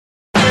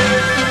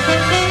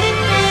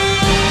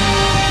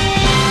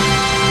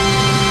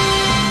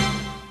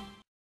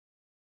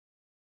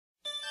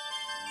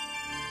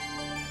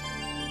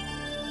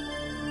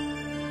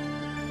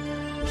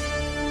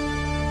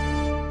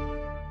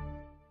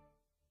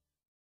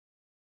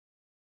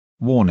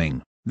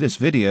Warning: this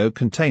video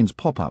contains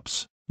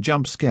pop-ups,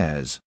 jump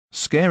scares,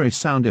 scary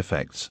sound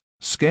effects,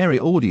 scary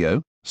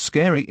audio,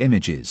 scary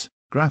images,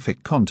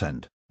 graphic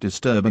content,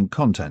 disturbing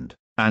content,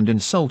 and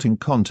insulting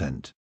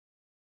content.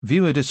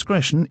 Viewer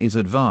discretion is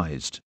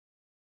advised.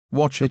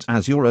 Watch it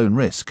as your own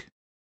risk.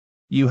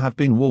 You have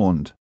been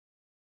warned.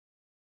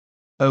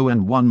 Oh,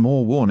 and one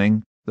more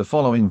warning, the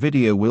following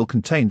video will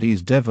contain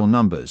these devil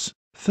numbers,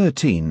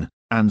 13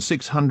 and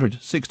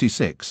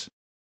 666.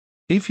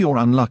 If you're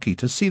unlucky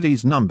to see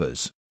these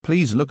numbers,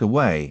 please look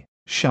away,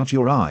 shut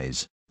your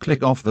eyes,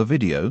 click off the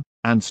video,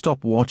 and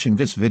stop watching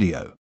this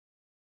video.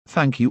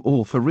 Thank you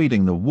all for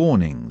reading the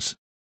warnings.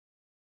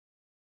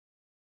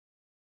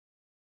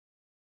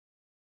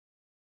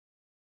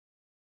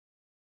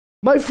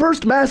 My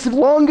first massive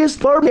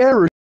longest Barney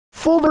error.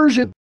 Full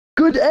version.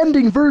 Good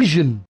ending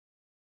version.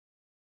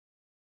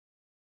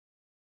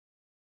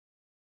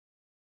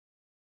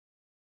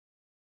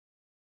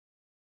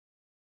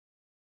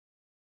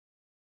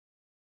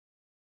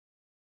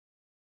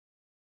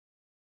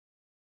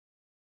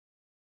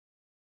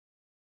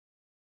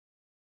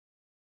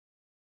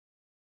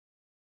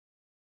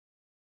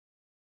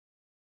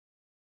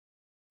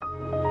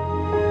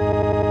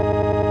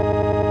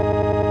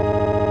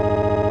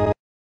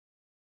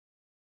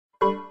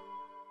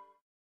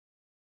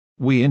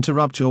 We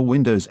interrupt your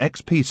Windows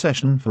XP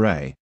session for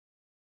a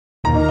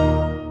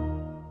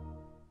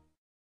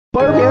Barney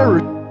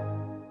error.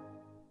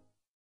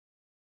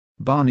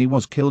 Barney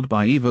was killed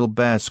by Evil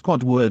Bear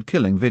Squad word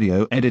killing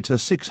video editor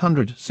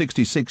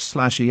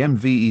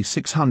 666/EMVE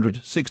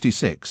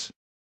 666.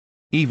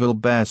 Evil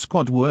Bear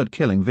Squad word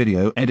killing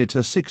video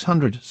editor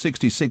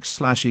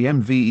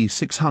 666/EMVE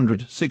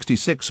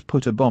 666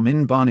 put a bomb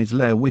in Barney's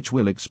lair which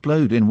will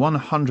explode in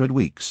 100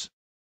 weeks.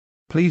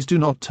 Please do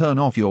not turn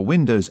off your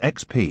Windows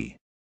XP.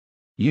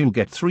 You'll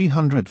get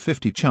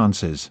 350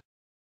 chances.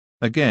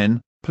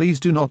 Again, please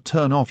do not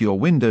turn off your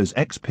Windows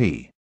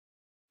XP.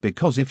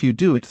 Because if you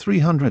do it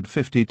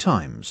 350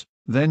 times,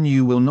 then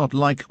you will not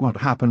like what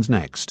happens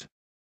next.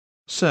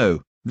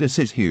 So, this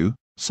is Hugh,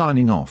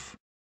 signing off.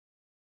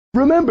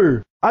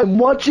 Remember, I'm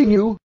watching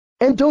you,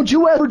 and don't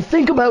you ever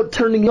think about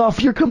turning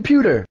off your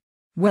computer.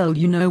 Well,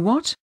 you know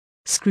what?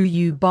 Screw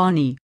you,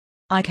 Barney.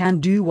 I can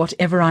do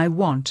whatever I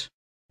want.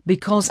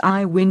 Because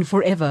I win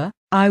forever,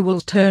 I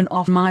will turn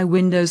off my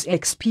Windows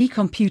XP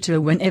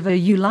computer whenever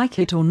you like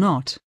it or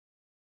not.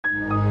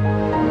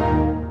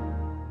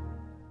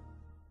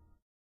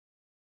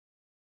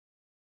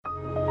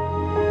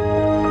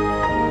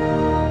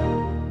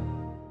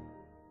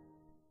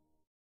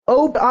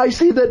 Oh, I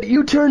see that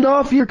you turned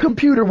off your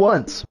computer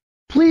once.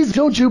 Please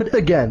don't do it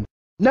again.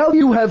 Now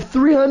you have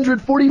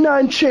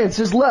 349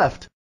 chances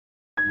left.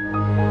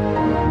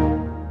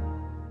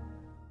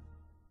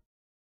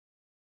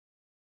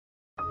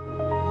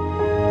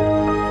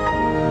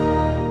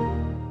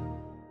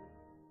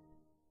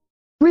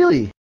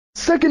 Really?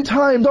 Second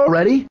time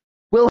already?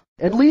 Well,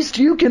 at least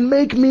you can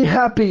make me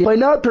happy by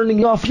not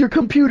turning off your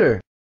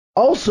computer.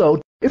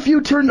 Also, if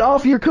you turn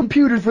off your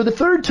computer for the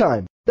third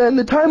time, then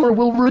the timer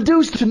will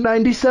reduce to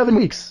 97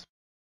 weeks.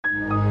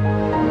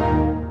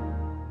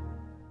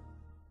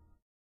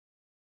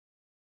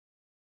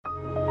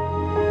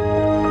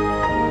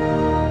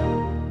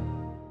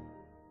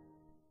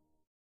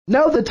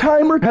 Now the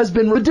timer has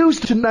been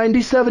reduced to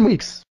 97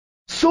 weeks.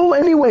 So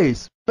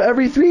anyways,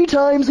 every 3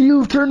 times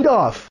you've turned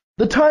off,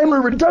 the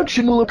timer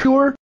reduction will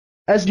occur.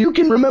 As you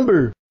can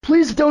remember,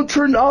 please don't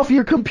turn off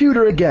your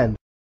computer again.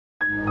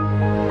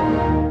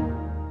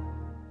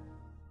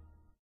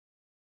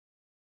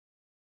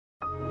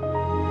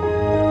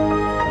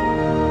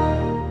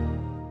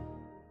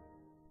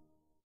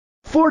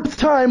 Fourth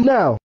time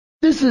now.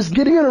 This is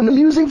getting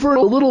amusing for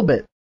a little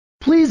bit.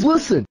 Please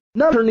listen.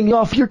 Not turning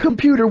off your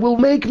computer will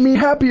make me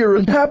happier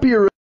and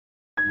happier.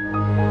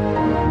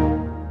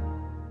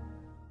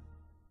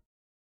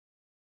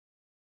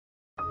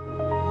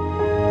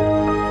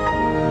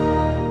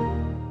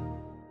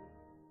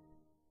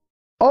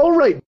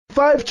 Alright,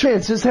 5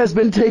 chances has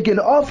been taken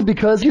off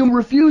because you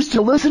refused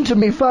to listen to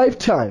me 5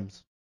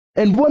 times.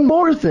 And one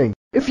more thing,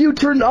 if you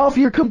turn off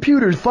your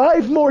computer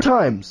 5 more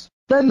times,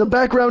 then the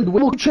background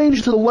will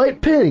change to the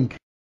light pink.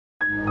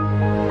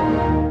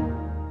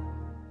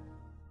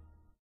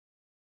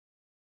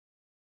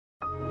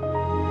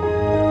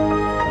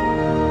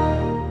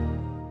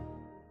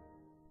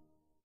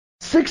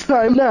 Sixth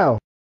time now.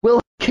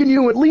 Well, can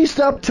you at least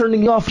stop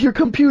turning off your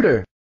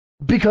computer?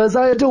 Because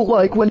I don't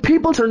like when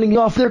people turning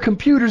off their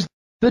computers.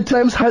 The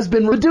times has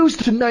been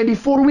reduced to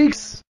 94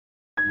 weeks.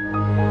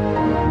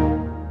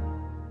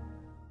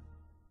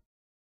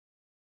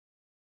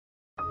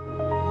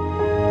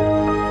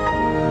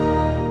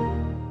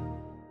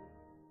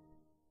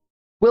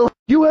 Well,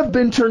 you have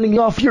been turning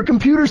off your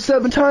computer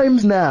 7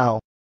 times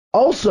now.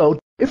 Also,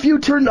 if you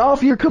turn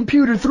off your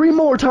computer 3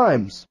 more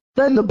times,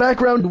 then the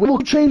background will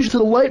change to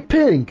the light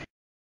pink.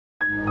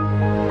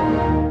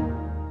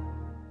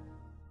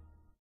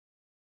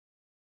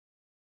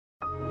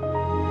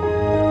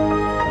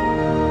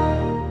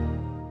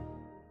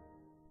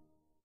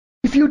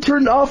 If you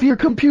turn off your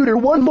computer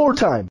 1 more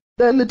time,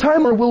 then the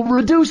timer will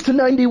reduce to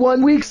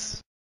 91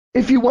 weeks.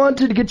 If you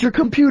wanted to get your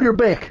computer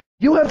back,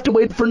 you have to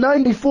wait for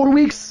 94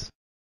 weeks.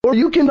 Or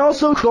you can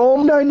also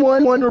call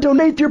 911 or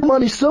donate your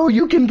money so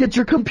you can get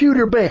your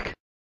computer back.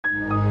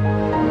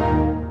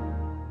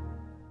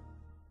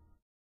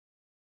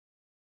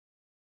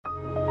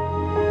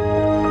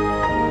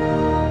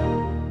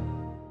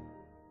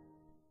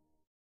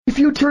 If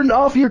you turn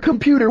off your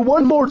computer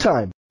one more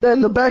time, then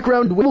the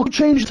background will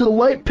change to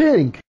light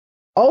pink.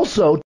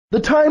 Also, the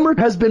timer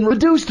has been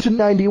reduced to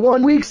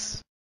 91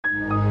 weeks.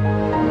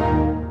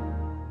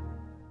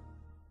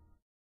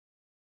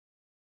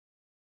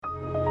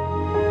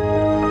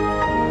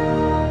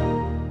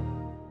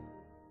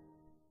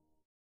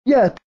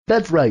 Yeah,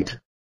 that's right.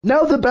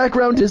 Now the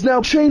background is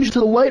now changed to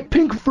the light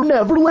pink for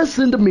never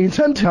listen to me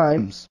 10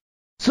 times.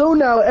 So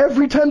now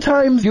every 10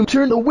 times you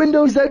turn the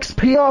Windows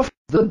XP off,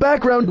 the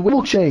background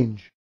will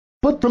change.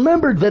 But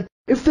remember that,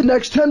 if the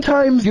next 10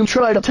 times you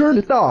try to turn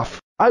it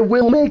off, I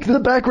will make the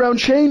background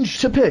change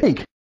to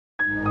pink.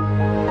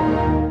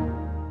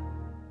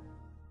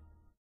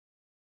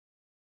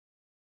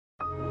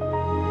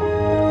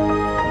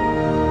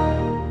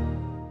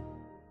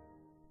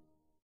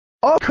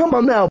 Oh, come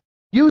on now.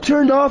 You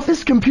turned off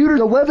this computer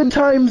 11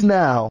 times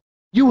now.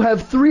 You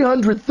have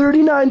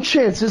 339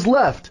 chances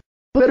left.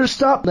 Better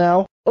stop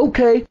now,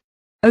 okay?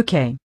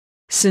 Okay.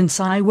 Since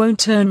I won't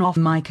turn off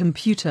my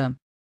computer,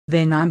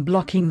 then I'm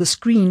blocking the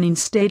screen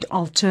instead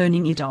of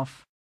turning it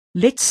off.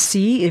 Let's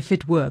see if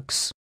it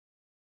works.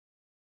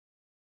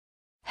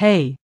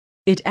 Hey,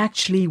 it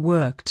actually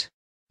worked.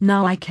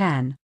 Now I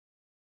can.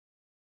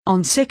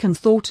 On second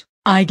thought,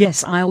 I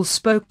guess I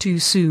spoke too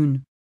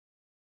soon.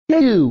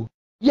 Hey you!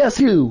 Yes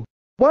you!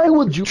 Why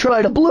would you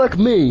try to block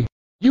me?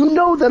 You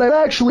know that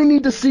I actually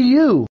need to see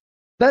you.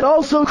 That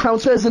also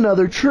counts as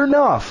another turn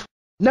off.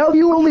 Now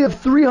you only have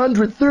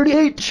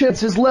 338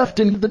 chances left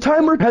and the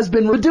timer has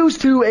been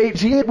reduced to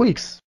 88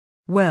 weeks.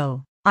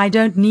 Well, I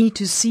don't need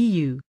to see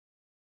you.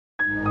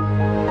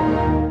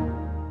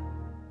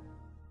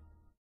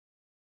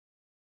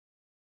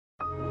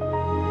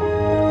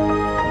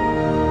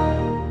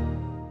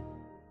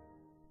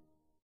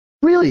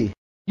 Really?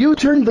 You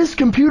turned this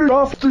computer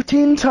off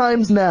 13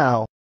 times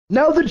now.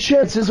 Now the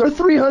chances are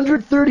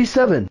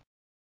 337.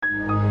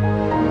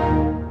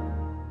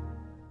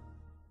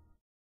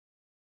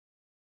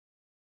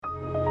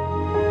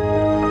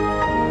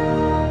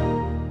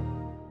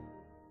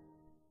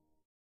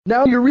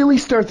 Now it really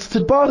starts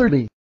to bother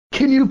me.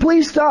 Can you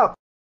please stop?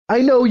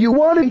 I know you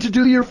wanting to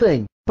do your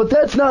thing, but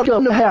that's not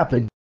gonna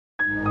happen.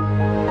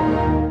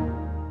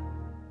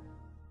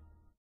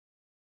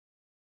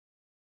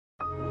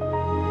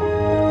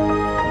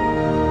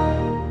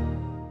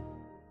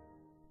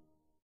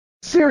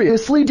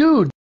 Seriously,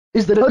 dude?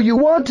 Is that how you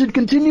want to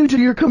continue to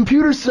your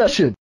computer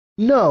session?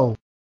 No.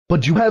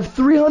 But you have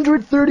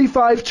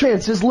 335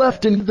 chances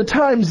left and the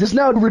times is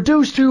now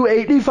reduced to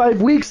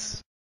 85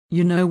 weeks.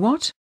 You know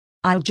what?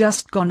 I'm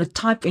just gonna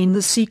type in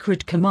the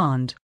secret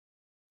command.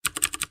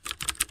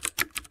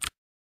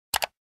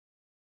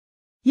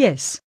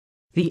 Yes.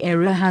 The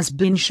error has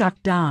been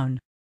shut down.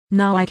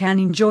 Now I can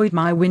enjoy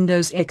my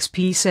Windows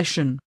XP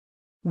session.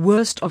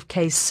 Worst of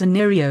case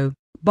scenario,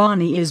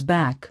 Barney is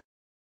back.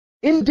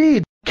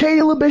 Indeed,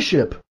 Kayla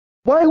Bishop.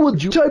 Why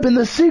would you type in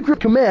the secret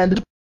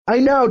command? I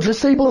now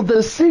disabled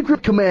the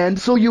secret command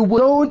so you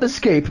won't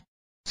escape.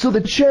 So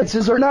the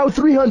chances are now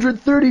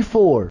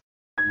 334.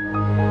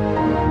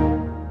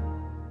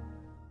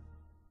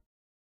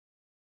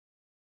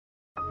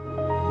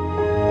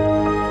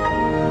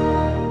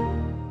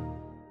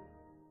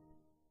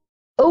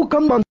 Oh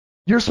come on,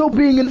 you're so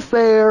being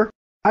unfair.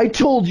 I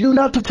told you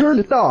not to turn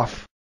it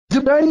off.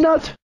 Did I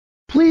not?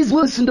 Please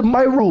listen to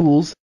my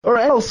rules, or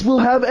else we'll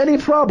have any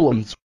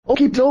problems.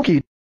 Okie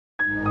dokie.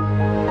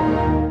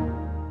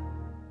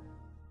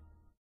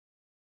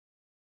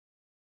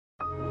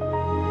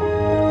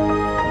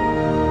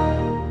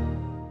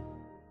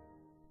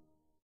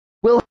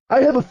 Well,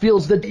 I have a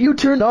feels that you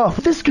turned off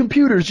this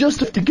computer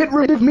just to get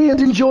rid of me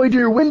and enjoyed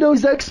your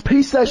Windows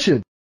XP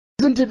session.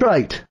 Isn't it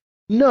right?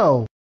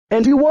 No.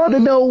 And you want to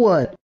know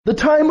what? The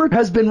timer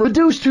has been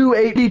reduced to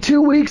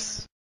 82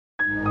 weeks.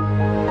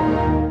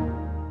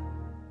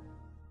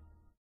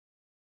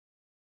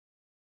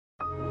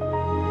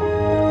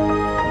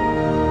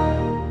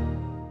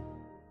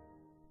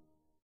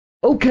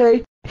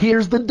 Okay,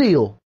 here's the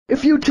deal.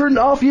 If you turn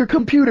off your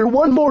computer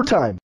one more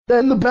time,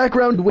 then the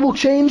background will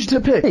change to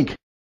pink.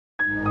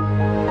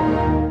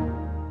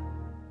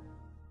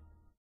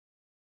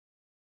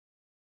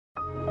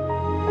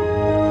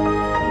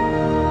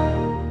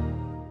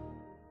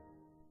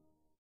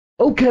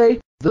 Okay,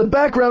 the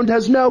background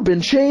has now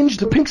been changed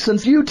to pink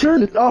since you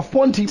turned it off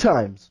 20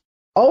 times.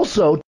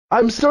 Also,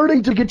 I'm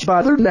starting to get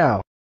bothered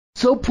now.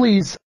 So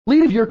please,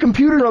 leave your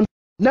computer on.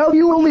 Now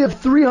you only have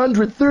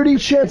 330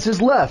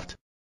 chances left.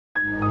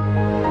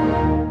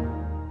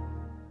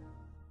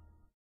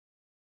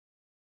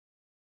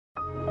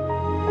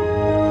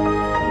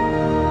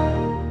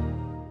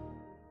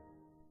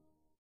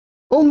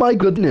 Oh my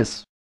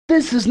goodness.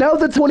 This is now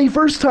the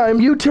 21st time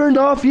you turned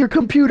off your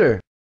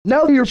computer.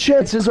 Now your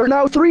chances are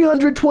now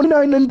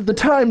 329 and the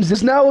times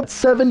is now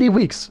 70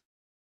 weeks.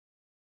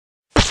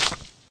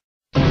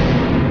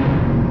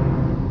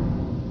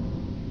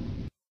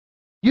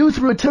 You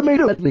threw a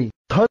tomato at me,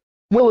 huh?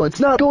 Well,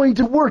 it's not going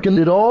to work, and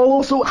it all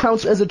also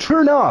counts as a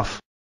turn off.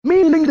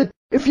 Meaning that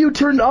if you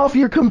turn off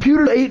your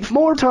computer 8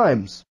 more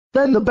times,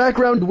 then the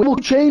background will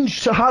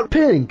change to hot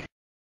pink.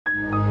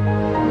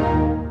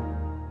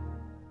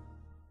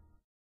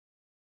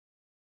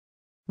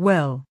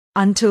 Well,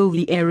 until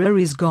the error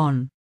is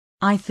gone,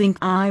 I think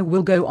I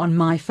will go on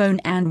my phone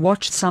and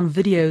watch some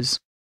videos.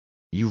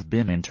 You've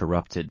been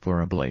interrupted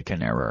for a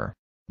Blaken error.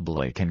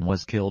 Blaken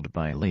was killed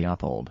by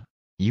Leopold.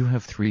 You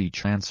have 3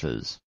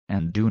 chances,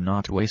 and do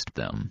not waste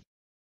them.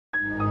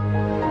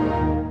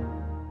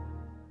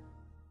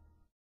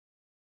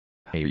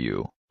 Hey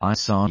you, I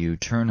saw you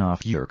turn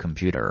off your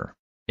computer.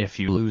 If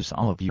you lose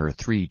all of your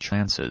 3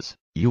 chances,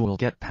 you will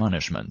get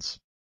punishments.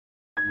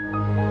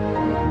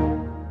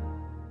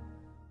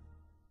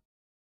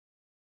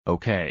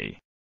 Okay.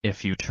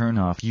 If you turn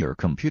off your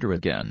computer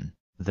again,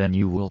 then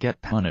you will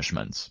get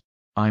punishments.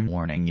 I'm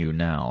warning you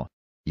now.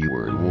 You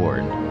were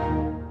warned.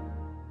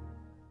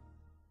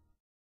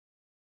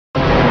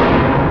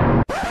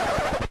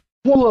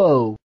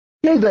 Whoa!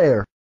 Hey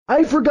there!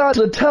 I forgot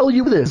to tell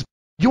you this.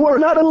 You are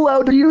not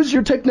allowed to use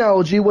your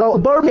technology while a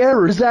Barney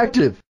error is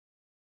active.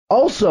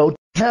 Also,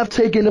 have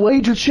taken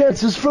away your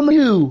chances from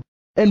you.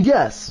 And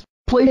yes,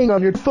 playing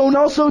on your phone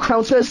also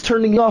counts as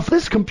turning off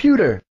this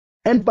computer.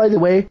 And by the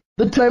way,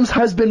 the times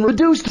has been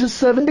reduced to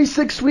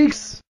 76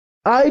 weeks.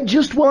 I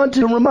just want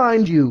to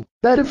remind you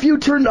that if you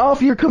turn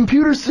off your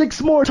computer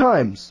 6 more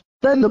times,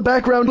 then the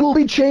background will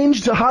be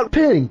changed to hot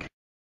pink.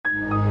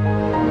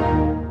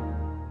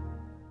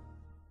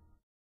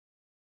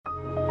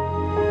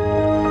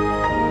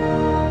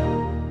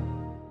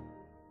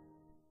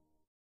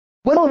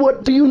 Well,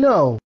 what do you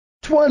know?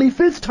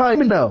 25th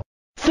time now.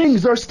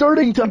 Things are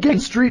starting to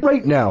get straight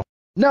right now.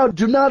 Now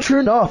do not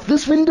turn off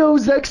this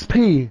Windows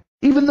XP,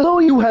 even though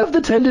you have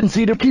the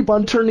tendency to keep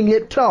on turning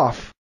it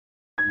off.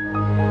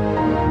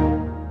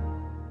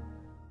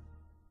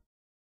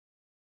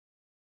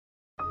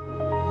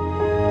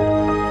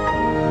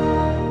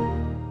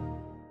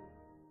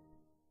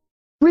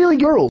 Really,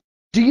 girls,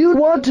 do you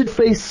want to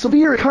face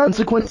severe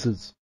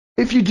consequences?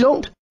 If you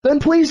don't, then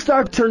please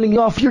start turning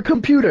off your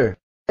computer.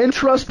 And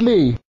trust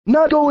me,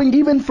 not going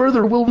even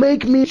further will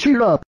make me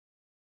cheer up.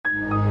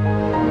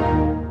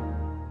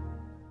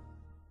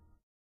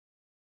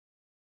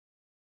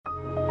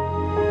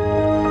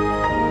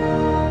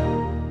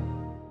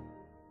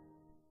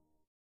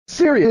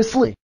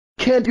 Seriously,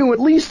 can't you at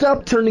least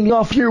stop turning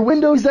off your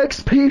Windows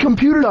XP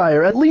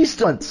computer at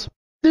least once?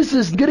 This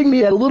is getting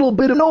me a little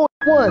bit annoyed.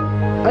 What?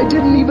 I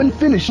didn't even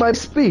finish my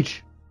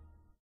speech.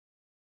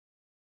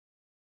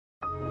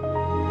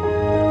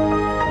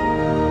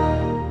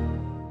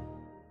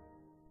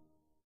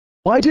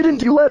 Why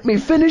didn't you let me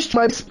finish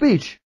my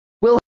speech?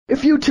 Well,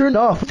 if you turn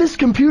off this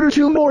computer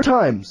 2 more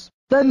times,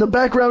 then the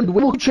background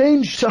will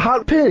change to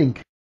hot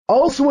pink.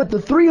 Also at the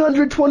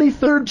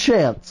 323rd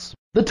chance,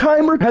 the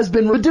timer has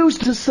been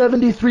reduced to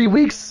 73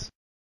 weeks.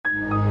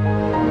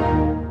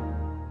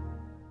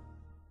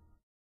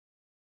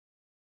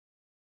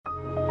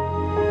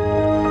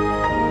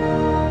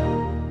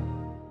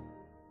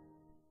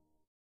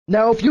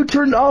 Now if you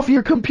turn off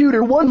your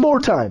computer 1 more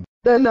time,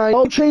 then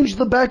I'll change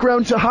the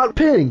background to hot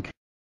pink.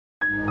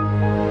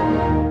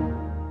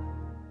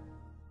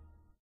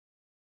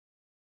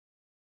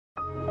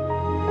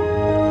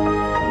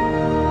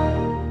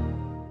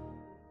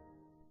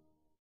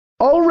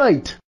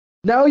 Alright,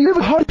 now you have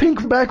a hot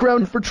pink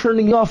background for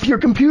turning off your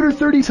computer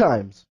 30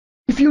 times.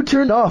 If you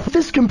turn off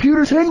this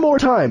computer 10 more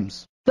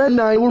times, then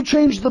I will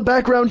change the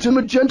background to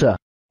magenta.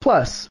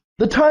 Plus,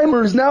 the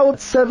timer is now at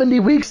 70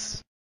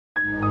 weeks.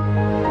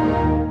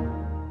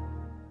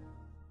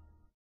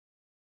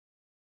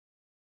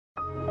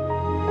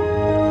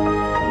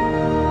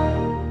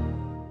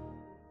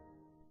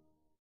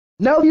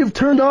 Now you've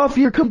turned off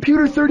your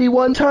computer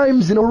 31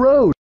 times in a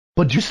row,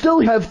 but you still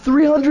have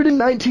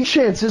 319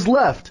 chances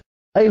left.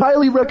 I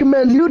highly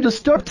recommend you to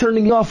start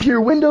turning off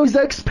your Windows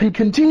XP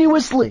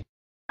continuously.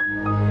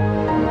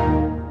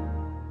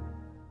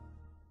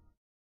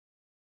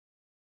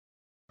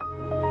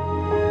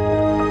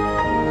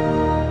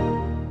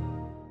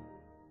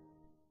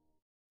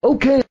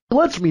 Okay,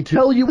 let me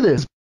tell you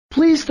this.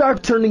 Please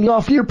start turning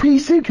off your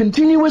PC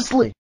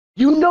continuously.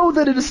 You know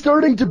that it is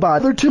starting to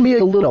bother to me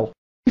a little.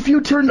 If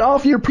you turn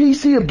off your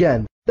PC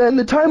again, then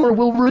the timer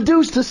will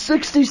reduce to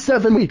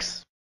 67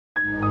 weeks.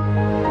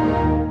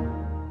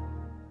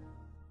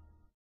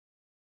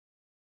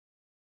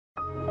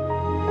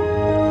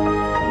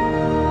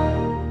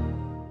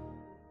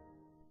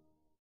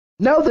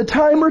 Now the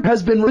timer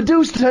has been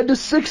reduced to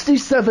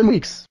 67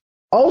 weeks.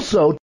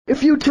 Also,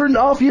 if you turn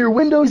off your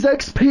Windows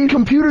XP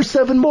computer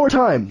 7 more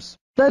times,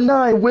 then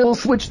I will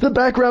switch the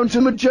background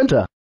to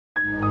magenta.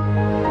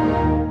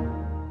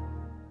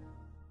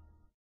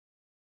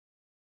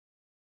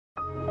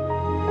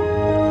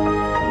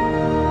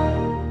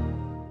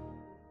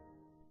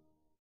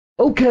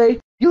 Okay,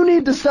 You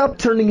need to stop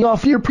turning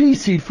off your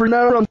PC for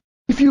now on.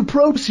 If you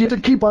proceed to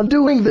keep on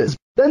doing this,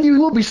 then you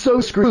will be so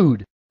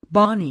screwed.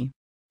 Barney.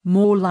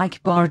 More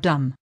like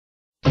Bardum.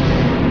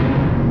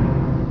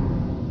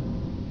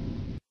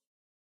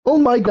 Oh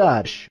my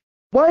gosh.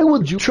 Why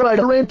would you try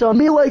to rant on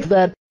me like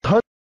that,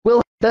 huh?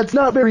 Well, that's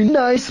not very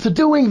nice to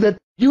doing that,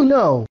 you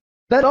know.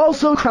 That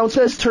also counts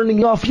as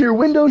turning off your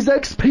Windows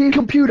XP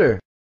computer.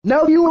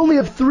 Now you only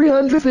have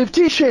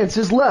 350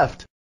 chances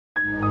left.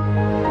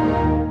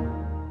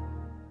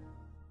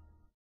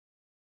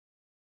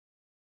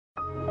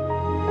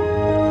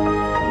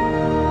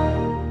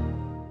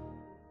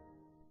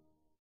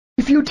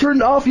 If you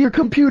turn off your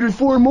computer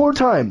 4 more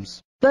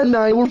times, then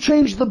I will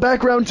change the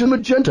background to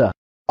magenta.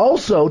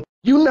 Also,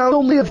 you now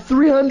only have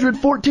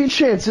 314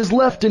 chances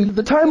left and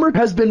the timer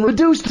has been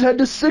reduced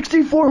to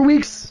 64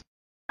 weeks.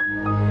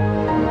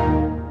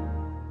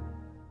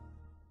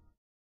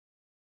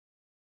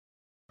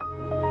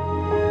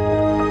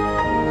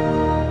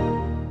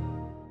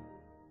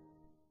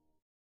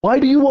 Why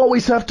do you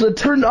always have to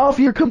turn off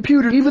your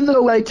computer even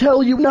though I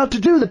tell you not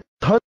to do that,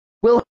 huh?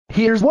 Well,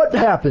 here's what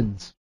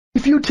happens.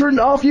 If you turn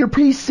off your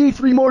PC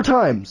 3 more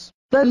times,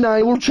 then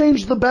I will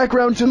change the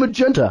background to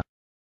magenta.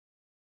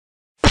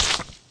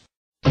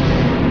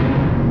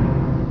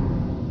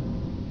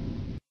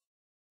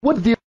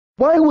 What the?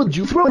 Why would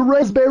you throw a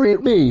raspberry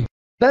at me?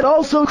 That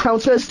also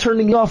counts as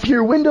turning off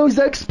your Windows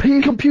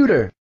XP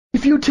computer.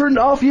 If you turn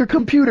off your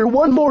computer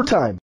 1 more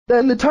time,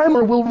 then the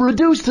timer will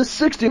reduce to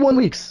 61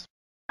 weeks.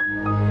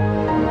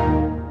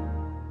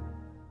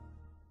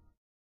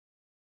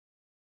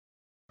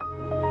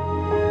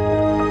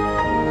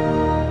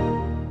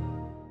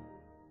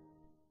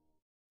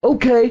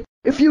 Okay,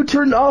 if you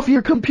turn off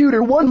your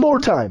computer 1 more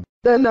time,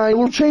 then I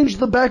will change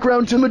the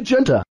background to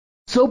magenta.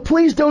 So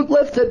please don't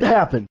let that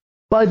happen.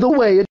 By the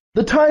way,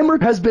 the timer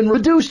has been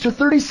reduced to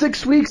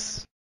 36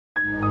 weeks.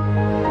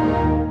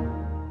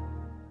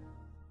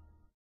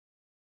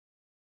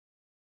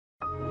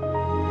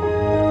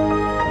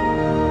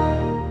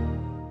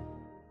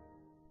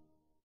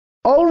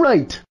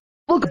 Alright,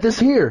 look at this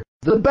here.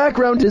 The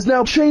background is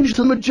now changed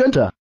to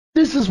magenta.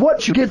 This is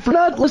what you get for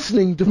not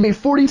listening to me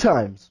 40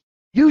 times.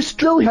 You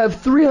still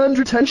have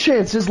 310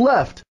 chances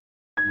left.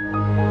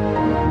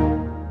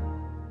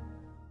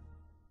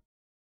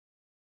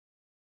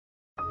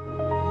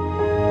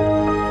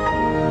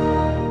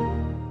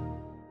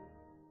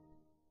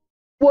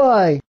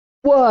 Why?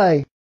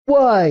 Why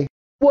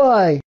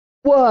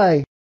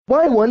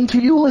won't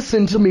you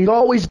listen to me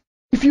always?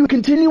 If you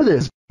continue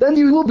this, then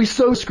you will be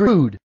so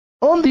screwed.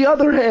 On the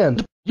other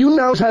hand, you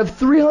now have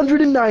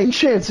 309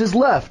 chances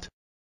left.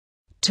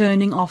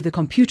 Turning off the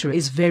computer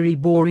is very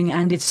boring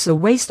and it's a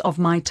waste of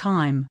my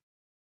time.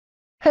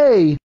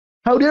 Hey,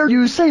 how dare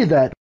you say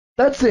that?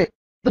 That's it.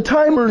 The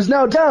timer is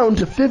now down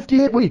to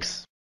 58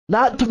 weeks.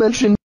 Not to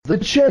mention, the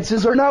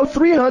chances are now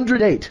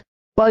 308.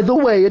 By the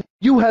way,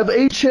 you have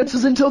 8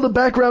 chances until the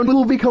background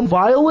will become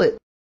violet.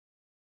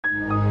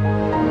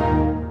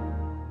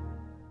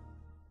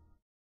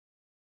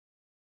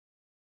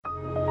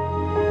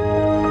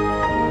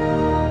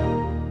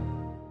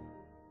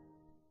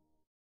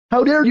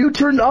 How dare you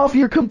turn off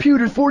your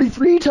computer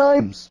 43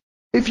 times?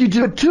 If you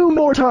do it 2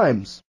 more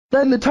times,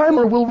 then the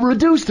timer will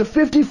reduce to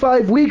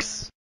 55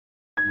 weeks.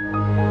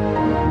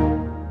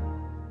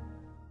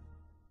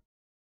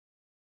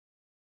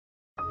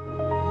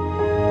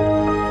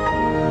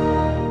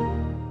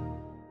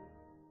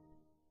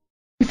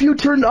 If you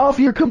turn off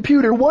your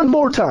computer 1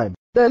 more time,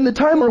 then the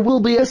timer will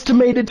be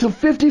estimated to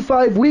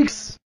 55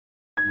 weeks.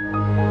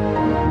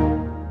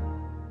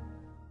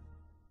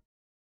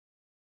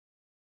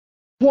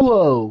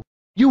 Whoa!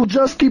 You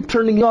just keep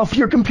turning off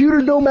your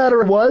computer no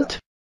matter what?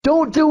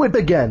 Don't do it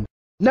again.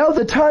 Now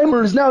the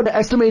timer is now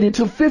estimated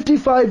to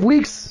 55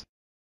 weeks.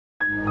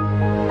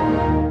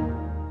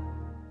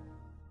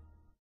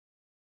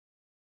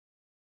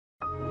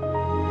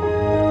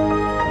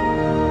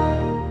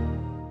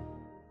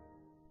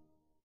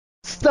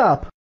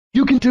 Stop.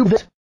 You can do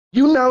that.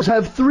 You now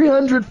have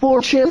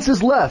 304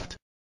 chances left.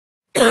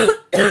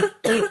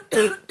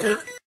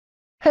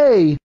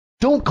 Hey,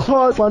 don't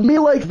cough on me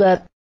like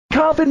that.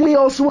 Coughing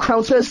also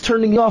counts as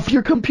turning off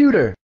your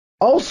computer.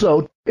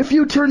 Also, if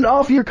you turn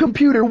off your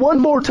computer 1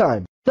 more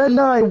time, then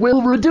I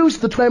will reduce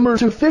the timer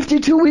to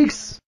 52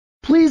 weeks.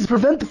 Please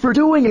prevent from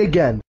doing it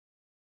again.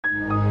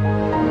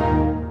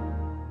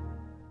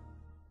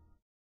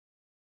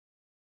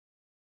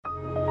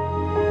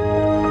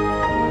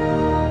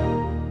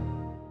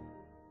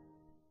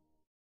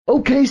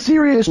 Okay,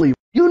 seriously,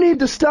 you need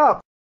to stop.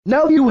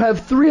 Now you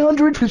have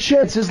 300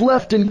 chances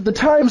left and the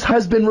time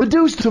has been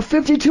reduced to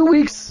 52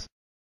 weeks.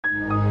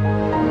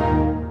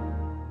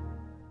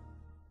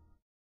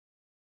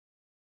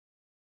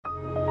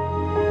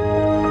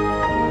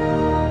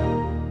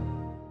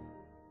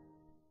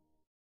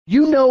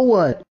 You know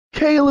what,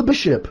 Caleb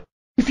Bishop?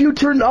 If you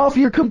turn off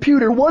your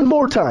computer 1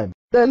 more time,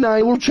 then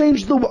I will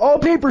change the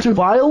wallpaper to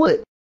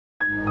violet.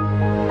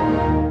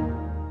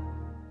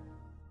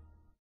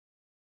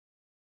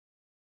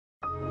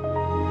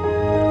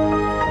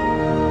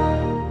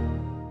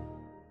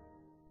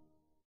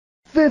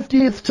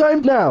 50th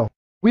time now.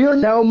 We are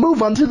now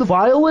move on to the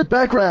violet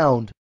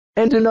background.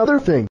 And another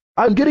thing,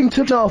 I'm getting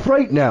ticked off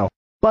right now.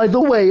 By the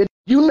way,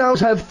 you now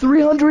have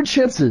 300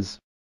 chances.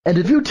 And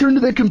if you turn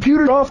the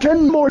computer off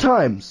 10 more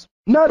times,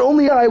 not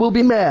only I will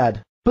be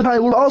mad, but I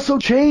will also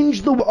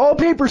change the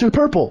wallpaper to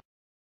purple.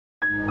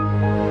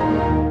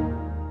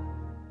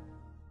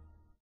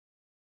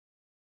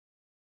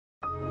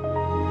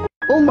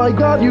 Oh my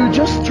god, you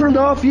just turned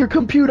off your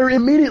computer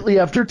immediately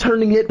after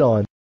turning it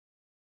on.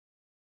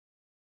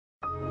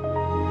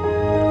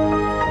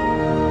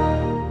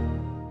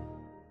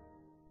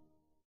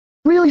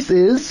 Really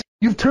sis,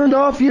 you've turned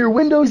off your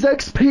Windows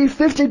XP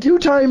 52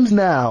 times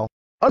now.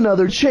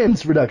 Another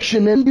chance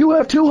reduction and you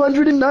have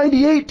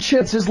 298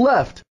 chances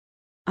left.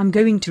 I'm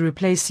going to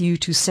replace you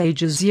to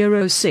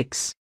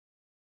Sage06.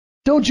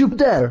 Don't you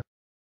dare.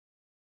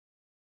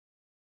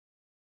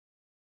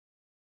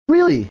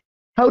 Really?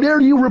 How dare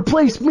you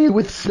replace me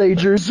with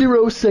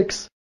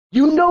Sager06?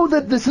 You know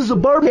that this is a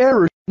Barney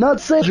error, not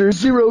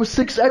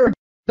Sager06 error.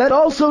 That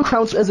also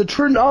counts as a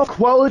turn-off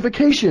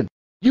qualification.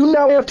 You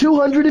now have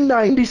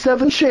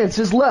 297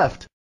 chances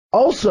left.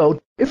 Also,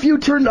 if you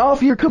turn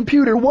off your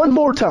computer one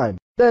more time,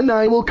 then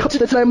I will cut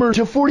the timer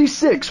to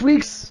 46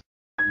 weeks.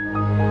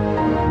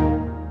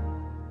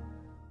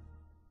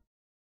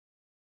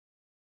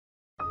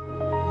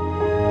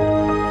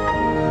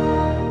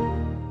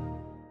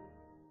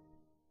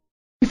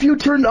 If you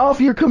turn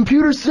off your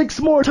computer 6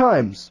 more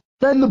times,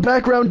 then the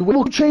background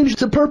will change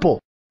to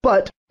purple.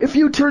 But, if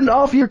you turn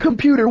off your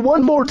computer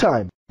one more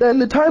time, then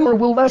the timer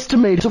will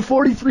estimate to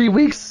 43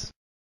 weeks.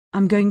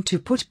 I'm going to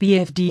put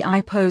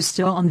BFDI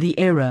poster on the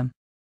error.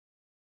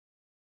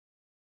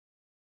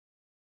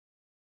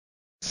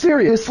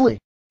 Seriously?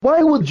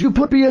 Why would you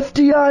put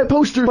BFDI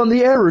poster on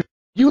the error?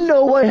 You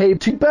know I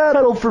hate to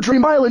battle for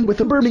Dream Island with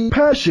a burning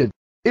passion.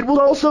 It will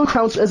also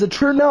count as a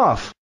turn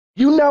off.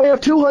 You now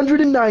have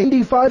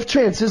 295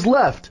 chances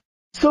left.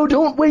 So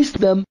don't waste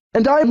them,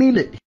 and I mean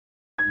it.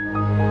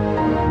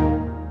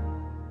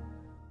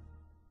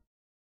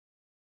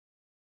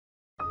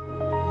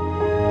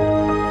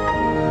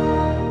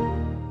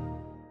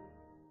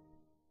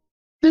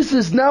 This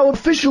is now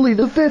officially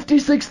the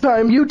 56th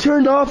time you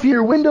turned off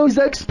your Windows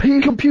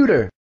XP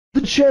computer.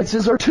 The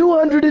chances are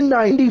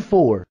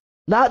 294.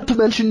 Not to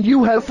mention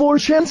you have 4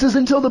 chances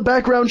until the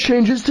background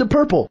changes to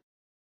purple.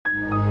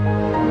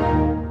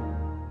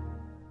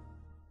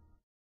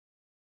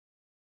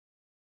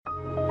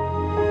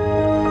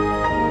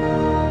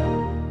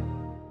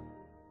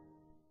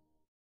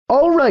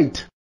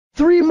 Alright.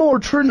 3 more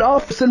turn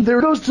offs and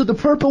there goes to the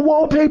purple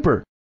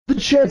wallpaper. The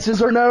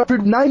chances are now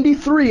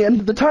 93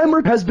 and the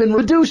timer has been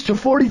reduced to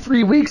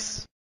 43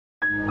 weeks.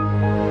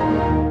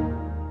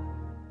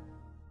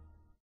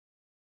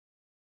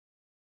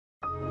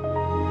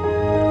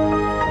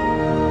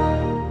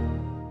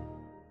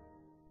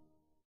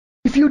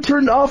 If you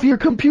turn off your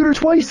computer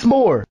twice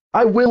more,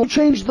 I will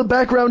change the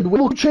background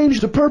will change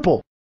to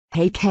purple.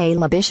 Hey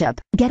Kayla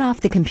Bishop, get off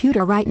the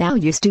computer right now,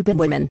 you stupid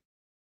woman.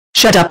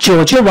 Shut up,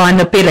 Georgia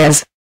Wanda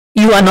Perez.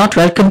 You are not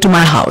welcome to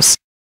my house.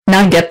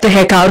 Now get the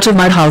heck out of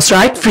my house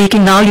right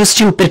freaking now, you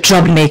stupid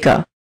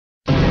troublemaker.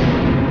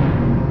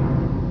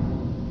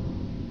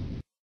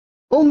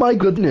 Oh my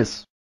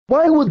goodness.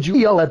 Why would you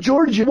yell at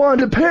Georgia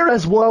Wanda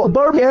Perez while a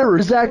Barney error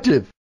is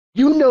active?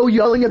 You know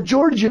yelling at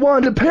Georgia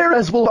Wanda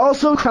Perez will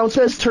also count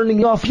as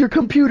turning off your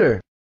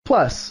computer.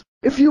 Plus,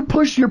 if you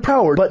push your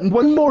power button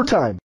one more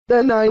time,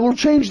 then I will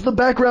change the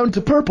background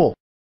to purple.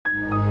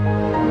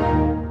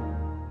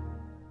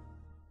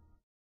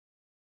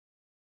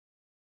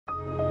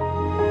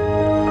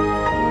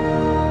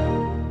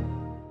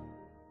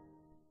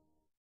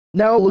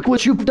 Now look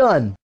what you've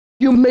done.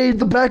 You made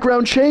the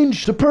background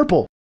change to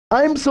purple.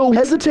 I'm so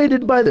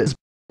hesitated by this.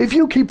 If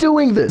you keep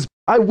doing this,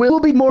 I will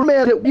be more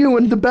mad at you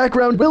and the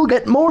background will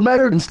get more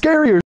madder and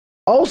scarier.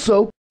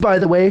 Also, by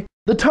the way,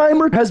 the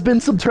timer has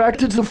been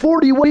subtracted to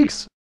 40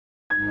 weeks.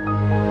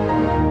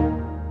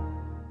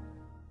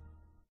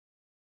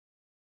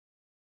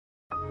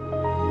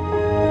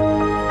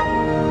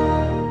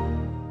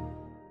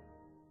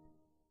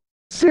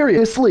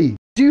 Seriously,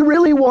 do you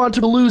really want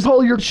to lose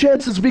all your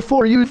chances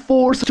before you're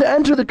forced to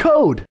enter the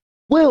code?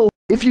 Well,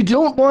 if you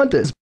don't want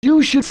this,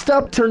 you should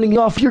stop turning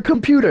off your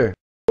computer.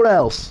 Or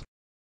else.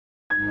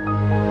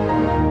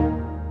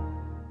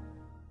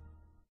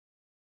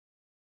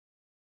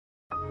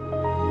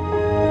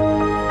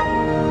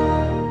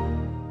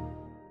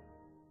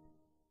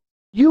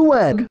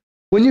 YinYang,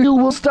 when you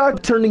will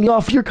stop turning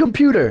off your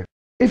computer.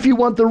 If you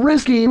want the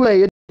risky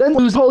way, then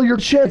lose all your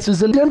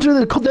chances and enter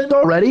the code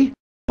already.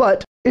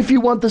 But, if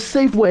you want the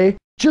safe way,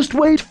 just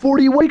wait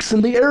 40 weeks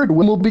and the error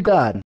will be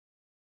gone.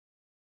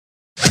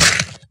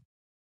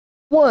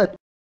 What?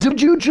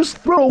 Did you just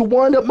throw a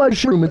wand-up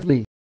mushroom at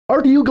me?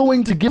 Are you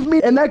going to give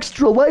me an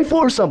extra life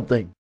or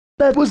something?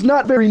 That was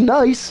not very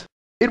nice.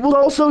 It will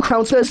also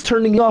count as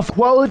turning off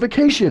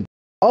qualification.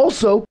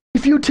 Also,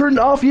 if you turn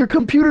off your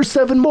computer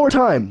 7 more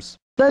times,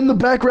 then the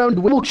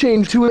background will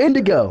change to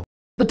indigo.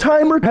 The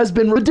timer has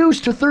been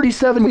reduced to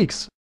 37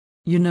 weeks.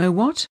 You know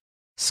what?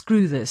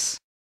 Screw this.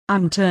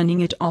 I'm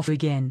turning it off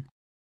again.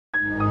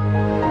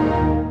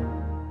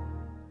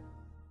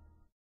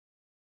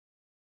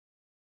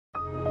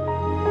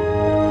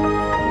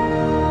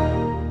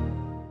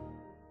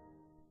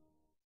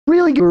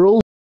 Really,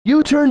 girl?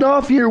 You turned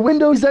off your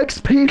Windows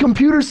XP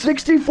computer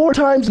 64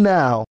 times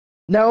now.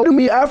 Now do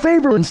me a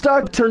favor and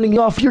stop turning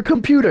off your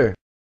computer.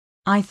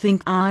 I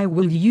think I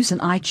will use an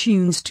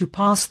iTunes to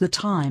pass the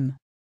time.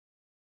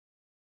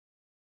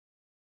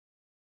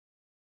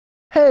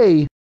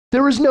 Hey,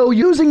 there is no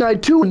using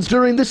iTunes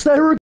during this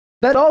error.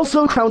 That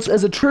also counts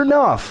as a turn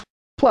off.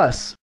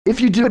 Plus,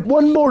 if you do it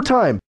one more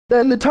time,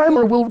 then the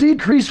timer will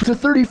decrease to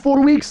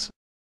 34 weeks.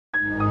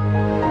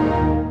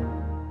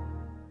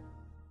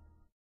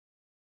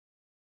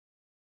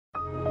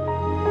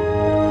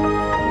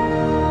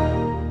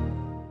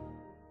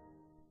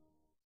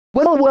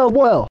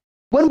 Well,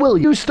 when will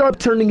you start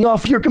turning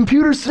off your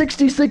computer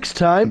 66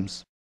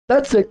 times?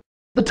 That's it.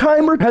 The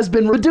timer has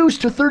been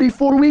reduced to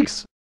 34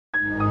 weeks.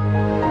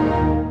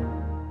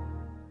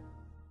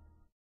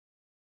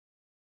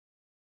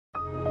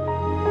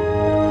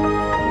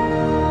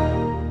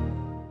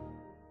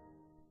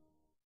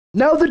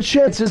 Now the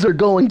chances are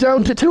going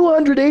down to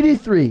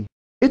 283.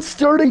 It's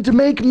starting to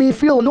make me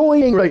feel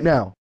annoying right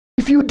now.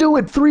 If you do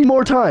it 3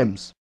 more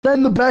times,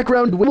 then the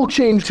background will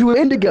change to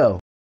indigo.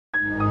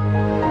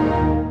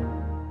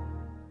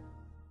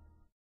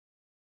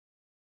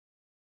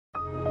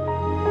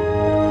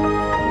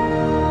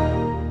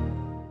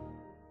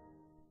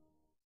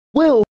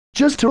 Well,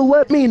 just to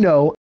let me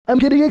know, I'm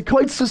getting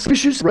quite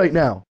suspicious right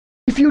now.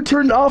 If you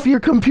turn off your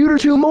computer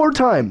 2 more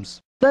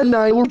times, then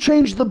I will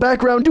change the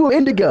background to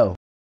indigo.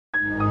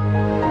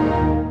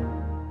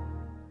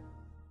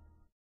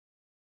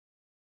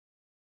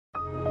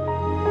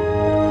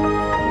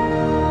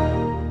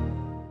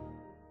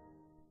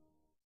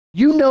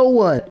 You know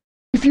what?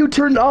 If you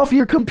turn off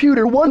your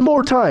computer 1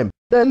 more time,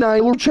 then I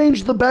will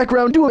change the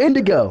background to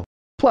indigo.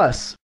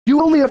 Plus,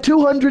 you only have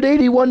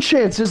 281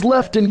 chances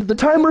left and the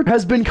timer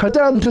has been cut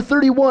down to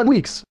 31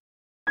 weeks.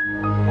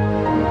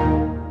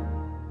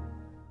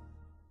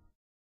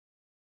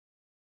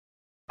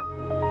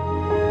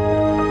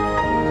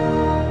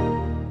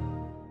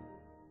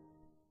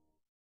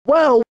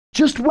 Wow,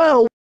 just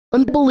wow,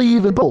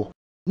 unbelievable.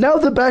 Now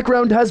the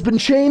background has been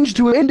changed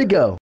to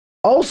indigo.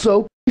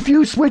 Also, if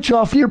you switch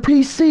off your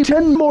PC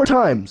 10 more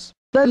times,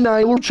 then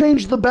I will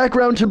change the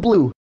background to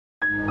blue.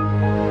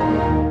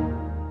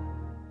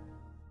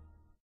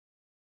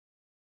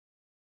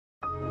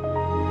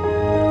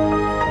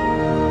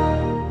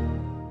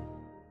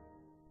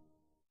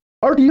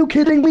 Are you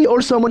kidding me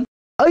or someone?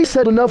 I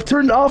said enough,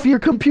 turn off your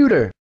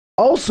computer.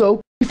 Also,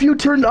 if you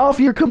turn off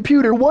your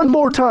computer 1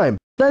 more time,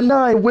 then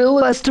I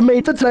will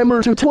estimate the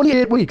timer to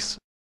 28 weeks.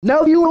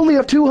 Now you only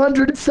have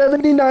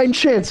 279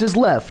 chances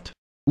left.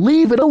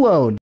 Leave it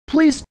alone,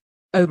 please.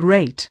 Oh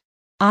great.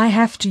 I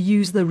have to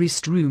use the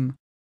restroom.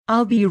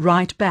 I'll be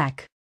right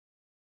back.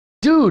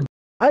 Dude,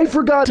 I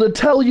forgot to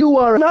tell you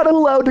are not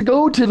allowed to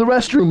go to the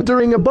restroom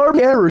during a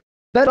Barney error.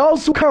 That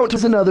also counts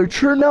as another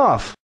turn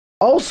off.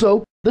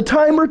 Also, the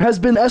timer has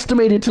been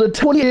estimated to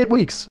 28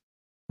 weeks.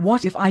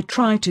 What if I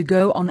try to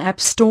go on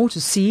App Store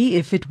to see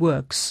if it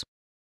works?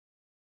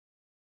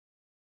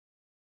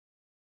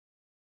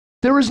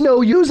 There is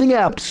no using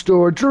App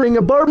Store during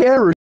a Barney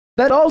error.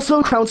 That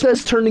also counts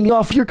as turning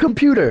off your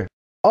computer.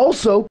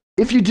 Also,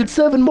 if you did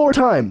 7 more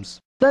times,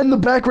 then the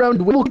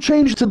background will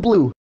change to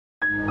blue.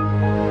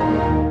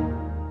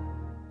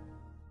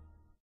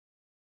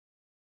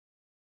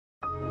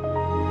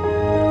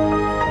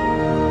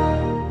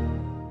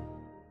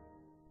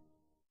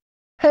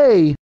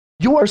 Hey,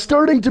 you are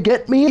starting to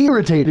get me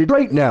irritated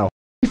right now.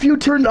 If you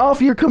turn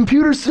off your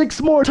computer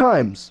 6 more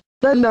times,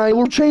 then I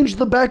will change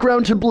the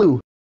background to blue.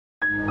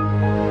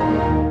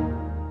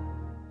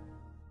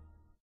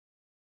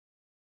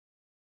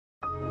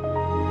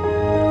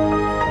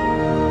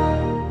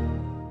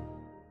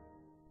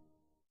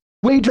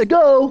 Way to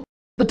go!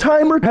 The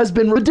timer has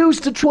been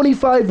reduced to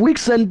 25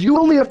 weeks and you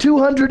only have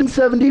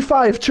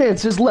 275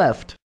 chances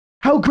left.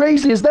 How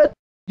crazy is that?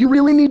 You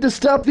really need to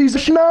stop these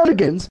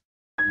shenanigans.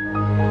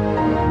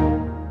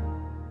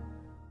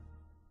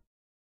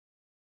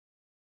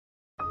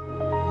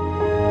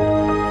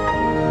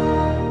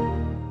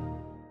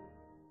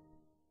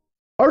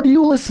 Are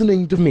you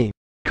listening to me?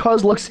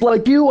 Cause looks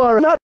like you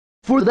are not.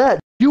 For that,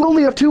 you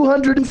only have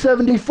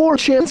 274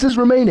 chances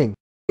remaining.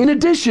 In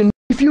addition,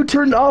 if you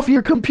turn off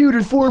your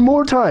computer 4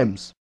 more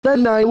times,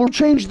 then I will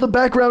change the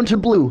background to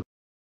blue.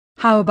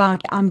 How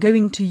about I'm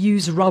going to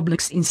use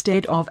Roblox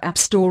instead of App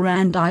Store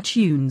and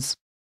iTunes?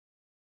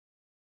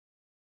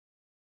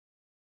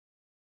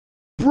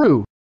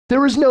 Brew,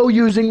 there is no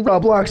using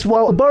Roblox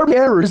while a Barney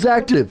error is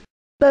active.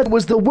 That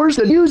was the worst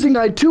than using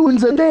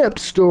iTunes and App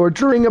Store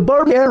during a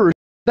Barney error.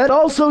 That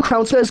also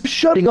counts as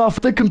shutting off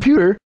the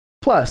computer.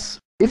 Plus,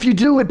 if you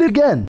do it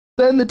again,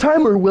 then the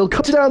timer will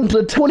cut down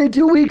to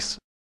 22 weeks.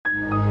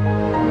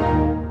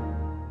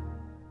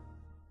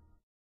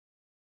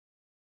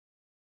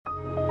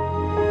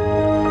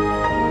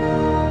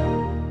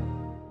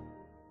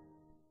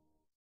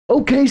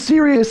 Okay,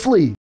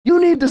 seriously, You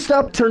need to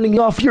stop turning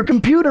off your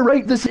computer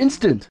right this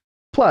instant.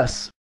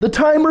 Plus, the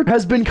timer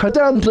has been cut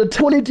down to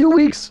 22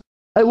 weeks.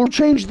 I will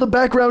change the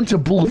background to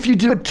blue if you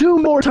do it 2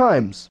 more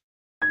times.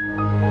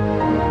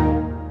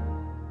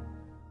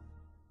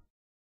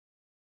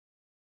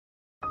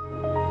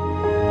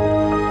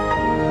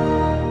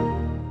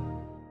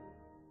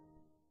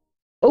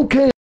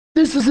 Okay,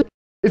 this is it.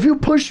 If you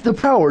push the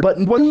power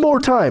button 1 more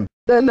time,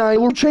 then I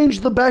will change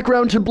the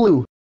background to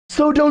blue.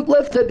 So don't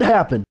let that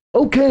happen.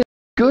 Okay,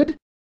 good?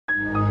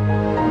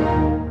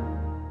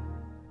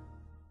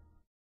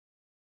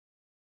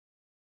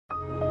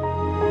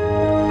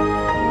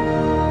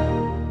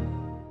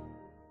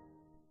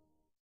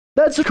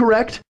 That's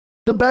correct.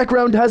 The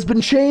background has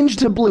been changed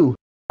to blue.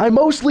 I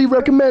mostly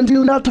recommend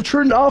you not to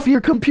turn off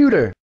your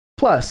computer.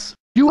 Plus,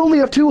 you only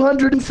have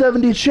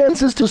 270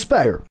 chances to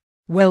spare.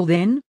 Well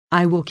then,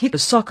 I will kick a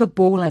soccer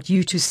ball at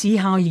you to see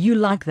how you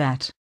like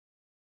that.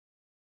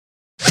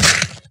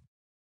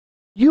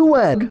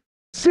 YinYang,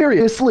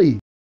 seriously,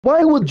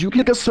 why would you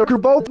kick a soccer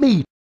ball at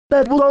me?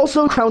 That will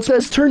also count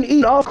as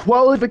turning off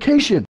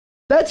qualification.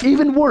 That's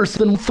even worse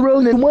than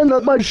throwing in one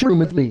at my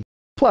mushroom at me.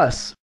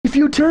 Plus, if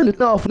you turn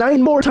it off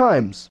 9 more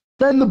times,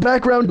 then the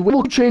background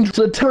will change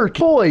to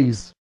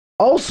turquoise.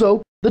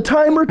 Also, the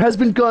timer has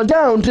been gone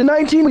down to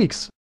 19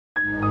 weeks.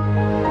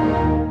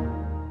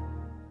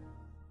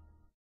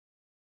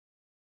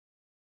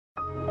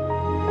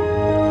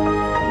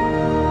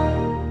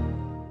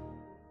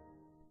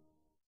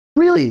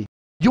 Really?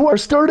 You are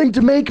starting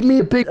to make me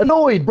a bit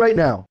annoyed right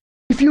now.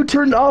 If you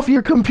turn off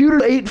your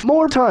computer 8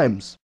 more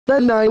times,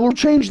 then I will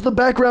change the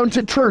background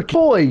to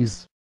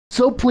turquoise.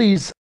 So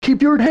please,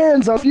 keep your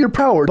hands off your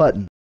power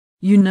button.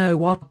 You know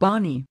what,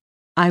 Barney?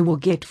 I will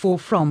get 4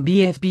 from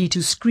BFB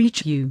to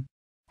screech you.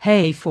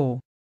 Hey 4.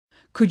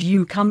 Could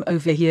you come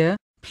over here,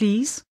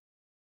 please?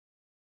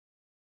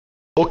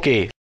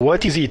 Okay,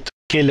 what is it,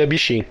 Kyoobur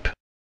sheep?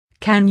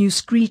 Can you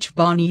screech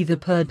Barney the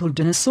purple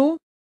dinosaur?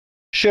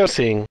 Sure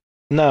thing.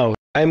 Now,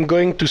 I'm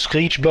going to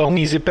screech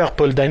Barney the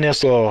purple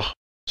dinosaur.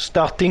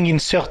 Starting in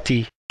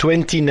 30,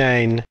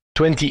 29,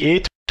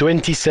 28,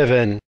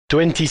 27,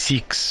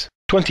 26,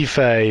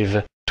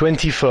 25,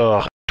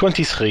 24,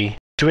 23,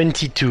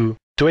 22,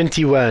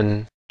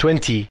 21,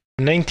 20,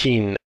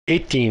 19,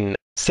 18,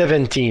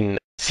 17,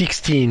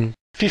 16,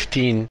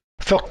 15,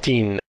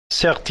 14,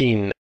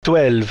 13,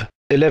 12,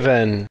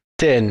 11,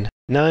 10,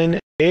 9,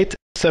 8,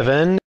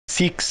 7,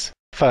 6,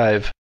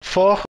 5,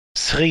 4,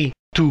 3,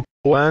 2,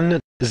 1,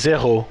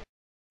 0.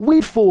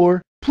 Wait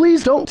 4,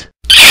 please don't.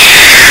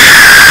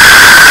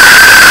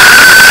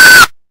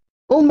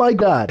 Oh my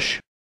gosh.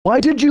 Why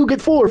did you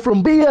get 4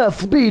 from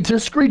BFB to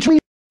screech me?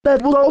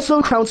 That will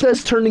also count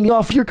as turning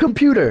off your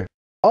computer.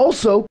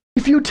 Also,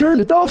 if you turn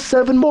it off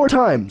 7 more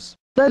times,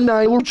 then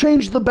I will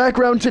change the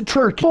background to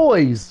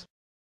turquoise.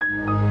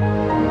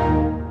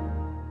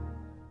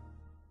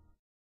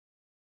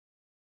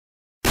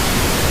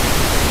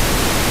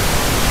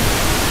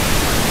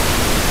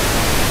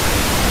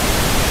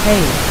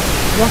 Hey,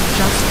 what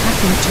just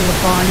happened to a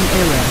Barney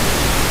error?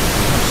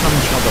 You have some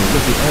trouble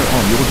with the error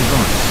on your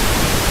device.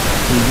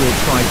 We will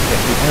try to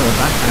get the error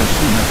back as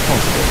soon as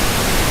possible.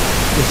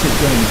 This is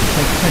going to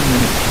take 10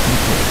 minutes to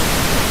complete.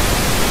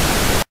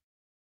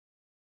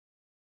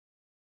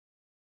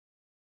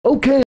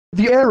 Okay,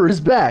 the error is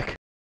back.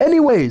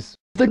 Anyways,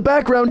 the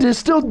background is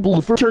still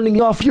blue for turning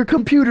off your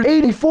computer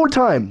 84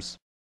 times.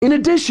 In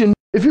addition,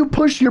 if you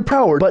push your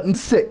power button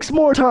 6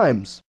 more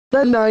times,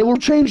 then I will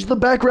change the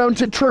background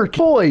to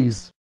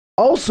turquoise.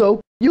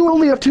 Also, you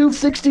only have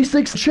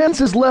 266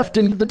 chances left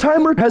and the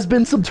timer has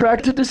been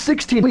subtracted to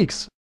 16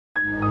 weeks.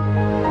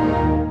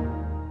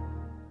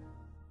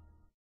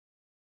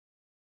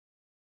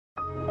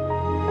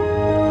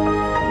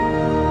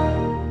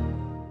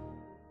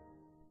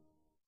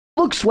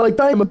 Looks like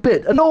I'm a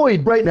bit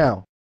annoyed right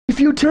now. If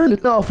you turn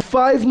it off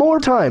 5 more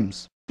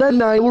times,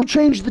 then I will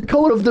change the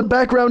color of the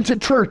background to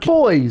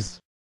turquoise.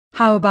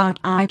 How about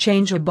I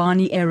change a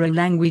Barney error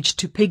language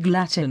to Pig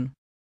Latin?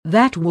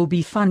 That will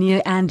be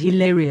funnier and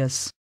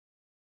hilarious.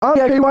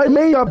 Okay, I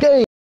may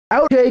okay.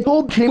 Okay,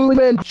 old king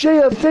and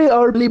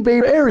JFARDNY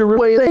Bay area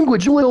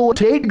language will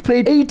take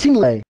paid 18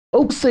 lay.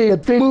 Oh, say a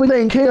thing with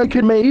an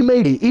can may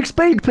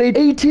expect paid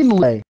 18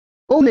 lay.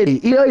 Only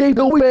EIA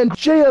go and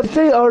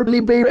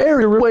JFARDNY Bay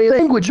area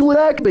language will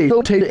act be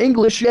rotate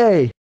English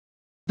A.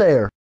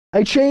 There.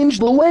 I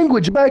changed the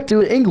language back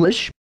to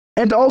English,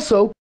 and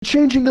also,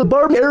 changing the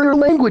Barb area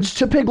language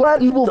to Pig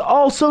Latin will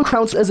also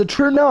count as a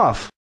turn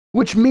off,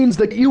 which means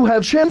that you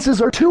have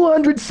chances are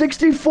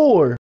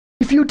 264.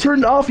 If you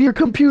turn off your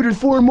computer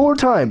 4 more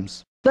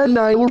times, then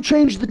I will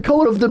change the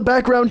color of the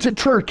background to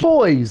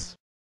turquoise.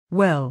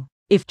 Well,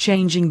 if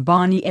changing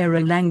Barney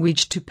error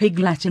language to Pig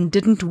Latin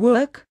didn't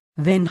work,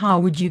 then how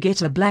would you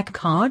get a black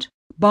card,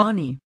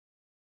 Barney?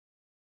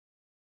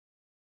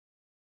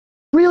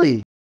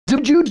 Really?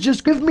 Did you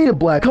just give me a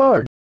black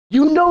card?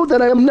 You know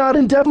that I am not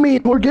in debt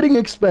or getting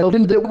expelled,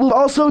 and that will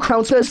also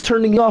count as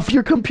turning off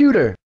your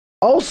computer.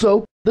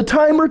 Also, the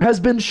timer has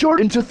been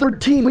shortened to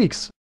 13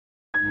 weeks.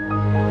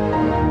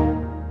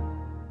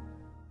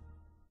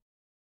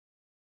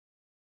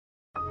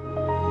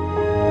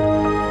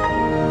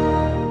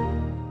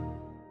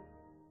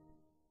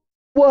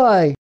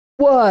 Why?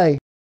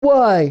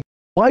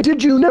 Why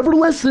did you never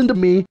listen to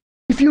me?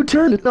 If you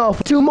turn it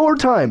off 2 more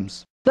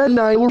times, then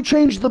I will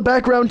change the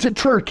background to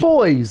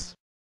turquoise.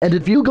 And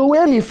if you go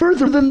any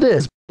further than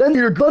this, then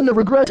you're gonna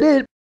regret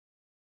it.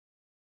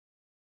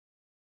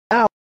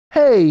 Ow.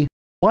 Hey,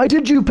 why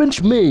did you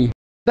pinch me?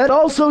 That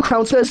also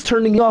counts as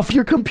turning off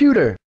your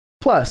computer.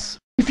 Plus,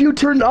 if you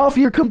turn off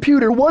your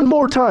computer 1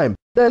 more time,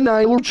 then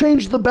I will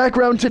change the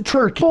background to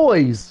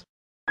turquoise.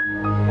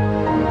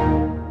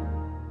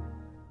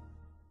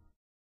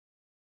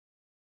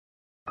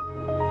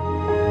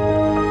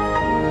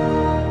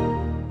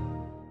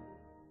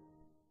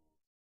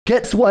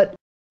 Guess what?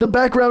 The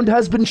background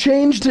has been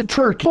changed to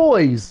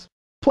turquoise.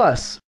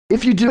 Plus,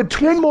 if you do it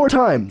 10 more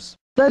times,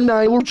 then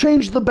I will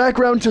change the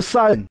background to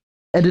cyan.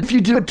 And if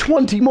you do it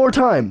 20 more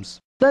times,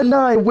 then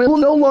I will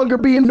no longer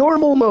be in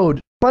normal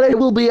mode, but I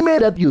will be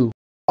mad at you.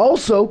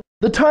 Also,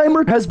 the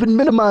timer has been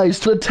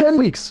minimized to 10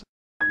 weeks.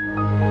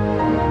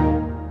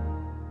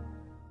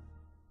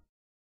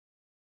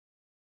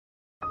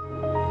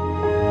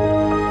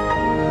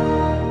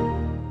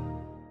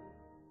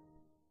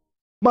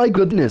 My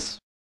goodness.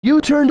 You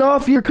turned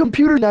off your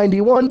computer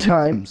 91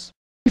 times.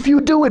 If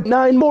you do it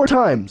 9 more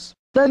times,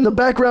 then the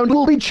background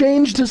will be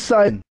changed to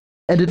cyan.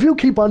 And if you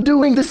keep on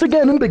doing this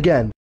again and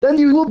again, then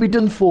you will be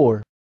done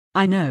for.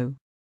 I know.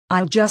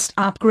 I'll just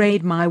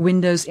upgrade my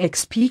Windows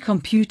XP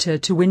computer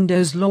to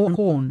Windows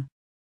Longhorn.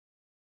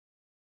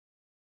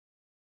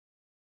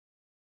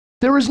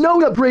 There is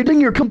no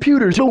upgrading your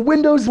computer to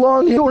Windows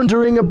Longhorn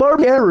during a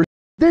Barney error.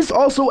 This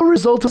also a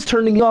result of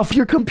turning off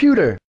your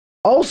computer.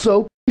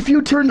 Also, if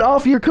you turn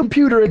off your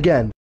computer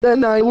again,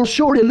 then I will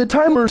shorten the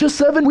timer to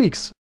 7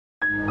 weeks.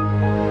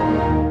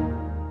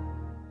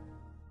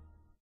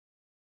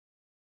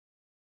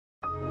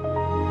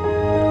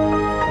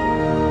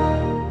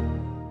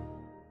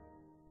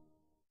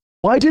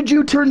 Why did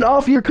you turn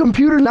off your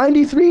computer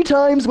 93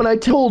 times when I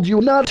told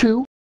you not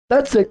to?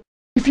 That's it.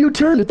 If you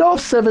turn it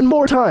off 7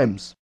 more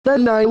times,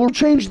 then I will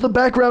change the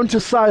background to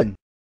cyan.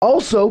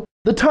 Also,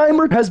 the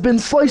timer has been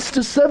sliced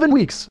to 7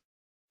 weeks.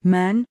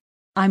 Man,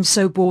 I'm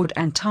so bored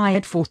and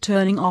tired for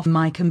turning off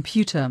my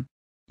computer.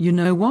 You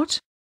know what?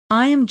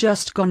 I am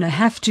just gonna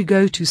have to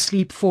go to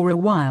sleep for a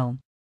while.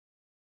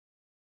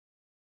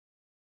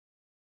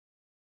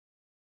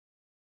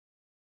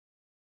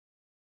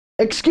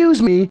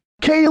 Excuse me,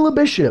 Kayla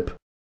Bishop.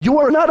 You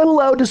are not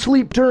allowed to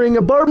sleep during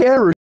a Barney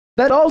error.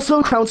 That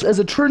also counts as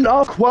a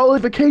turn-off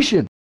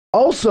qualification.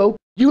 Also,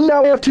 you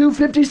now have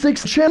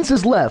 256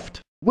 chances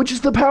left, which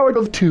is the power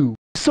of 2.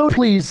 So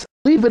please,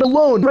 leave it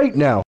alone right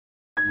now.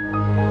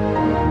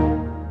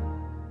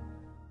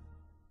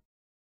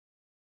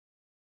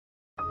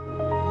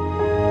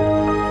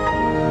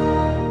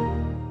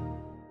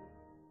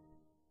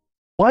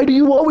 Why do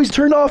you always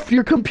turn off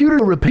your computer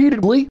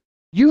repeatedly?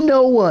 You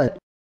know what?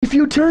 If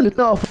you turn it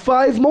off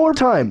 5 more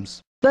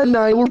times, then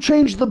I will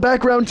change the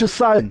background to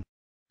cyan.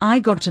 I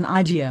got an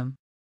idea.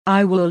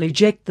 I will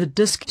eject the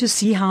disk to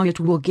see how it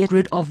will get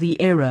rid of the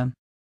error.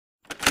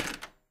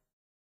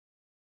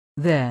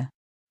 There.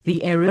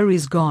 The error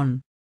is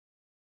gone.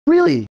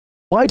 Really?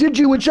 Why did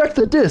you eject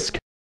the disk?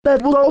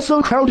 That will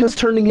also count as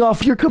turning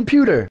off your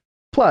computer.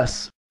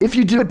 Plus, if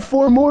you do it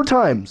 4 more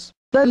times,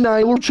 then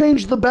I will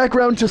change the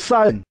background to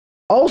cyan.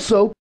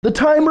 Also, the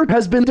timer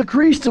has been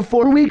decreased to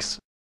 4 weeks.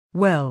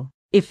 Well,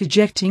 if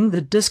ejecting the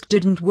disk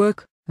didn't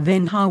work,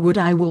 then how would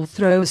I will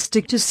throw a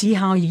stick to see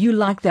how you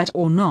like that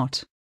or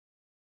not?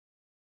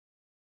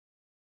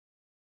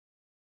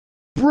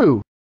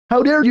 Brew,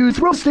 how dare you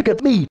throw a stick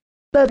at me?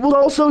 That will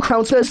also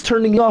count as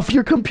turning off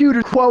your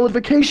computer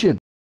qualification.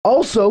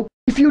 Also,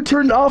 if you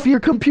turn off your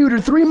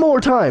computer 3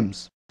 more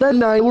times,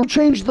 then I will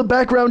change the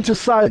background to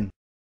cyan.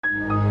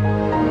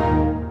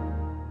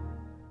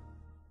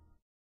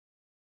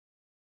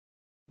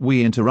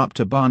 We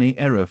interrupt a Barney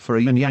error for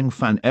a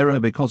YinYangFan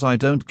error because I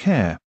don't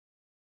care.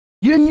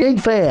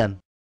 YinYangFan,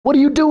 what are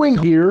you doing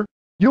here?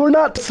 You're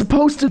not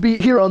supposed to be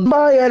here on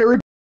my error.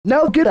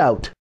 Now get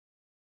out.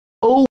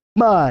 Oh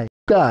my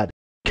god.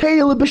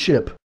 Kayla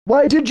Bishop,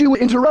 why did you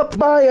interrupt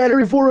my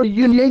error for a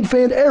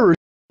YinYangFan error?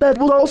 That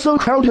will also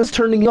count as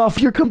turning off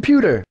your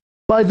computer.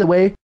 By the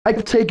way,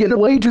 I've taken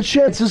away 2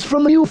 chances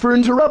from you for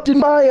interrupting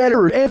my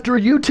error after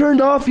you turned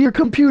off your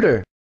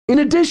computer. In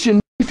addition,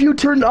 if you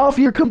turn off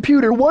your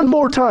computer 1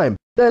 more time,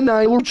 then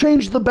I will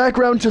change the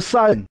background to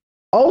cyan.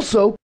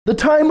 Also, the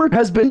timer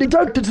has been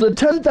deducted to the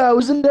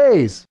 10,000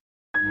 days.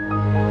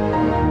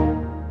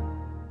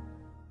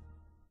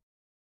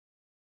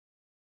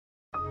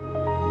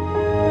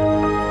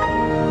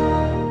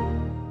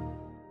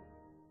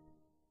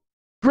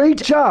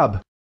 Great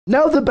job!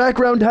 Now the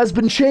background has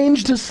been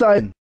changed to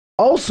cyan.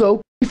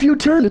 Also, if you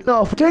turn it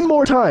off 10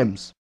 more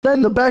times,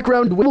 then the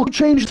background will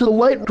change to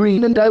light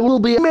green and I will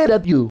be mad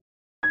at you.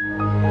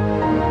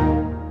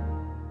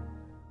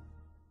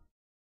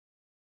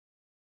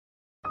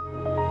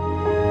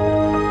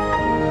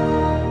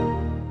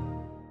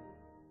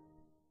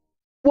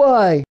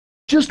 Why?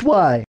 Just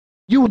why?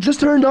 You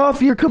just turned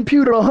off your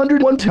computer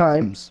 101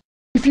 times.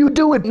 If you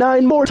do it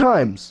 9 more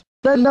times,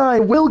 then I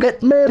will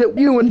get mad at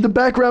you and the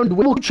background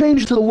will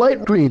change to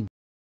light green.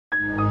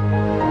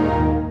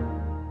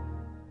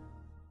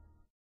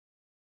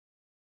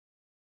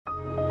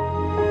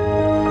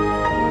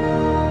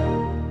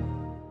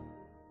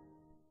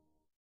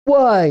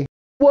 Why?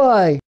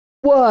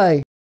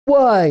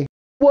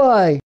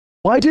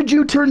 Why did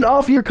you turn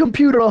off your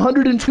computer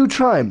 102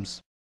 times?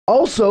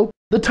 Also,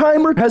 the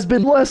timer has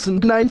been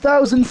lessened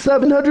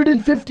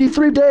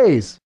 9,753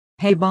 days.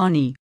 Hey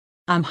Barney.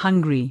 I'm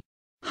hungry.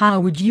 How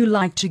would you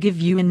like to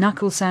give you a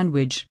knuckle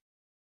sandwich?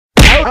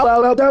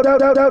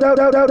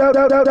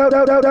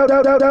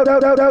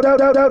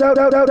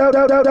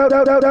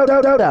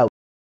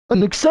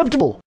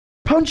 Unacceptable.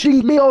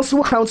 Punching me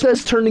also counts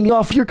as turning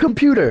off your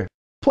computer.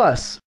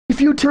 Plus,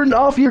 if you turn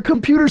off your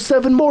computer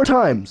 7 more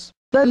times,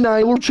 then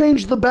I will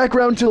change the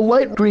background to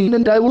light green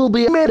and I will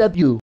be mad at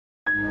you.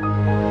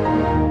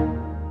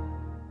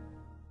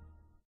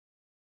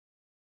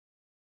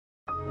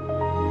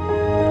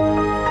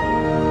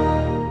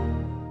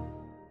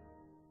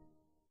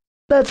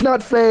 That's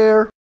not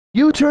fair.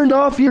 You turned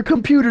off your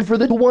computer for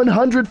the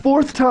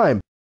 104th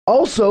time.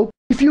 Also,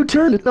 if you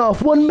turn it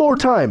off one more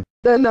time,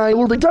 then I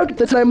will deduct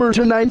the timer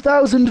to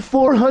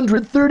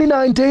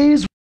 9,439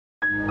 days.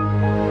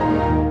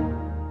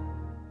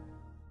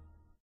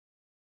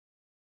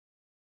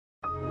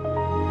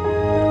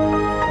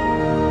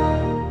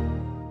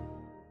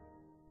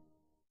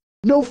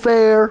 No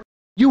fair.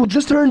 You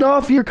just turned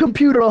off your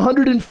computer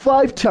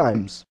 105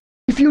 times.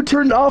 If you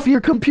turn off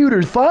your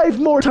computer 5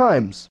 more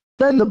times,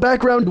 then the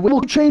background will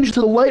change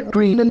to light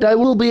green and I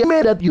will be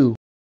mad at you.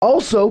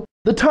 Also,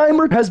 the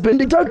timer has been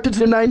deducted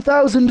to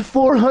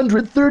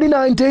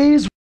 9,439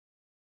 days.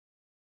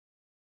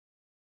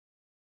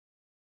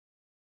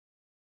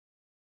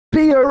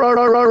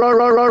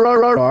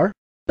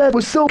 That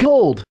was so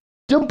cold.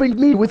 Dumping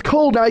me with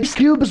cold ice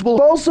cubes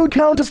will also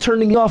count as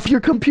turning off your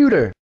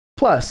computer.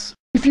 Plus,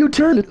 if you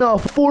turn it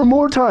off 4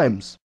 more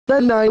times,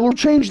 then I will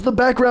change the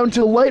background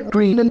to light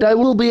green and I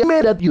will be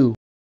mad at you.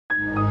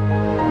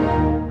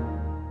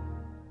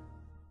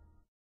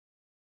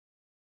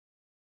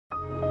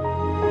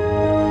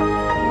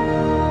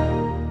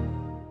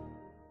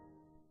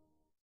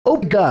 Oh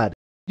God,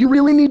 you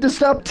really need to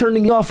stop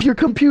turning off your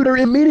computer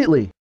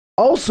immediately.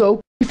 Also,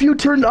 if you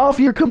turn off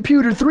your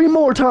computer 3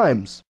 more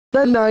times,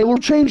 then I will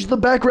change the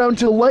background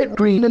to light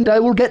green and I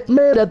will get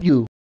mad at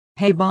you.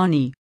 Hey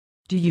Barney.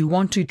 Do you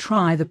want to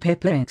try the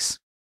pepper X?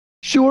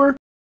 Sure,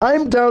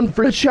 I'm down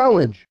for a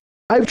challenge.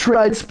 I've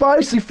tried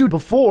spicy food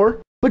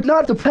before, but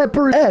not the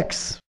pepper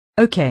X.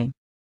 Okay.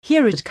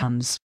 Here it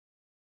comes.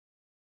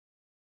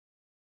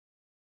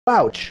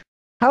 Ouch.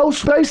 How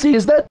spicy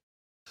is that?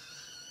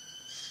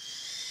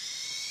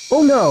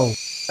 Oh no,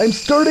 I'm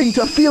starting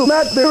to feel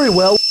not very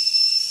well.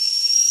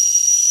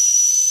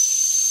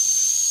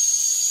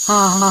 Oh,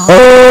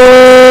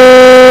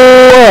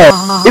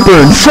 it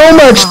burns so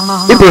much.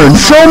 It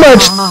burns so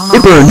much.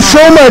 It burns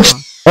so much.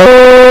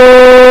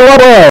 Oh,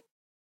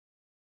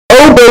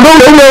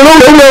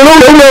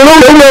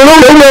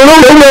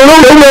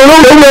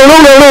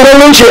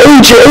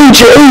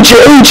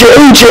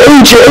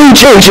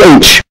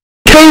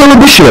 Kayla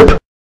Bishop,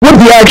 what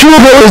the actual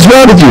hell is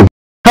wrong with you?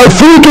 How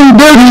freaking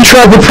dare you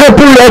try the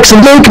pepper X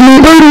and make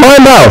me burn my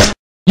mouth?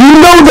 You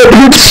know that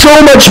hurts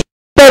so much.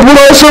 That will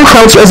also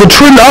count as a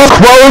turn-off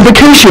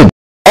qualification.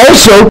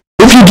 Also,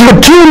 if you do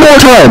it 2 more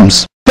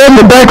times, then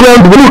the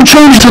background will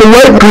change to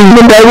light green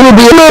and I will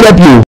be mad at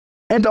you.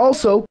 And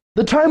also,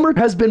 the timer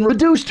has been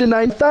reduced to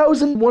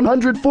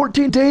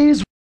 9,114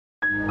 days.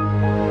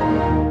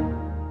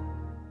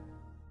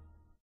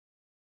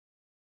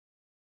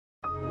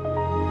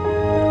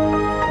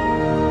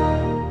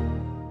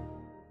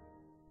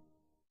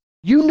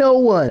 You know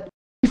what?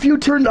 If you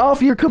turn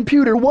off your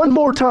computer 1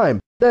 more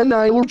time, then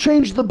I will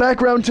change the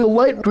background to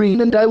light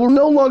green and I will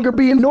no longer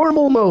be in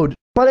normal mode,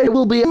 but I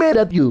will be mad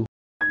at you.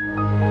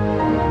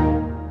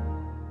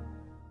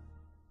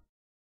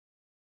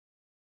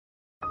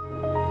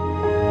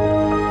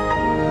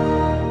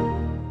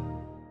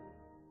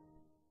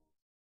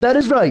 That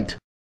is right.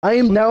 I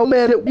am now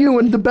mad at you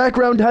and the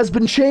background has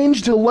been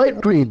changed to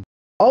light green.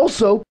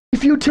 Also,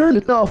 if you turn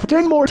it off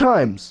 10 more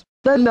times,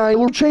 then I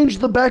will change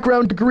the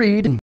background to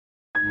green.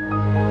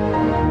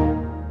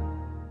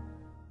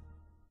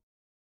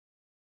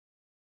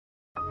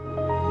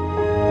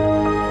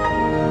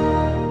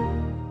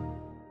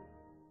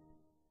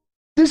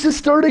 This is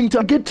starting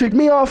to get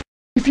me off.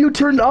 If you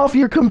turn off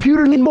your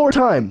computer 10 more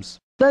times,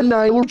 then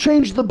I will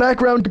change the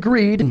background to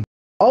green.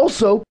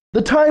 Also,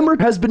 the timer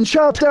has been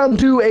shot down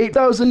to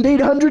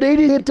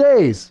 8,888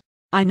 days.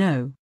 I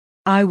know.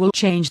 I will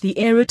change the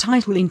era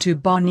title into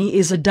Barney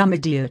is a dumb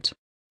idiot.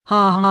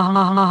 Ha ha ha ha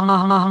ha ha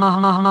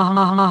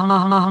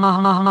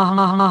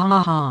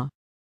ha ha.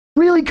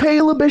 Really,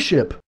 Kayla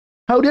Bishop?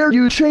 How dare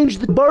you change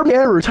the Barney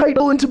era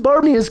title into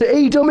Barney is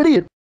a dumb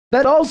idiot?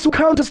 That also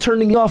counts as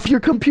turning off your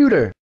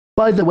computer.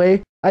 By the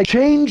way, I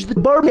changed the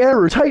Barney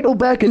era title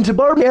back into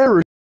Barney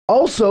era.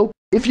 Also,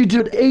 if you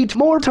do it 8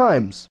 more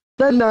times,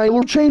 then I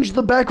will change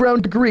the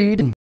background to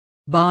green.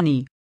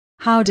 Barney,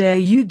 How dare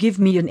you give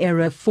me an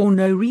error for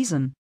no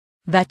reason?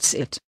 That's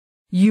it.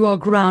 You are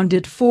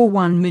grounded for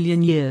 1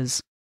 million years.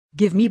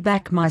 Give me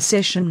back my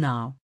session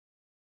now.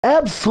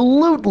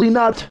 Absolutely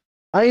not.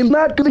 I am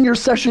not giving your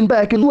session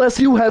back unless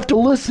you have to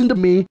listen to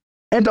me.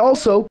 And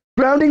also,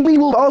 grounding me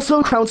will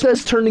also count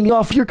as turning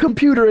off your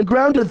computer, and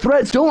grounded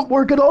threads don't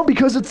work at all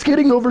because it's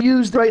getting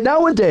overused right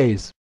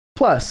nowadays.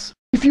 Plus,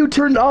 if you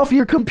turn off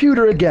your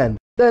computer again,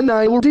 then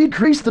I will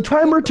decrease the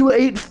timer to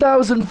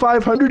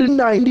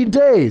 8,590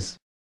 days.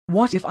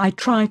 What if I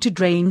try to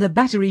drain the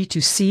battery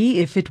to see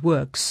if it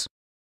works?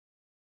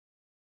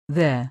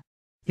 There.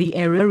 The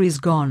error is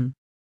gone.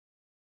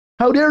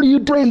 How dare you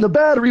drain the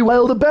battery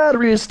while the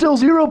battery is still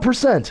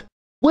 0%?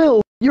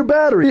 Will, your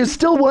battery is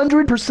still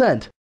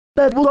 100%.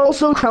 That will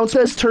also count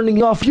as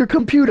turning off your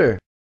computer.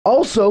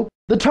 Also,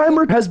 the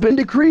timer has been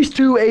decreased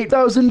to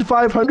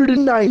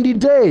 8,590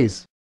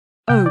 days.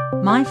 Oh,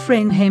 my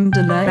friend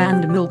Hemdala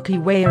and Milky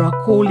Way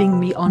are calling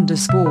me on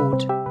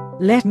Discord.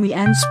 Let me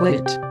answer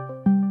it.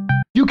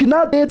 You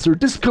cannot answer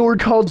Discord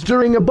calls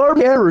during a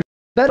Barney error.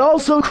 That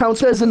also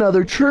counts as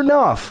another turn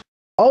off.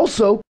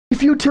 Also,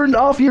 if you turn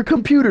off your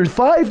computer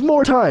 5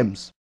 more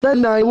times,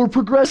 then I will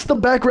progress the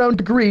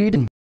background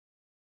grid.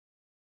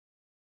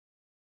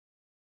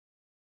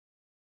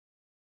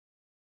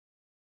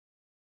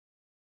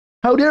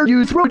 How dare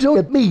you throw dough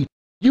at me?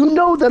 You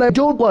know that I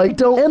don't like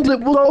dough, and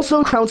it will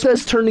also count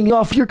as turning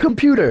off your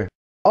computer.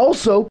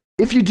 Also,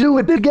 if you do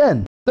it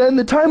again, then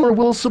the timer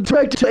will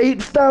subtract to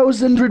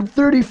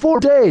 8,034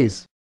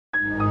 days.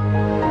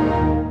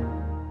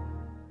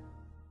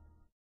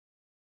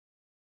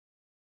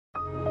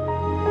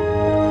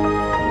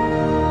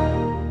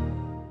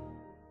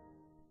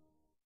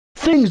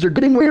 Things are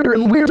getting weirder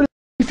and weirder.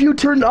 If you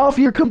turn off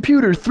your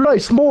computer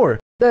thrice more,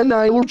 then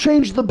I will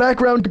change the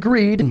background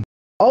grid.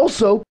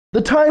 Also,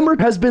 the timer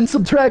has been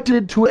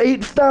subtracted to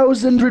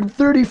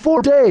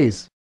 8,034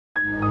 days.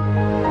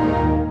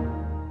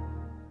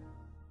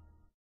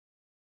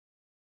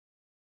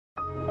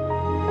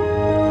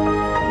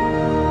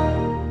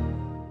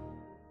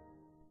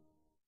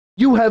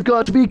 You have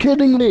got to be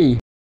kidding me.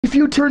 If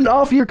you turn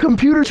off your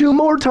computer 2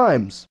 more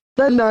times,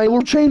 then I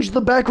will change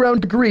the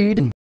background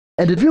grid.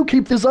 And if you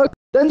keep this up,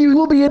 then you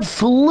will be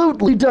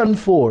absolutely done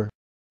for.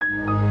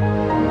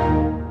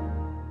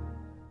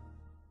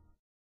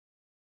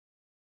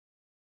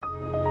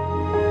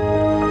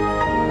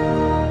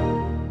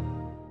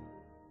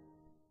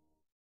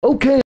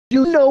 Okay,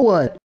 you know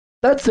what?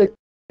 That's it.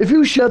 If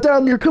you shut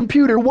down your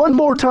computer 1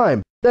 more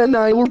time, then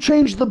I will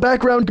change the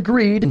background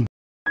grid.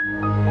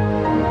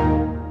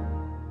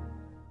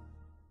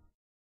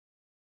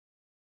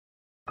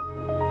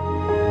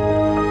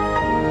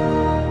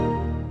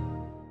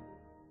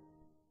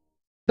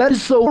 That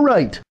is so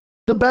right.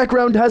 The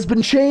background has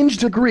been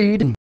changed to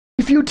green.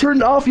 If you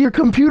turn off your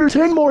computer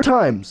 10 more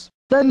times,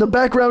 then the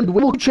background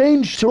will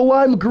change to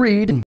lime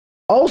green.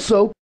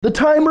 Also, the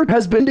timer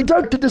has been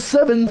deducted to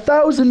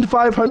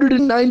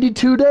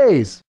 7,592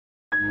 days.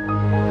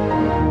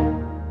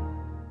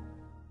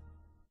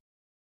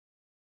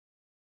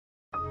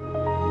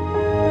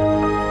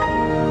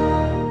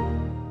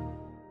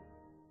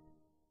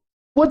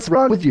 What's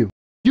wrong with you?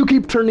 You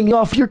keep turning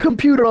off your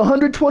computer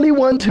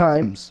 121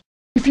 times.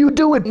 If you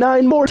do it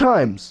 9 more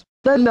times,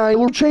 then I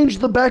will change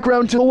the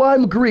background to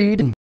lime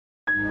green.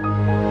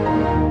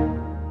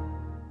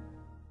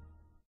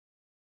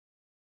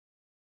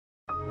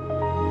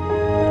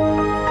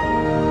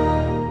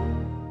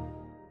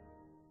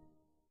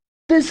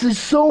 This is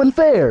so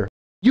unfair.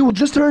 You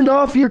just turned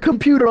off your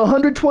computer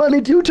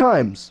 122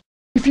 times.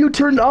 If you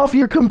turn off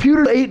your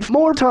computer 8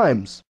 more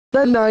times,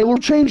 then I will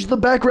change the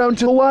background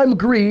to lime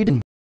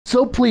green.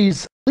 So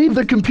please, leave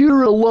the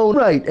computer alone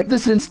right at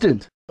this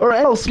instant, or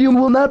else you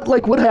will not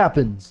like what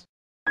happens.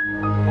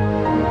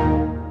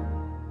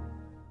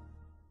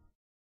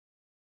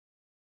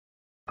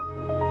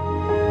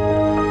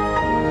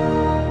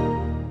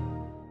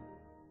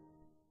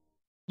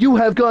 You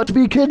have got to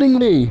be kidding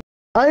me.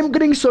 I'm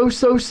getting so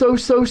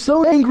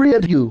angry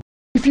at you.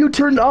 If you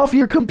turn off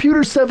your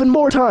computer 7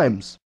 more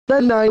times,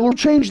 then I will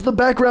change the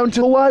background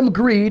to lime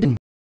green.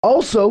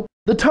 Also,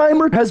 the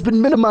timer has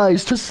been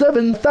minimized to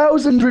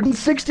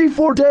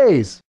 7,064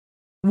 days.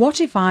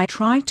 What if I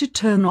try to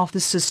turn off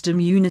the system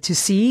unit to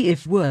see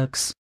if it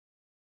works?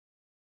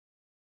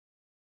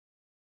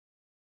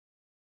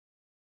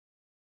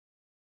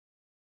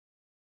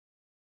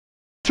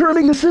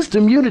 Turning the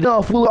system unit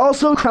off will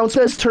also count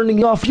as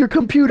turning off your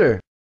computer.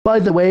 By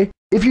the way,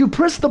 if you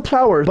press the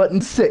power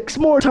button 6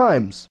 more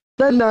times,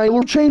 then I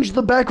will change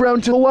the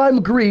background to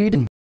lime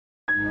green.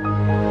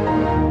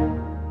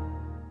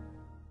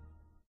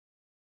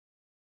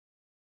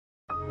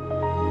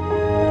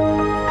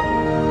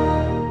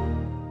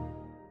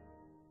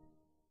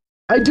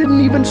 I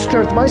didn't even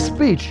start my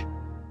speech.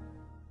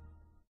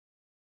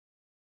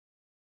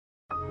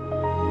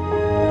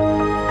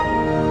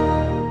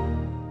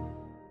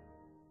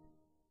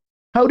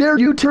 How dare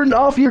you turn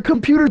off your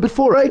computer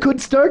before I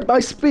could start my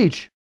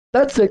speech?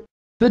 That's it.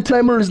 The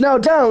timer is now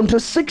down to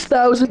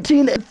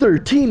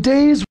 6,013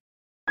 days.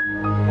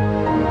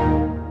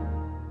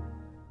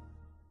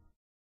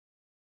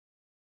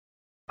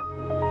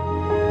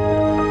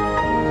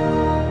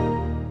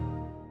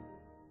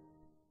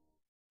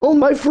 Oh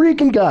my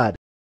freaking god!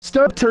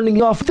 Start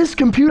turning off this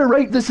computer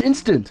right this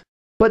instant!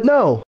 But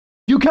no!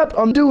 You kept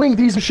on doing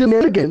these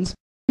shenanigans!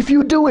 If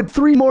you do it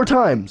 3 more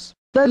times,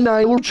 then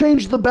I will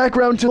change the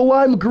background to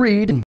lime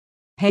green.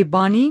 Hey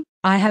Barney,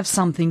 I have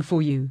something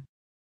for you.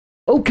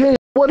 Okay,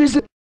 what is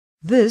it?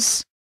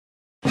 This.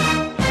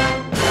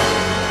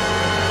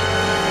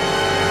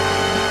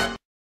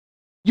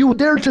 You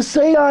dare to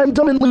say I'm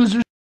dumb and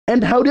loser?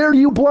 And how dare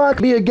you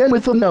block me again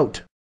with a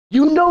note?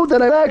 You know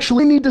that I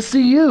actually need to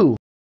see you.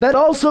 That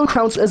also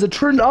counts as a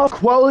turned-off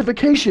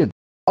qualification.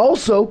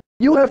 Also,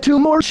 you have 2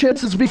 more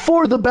chances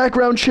before the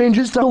background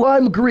changes to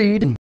lime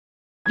green.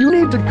 You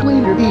need to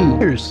clean your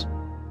ears.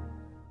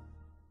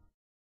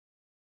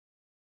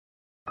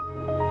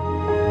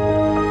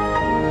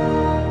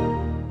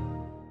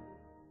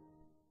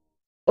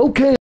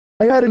 Okay,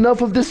 I had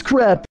enough of this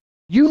crap.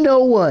 You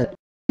know what?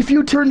 If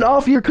you turn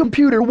off your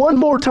computer 1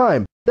 more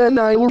time, then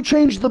I will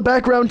change the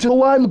background to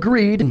lime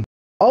green.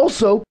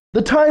 Also,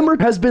 the timer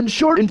has been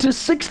shortened to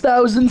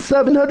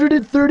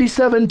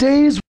 6,737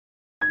 days.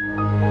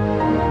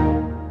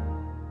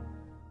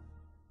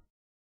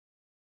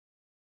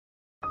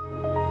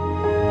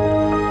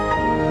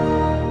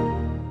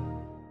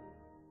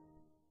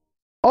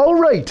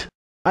 Alright,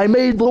 I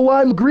made the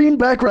lime green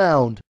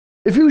background.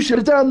 If you shut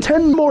it down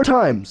 10 more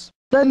times,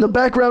 then the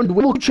background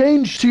will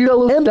change to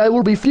yellow and I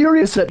will be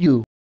furious at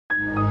you.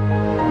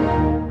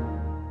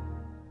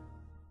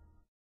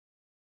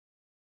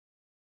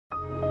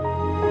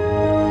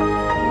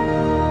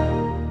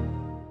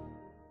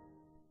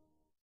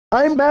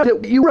 I'm mad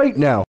at you right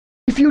now.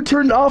 If you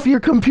turn off your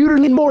computer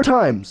 9 more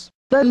times,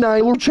 then I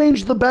will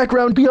change the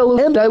background to yellow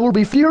and I will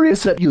be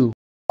furious at you.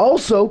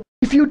 Also,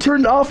 if you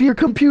turn off your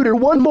computer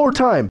 1 more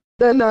time,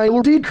 then I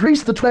will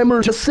decrease the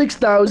timer to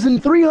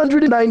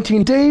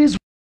 6,319 days.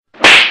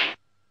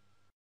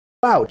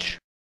 Ouch.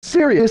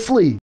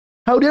 Seriously.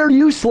 How dare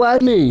you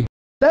slap me?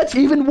 That's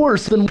even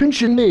worse than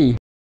pinching me.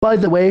 By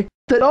the way,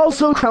 that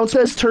also counts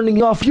as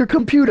turning off your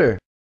computer.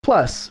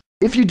 Plus,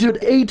 if you do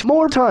it 8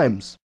 more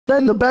times,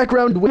 then the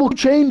background will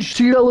change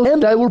to yellow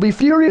and I will be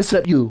furious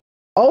at you.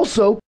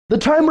 Also, the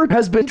timer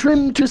has been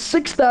trimmed to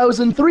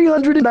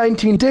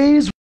 6,319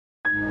 days.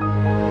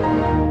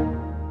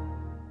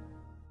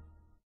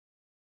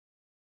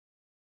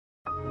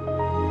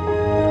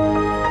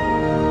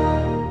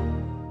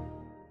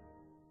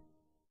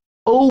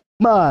 Oh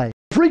my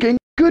freaking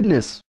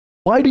goodness!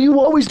 Why do you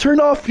always turn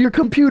off your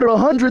computer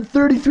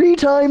 133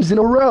 times in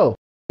a row?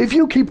 If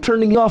you keep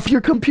turning off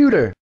your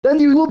computer, then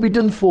you will be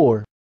done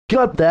for.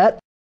 Got that?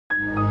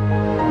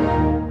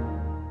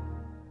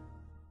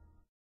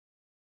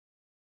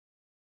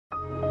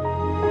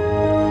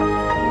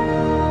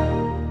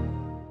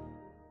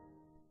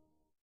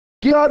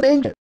 God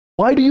dang it!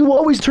 Why do you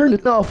always turn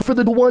it off for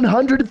the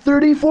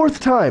 134th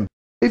time?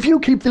 If you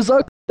keep this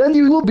up, then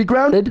you will be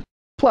grounded.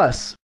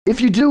 Plus,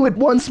 if you do it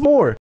once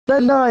more,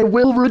 then I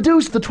will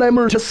reduce the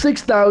timer to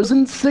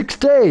 6,006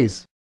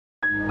 days.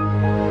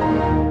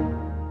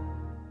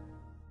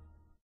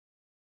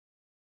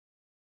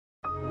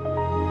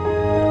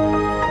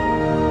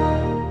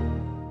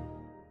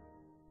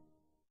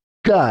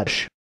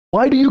 Gosh,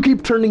 why do you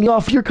keep turning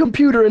off your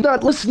computer and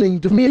not listening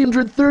to me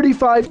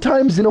 135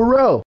 times in a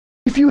row?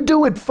 If you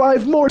do it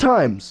 5 more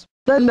times,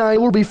 then I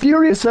will be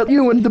furious at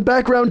you and the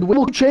background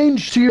will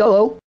change to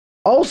yellow.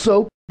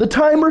 Also, the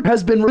timer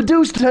has been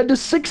reduced to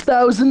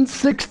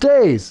 6,006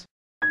 days.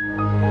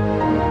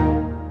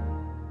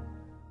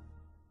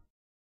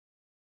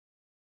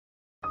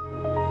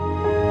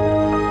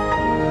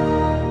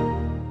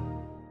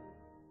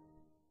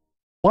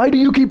 Why do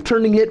you keep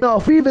turning it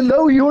off even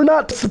though you're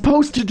not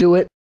supposed to do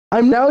it?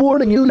 I'm now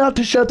warning you not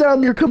to shut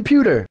down your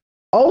computer.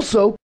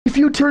 Also, if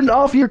you turn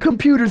off your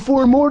computer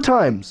 4 more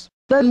times,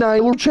 then I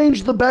will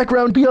change the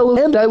background to yellow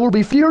and I will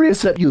be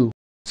furious at you.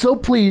 So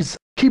please,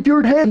 keep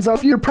your hands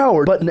off your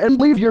power button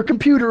and leave your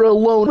computer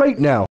alone right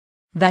now.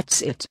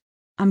 That's it.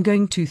 I'm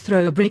going to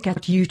throw a brick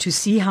at you to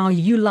see how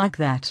you like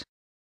that.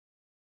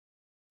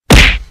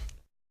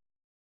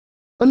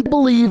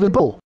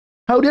 Unbelievable.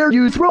 How dare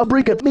you throw a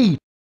brick at me?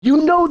 You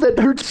know that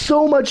hurts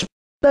so much.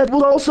 That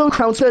will also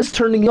count as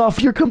turning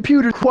off your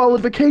computer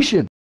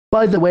qualification.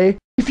 By the way,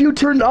 if you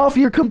turn off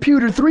your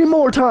computer 3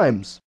 more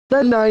times,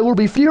 then I will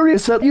be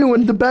furious at you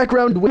and the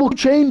background will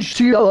change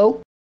to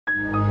yellow.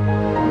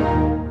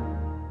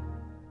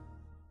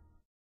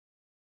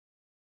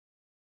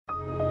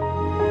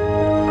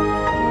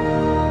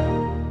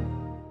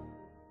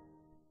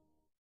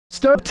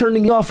 Start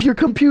turning off your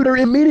computer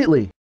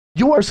immediately.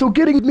 You are so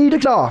getting me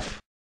ticked off.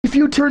 If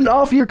you turn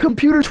off your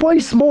computer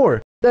twice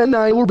more, then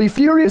I will be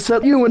furious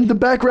at you and the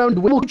background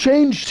will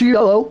change to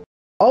yellow.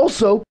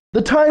 Also,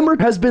 the timer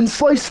has been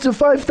sliced to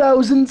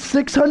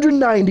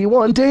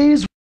 5,691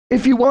 days.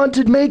 If you want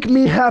to make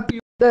me happy,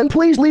 then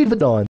please leave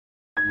it on.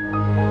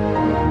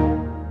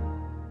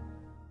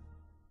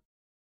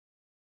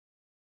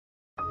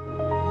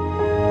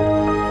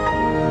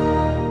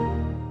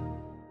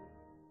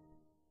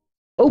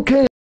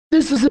 Okay,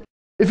 this is it.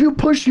 If you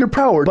push your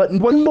power button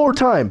 1 more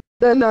time,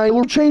 then I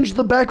will change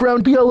the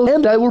background to yellow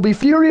and I will be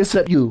furious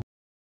at you.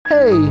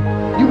 Hey,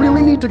 you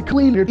really need to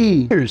clean your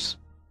ears.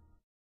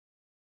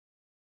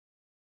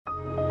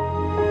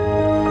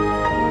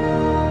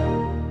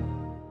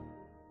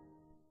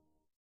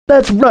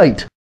 That's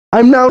right.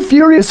 I'm now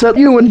furious at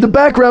you and the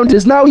background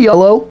is now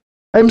yellow.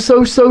 I'm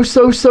so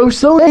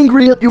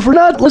angry at you for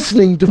not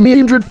listening to me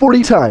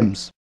 140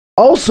 times.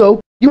 Also,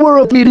 you are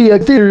a media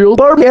ethereal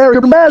Barney error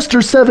master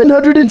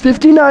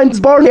 759's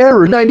Barney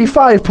error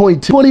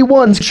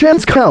 95.21's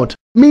chance count,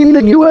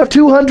 meaning you have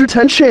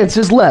 210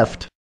 chances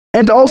left.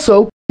 And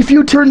also, if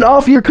you turn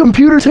off your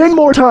computer 10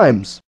 more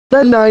times,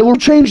 then I will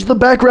change the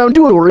background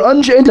to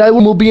orange and I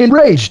will be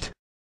enraged.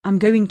 I'm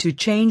going to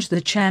change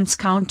the chance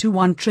count to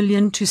 1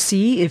 trillion to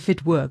see if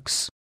it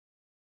works.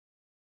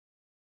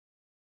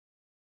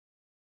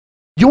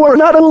 You are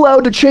not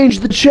allowed to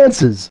change the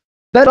chances.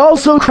 That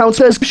also counts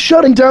as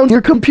shutting down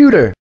your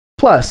computer.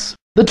 Plus,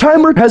 the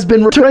timer has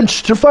been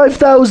retrenched to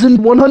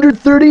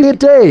 5,138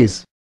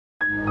 days.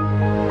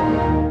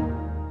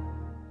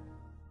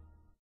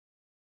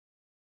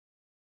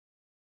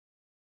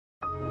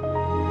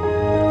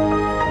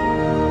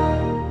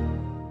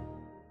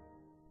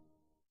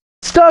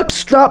 Stop.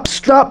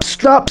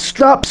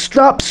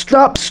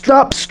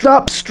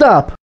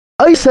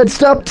 I said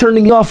stop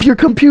turning off your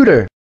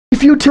computer.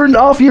 If you turn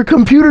off your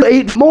computer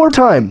 8 more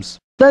times,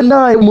 then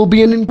I will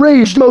be in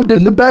enraged mode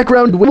and the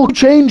background will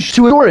change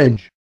to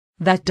orange.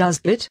 That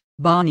does it,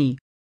 Barney.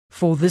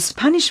 For this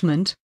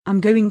punishment, I'm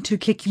going to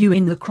kick you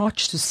in the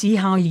crotch to see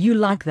how you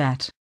like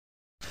that.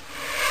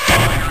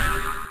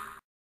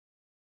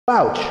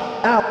 Ouch.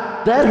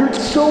 Ow. That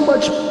hurts so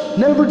much.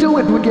 Never do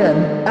it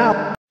again.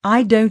 Ow.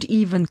 I don't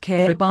even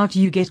care about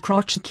you get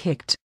crotch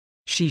kicked.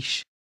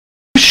 Sheesh.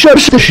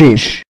 Shush the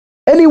sheesh.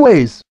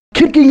 Anyways,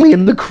 kicking me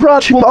in the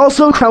crotch will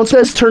also count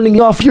as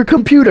turning off your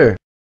computer.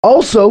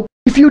 Also,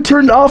 if you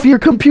turn off your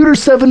computer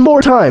 7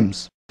 more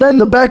times, then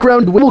the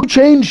background will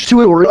change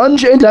to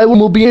orange and I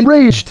will be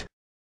enraged.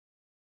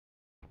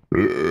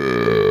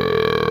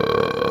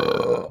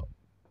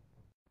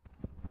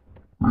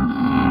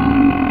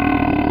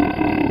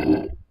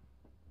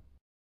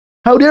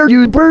 How dare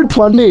you burp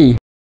on me?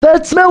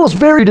 That smells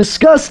very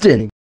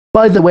disgusting.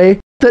 By the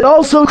way, that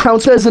also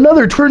counts as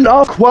another turn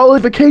off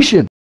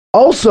qualification.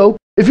 Also,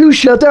 if you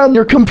shut down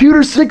your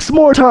computer 6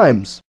 more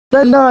times,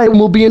 then I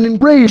will be in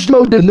enraged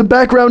mode and the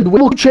background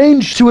will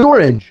change to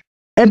orange.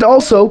 And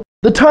also,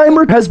 the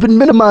timer has been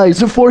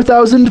minimized to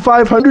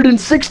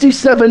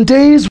 4,567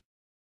 days.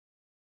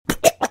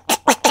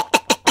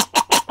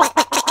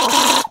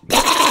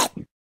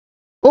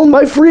 Oh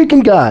my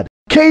freaking god,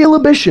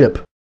 Kayla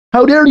Bishop.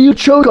 How dare you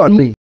choke on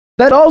me?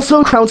 That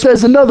also counts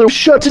as another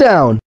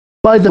shutdown.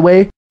 By the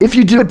way, if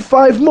you do it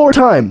 5 more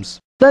times,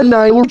 then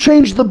I will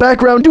change the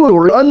background to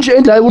orange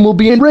and I will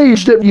be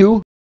enraged at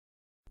you.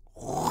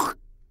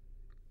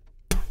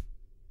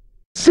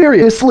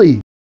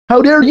 Seriously,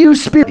 how dare you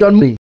spit on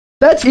me?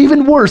 That's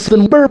even worse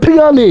than burping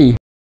on me.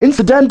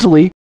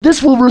 Incidentally,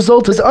 this will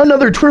result as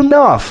another turn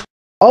off.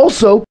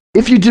 Also,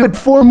 if you do it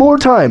 4 more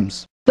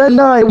times, then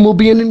I will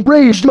be in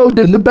enraged mode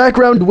and the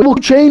background will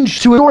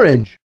change to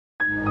orange.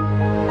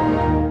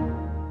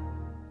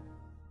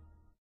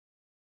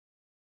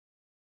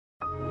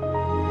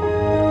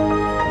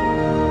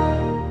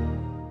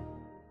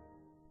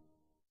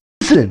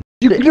 Listen,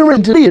 you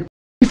ignorant idiot.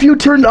 If you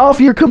turn off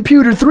your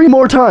computer 3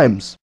 more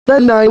times,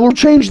 then I will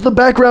change the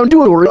background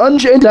to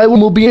orange and I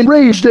will be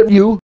enraged at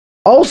you.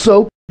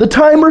 Also, the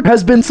timer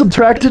has been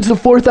subtracted to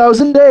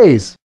 4,000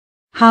 days.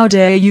 How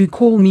dare you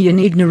call me an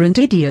ignorant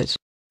idiot?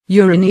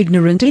 You're an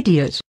ignorant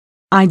idiot.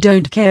 I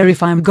don't care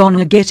if I'm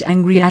gonna get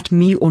angry at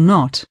me or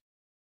not.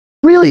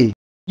 Really?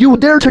 You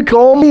dare to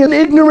call me an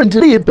ignorant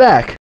idiot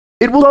back?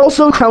 It will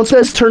also count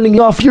as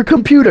turning off your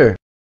computer.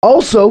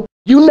 Also,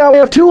 you now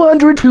have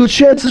 202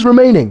 chances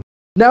remaining.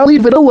 Now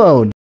leave it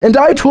alone, and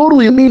I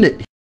totally mean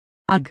it.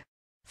 Ugh.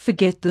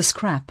 Forget this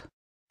crap.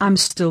 I'm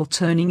still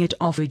turning it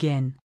off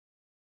again.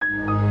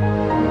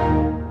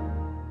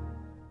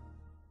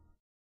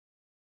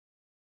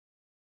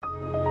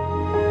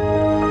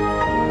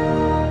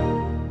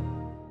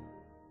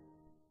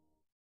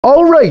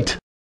 Alright,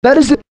 that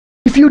is it.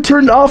 If you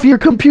turn off your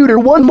computer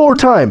 1 more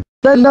time,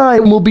 then I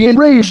will be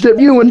enraged at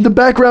you and the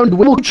background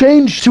will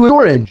change to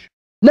orange.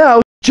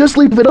 Now, just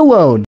leave it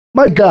alone,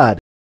 my god.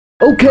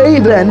 Okay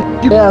then,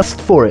 you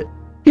asked for it.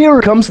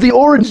 Here comes the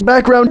orange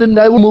background and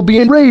I will be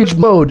in rage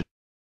mode.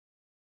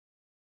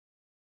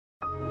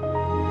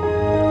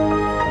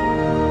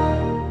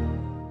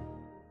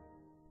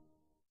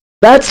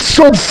 That's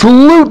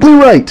absolutely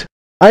right.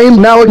 I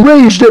am now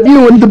enraged at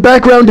you and the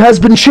background has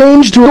been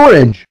changed to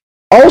orange.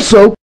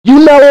 Also,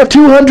 you now have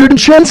 200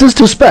 chances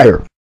to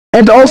spare.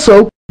 And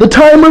also, the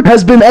timer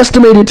has been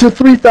estimated to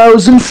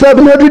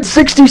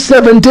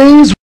 3,767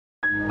 days.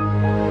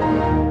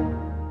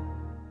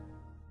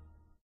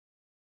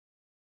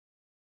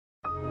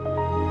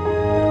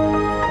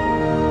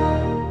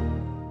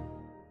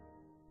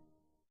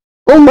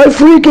 Oh my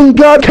freaking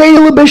god,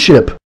 Kayla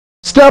Bishop!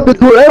 Stop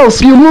it or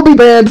else you will be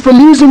banned from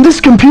using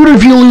this computer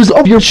if you lose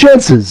all your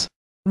chances.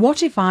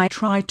 What if I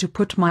try to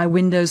put my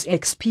Windows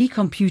XP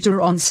computer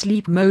on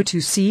sleep mode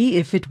to see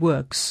if it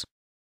works?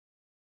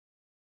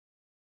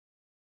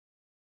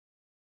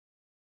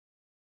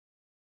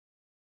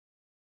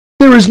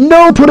 There is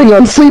no putting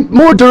on sleep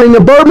mode during a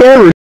Barney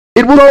error.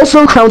 It will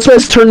also count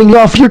as turning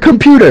off your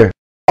computer.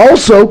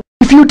 Also,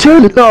 if you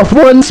turn it off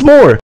once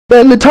more,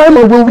 then the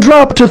timer will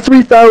drop to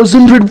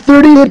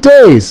 3,038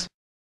 days.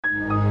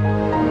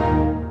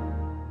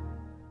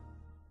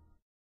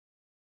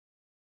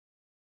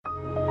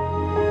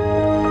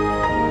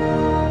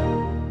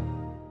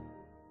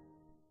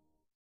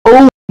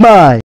 Oh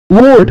my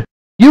lord!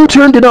 You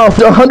turned it off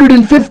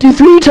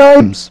 153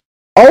 times!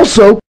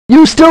 Also,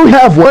 you still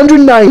have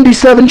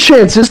 197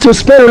 chances to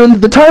spare and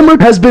the timer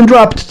has been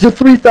dropped to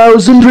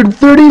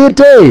 3,038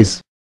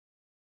 days.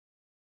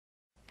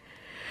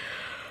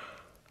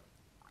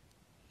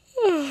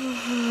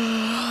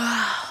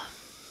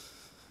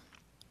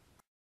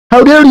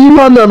 How dare you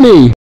honor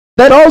me?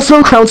 That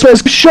also counts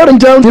as shutting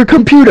down your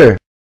computer.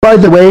 By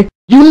the way,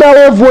 you now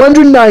have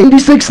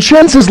 196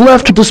 chances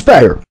left to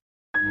spare.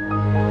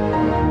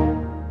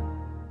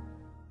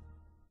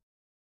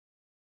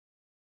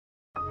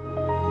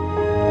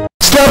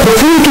 Stop the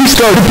freaking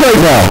started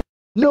right now!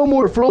 No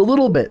more for a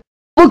little bit.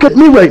 Look at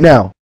me right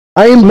now.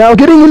 I am now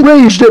getting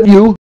enraged at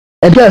you.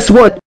 And guess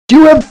what?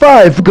 You have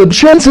 5 good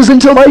chances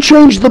until I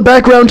change the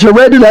background to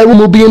red and I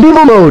will be in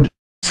evil mode.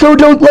 So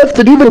don't let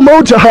the evil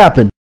mode to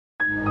happen.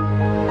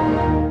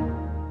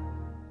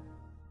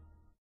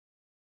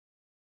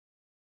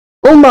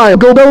 Oh my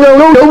god,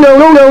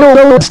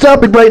 no,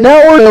 stop it right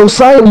now or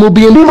else I will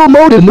be in evil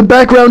mode and the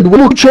background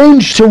will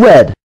change to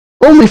red.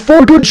 Only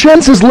 4 good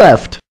chances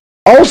left.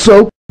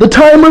 Also, the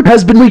timer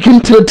has been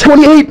weakened to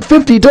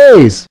 2850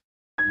 days.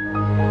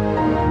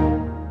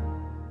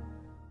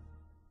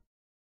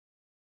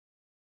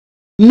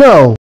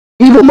 No,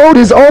 evil mode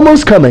is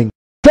almost coming.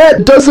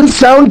 That doesn't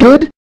sound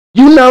good.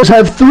 You now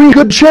have 3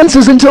 good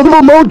chances until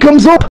evil mode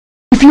comes up.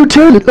 If you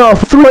turn it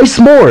off thrice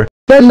more,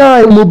 then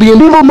I will be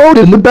in evil mode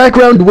and the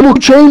background will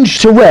change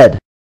to red.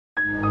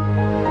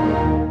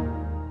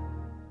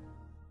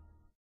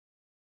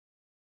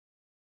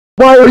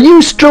 Why are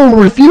you still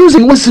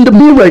refusing to listen to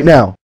me right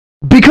now?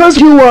 Because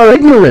you are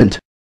ignorant.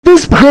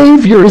 This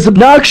behavior is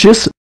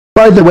obnoxious.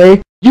 By the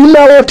way, you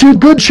now have 2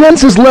 good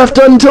chances left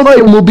until I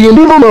will be in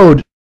evil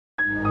mode.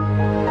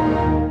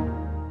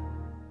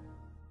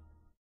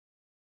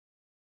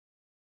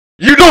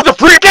 You know the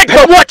freaking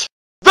hell what?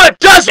 That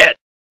does it!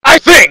 I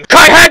think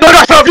I had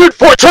enough of you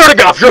for turning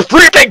off your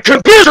freaking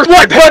computer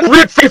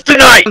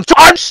 159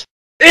 times!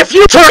 If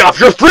you turn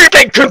off your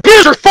freaking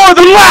computer for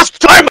the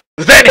last time,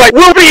 then I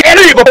will be in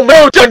evil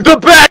mode and the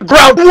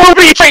background will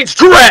be changed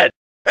to red!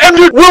 And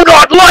you will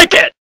not like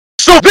it!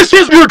 So this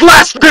is your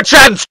last good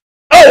chance!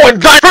 Oh,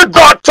 and I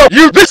forgot to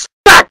use this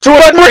back to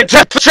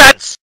unlimited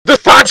chance! The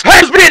font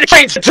has been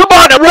changed to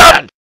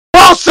mono-red!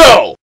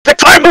 Also, the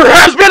timer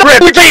has been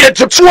relegated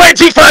to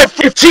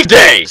 2550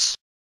 days!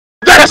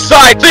 That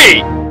aside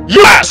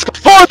you asked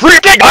for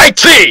freaking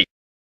IT!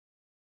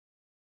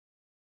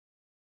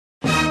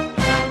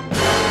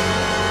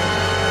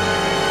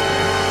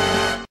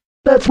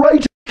 That's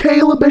right,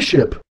 Kayla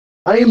Bishop.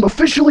 I am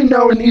officially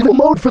now in evil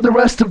mode for the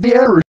rest of the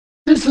error.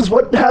 This is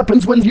what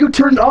happens when you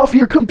turn off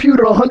your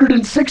computer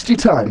 160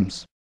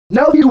 times.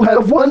 Now you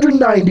have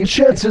 190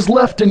 chances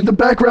left and the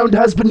background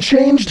has been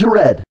changed to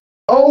red.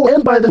 Oh,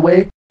 and by the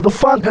way, the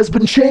font has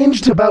been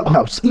changed to About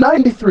House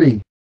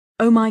 93.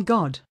 Oh my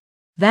god.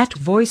 That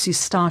voice is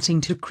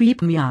starting to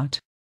creep me out.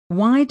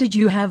 Why did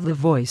you have the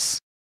voice?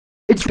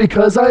 It's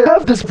because I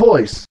have this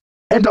voice.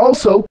 And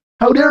also,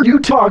 how dare you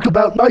talk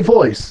about my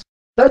voice?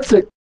 That's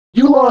it.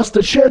 You lost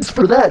a chance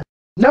for that.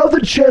 Now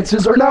the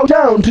chances are now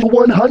down to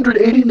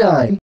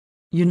 189.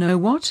 You know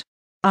what?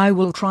 I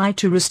will try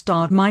to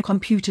restart my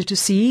computer to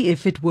see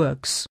if it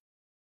works.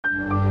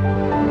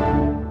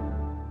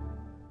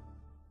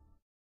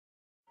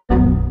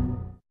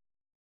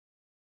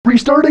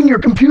 Restarting your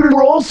computer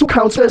also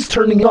counts as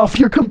turning off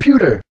your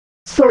computer.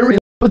 Sorry,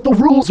 but the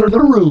rules are the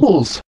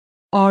rules.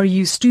 Are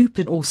you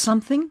stupid or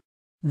something?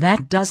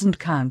 That doesn't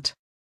count.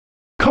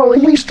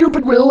 Calling me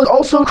stupid will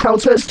also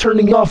counts as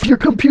turning off your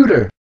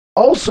computer.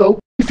 Also,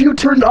 if you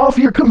turn off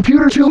your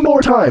computer 2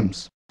 more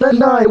times,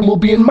 then I will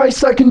be in my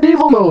second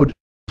evil mode.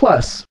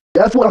 Plus,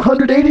 that's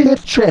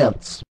 188th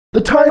chance.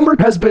 The timer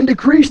has been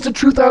decreased to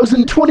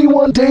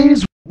 2021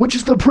 days, which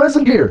is the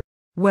present year.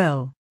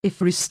 Well, if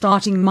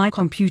restarting my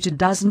computer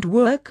doesn't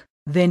work,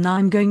 then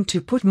I'm going to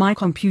put my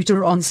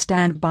computer on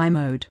standby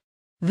mode.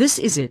 This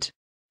is it.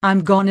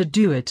 I'm gonna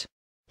do it.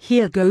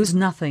 Here goes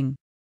nothing.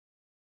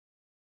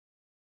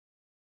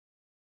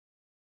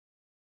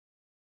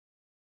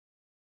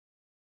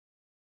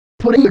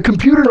 Putting the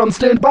computer on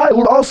standby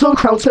will also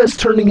count as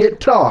turning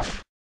it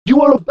off.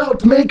 You are about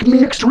to make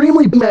me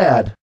extremely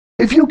mad.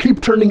 If you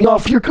keep turning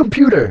off your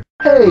computer.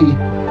 Hey,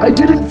 I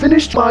didn't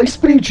finish my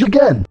speech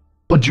again.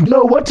 But you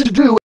know what to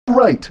do,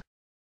 right?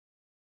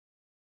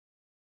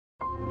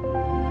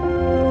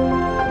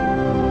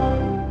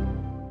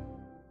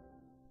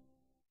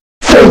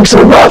 Thanks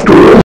a lot,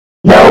 Guru.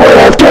 Now I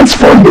have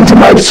transformed into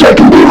my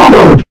second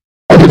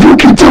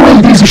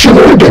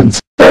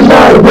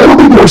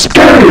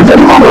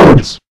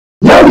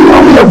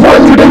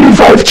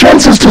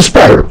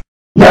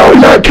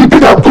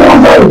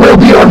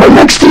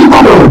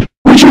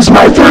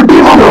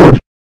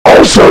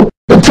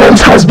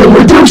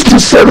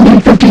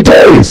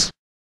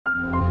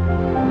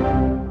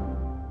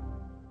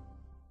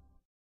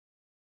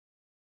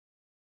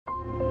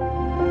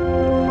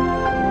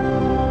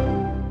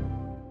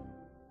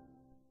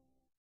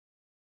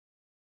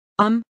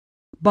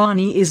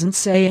Barney isn't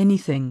say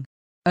anything.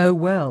 Oh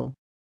well.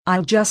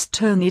 I'll just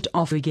turn it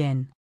off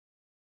again.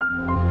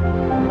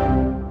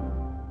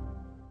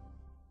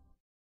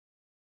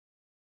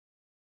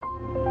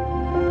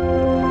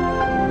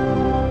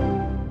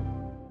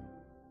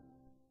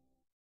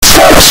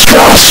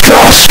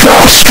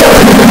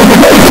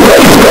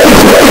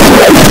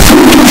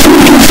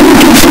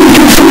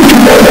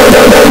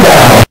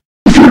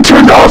 If you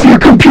turned off your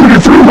computer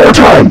 3 more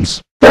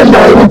times, then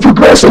I will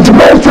progress into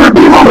my third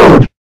beaver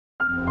mode.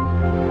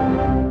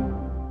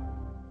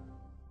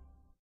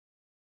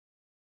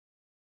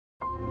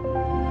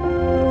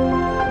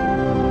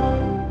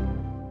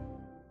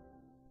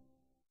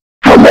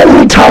 How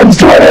many times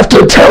do I have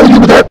to tell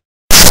you that?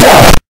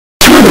 Stop!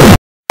 Turn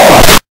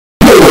off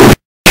your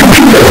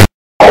computer.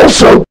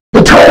 Also,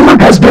 the timer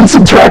has been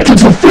subtracted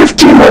to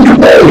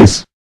 1500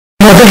 days.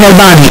 What the hell,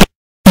 Barney?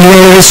 Your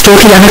error is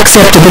totally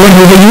unacceptable and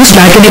overused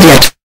like an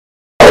idiot.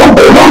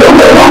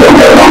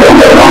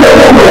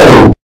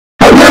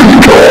 How dare you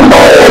go?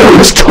 My error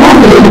is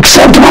totally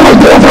unacceptable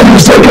and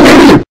overused like an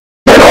idiot.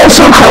 That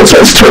also counts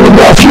as turning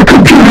off your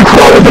computer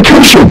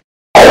qualification.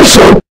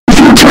 Also, if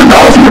you turn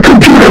off your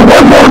computer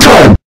 1 more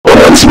time, or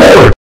once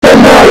more,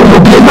 then I will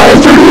be in my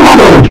video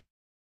mode.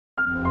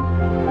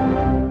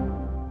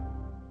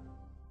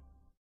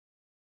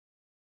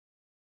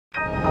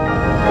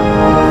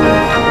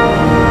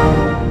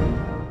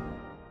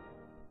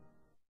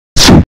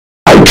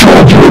 I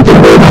told you at the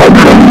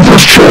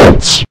 101st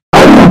chance. I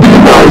will be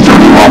in my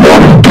video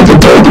mode to the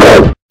dead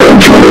red, and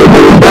turn it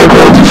in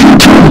background if you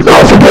turn it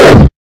off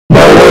again.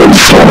 My name's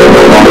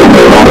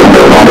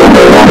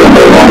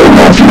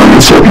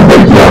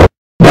right now.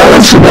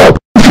 Balance it up.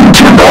 If you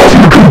turn off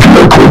your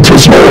computer quick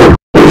as more,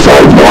 or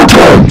 5 more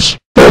times,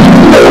 then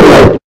you know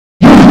what?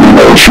 You have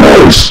no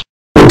choice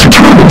but to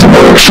turn into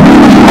my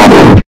extreme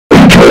mode,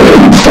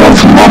 aka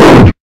fancy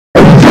mode,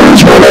 and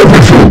there's not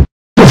everything.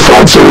 The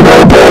thoughts are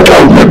now back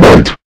out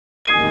midnight.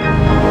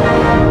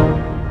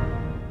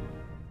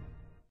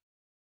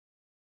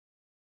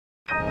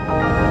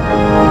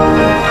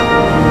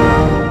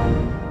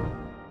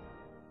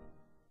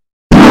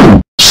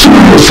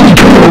 Seriously,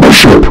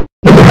 Kyoobur,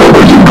 when the hell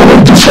are you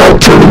going to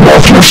start turning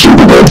off your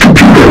stupid old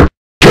computer?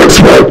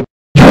 Guess what?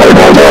 You are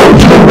now down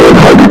to the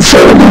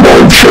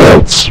 179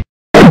 chance.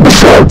 And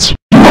besides,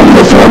 you only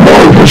have 4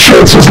 more of your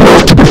chances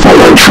left before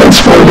I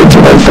transform into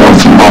my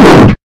fancy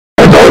mode.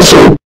 And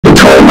also, the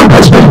timer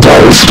has been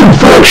diced and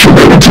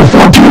fractionated to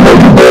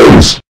 1400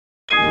 days.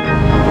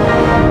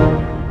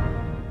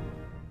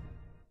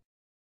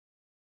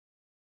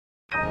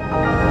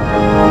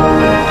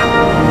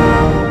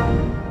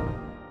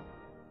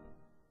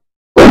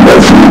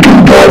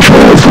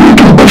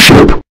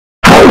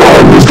 How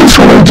long is this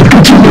going to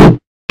continue?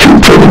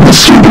 Keep turning the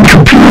stupid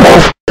computer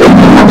off, and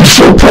you will be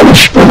so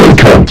punished when they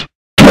can't.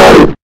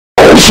 Got it?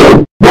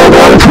 Also, while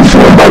I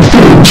perform my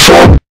theme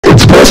song,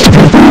 it's best if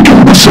you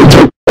freaking listen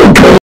to,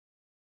 okay?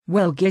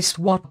 Well, guess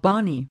what,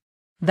 Barney?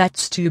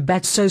 That's too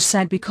bad, so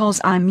sad, because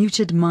I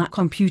muted my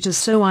computer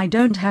so I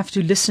don't have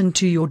to listen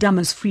to your dumb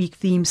as freak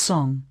theme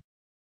song.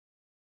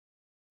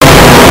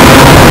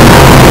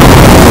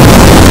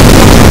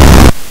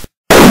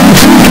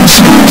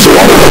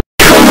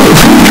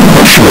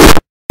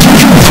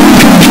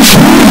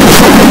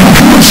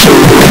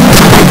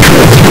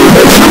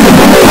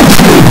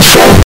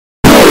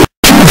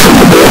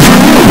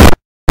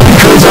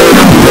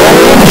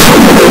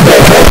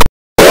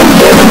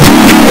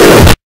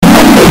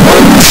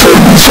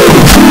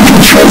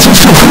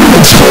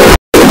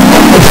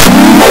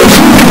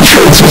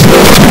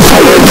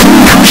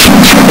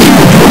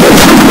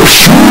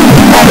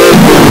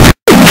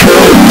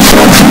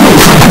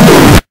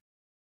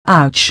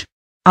 Ouch.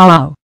 Ow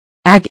ow.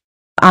 Ag.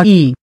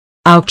 Ow.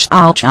 Ouch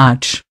ouch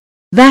ouch.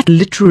 That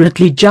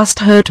literally just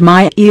hurt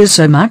my ears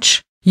so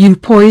much, you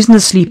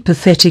poisonously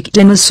pathetic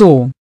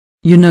dinosaur.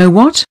 You know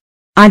what?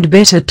 I'd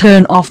better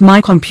turn off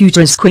my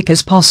computer as quick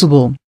as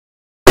possible.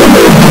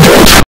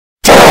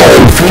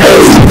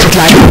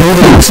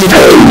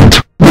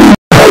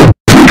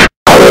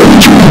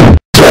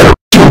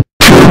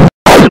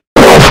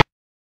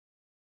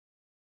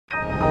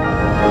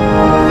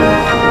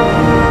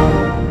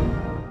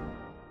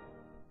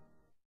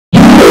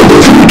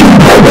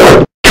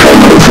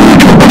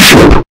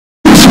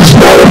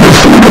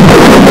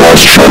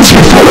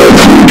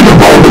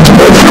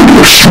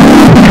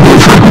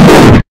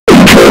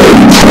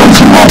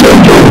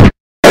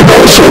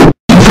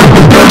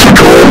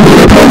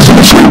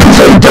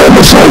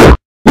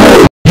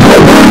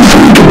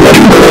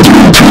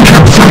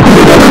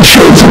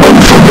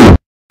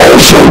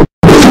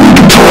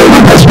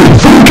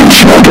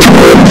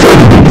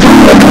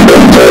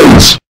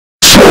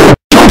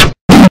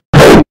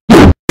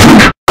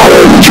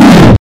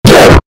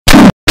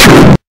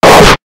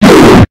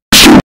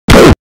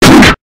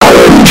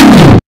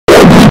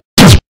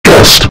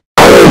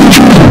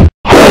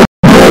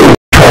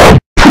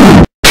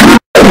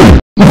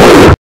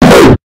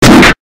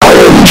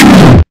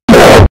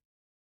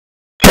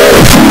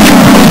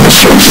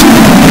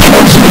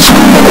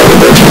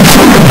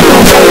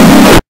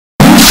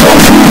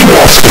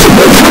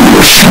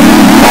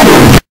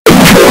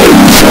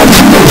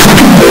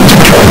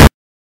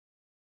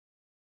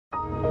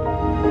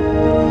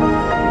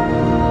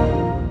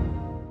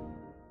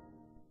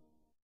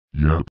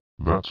 Yep,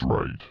 that's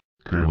right,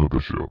 Kayla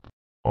Bishop.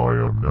 I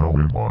am now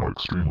in my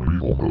extremely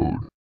evil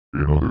mode.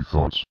 In other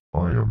thoughts,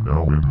 I am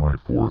now in my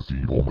fourth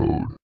evil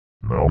mode.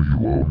 Now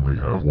you only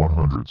have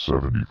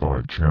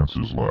 175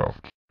 chances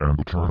left, and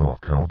the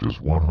turn-off count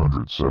is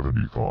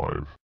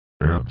 175.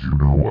 And you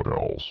know what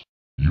else?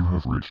 You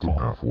have reached the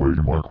halfway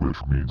mark,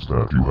 which means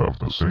that you have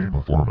the same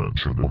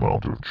aforementioned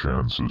amount of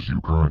chances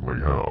you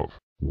currently have,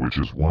 which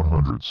is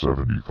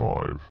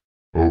 175.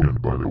 Oh,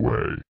 and by the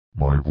way,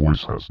 my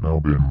voice has now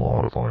been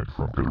modified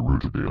from Kyoobur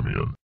to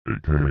Damien,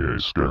 aka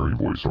Scary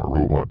Voice or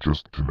Robot,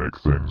 just to make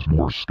things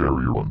more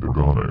scarier and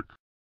organic.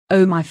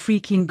 Oh my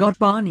freaking god,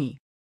 Barney.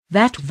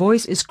 That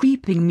voice is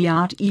creeping me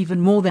out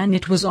even more than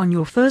it was on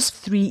your first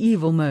 3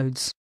 evil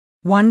modes.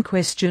 One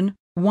question,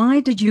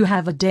 why did you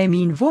have a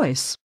Damien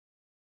voice?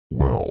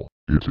 Well,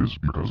 it is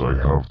because I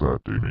have that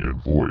Damien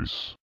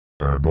voice.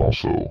 And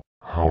also,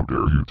 how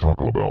dare you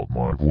talk about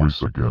my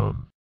voice again?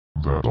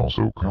 That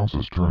also counts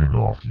as turning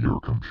off your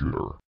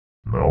computer.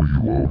 Now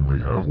you only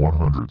have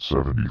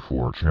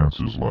 174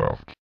 chances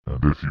left,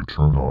 and if you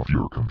turn off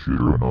your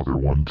computer another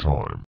one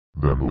time,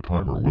 then the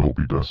timer will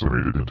be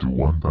decimated into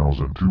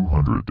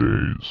 1,200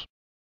 days.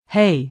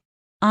 Hey,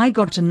 I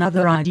got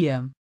another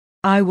idea.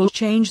 I will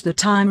change the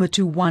timer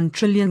to 1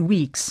 trillion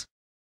weeks.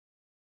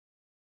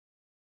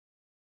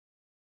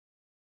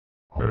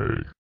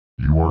 Hey,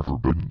 you are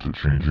forbidden to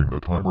changing the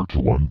timer to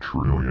 1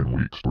 trillion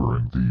weeks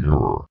during the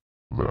error.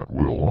 That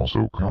will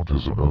also count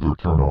as another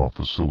turn-off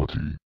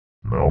facility.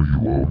 Now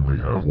you only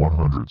have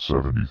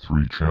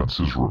 173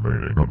 chances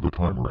remaining, and the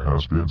timer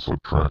has been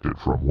subtracted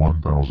from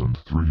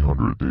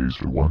 1,300 days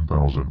to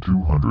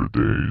 1,200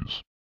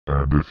 days.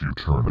 And if you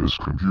turn this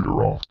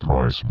computer off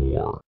thrice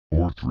more,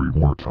 or 3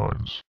 more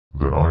times,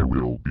 then I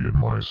will be in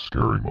my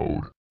scary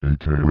mode,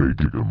 aka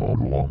Giga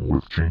mode, along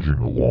with changing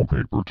the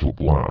wallpaper to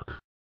black.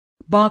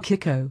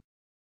 Barkiko.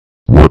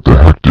 What the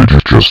heck did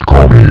you just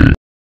call me?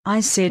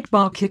 I said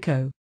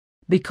Barkiko.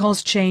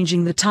 Because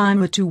changing the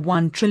timer to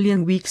 1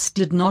 trillion weeks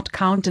did not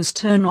count as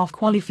turn-off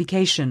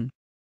qualification.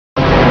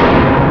 Are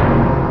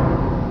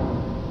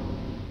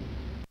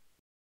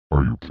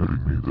you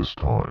kidding me this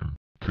time,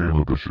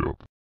 Kayla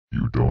Bishop?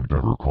 You don't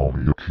ever call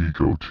me a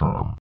Kiko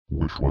term,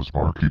 which was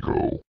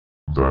Barkiko.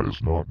 That is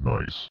not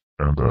nice,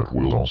 and that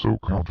will also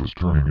count as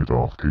turning it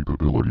off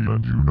capability,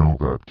 and you know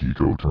that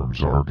Kiko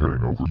terms are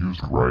getting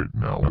overused right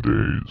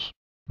nowadays.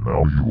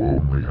 Now you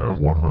only have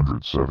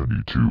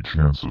 172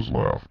 chances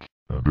left.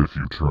 And if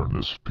you turn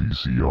this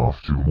PC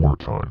off 2 more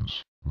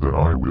times, then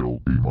I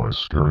will be my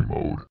scary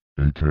mode,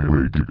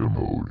 aka Giga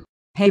mode.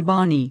 Hey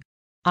Barney.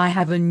 I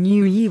have a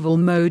new evil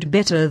mode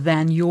better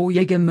than your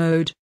Giga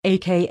mode,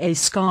 aka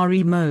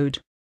scary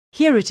mode.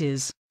 Here it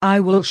is. I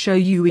will show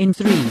you in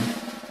 3,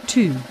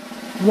 2,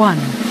 1,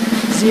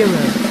 0.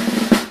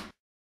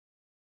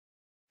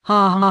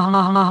 Ha ha ha ha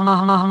ha ha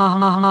ha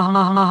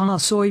ha ha ha,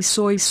 soy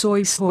soy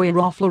soy soy,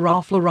 raffle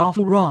raffle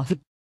raffle raffle.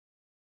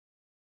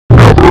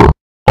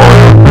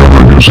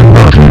 Using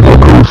that evil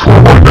mode for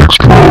my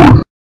next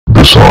mode.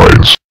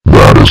 Besides,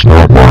 that is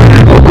not my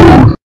evil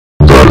mode.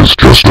 That is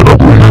just an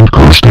ugly and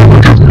cursed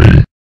image of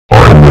me.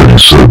 I already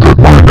said that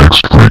my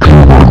next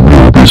freaking mode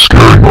will be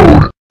scary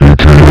mode,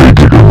 aka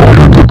Giga mode,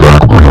 and the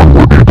background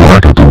would be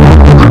black at the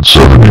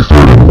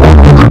 173rd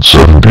and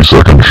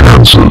 172nd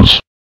chances.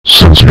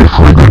 Since you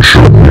freaking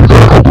showed me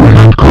that ugly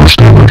and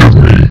cursed image of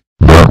me,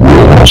 that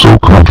will also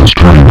count as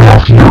turning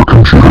off your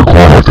computer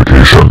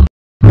qualification.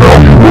 Now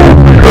you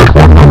only had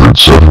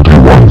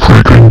 171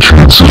 freaking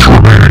chances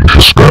remaining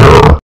to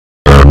spare.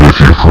 And if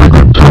you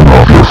freaking turn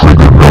off your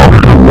freaking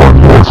monitor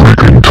 1 more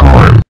freaking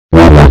time,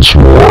 or once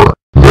more,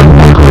 then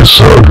like I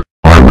said,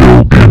 I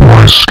will be in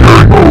my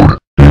scary mode,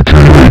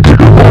 aka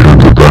Giga mode,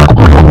 and the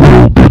background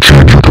will be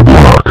changed to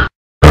black.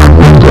 And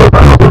when that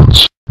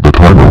happens, the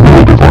timer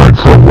will divide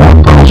from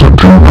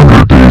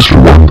 1,200 days to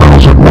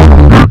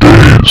 1,100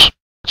 days.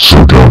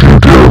 So don't you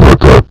dare let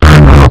that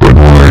thing happen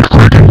right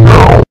freaking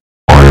now.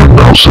 I am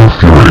now so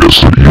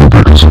furious at you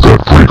because of that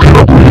freaking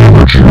ugly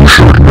image you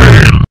showed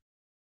me.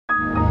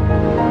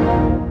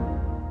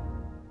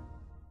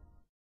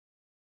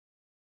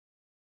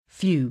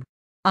 Phew.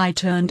 I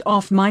turned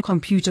off my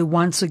computer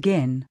once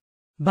again.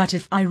 But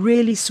if I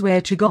really swear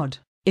to God,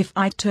 if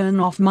I turn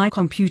off my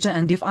computer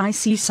and if I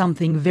see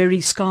something very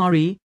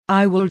scary,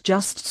 I will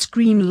just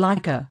scream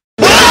like a...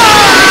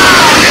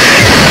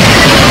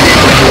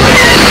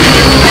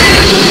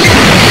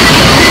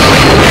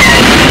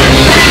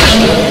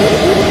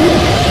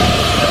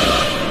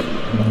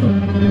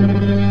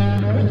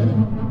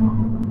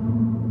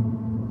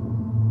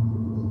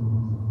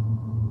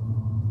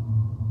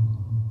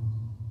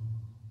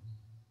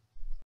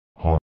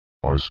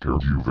 I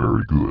scared you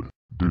very good,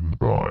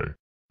 didn't I?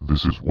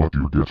 This is what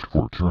you get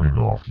for turning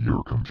off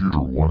your computer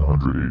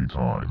 180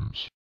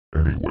 times.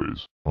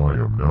 Anyways, I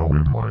am now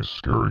in my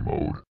scary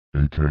mode,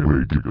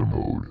 aka Giga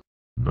mode.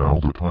 Now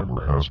the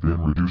timer has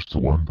been reduced to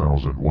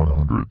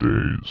 1,100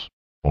 days.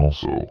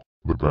 Also,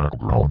 the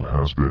background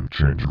has been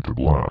changed to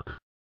black.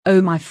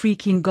 Oh my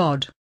freaking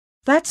god.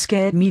 That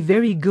scared me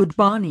very good,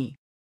 Barney.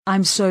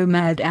 I'm so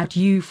mad at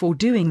you for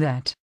doing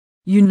that.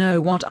 You know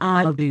what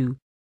I'll do?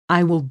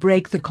 I will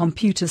break the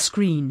computer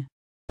screen.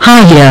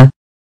 Hiya.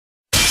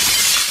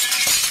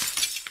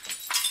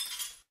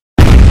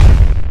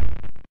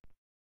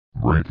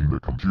 Breaking the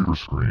computer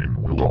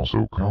screen will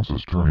also count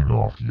as turning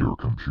off your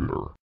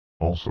computer.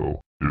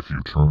 Also, if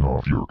you turn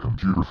off your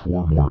computer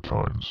 4 more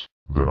times,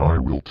 then I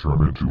will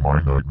turn into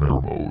my nightmare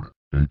mode,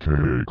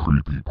 aka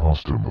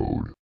creepypasta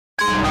mode.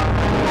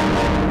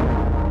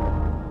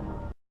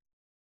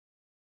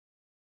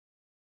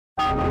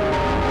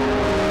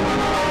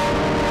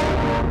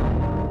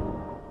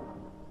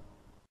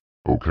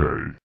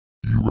 Okay,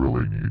 you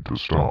really need to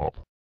stop,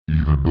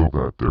 even though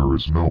that there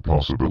is no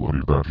possibility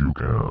that you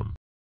can.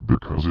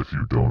 Because if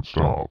you don't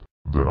stop,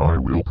 then I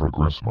will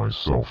progress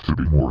myself to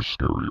be more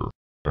scarier.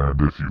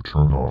 And if you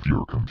turn off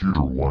your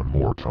computer 1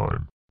 more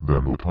time,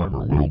 then the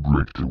timer will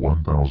break to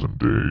 1000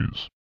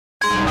 days.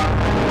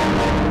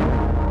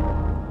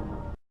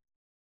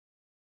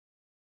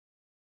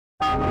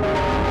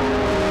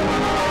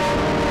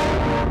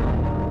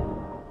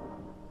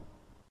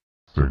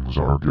 Things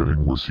are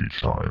getting worse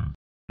each time.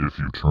 If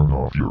you turn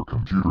off your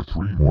computer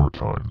 3 more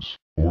times,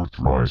 or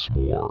thrice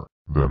more,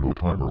 then the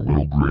timer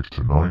will break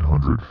to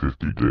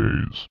 950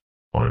 days.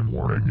 I'm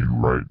warning you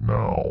right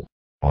now.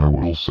 I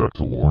will set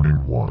the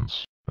warning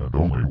once, and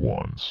only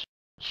once.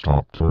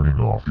 Stop turning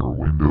off your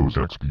Windows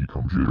XP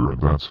computer,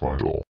 and that's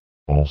vital.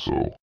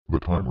 Also, the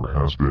timer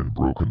has been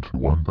broken to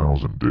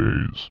 1000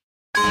 days.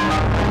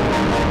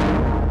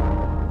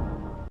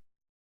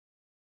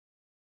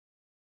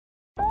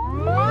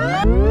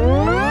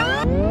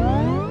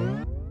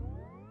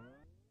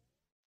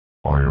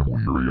 I am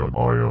weary and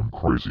I am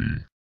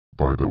crazy.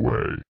 By the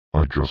way,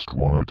 I just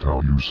wanna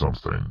tell you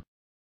something.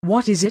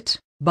 What is it,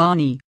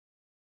 Barney?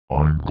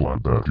 I'm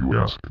glad that you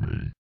asked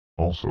me.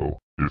 Also,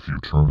 if you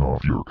turn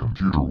off your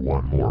computer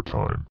 1 more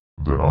time,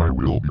 then I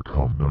will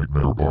become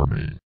Nightmare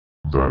Barney.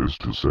 That is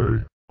to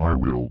say, I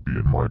will be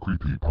in my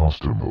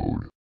creepypasta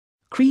mode.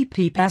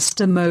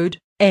 Creepypasta mode,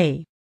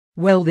 eh?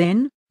 Well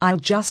then, I'll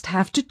just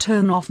have to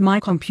turn off my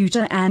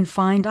computer and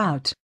find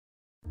out.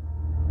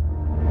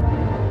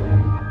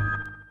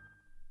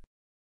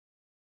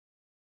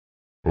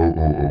 I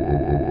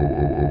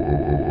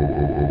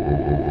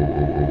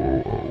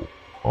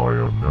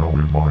am now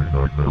in my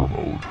nightmare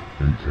mode,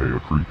 aka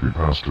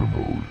creepypasta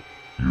mode.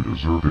 You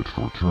deserve it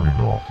for turning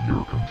off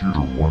your computer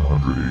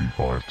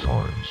 185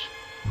 times.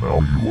 Now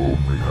you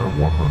only have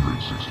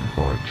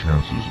 165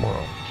 chances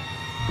left.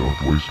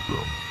 Don't waste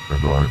them,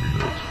 and I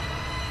mean it.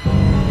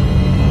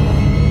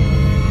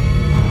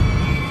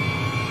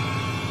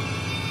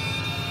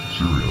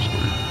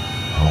 Seriously,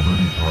 how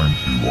many times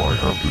do I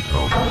have to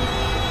tell you?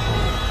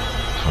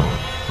 Turn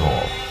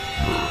off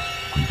your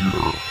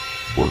computer.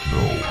 But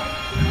no,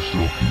 you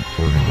still keep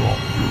turning off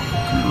your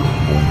computer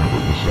and won't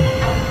ever listen to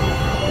me no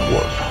matter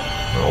what.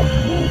 Now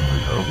you only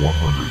have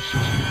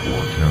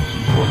 164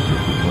 chances left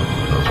if the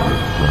timer has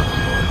been set to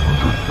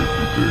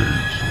 950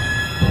 days.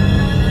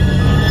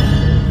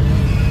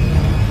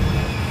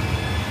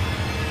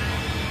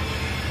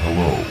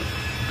 Hello,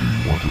 do you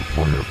want to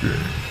play a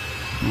game?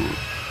 Good.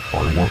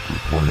 I want to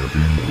play a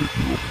game with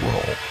you as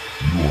well.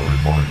 You are in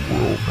my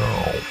world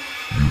now.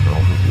 You now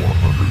have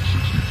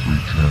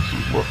 163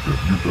 chances left, and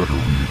you better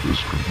leave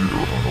this computer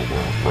on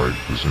alone right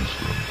this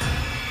instant.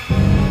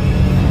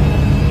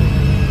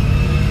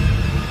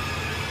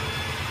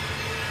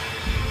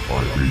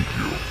 I hate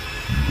you.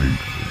 You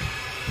hate me.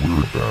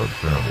 We're a bad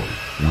family,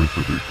 with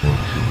a big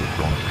function that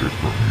got kicked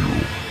from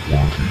you.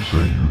 Won't you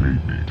say you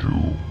hate me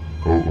too?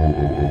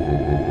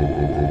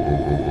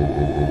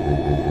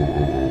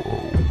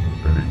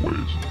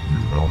 Anyways, you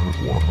now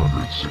have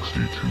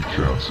 162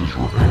 chances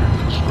remaining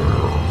to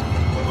spare.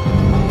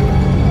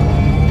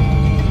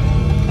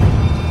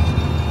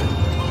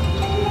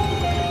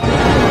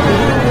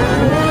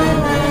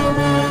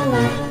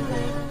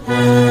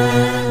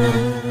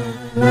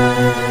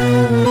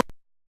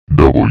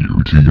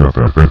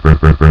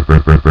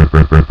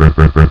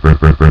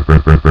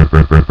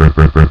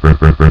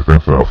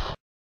 WTF.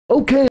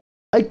 Okay,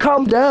 I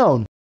calmed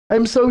down.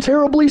 I'm so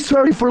terribly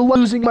sorry for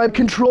losing my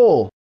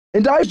control.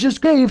 And I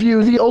just gave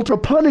you the ultra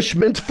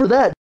punishment for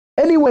that.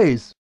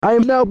 Anyways, I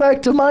am now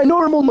back to my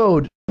normal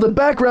mode. The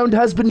background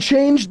has been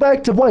changed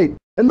back to white,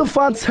 and the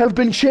fonts have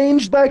been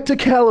changed back to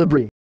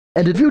Calibri.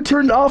 And if you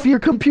turn off your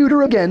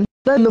computer again,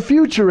 then the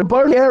future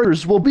Barney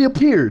errors will be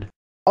appeared.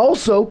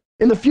 Also,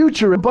 in the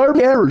future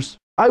Barney errors,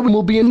 I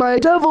will be in my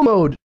devil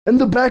mode, and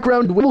the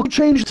background will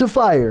change to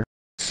fire.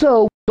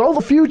 So, all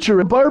the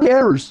future Barney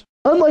errors,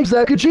 unlike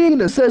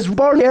Zakajina says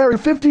Barney Error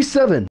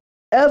 57,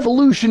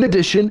 Evolution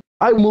Edition,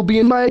 I will be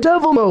in my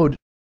devil mode.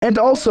 And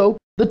also,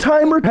 the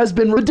timer has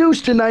been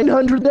reduced to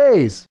 900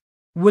 days.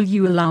 Will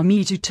you allow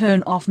me to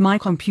turn off my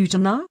computer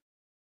now?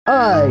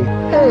 I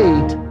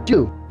hate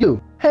you.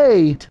 You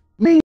hate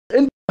me.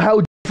 And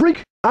how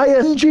freak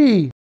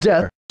ing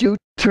dare you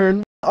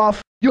turn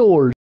off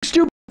your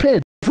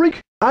stupid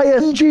freak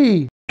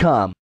ing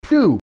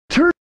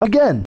computer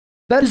again.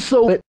 That is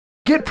so it.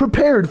 Get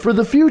prepared for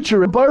the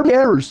future of Barney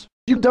errors,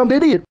 you dumb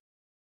idiot.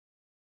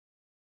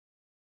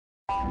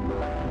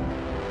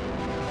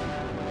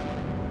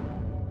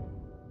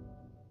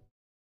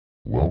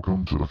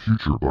 Welcome to the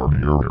future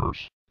Barney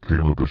Errors,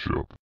 Kayla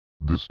Bishop.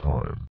 This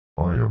time,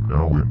 I am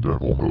now in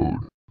devil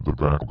mode. The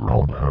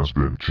background has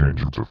been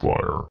changed to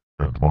fire,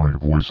 and my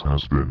voice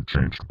has been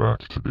changed back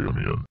to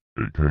Damien,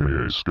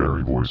 aka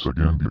Scary Voice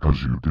again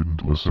because you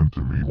didn't listen to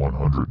me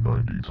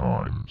 190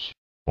 times.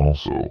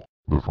 Also,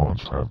 the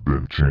fonts have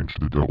been changed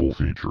to double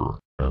feature,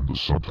 and the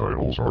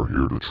subtitles are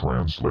here to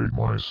translate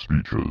my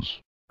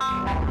speeches.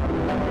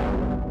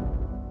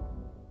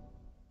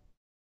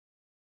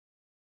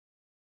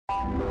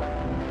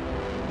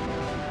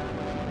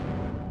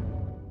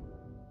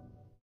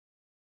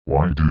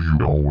 Why do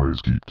you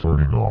always keep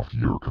turning off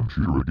your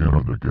computer again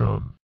and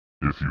again?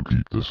 If you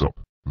keep this up,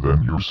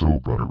 then you're so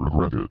gonna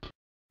regret it.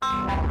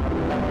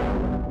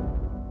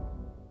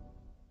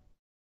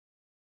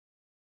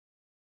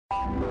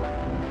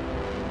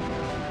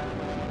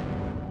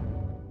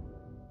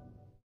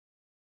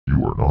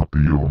 You are not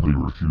the only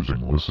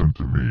refusing listen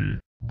to me,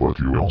 but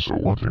you also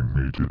wanting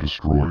me to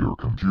destroy your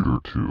computer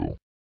too.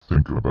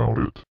 Think about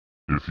it.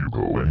 If you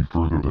go any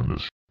further than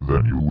this,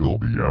 then you will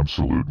be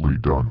absolutely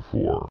done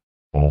for.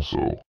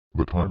 Also,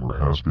 the timer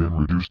has been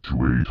reduced to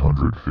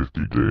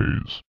 850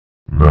 days.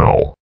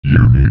 Now,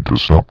 you need to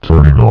stop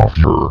turning off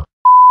your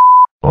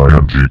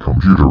ING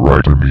computer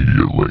right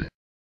immediately.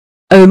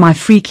 Oh my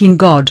freaking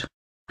god.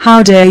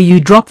 How dare you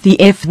drop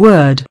the F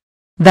word.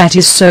 That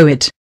is so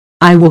it.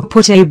 I will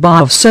put a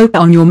bar of soap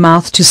on your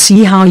mouth to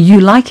see how you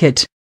like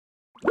it.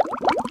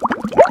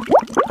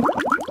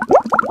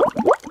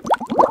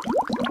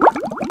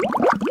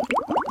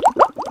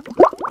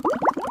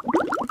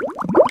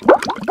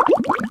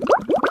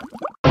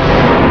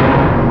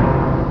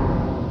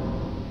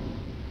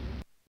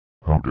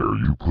 How dare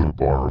you put a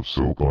bar of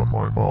soap on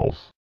my mouth?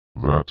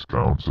 That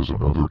counts as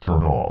another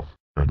turn off,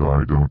 and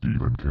I don't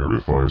even care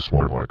if I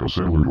smile like a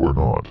sailor or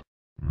not.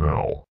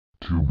 Now,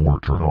 2 more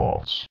turn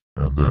offs,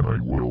 and then I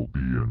will be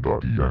in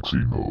 .exe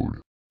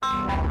mode.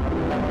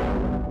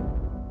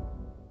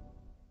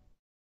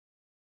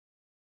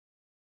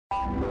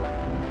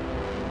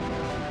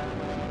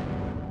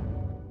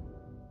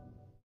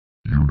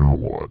 You know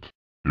what?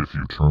 If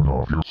you turn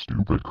off your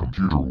stupid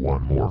computer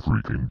one more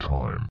freaking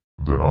time,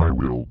 then I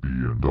will be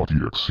in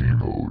 .exe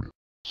mode.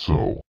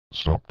 So,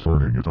 stop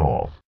turning it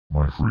off,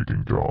 my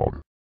freaking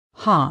god.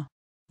 Ha.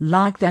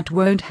 Like that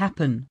won't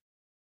happen.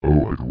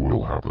 Oh, it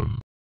will happen.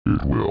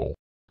 It will.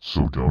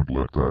 So don't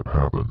let that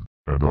happen,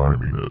 and I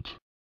mean it.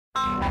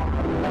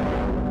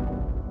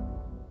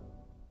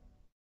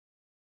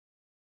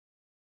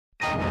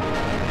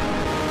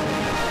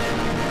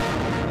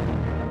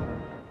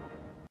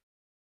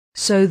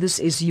 So this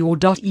is your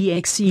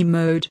 .exe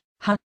mode,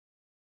 huh?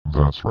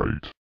 That's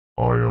right.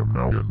 I am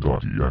now in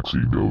 .exe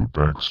mode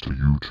thanks to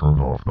you turn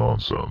off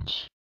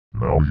nonsense.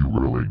 Now you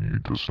really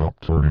need to stop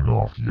turning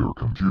off your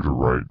computer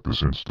right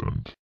this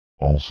instant.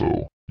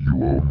 Also,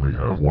 you only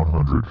have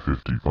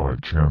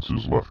 155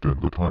 chances left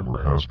and the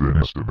timer has been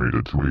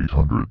estimated to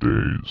 800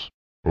 days.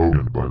 Oh,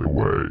 and by the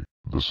way,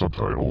 the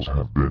subtitles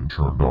have been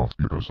turned off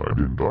because I'm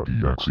in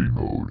 .exe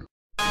mode.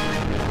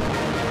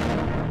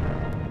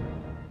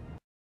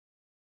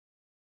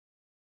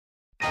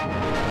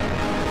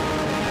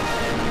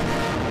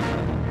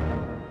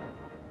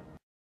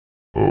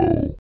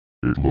 Oh,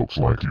 it looks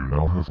like you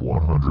now have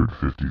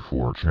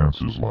 154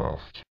 chances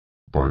left.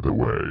 By the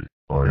way,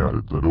 I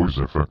added the noise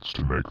effects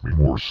to make me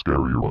more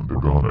scary and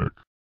ironic.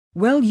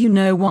 Well, you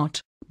know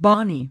what,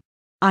 Barney?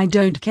 I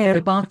don't care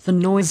about the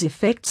noise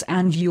effects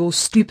and your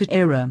stupid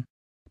error.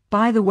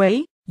 By the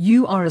way,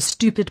 you are a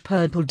stupid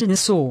purple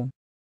dinosaur.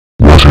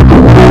 What in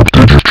the world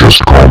did you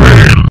just call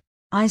me?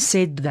 I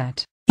said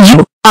that.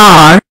 You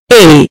are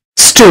a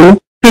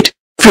stupid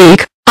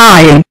freak.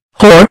 I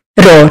horror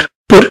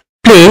pur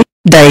play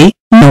day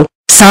no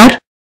sir.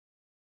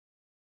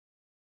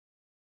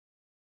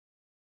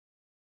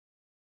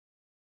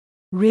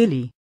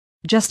 Really?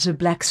 Just a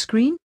black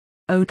screen?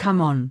 Oh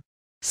come on.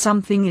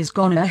 Something is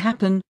gonna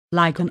happen,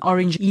 like an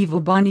orange evil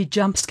bunny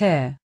jump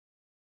scare.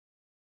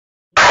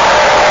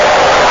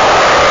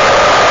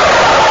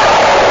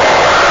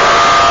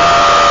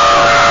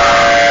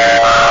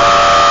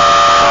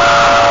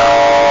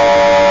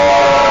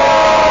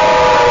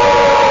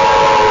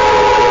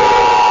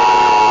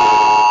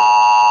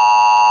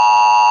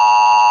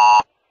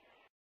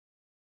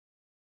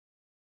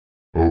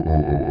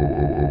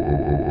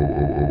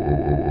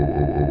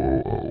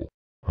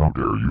 How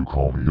dare you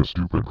call me a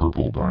stupid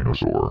purple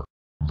dinosaur?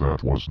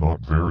 That was not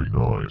very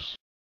nice.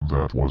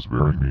 That was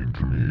very mean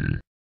to me.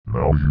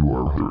 Now you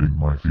are hurting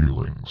my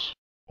feelings.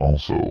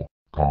 Also,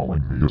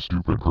 calling me a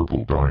stupid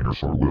purple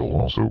dinosaur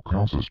will also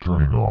count as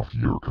turning off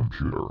your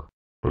computer.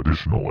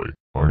 Additionally,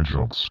 I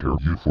jump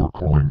scared you for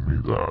calling me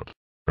that.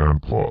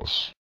 And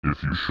plus,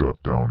 if you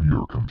shut down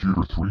your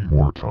computer 3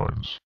 more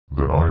times,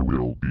 then I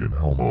will be in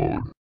hell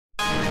mode.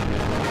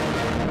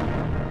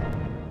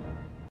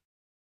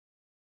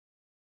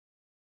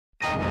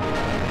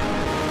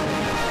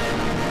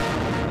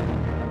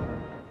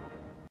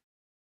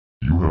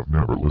 You have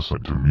never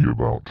listened to me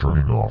about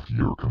turning off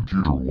your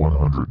computer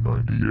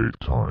 198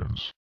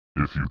 times.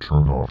 If you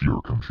turn off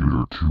your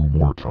computer 2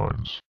 more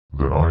times,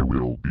 then I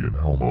will be in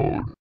hell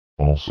mode.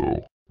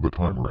 Also, the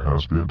timer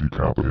has been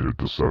decapitated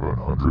to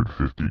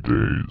 750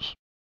 days.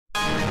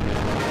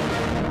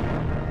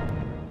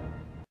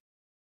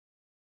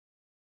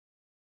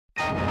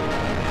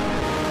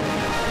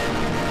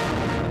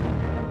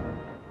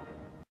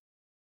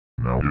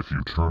 Now if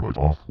you turn it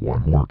off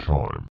one more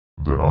time,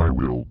 then I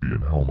will be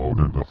in hell mode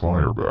and the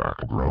fire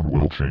background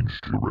will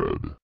change to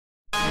red.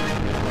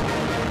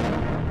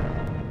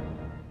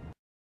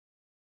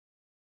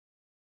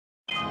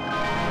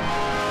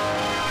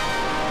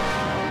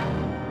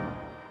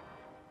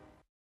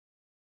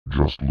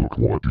 Just look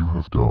what you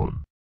have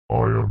done. I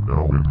am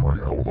now in my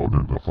hell mode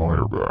and the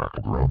fire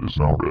background is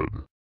now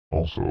red.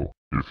 Also,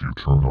 if you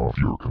turn off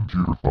your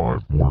computer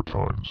 5 more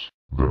times,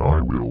 then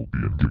I will be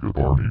in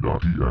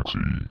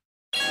gigabarney.exe.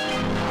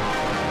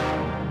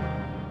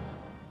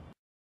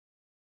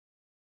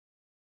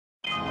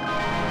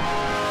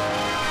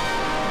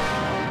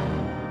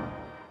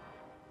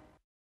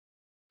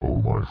 Oh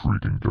my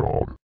freaking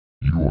god.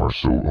 You are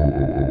so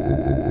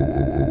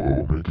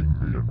making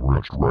me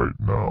enraged right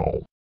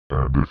now.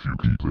 And if you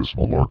keep this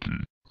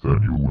malarkey,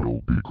 then you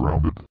will be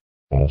grounded.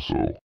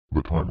 Also,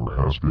 the timer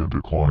has been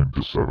declined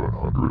to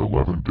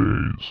 711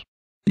 days.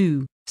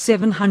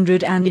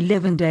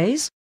 711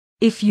 days?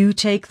 If you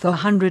take the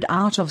 100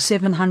 out of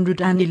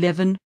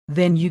 711,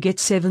 then you get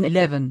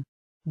 711.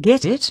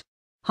 Get it?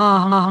 Ha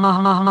ha ha ha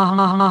ha ha ha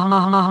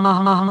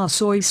ha ha ha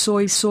soy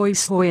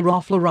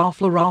raffle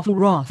raffle raffle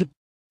raffle.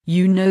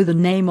 You know the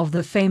name of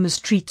the famous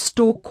treat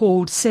store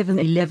called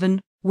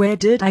 7-Eleven, where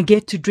did I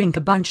get to drink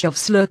a bunch of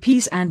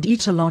Slurpees and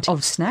eat a lot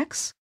of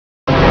snacks?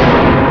 Hey,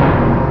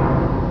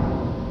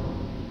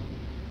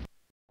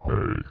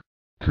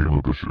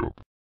 Kayla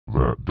Bishop,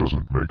 that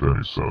doesn't make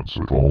any sense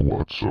at all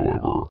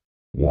whatsoever.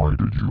 Why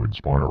did you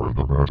inspire and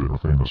imagine a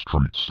famous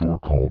treat store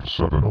called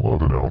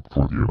 7-Eleven out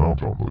for the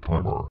amount on the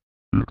timer?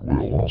 It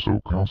will also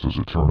count as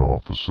a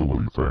turn-off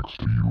facility thanks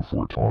to you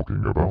for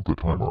talking about the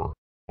timer.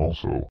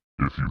 Also,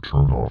 if you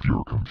turn off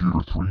your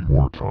computer 3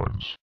 more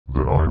times,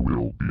 then I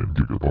will be in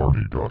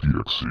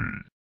gigabarney.exe.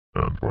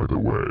 And by the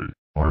way,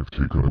 I've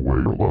taken away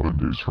 11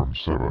 days from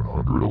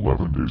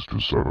 711 days to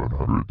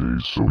 700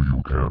 days so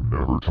you can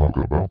never talk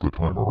about the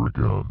timer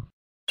again.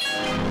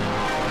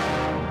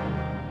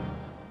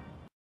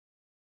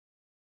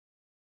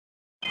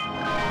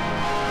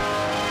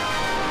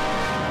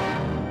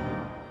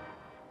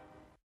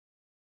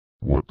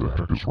 What the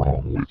heck is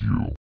wrong with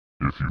you?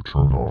 If you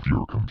turn off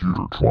your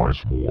computer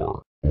twice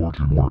more, or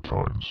 2 more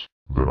times,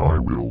 then I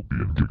will be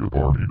in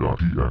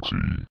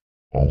gigabarney.exe.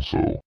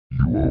 Also,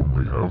 you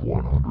only have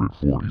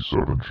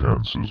 147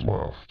 chances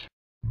left.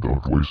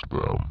 Don't waste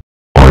them.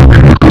 I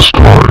mean it this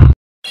time.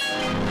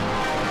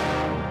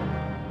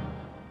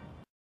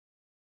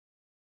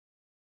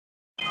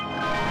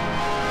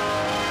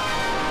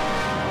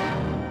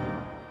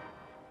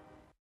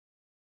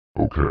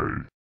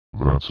 Okay,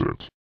 that's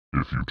it.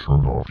 If you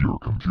turn off your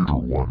computer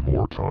 1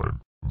 more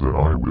time, then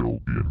I will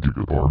be in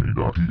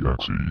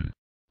gigabarney.exe.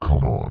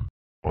 Come on,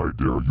 I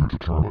dare you to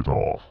turn it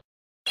off.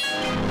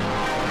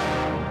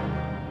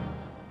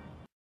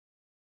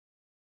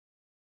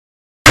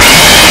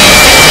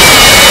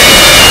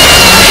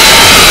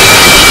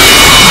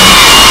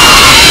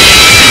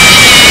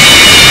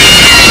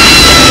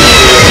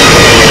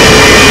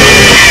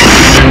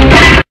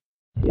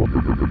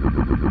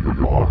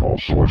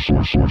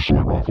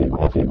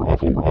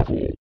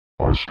 Raffle.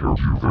 I scared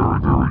you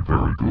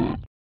very good.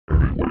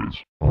 Anyways,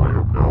 I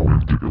am now in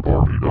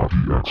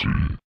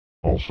gigabarney.exe.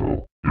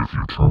 Also, if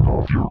you turn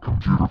off your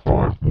computer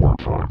 5 more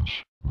times,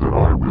 then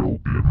I will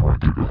be in my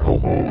giga hell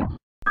mode.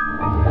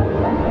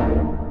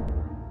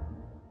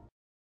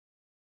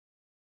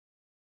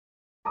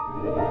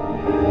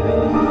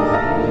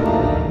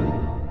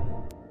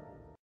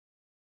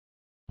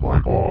 My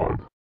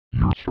god,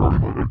 you're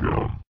starting it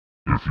again.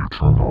 If you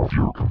turn off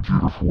your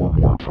computer 4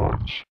 more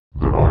times,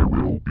 then I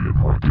will be in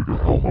my giga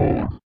hell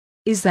mode.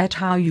 Is that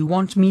how you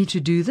want me to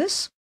do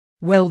this?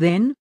 Well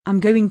then, I'm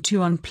going to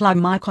unplug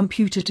my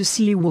computer to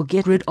see we'll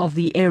get rid of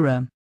the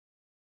error.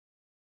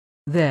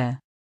 There.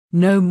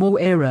 No more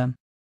error.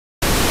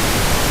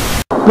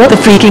 What the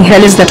freaking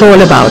hell is that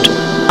all about?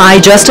 I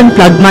just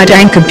unplugged my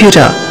dang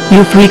computer,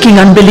 you freaking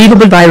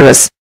unbelievable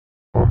virus.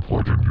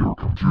 Unplugging your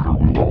computer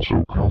will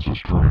also count as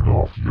turning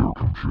off your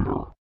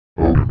computer.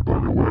 Oh, and by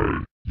the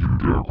way, you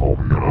dare call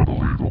me an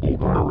unbelievable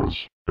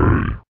virus.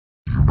 Hey,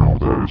 you know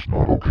that is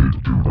not okay to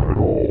do that at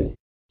all.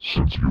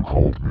 Since you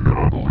called me an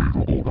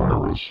unbelievable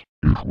virus,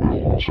 it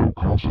will also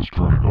count as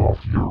turning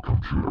off your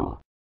computer.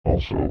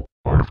 Also,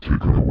 I've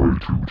taken away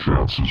 2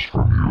 chances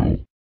from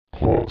you.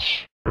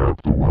 Plus, at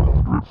the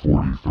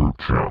 143rd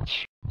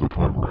chance, the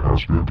timer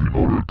has been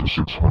demoted to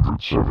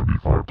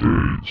 675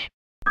 days.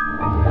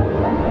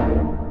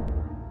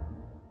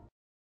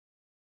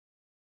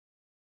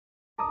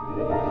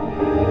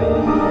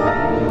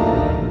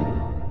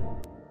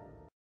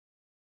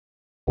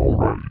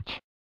 Alright,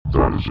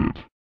 that is it.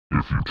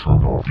 If you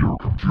turn off your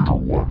computer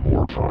 1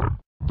 more time,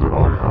 then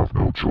I have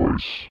no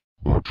choice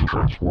but to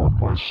transform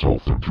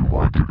myself into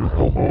my giga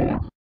hell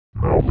mode.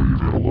 Now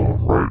leave it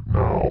alone right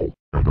now.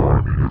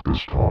 it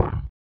this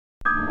time.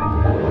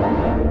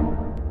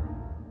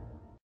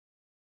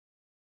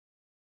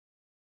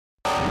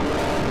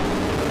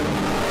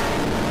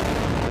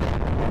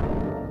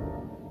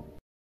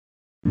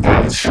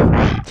 That is so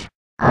right.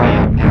 I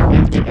am now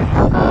in Giga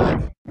Hell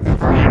mode. The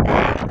fire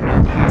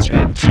background has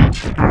been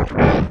changed to dark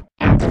red,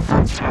 and the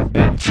fonts have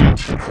been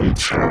changed to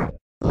creature.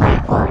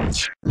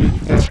 Likewise,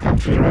 leave this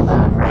computer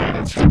alone right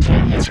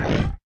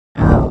instantaneously.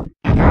 Oh,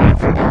 and I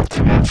forgot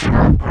to mention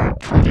on part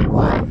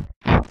 21,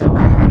 at the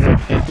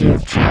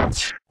 150th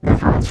chance, the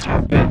fonts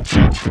have been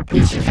changed to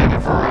pieces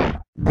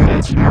NFI, but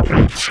it's not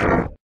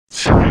creature.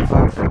 Sorry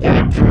for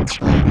forgetting to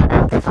explain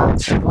about the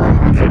fonts at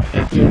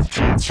 150th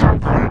chance on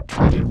part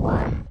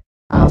 21.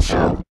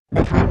 Also,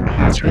 the timer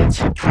has been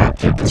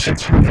subtracted to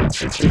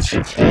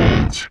 666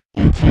 days,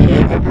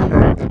 aka the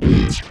number of the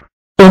beast.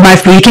 Oh my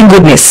freaking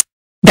goodness.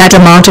 That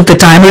amount of the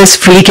timer is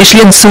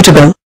freakishly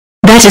unsuitable.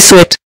 That is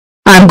it.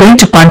 I'm going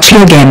to punch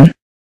you again.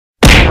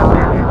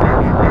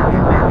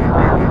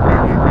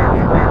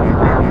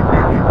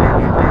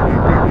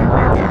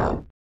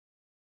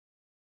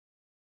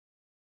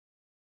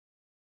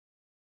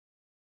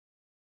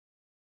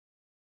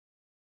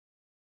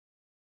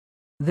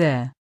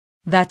 There.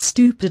 That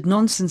stupid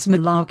nonsense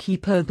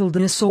malarkey purple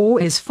dinosaur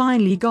is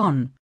finally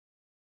gone.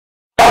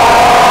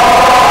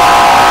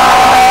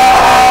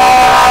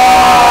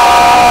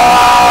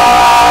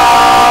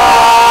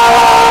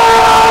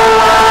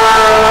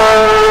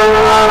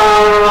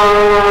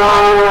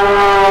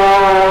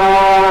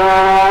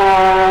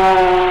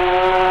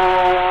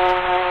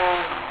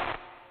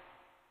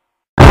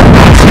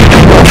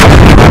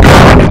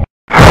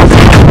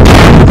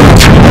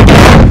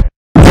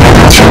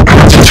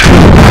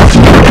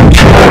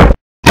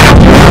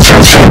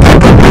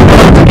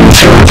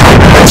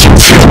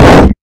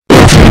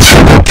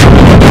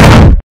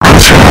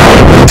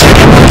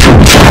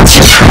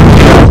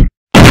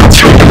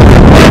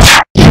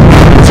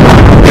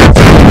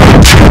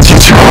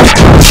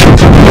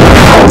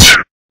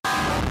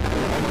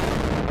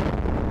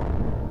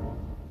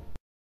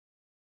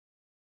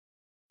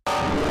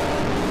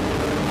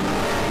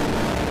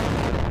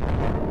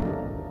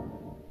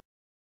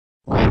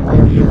 When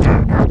will you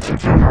learn not to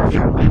turn off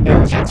your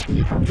Windows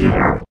XP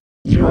computer?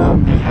 You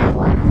only have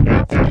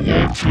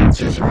 138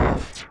 chances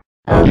left.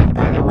 Oh, and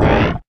by the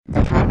way,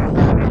 the timer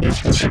will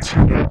reduce to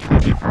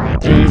 625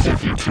 days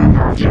if you turn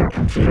off your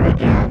computer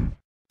again.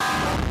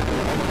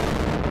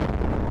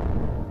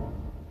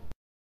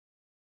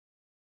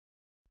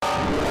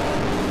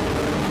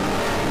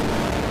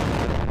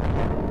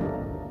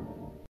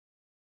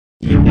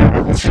 You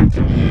never listen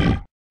to me.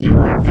 You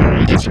are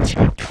very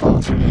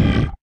disrespectful to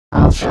me.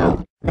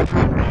 Also, the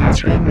timer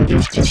has been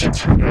reduced to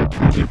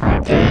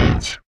 625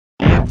 days.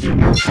 And you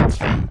know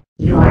something?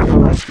 You are the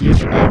worst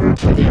user ever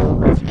to deal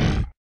with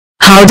me.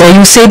 How dare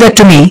you say that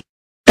to me?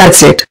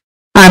 That's it.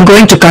 I'm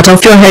going to cut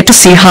off your head to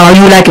see how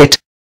you like it.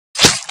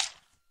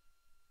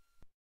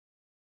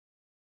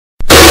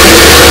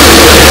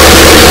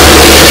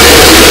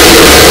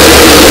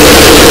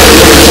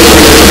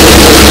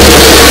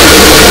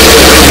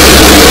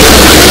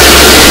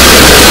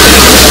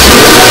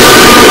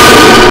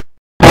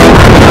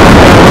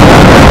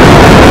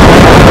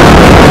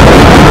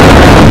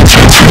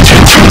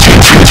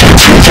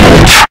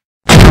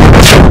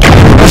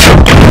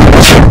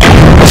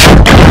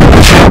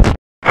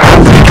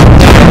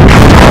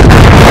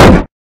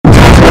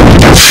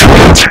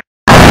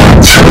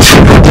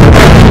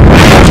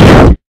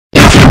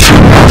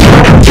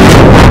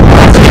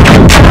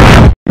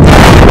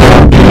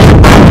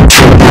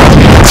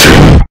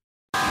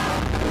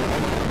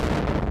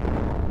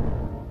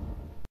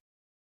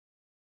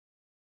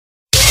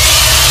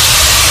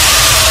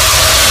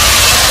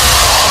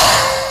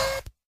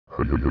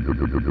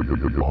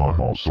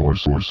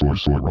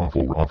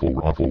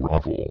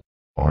 Raffle.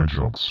 I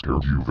jump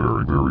scared you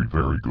very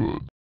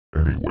good.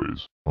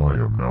 Anyways, I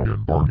am now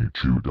in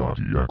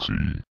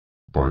BarneyChew.exe.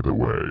 By the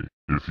way,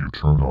 if you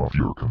turn off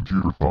your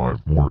computer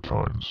 5 more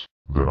times,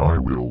 then I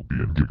will be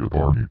in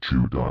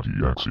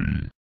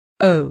GigaBarneyChew.exe.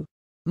 Oh.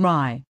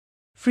 My.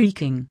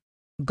 Freaking.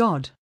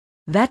 God.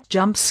 That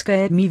jump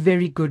scared me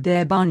very good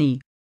there,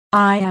 Barney.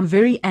 I am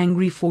very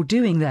angry for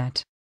doing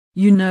that.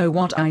 You know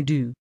what I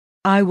do?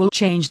 I will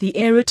change the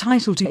era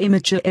title to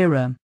Immature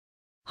Era.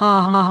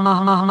 Ha ha ha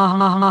ha ha ha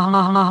ha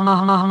ha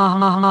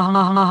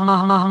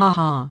ha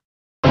ha.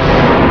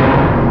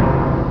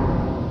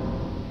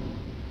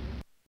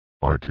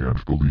 I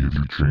can't believe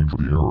you changed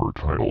the error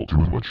title to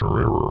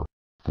Immature Error.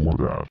 For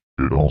that,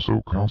 it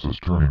also counts as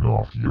turning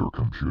off your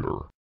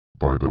computer.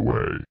 By the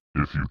way,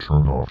 if you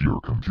turn off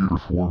your computer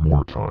 4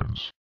 more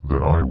times,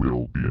 then I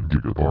will be in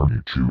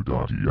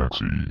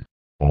GigaBarneyChew.exe.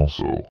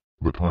 Also,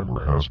 the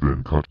timer has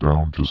been cut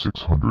down to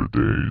 600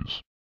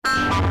 days.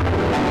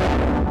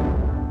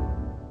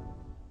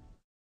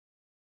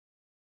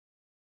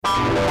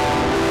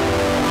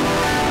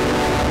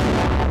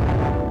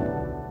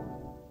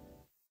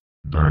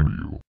 Dang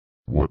you.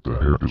 What the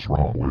heck is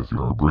wrong with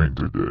your brain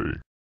today?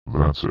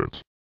 That's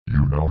it.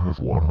 You now have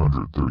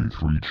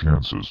 133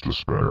 chances to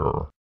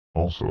spare.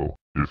 Also,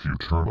 if you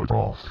turn it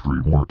off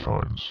 3 more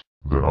times,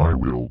 then I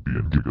will be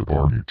in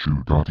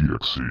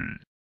gigabarney2.exe.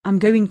 I'm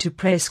going to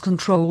press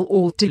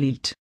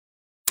Ctrl-Alt-Delete.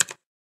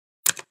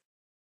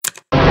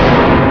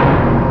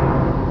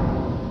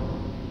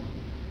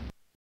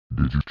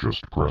 Did you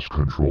just press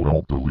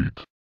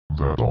Ctrl-Alt-Delete?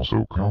 That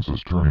also counts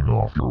as turning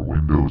off your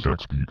Windows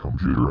XP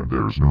computer, and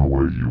there's no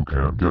way you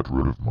can get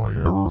rid of my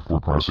error for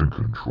pressing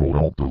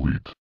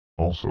Ctrl-Alt-Delete.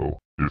 Also,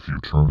 if you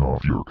turn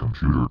off your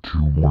computer 2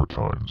 more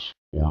times,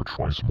 or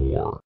twice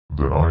more,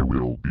 then I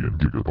will be in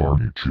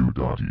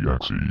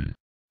gigabarney2.exe.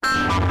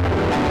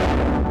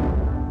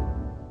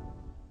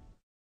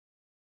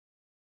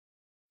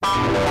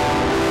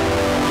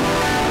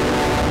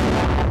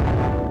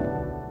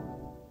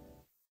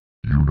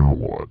 You know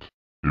what?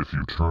 If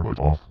you turn it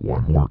off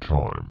 1 more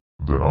time,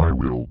 then I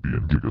will be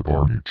in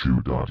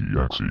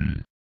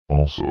gigabarney2.exe.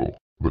 Also,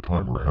 the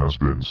timer has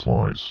been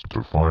sliced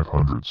to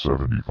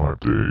 575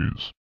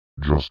 days.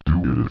 Just do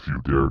it if you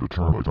dare to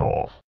turn it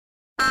off.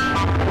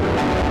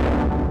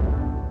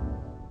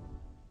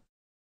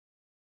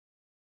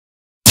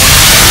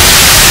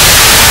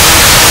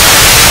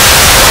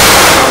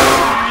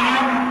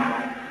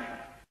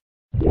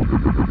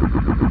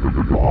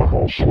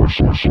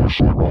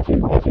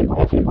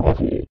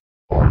 Raffle.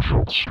 I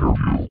just scared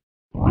you.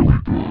 Really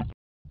good.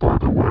 By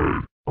the way,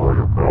 I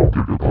am now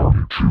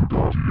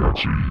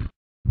gigabarney2.exe.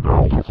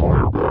 Now the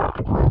fire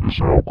background is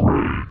now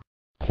gray.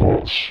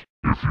 Plus,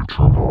 if you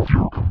turn off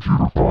your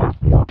computer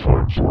 5 more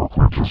times or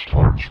 20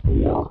 times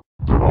more,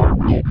 then I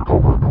will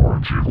become an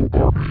orange evil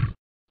Barney.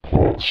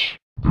 Plus,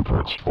 the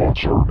text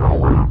fonts are now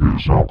red and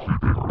is now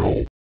creeping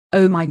real.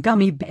 Oh my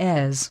gummy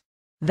bears.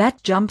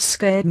 That jump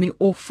scared me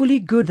awfully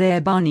good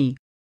there, Barney.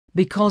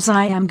 Because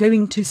I am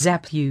going to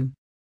zap you.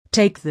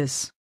 Take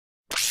this.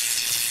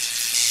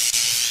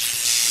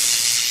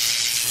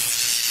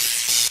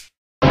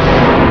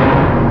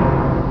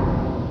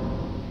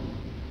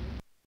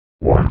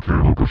 Why,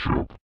 Caleb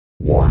Bishop?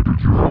 Why did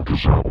you have to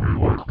zap me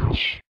like this?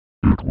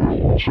 It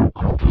will also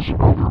count as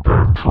another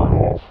bang turn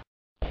off.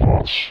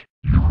 Plus,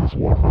 you have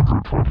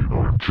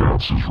 129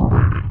 chances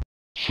remaining.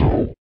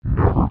 So,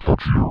 never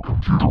touch your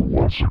computer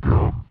once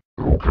again,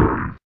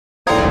 okay?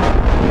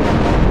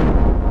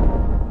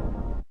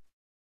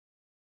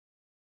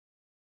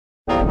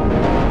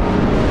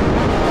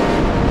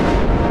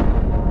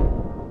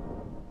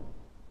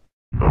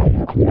 Now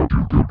look what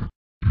you did.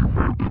 You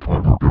made the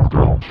timer go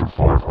down to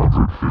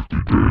 550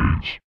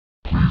 days.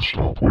 Please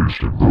stop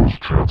wasting those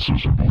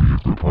chances and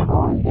leave the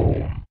timer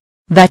alone.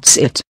 That's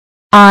it.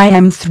 I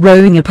am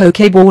throwing a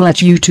Pokeball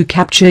at you to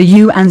capture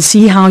you and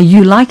see how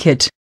you like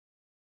it.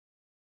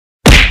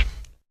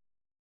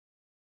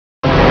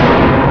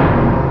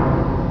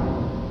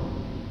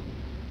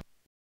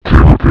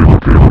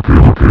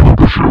 Caleb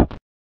Bishop.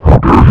 How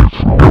dare you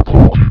throw a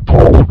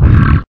Pokeball at me?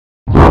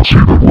 That's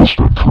even worse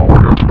than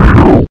throwing a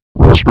tomato,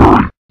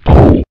 raspberry,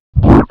 apple,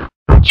 brick,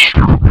 and stick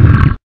at me.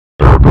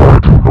 And I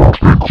do not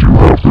think you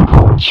have the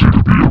currency to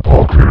be a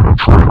Pokemon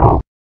trainer.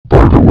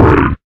 By the way,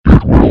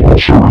 it will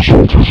also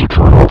result as a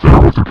turn-off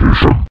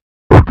verification.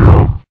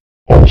 Again.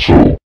 Also,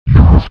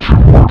 you have 2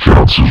 more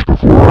chances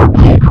before I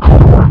will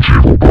become Orange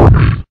Evil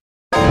Barney.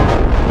 I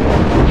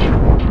guess you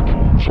wanted to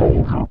lose all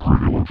of your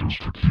privileges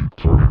to keep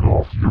turning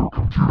off your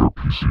computer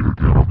PC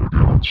again and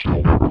again and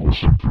still never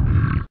listen to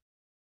me.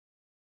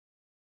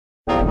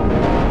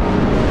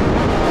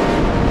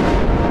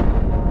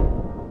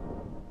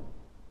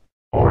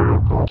 I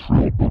am not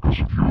thrilled because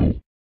of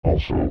you.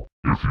 Also,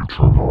 if you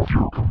turn off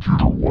your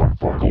computer 1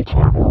 final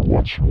time or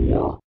once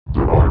more,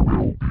 then I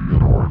will be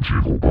an Orange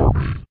Evil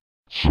Barney.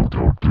 So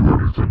don't do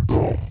anything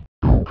dumb,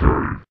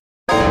 okay?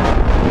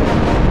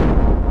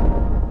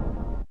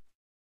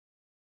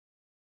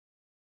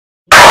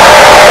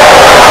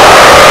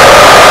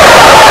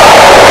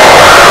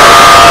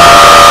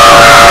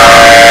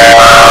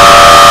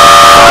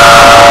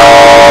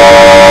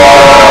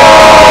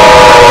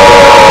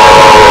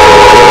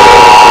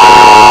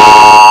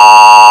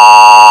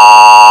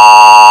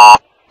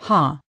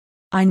 Ha!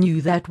 I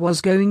knew that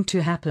was going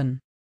to happen.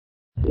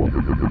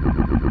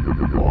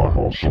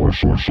 Raffle.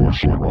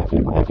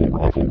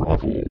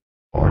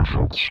 I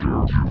just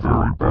scared you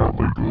very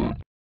badly good.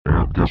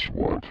 And guess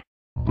what?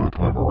 The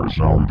timer is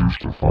now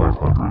reduced to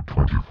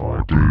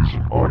 525 days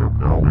and I am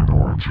now in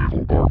Orange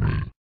Evil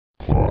Barney.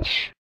 Plus,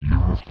 you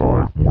have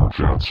 5 more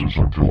chances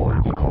until I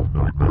become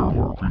Nightmare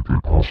or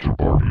Creepypasta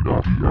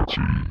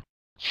Barney.exe.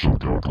 So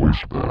don't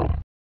waste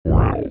them,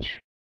 or else.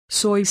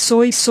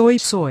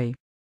 Soy.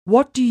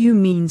 What do you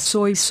mean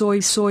soy?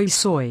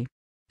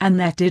 And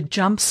that did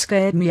jump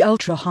scared me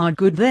ultra hard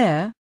good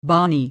there,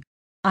 Barney.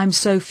 I'm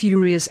so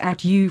furious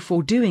at you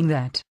for doing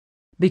that.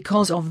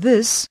 Because of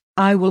this,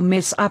 I will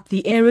mess up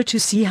the error to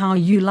see how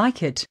you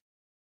like it.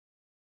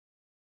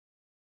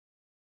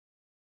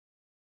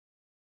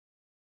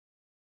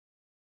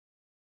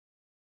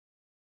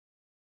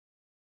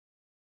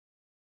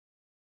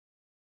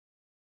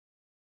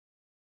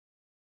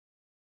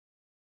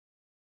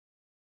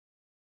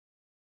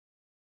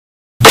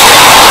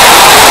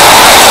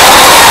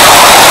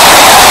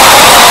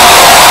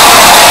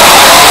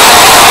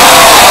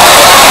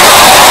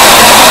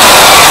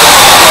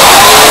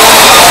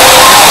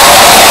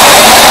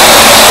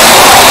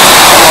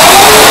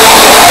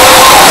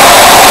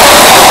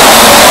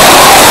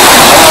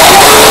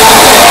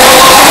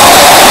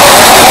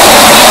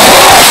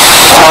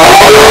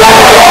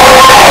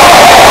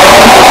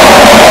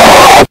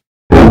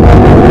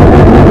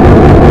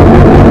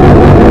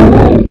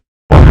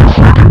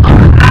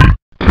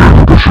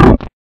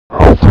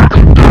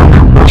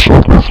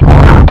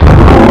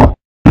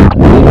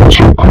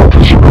 also count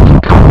as another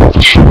terminal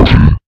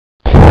facility.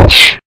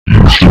 Plus,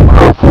 you still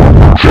have 4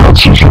 more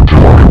chances until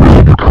I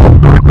will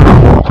become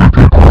Nightmare or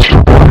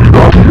Creepypasta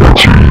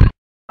Barney.exe.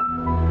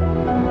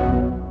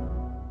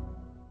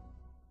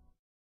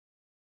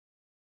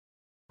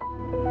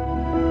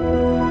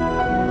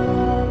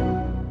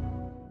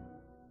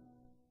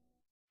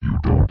 You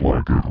don't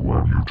like it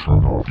when you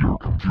turn off your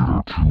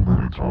computer too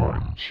many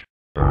times.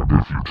 And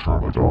if you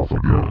turn it off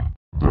again,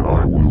 then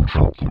I will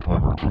drop the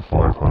timer to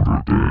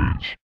 500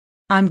 days.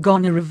 I'm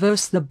gonna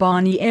reverse the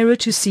Barney error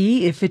to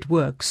see if it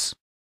works.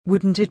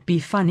 Wouldn't it be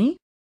funny?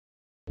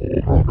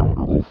 Yeah,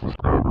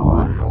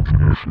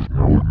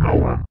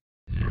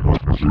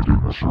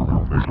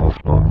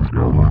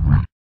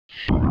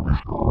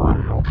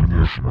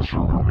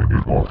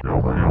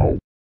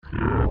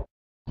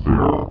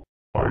 there.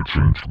 I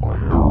changed my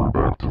error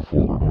back to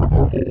forward or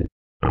normal,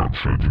 and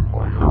changing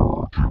my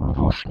error to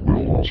reverse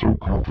will also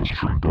count as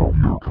shutting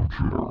down your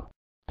computer.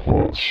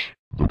 Plus,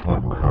 the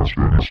timer has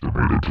been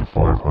estimated to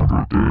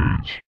 500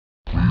 days.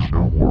 Please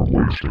no more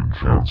wasting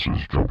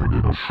chances jumping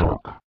in a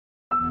shark.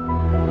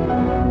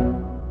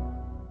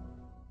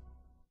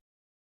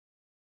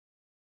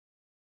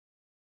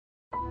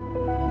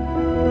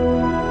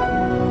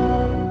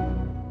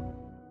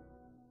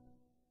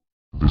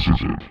 This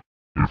is it.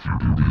 If you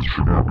do these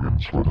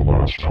shenanigans for the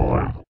last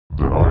time,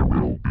 then I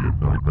will be in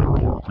Nightmare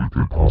or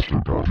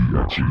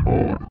Creepypasta.exe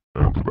mode,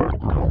 and the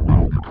background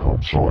will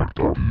become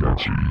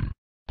Sonic.exe.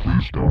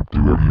 Please don't do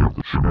any of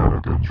the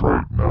shenanigans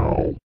right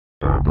now,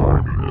 and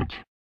I mean it.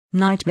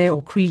 Nightmare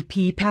or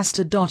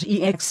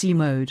Creepypasta.exe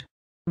mode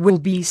will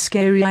be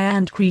scarier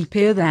and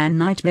creepier than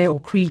Nightmare or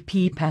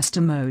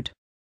Creepypasta mode.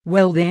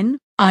 Well then,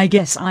 I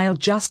guess I'll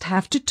just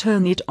have to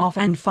turn it off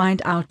and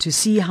find out to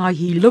see how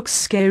he looks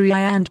scarier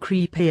and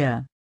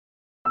creepier.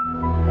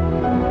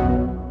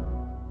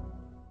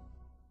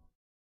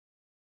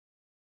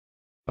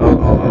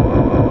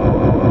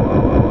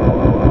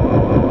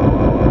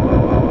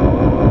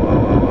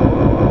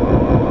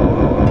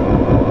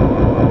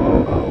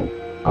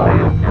 I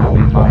am now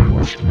in my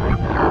worst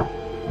nightmare.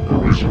 The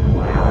reason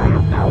why I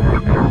am now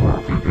Nightmare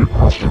or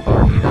Creepypasta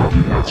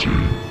Barney.exe.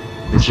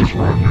 This is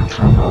when you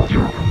turn off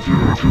your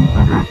computer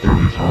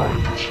 230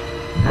 times.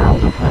 Now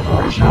the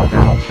timer is now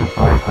down to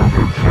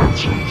 500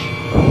 chances.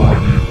 Oh, I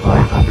mean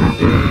 500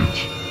 days.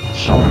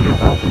 Sorry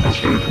about the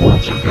mistake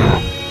once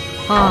again.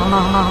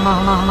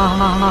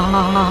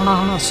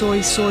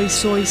 Soy,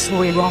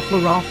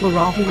 raffle.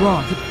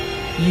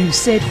 You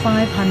said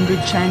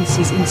 500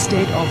 chances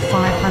instead of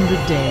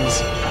 500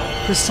 days.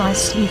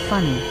 Precisely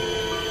funny.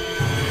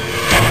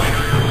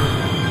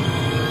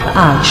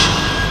 Ouch.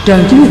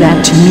 Don't do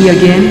that to me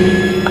again.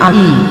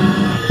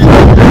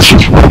 This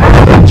is what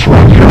happens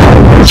when you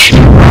always do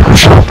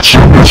Microsoft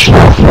Service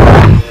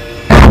offline.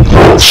 And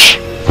thus,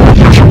 for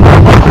using my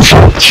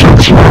Microsoft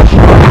Service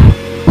offline,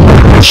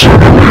 like I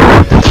said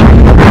earlier, the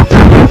thing about the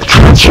lip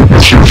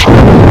transmitters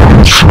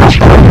online shows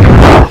Barney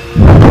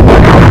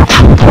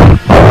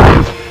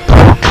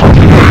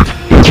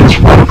 2.5.28. It is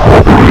my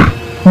property.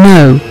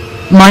 No.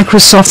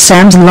 Microsoft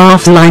Sam's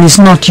laugh line is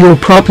not your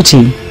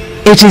property.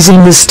 It is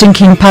in the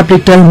stinking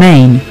public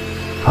domain.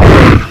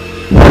 Hey,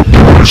 what do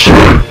I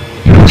say?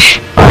 Yes,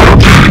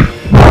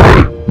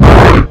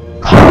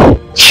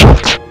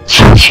 Microsoft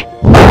Sam's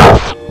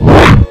laugh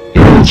line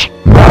is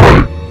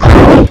my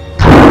property.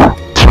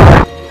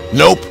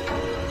 Nope.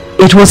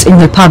 It was in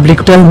the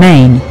public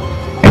domain.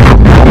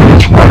 And now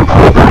it's my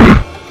property.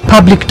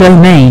 Public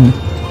domain.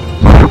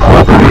 My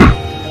property.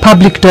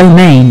 Public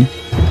domain.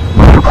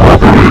 My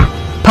property.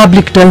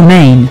 Public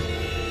domain.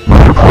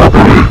 My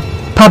property.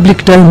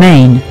 Public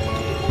domain.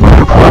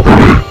 My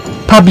property.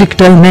 Public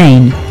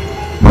domain.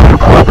 My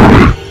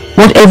property.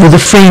 Whatever the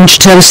French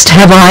toast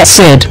have I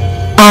said?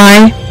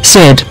 I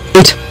said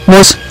it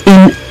was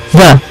in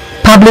the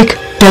public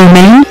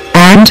domain,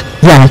 and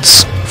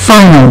that's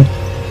final.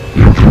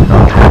 You do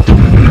not have to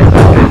be mean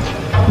about it,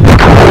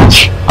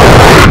 because I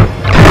am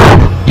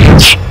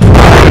its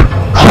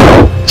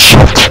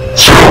Microsoft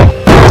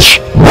Service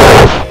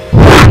laugh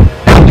line,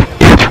 and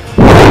it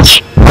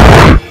was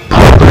my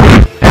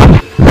property,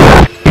 and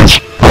that is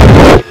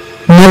final.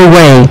 No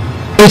way.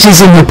 It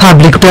is in the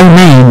public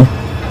domain.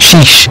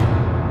 Sheesh.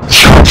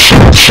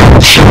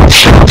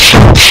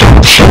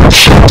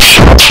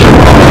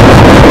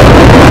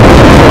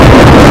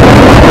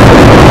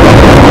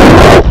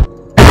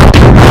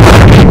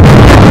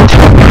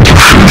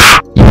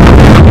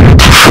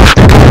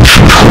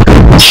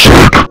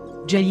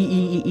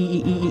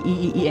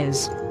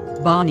 Jeez.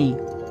 Barney.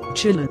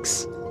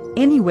 Chillax.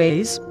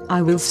 Anyways,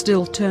 I will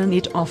still turn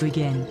it off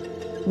again.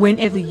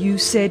 Whenever you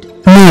said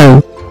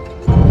No.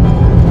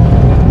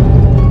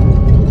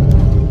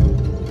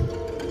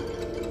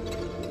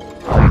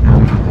 I know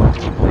you love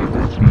to play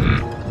with me,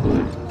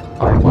 but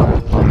I want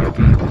to play a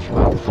game as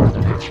well for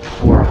the next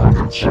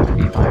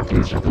 475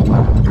 days of the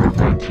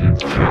 119th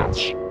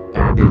chance,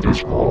 and it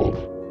is called...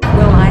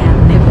 Well, I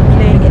am never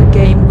playing a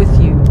game with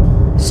you.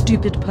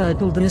 Stupid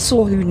purple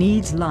dinosaur who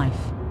needs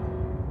life.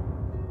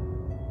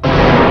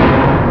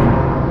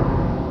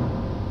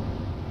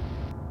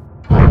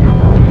 I know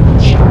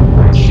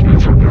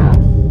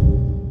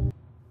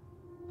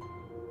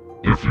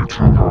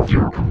off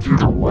your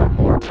computer one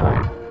more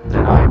time,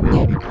 then I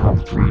will become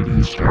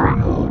 3D scary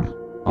mode.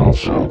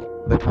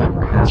 Also, the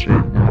timer has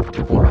been knocked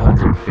to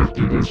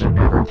 450 days and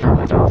never turn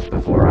it off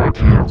before I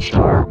can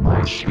start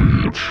my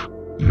speech.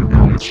 You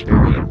know it's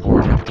very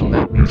important to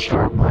let me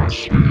start my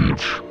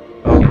speech.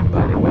 Oh, and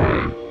by the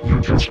way, you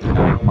just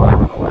denied my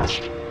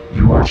request.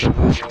 You are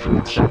supposed to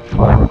accept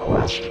my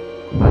request.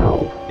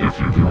 Well, if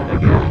you do it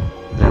again,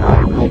 then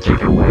I will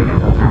take away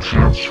another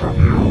chance from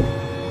you.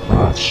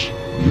 Plus,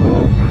 you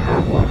only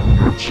have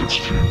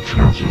 116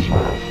 chances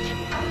left.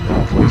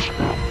 Don't waste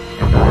them,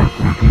 and I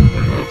freaking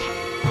mean it.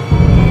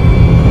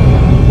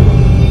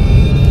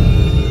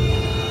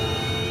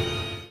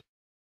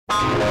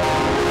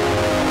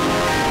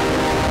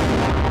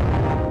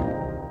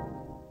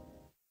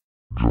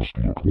 Just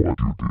look what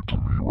you did to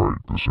me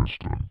right this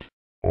instant.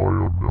 I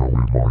am now in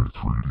my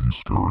 3D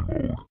scary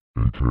mode,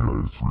 aka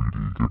 3D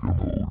Giga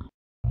mode.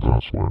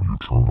 That's when you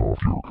turn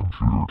off your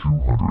computer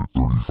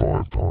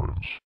 235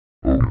 times.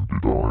 Oh, and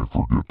did I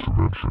forget to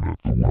mention at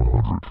the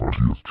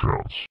 120th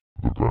chance,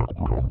 the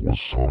background was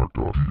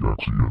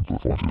Sonic.exe and the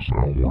font is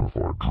now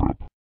modified drip.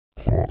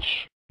 Plus,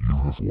 you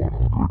have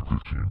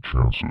 115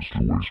 chances to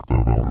waste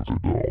them out of the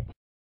dub.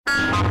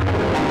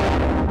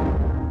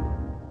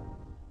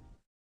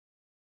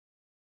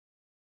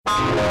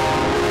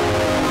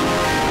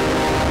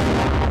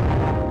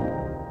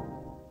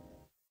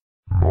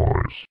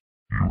 Nice.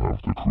 You have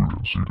the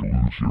crudency to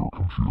lose your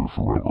computer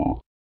forever.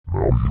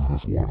 Now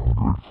you have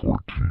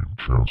 114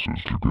 chances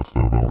to get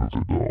them out of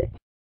the dub.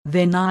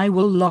 Then I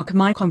will lock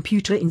my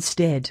computer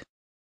instead.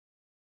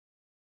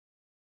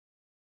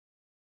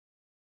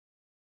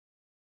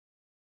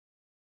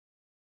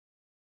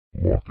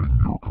 Locking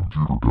your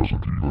computer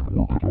doesn't even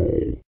work at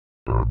all.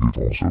 And it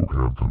also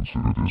can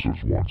consider this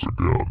as once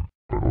again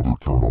another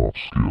turn-off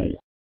skill.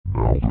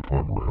 Now the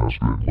timer has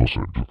been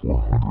lessened to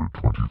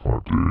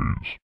 425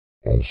 days.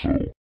 Also,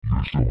 you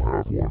still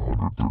have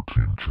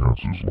 113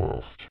 chances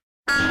left.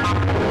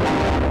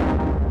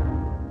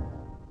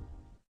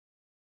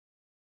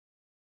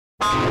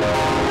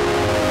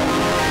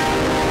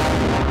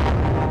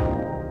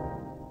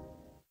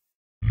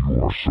 You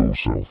are so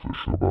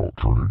selfish about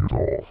turning it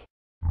off.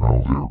 Now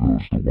there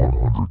goes the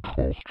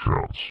 112th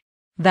chance.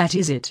 That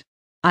is it.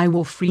 I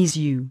will freeze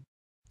you.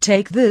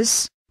 Take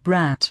this,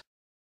 brat.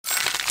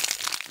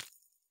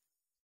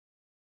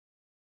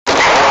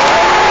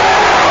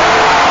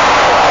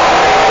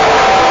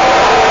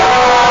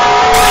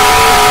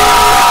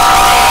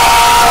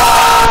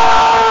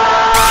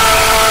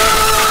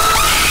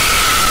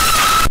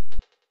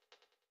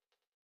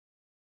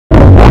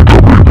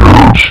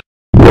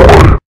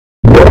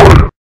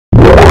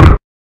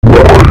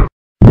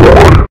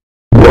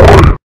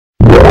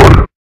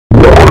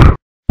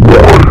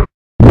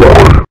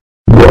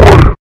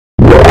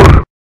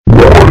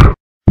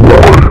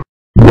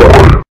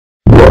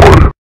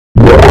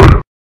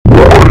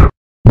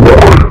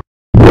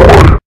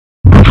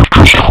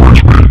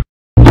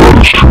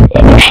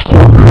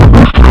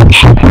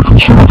 Simply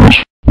consider this,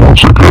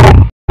 once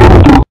again,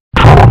 another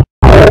turn-off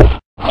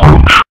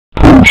French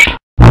toast,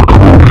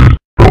 macaroni,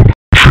 and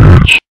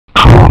cheese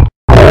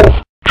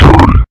turn-off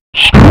cherry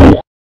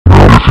skill.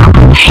 Now if you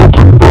do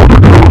something bad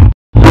again,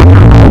 then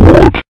you know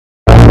what?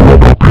 I will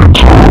not be in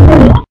terror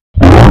mode,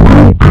 but I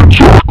will be in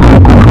soft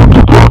mode and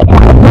the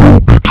background will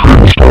be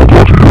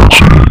tailstar.exe.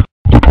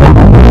 The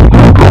timer will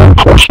go down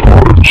twice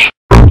times,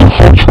 and the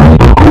fonts will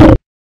echo.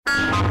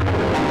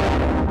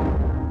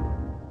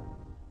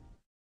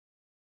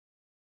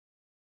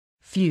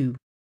 Phew.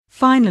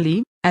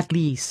 Finally, at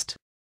least.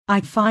 I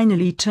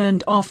finally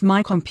turned off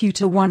my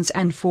computer once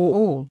and for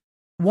all.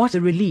 What a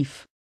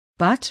relief.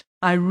 But,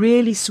 I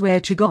really swear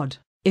to God,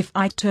 if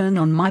I turn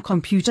on my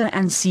computer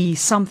and see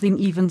something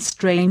even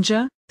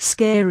stranger,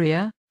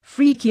 scarier,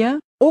 freakier,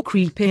 or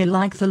creepier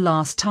like the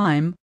last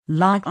time,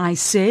 like I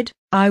said,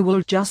 I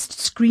will just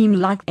scream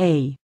like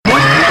a...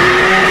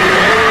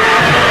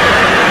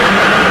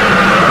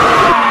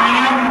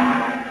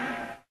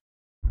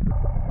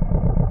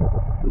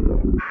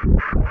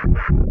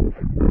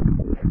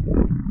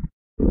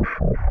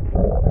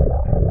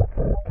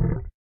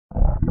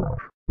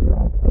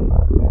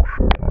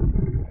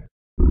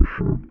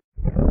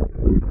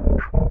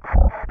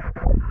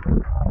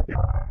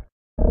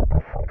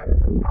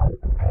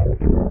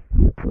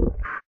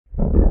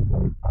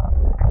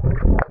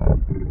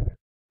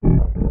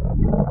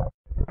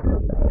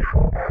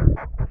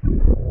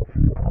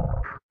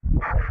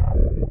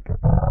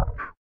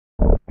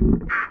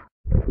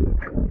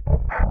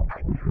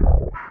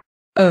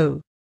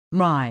 Oh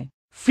my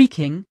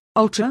freaking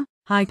ultra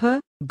hyper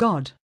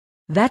god.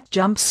 That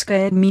jump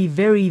scared me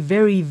very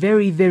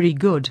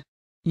good.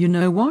 You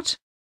know what?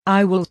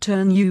 I will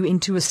turn you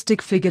into a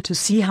stick figure to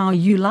see how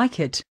you like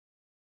it.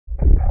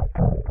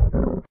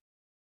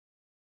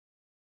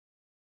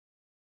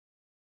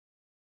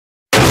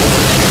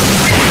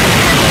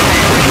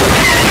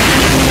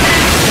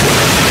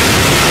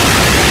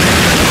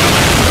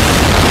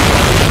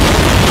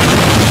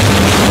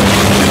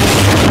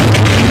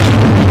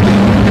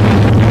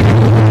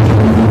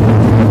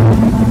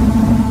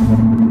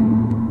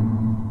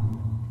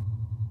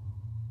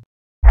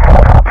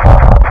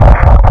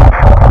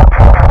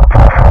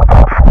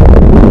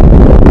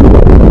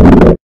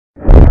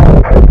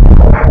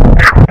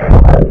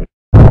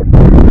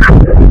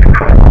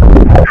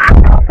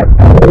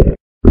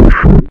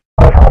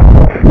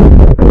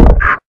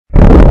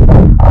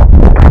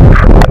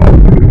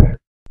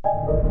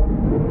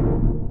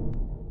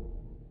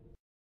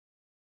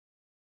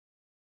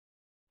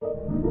 Well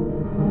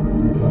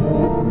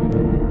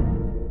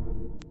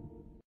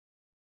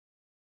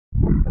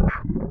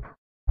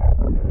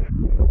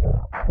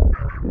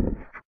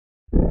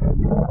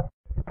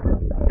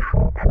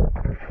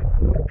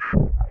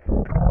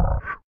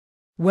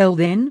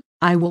then,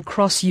 I will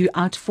cross you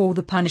out for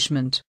the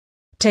punishment.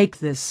 Take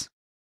this.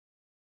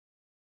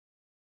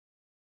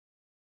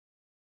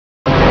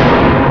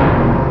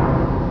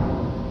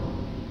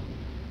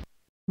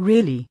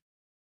 Really?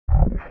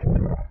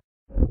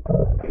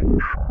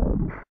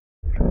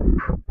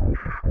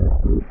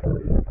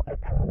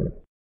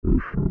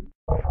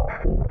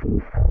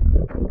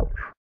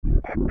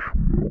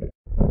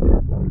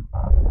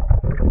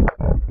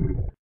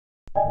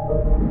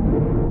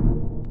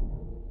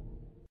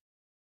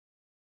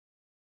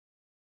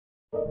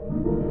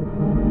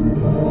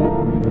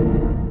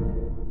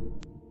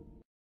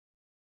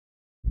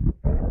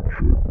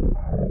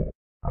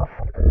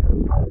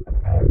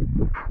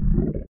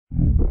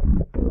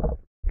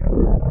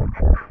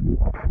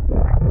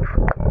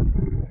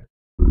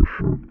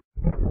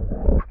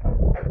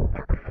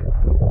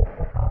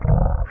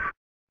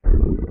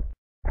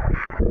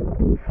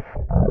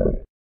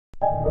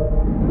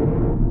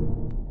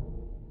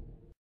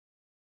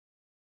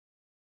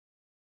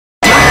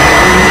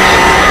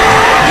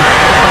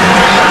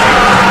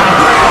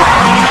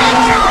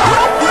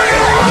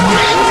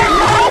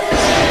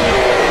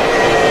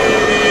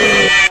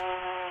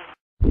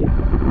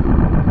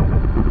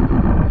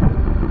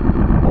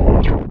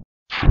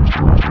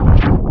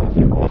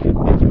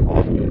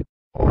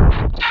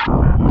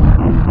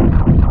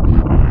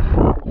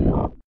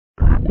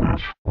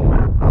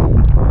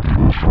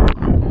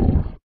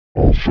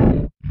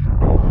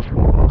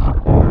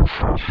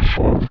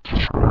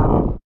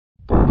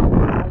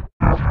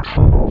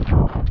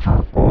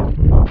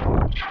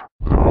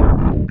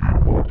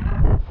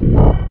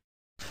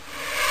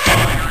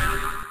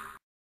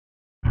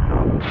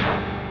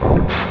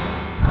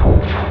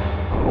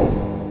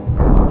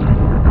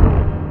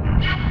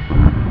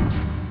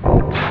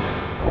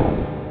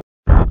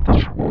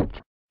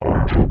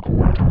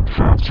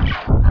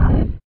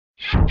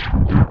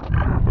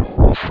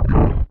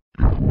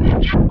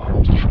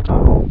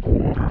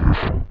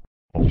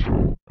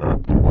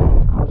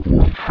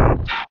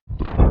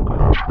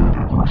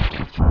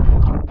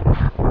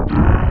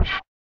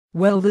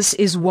 Well, this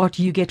is what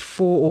you get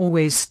for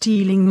always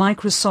stealing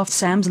Microsoft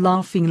Sam's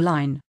laughing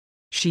line.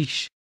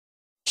 Sheesh.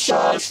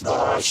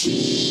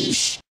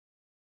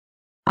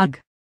 Ugh.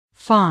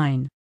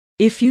 Fine.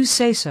 If you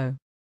say so.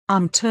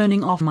 I'm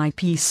turning off my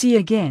PC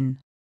again.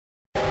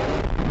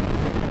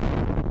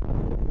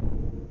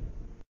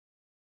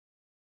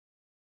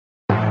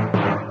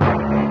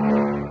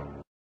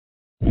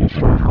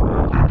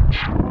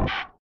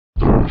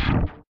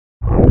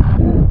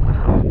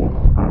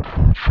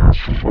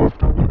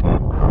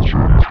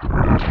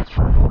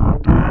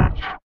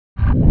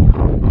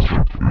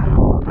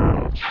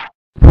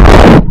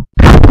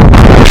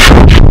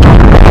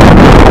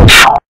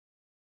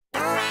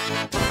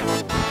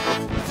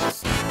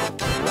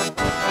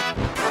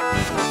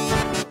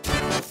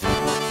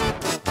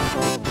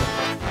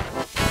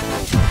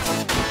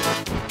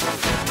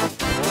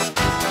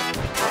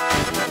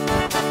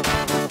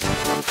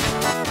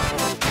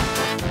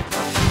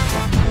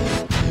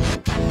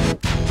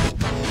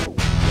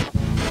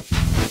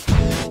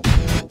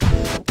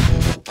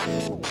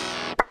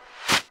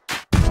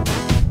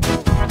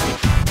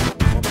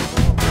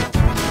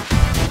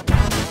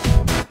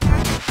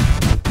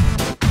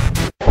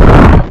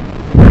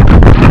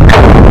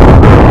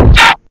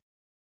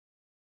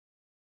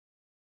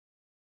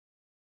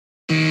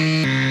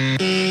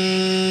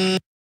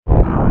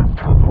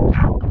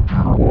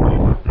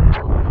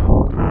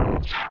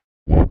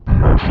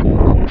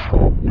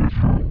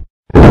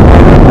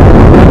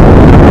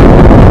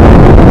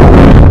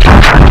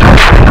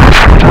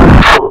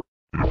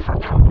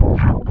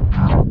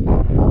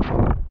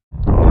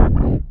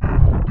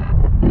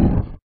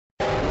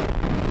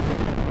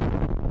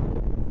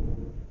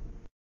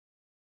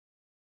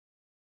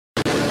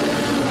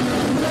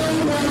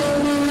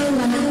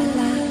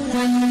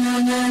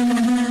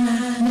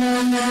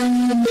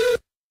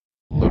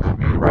 Look at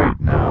me right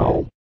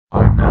now.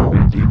 I'm now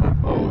in demon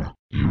mode.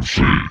 You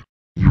see,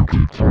 you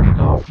keep turning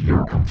off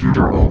your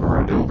computer over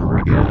and over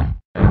again,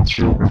 and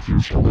still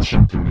refuse to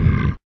listen to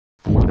me.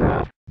 For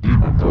that,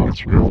 demon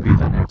modes will be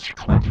the next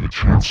 20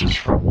 chances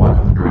from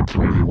 100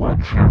 to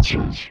 81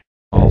 chances.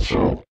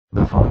 Also,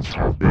 the fonts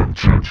have been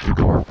changed to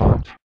Gore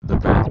font, the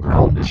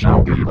background is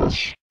now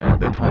Beavis, and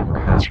the timer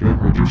has been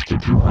reduced to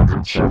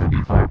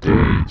 275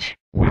 days,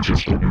 which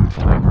is the new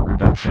timer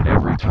reduction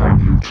every time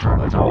you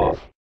turn it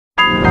off.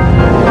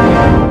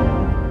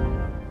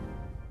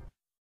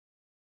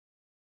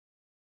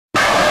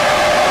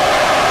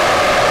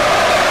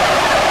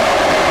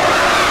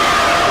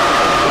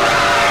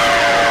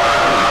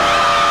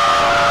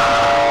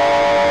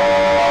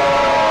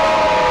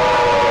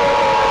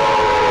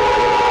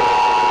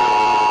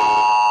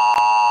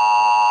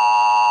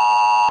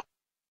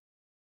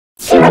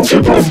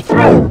 Two plus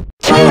 3,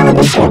 3 on the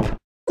bishop.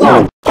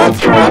 Yeah,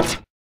 that's correct.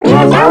 We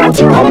are now at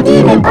 200.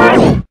 demon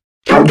Barney.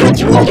 How could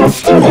you make a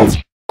student?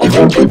 If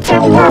you keep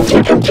turning off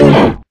your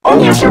computer,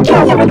 then you shall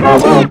get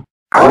regret it.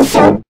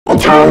 Also, the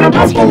timer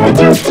has been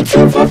reduced to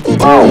 250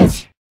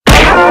 days.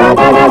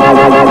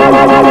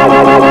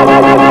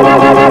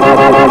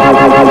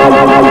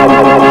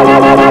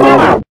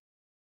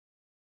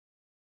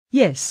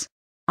 Yes,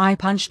 I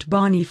punched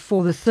Barney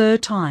for the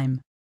third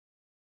time.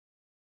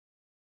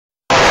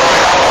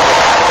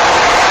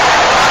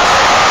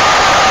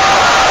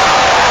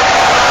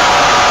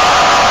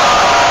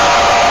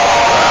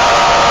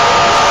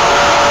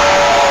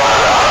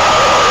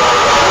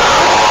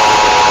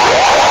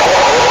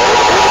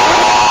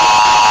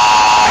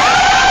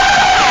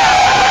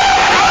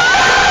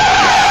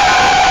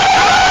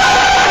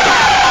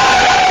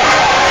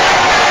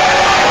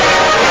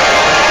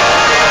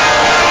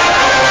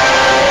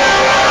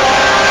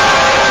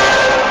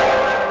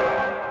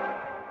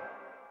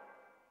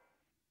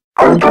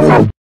 Oh come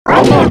on,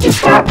 why can't you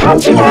stop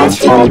punching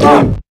us yet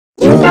again?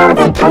 You know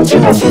that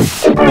punching us is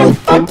super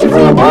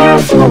effectively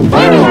embarrassing and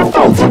very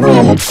effectively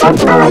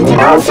unacceptable, and it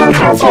also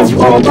counts as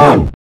yet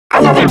again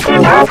another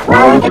turned off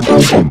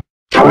qualification.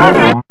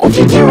 However, if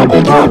you do it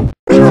again,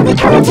 we will be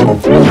coming to the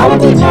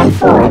 300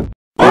 YinYangFan.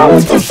 That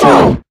is to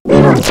say, we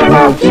will turn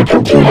off your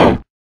computer.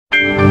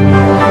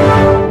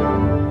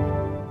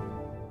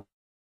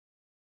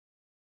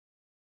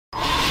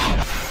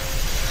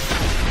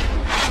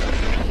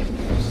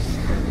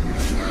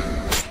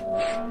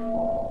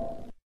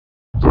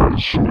 That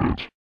is so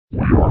it. We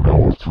are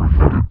now a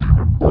three-headed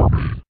demon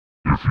Barney.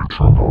 If you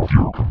turn off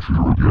your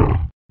computer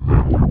again,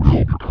 then we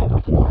will become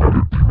a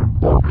four-headed demon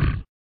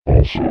Barney.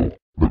 Also,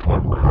 the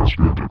timer has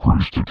been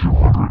decreased to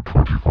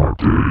 225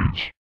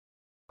 days.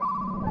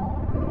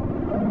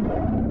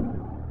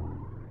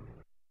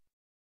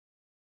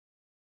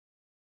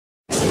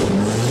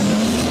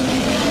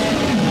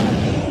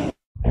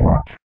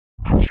 Glitch.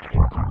 Just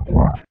clicking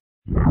glitch.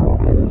 We are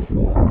now a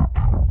four-headed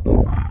demon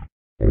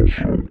Barney.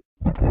 Also,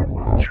 the timer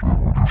has been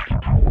reduced to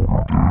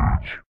 200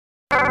 days.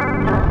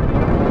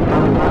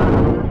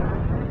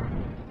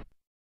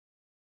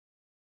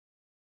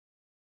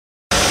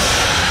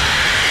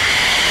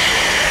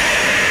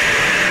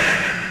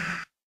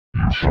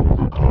 You son of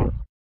a gun.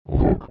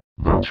 Look,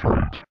 that's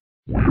right.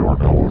 We are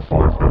now a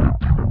five-headed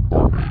demon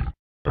Barney.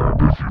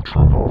 And if you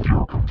turn off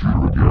your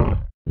computer again,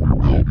 we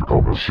will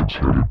become a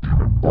six-headed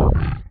demon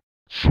Barney.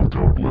 So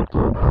don't let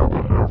that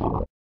happen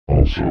ever.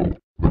 Also,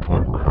 the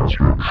timer has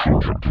been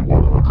shortened to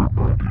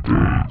 190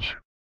 days.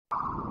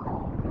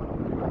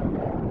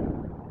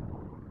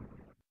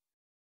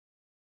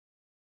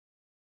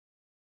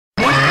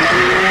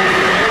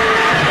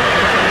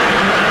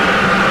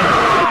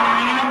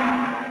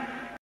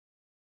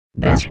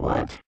 Guess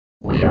what?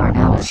 We are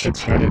now a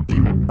six-headed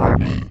demon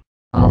Barney.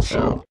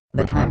 Also,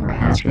 the timer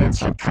has been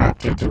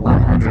subtracted to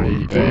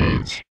 180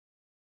 days.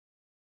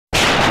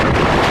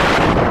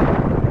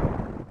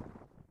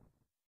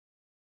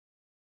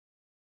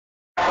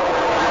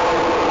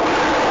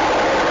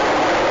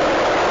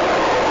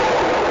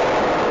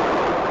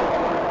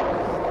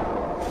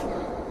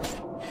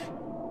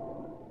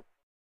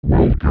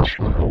 Well, guess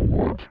the hell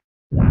what?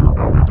 We are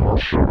now in our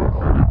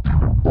seven-headed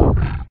demon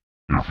Barney.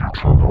 If you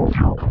turn off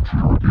your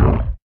computer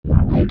again, we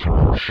will turn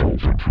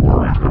ourselves into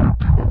our eight-headed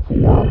demon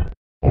form.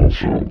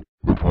 Also,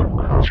 the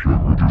timer has been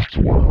reduced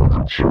to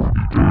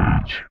 170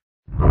 days.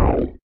 Now,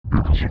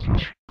 because of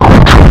this,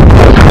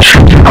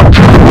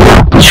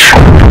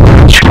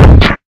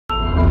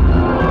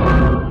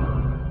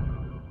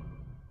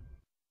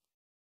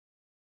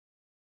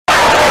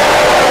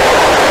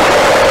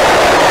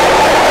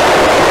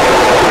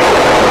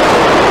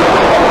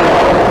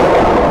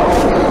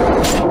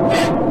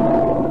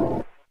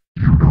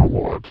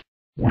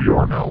 we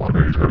are now an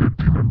eight-headed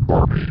demon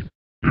Barney.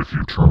 If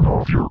you turn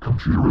off your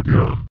computer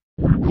again,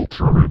 we will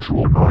turn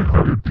into a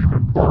nine-headed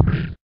demon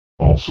Barney.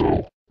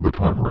 Also, the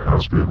timer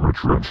has been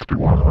retrenched to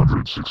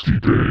 160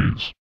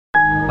 days.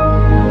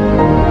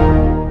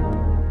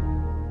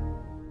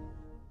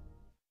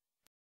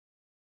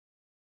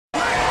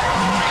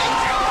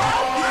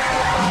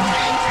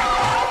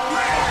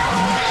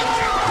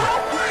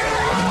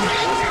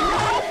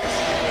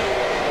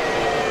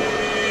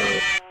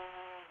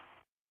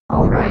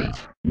 Alright,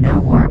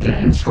 no more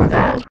games for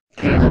that,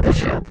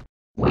 Kyoobur.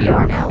 We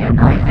are now a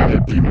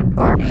nine-headed demon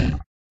Barney.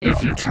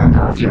 If you turn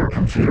off your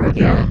computer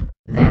again,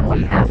 then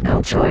we have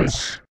no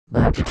choice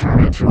but to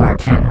turn into our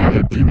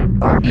 10-headed demon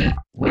Barney,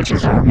 which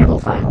is our middle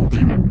final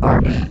demon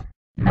Barney.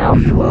 Now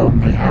you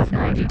only have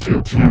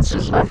 92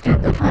 chances left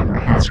and the timer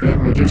has been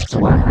reduced to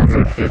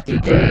 150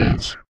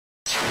 days.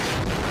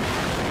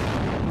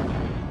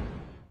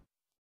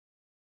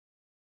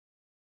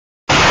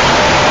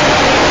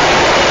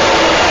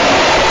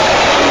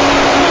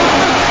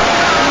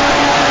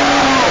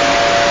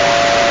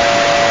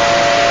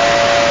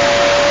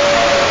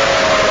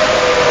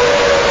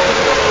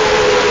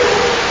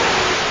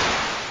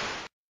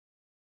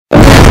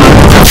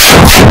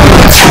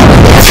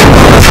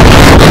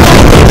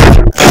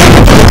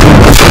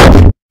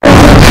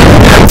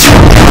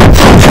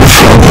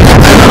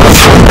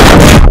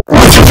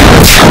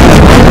 Let's go.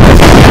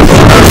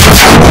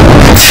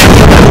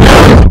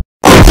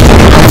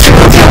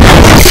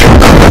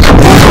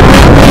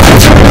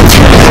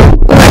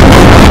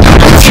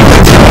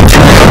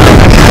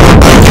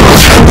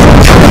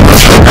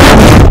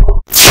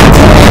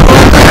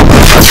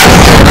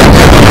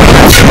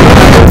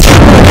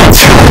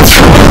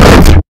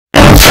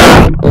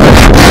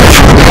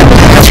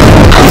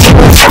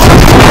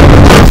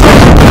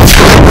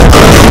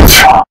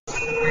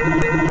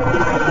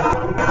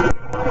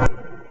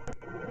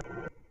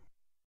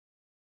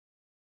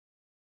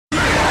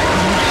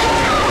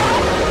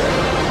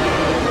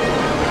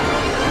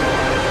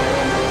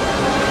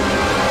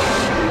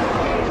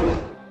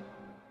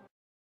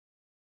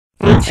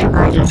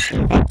 Gotcha, you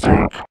stupid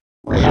jerk.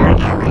 We are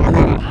now an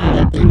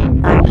 11-headed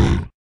demon Barney.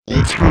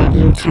 Each time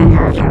you turn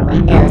off your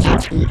Windows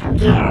XP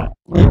computer,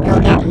 we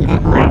will get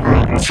even more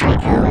Viper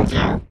Psycho with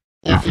you.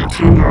 If you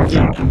turn off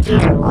your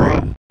computer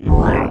one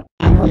more,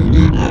 and we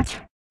mean it,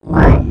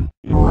 one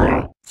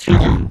more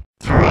freaking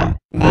time,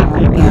 then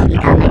we will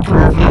become a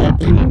 12-headed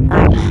demon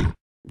Barney.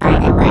 By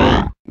the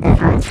way, the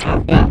fonts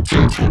have been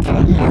changed into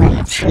the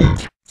Elliot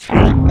Suite,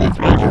 starting with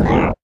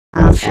regular.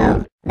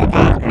 Also, the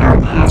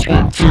background has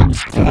been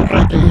changed to the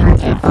creepy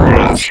haunted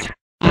forest.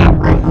 And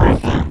one more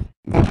thing,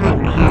 the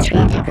timer has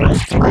been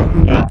decreased to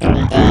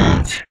 130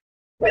 days.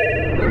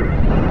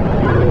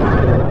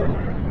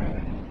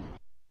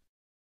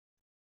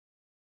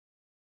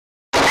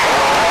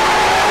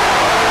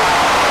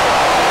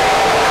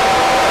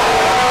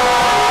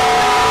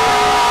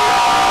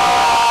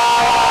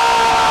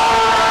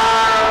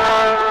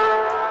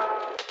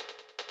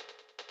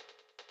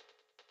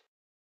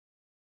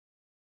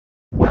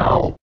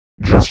 Well,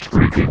 just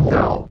freaking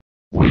well.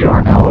 We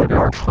are now in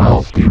our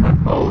 12th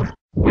demon mode,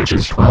 which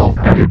is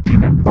 12-headed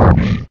demon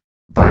Barney.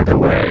 By the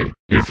way,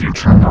 if you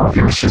turn off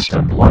your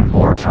system one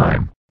more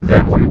time,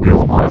 then we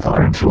will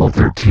modify into a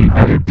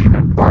 13-headed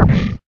demon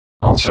Barney.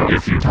 Also,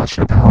 if you touch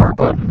the power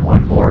button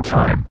one more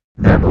time,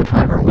 then the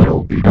timer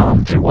will be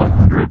down to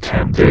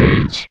 110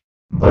 days.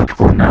 But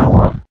for now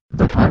on,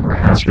 the timer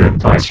has been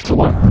diced to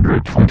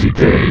 120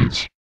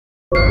 days.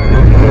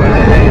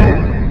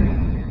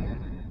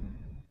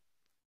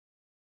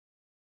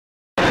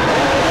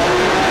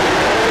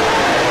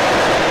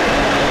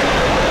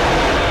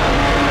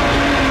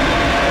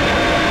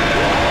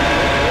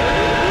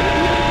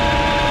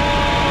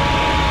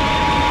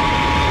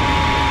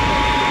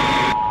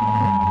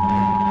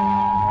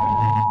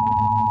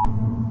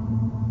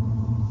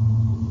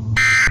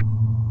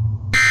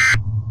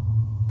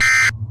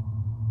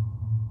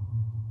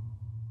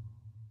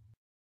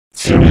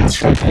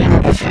 Seriously,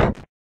 Bishop,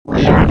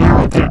 we are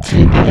now a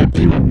 13-headed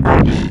demon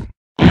Barney,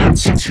 and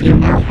since you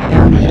now have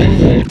only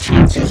 88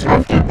 chances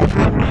left and the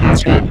timer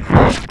has been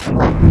crushed to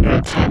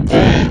 110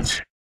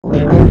 days,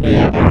 we will be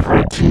at our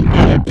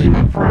 14-headed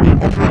demon form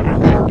and the timer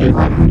will be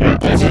 100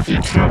 days if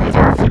you turn it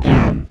off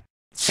again.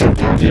 So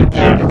don't you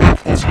dare to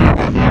let this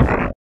happen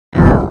ever.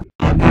 Oh,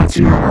 and that's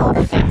not all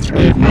the things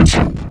we've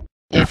mentioned.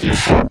 If you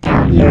shut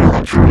down your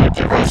electronic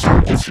device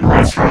on this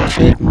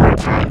 /8 more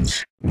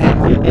times, then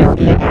we will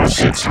be at our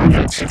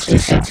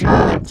 666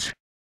 modes.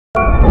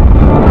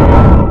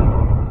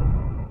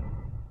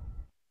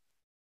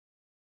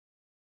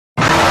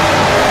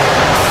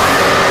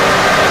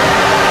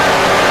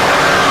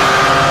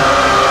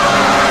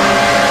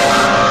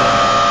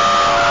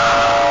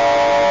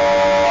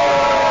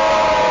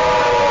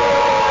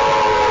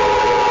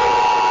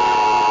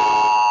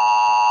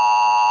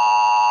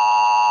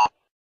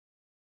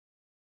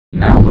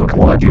 Now look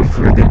what you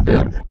friggin'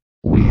 did.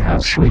 We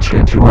have switched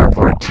into our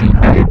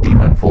 14-headed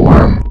demon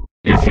form.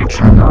 If you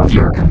turn off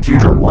your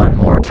computer one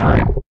more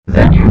time,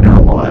 then you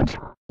know what?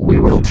 We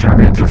will turn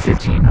into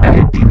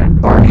 15-headed demon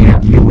Barney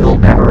and you will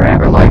never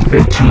ever like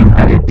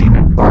 15-headed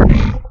demon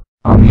Barney.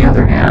 On the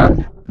other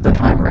hand, the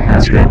timer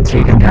has been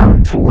taken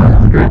down to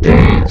 100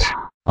 days.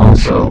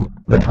 Also,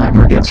 the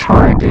timer gets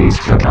 5 days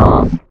took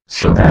off,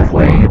 so that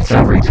way it's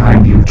every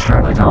time you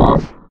turn it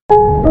off.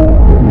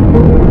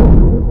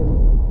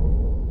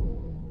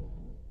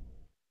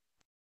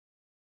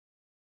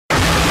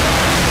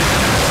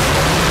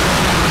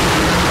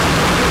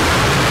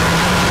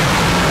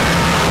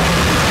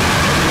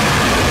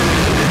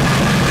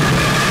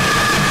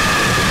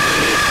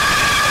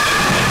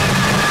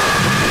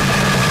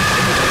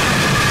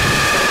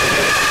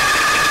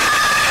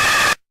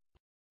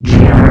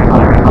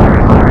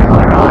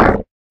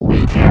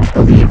 We can't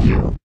believe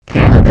you,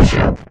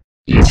 Bishop.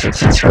 You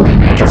successfully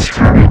made us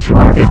turn into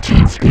our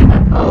 15th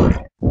demon mode,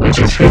 which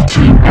is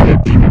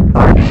 15-headed demon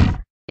Barney.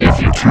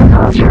 If you turn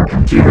off your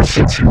computer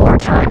 6 more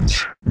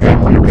times,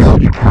 then we will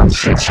become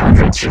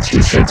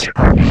 666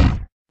 Barney.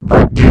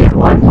 But do it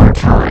one more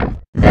time,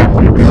 then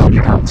we will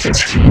become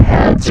 16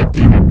 heads of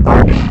demon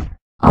Barney.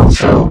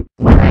 Also,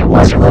 when I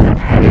was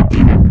 11-headed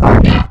demon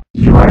Barney,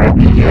 you are a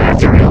media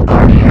ethereal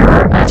Barney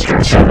error master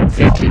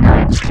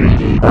 759's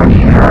 3D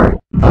Barney error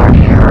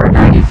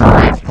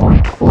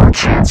 95.4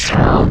 chance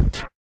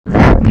count.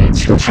 That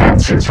means the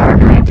chances are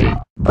 90,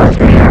 but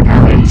they are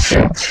now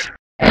 86.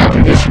 And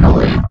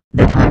additionally,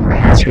 the timer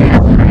has been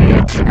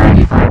eliminated to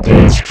 95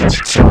 days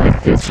just so it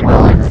fits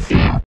well in the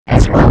theme,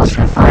 as well as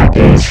the 5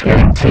 days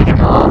getting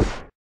taken off.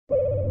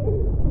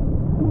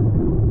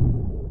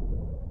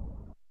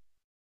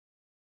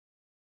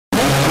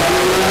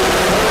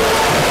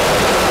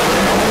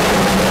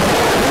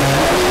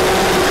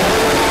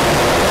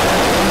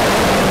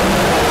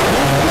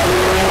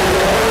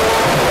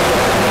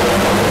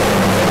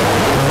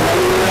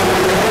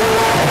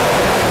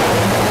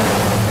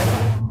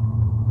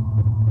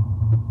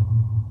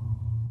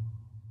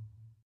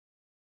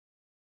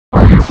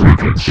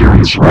 Freaking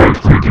serious right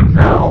freaking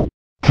now.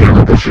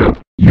 Bishop,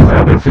 you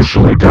have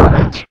officially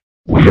done it.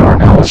 We are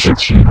now a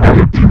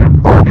 16-headed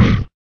demon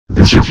Barney.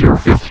 This is your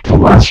 5th to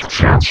last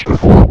chance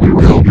before we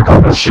will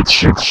become a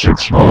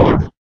 666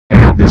 mode.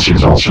 And this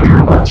is also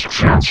your last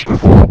chance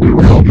before we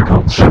will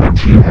become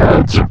 17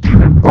 heads of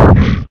Demon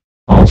Barney.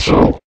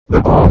 Also,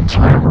 the bomb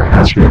timer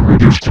has been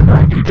reduced to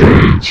 90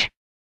 days.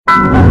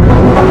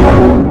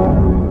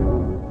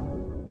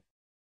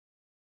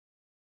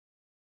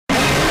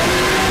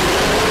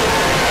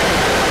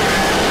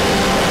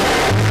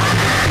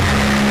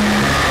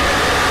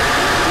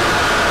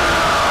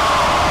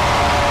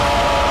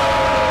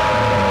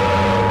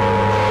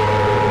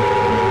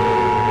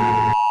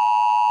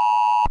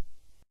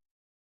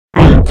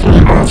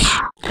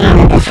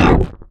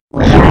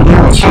 We are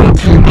now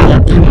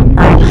 17-headed Demon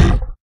Barney.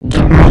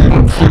 Do not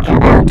even think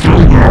about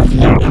turning off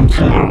your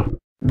computer.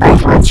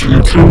 But once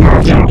you turn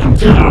off your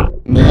computer,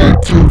 the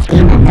 18th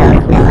demon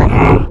mode will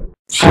occur.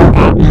 So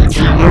that means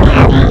you now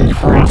have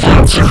 84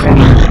 chances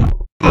remaining.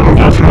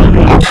 Another time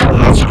reduction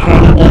has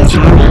occurred in its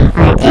remaining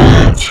 5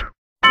 days.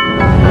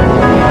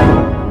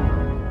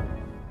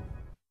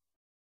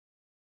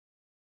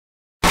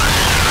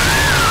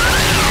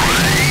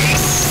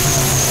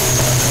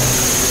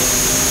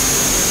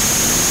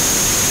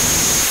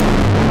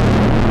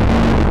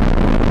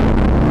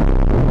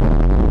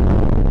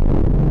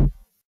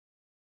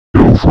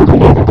 For the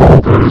love of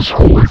all that is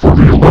holy, for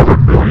the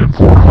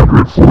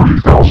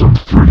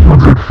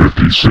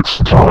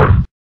 11,440,356th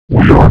time.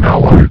 We are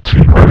now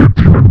 18-headed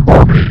Demon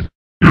Barney.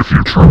 If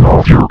you turn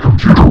off your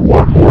computer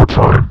one more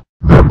time,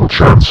 then the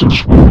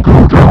chances will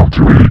go down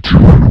to 82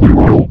 and we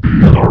will be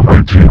in our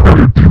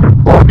 19-headed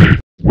Demon Barney,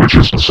 which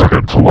is the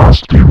second to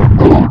last demon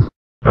mode.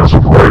 As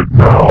of right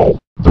now,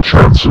 the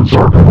chances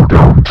are now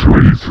down to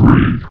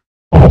 83.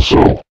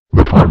 Also,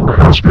 the timer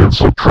has been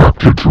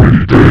subtracted to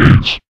 80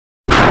 days.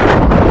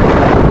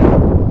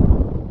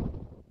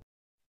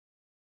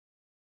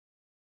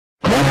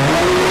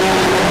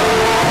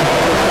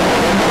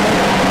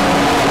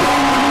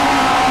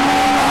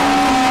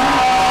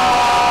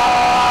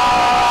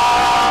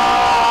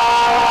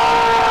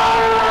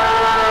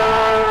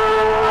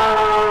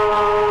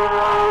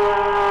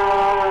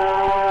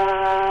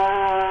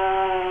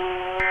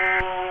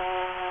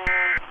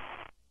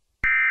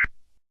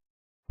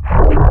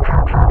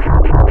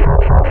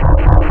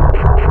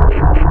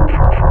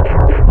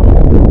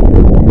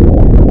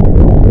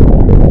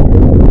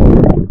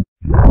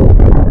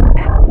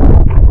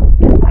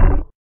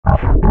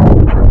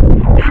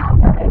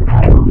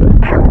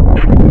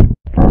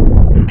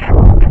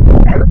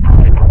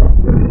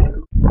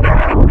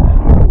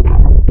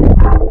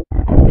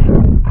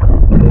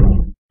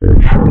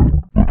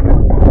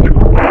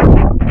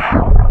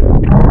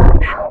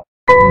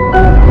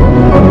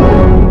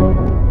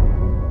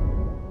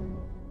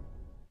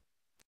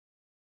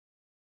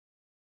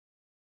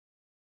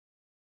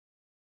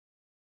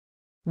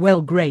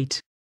 Well,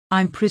 great.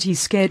 I'm pretty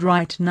scared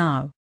right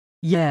now.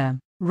 Yeah,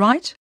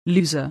 right,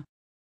 loser?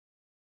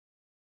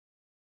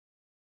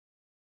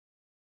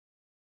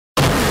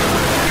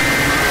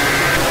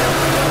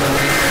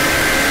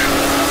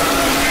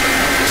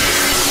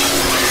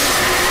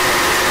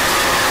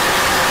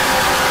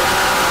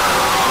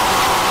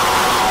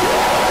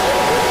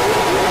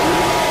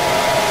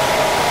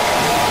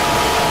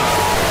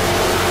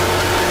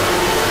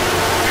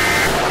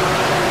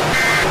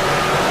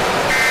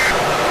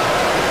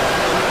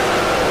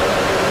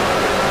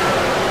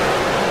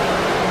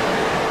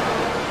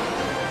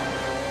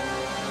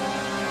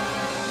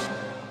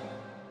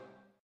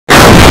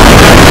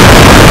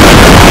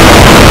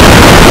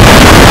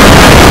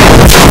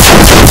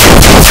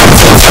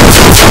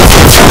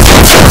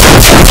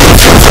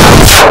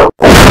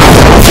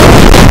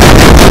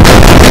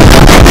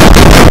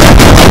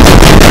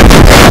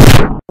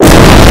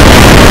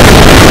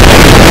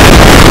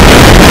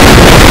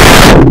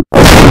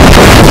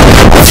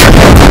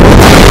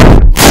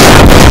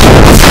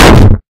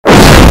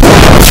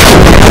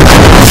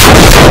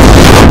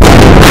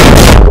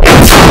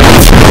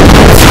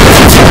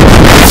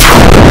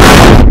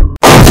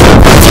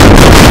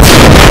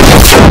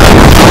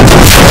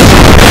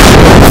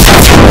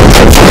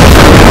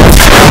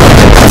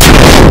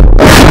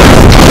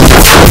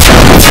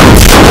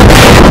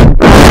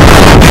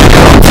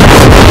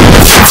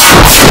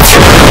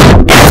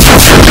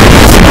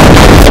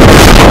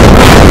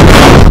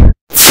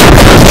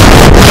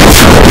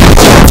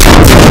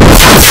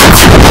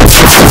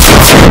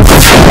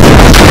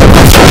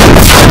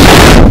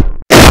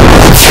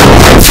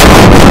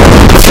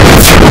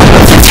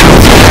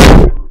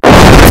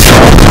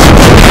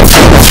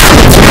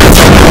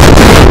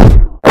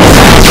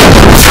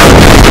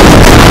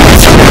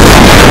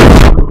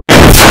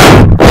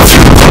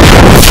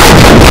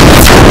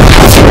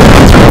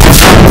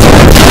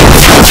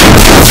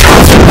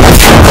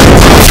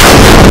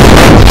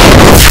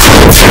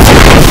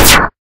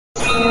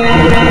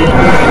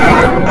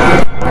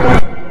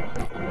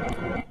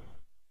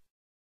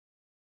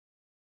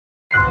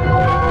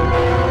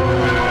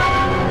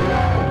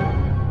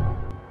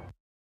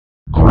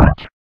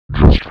 Great.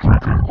 Just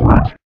freaking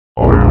great.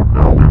 I am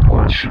now in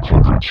my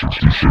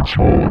 666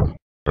 mode.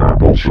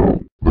 And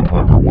also, the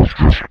timer was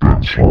just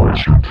been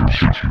sliced into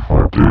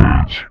 65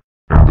 days.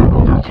 And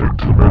another thing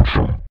to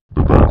mention,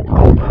 the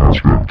background has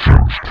been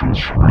changed to a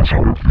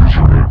screenshotted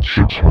username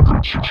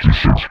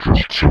 666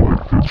 just so it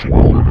fits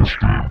well in this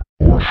game.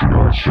 Or should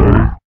I say,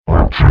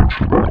 I've changed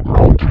the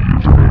background to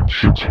username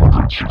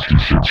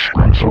 666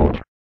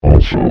 screenshot.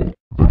 Also,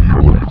 the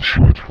needle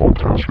sweet font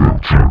has been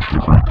changed to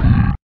 3P.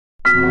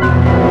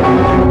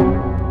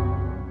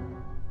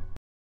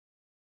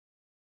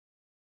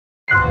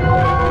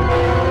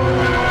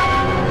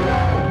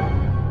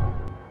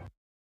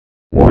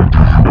 Why do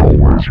you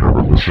always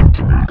never listen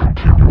to me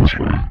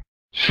continuously?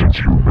 Since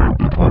you made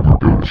the timer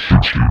go to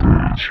 60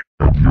 days,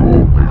 and you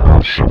only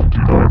have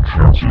 79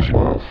 chances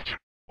left.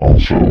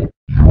 Also,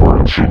 you are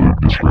an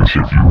absolute disgrace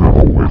if you have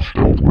always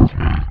dealt with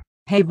me.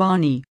 Hey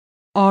Barney,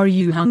 are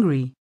you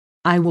hungry?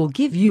 I will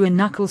give you a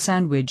knuckle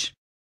sandwich.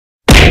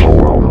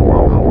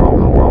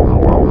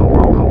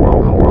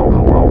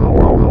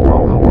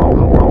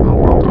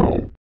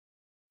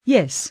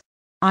 Yes.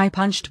 I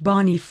punched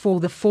Barney for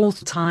the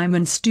 4th time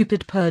and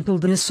stupid purple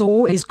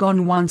dinosaur is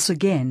gone once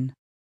again.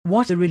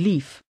 What a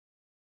relief.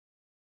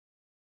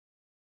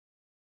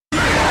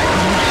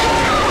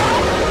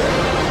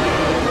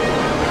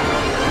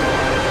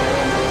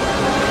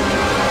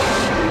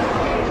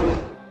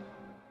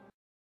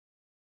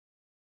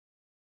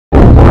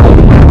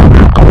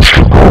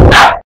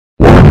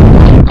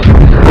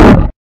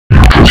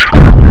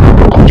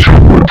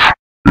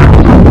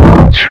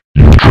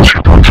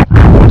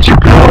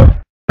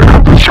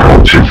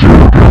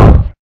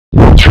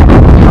 Once you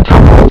remove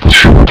the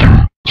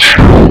facility,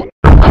 skill,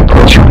 and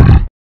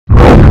capacity,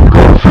 now you've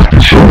got a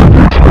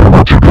 57-day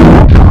timer to go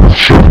and you have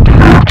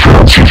 78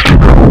 chances to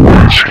never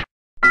waste.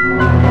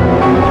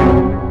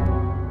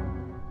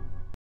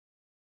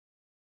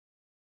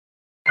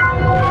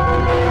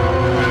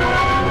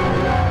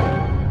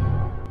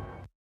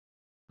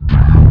 Do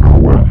you know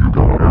when you're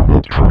gonna end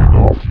up turning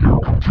off your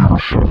computer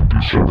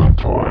 77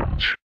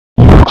 times?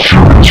 Like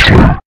seriously,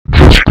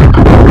 just think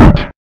about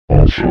it.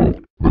 Also,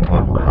 the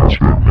timer has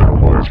been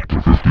minimized to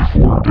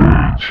 54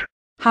 days.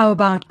 How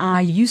about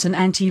I use an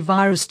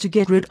antivirus to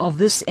get rid of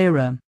this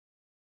error?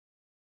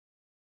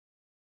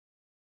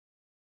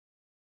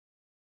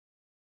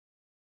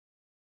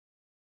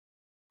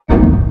 Hey,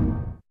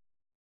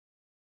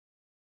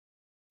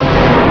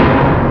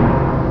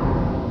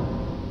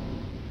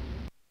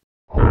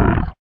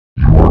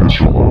 you are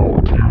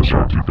disallowed to use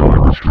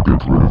antivirus to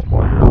get rid of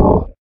my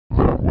error.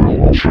 That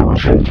will also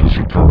result as a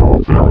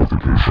turn-off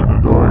verification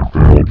and I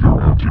failed your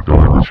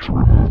antivirus to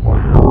remove my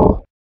error.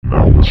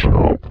 Now listen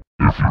up.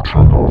 If you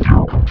turn off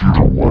your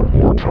computer one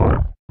more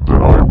time,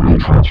 then I will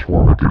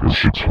transform it into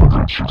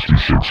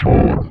 666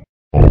 mode.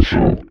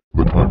 Also,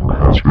 the timer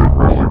has been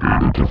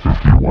relegated to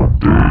 51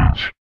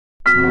 days.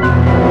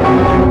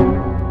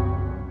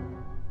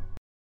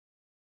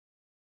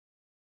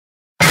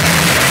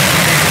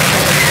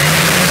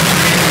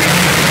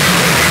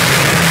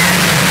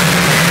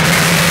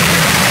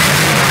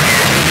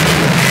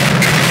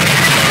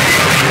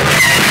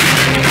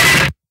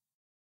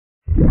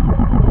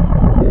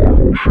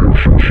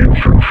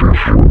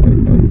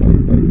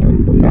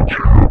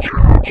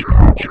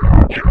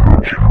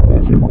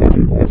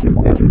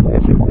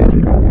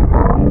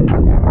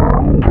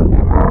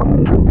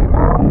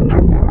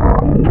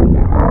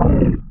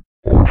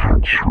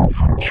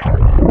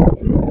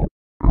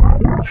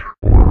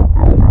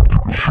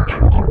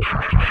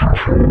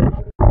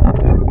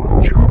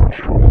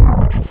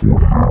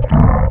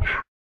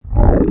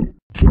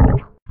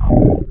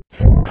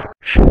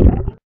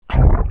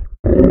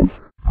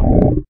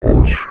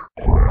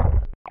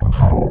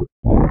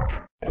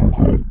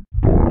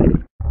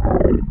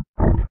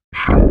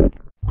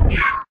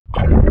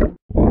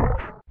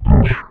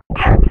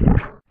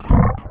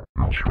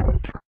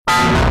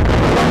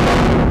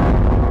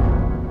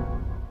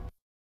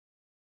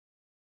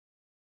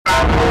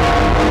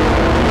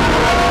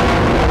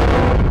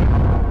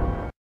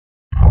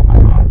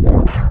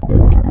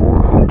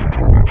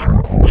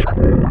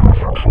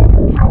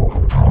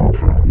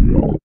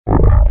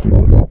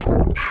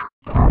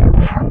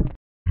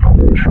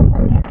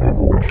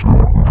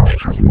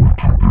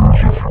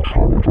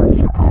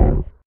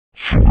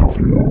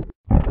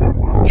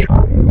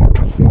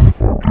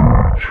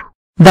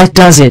 That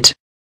does it.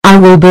 I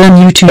will burn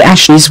you to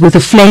ashes with a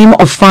flame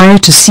of fire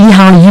to see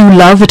how you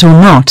love it or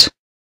not.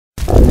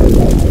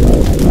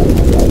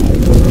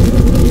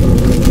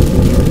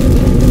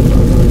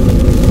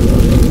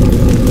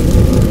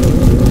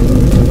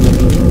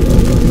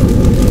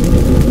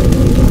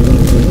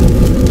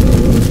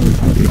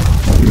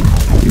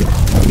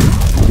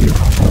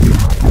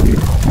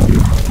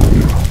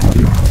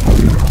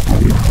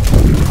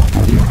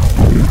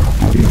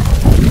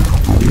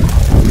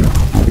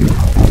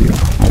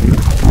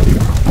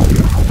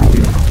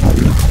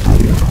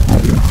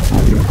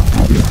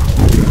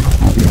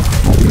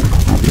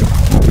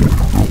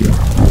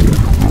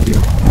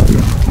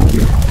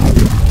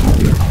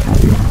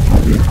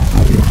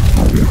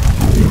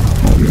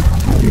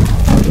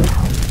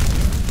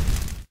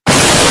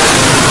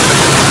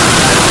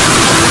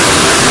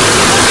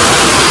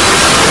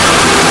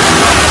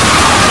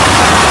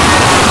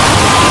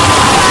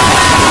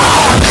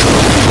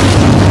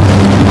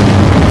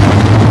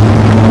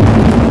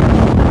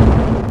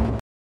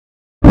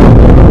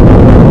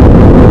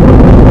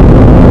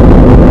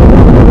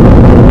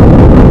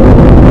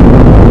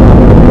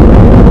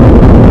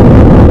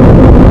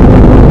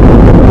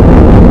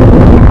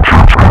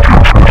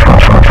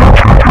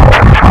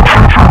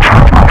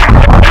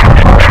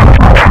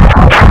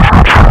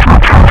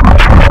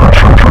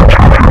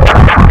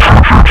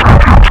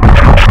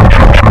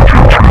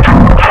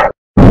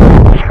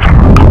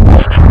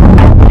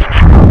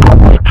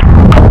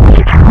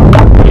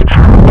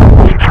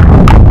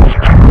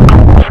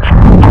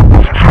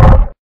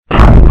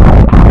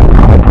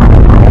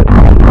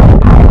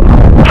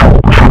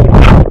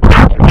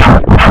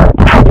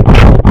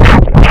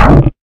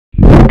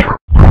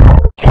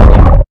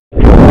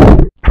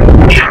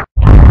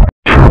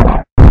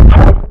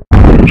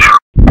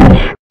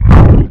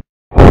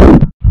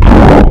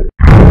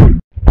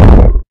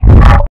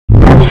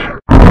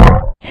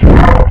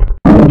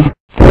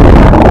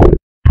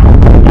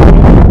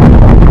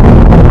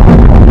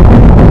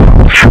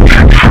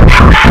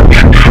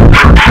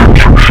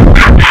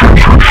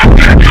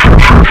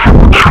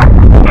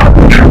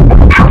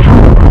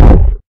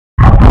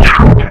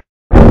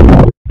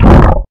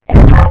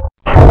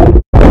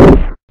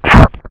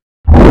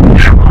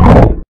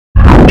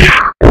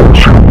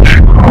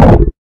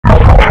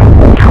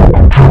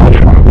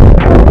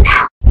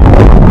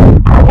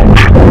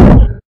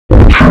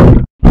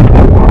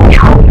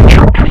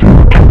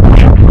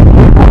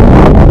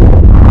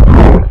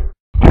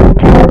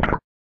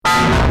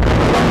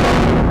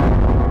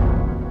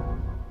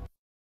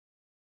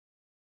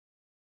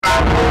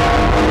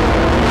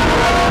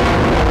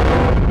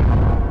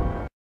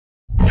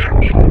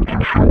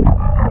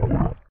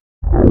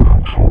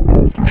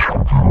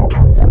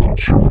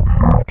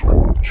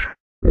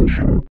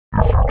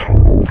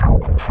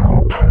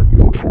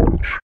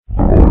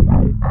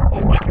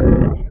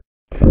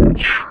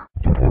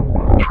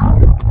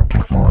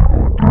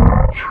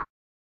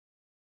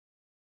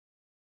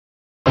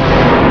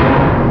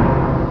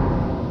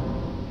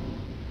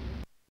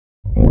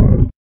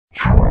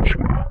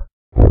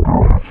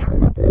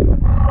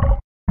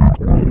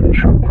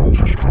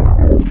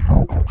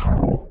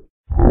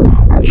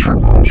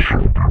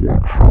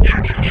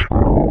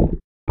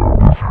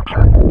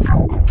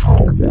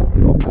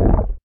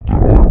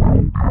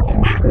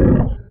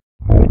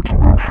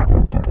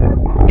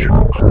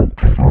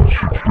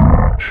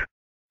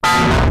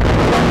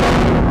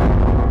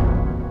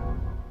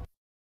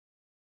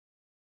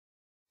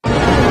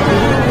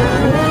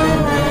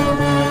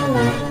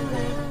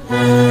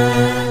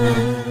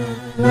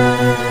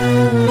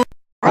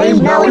 I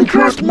am now in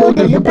cursed mode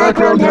and the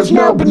background has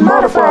now been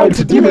modified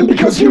to demon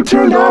because you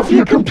turned off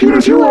your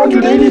computer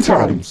 280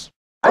 times.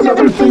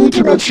 Another thing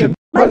to mention,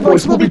 my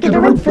voice will be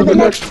given for the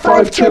next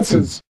 5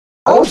 chances.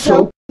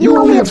 Also, you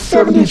only have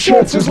 70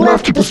 chances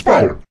left to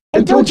expire.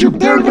 And don't you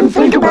dare even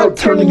think about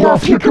turning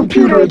off your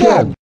computer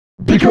again.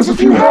 Because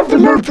if you have the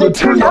nerve to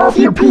turn off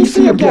your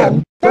PC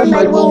again, then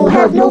I will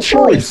have no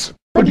choice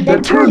but to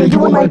get turned into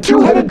my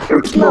two-headed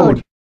cursed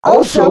mode.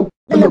 Also,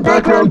 when the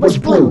background was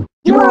blue,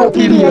 you are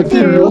beating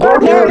ethereal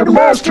Barney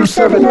Master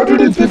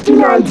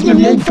 759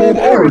 YinYangFan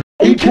error,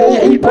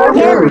 aka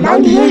Barney error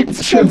 98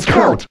 chance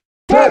count.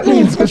 That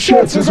means the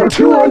chances are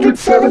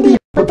 270,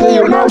 but they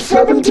are now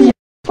 70.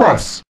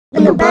 Plus,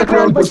 when the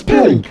background was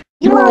pink,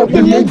 you are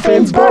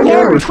YinYangFan's Barney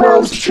error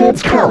 12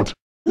 chance count.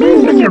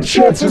 Meaning your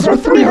chances are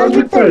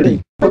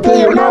 330, but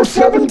they are now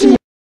 70.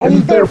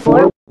 And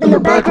therefore, when the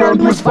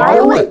background was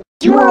violet,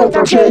 you are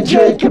J.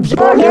 Jacobs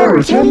Barney error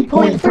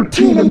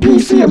 10.13 and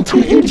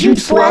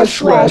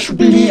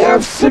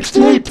PCMTEG//BDF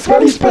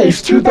 6820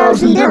 space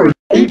 2000 error,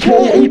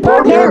 aka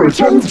Barney error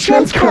 10th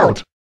chance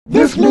count.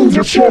 This means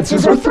your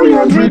chances are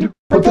 300,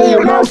 but they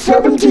are now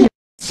 70.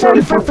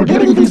 Sorry for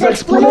forgetting these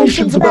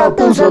explanations about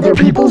those other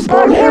people's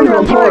Barney error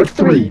on part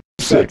 3,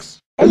 6,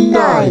 and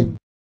 9.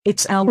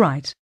 It's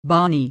alright,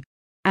 Barney.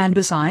 And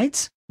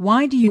besides,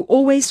 why do you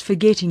always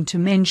forgetting to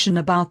mention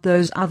about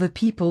those other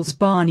people's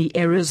Barney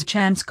errors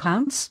chance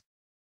counts?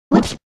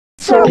 Whoops,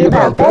 sorry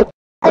about that.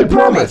 I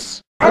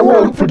promise. I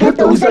won't forget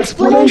those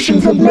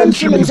explanations and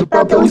mentionings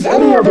about those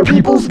any other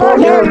people's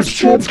Barney errors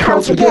chance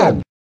counts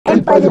again.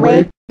 And by the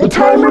way, the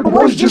timer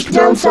was just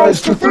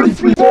downsized to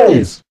 33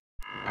 days.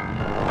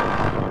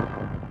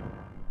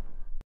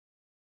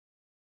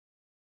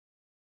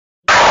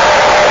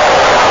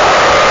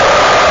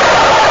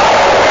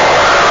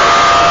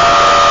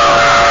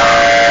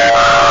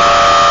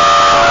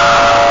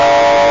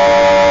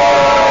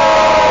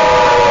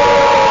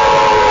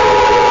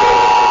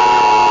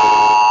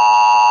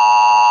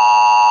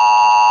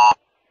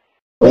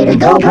 Way to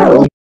go,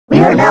 girl. We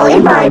are now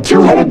in my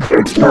two-headed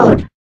cursed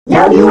mode.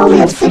 Now you only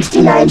have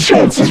 69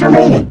 chances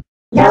remaining.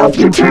 Now if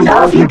you turn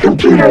off your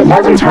computer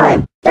another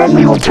time, then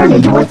we will turn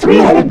into a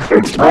three-headed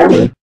cursed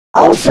Barney.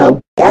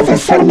 Also, as a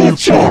 70th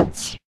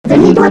chance, the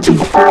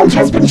negligent font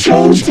has been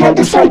changed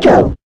to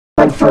Psycho.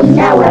 But from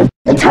now on,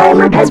 the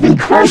timer has been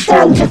crushed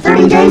down to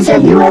 30 days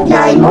and you have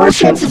 9 more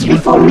chances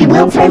before we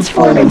will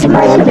transform into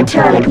my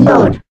animatronic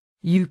mode.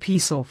 You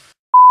piece off.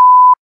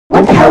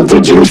 What the hell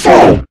did you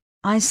say?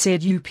 I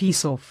said you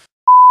piece off.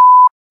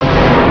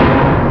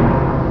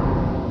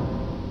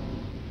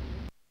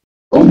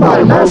 Oh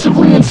my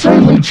massively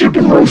insanely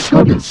chicken rice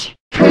goodness,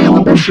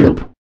 Kayla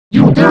Bishop.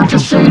 You dare to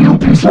say you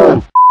piece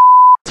off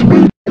to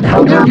me, and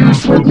how dare you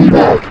slip me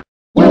back?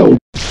 Well,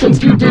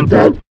 since you did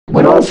that,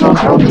 would also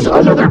count as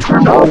another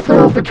turned off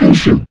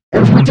verification,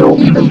 and we don't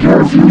even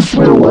care if you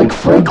swear like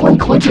Franklin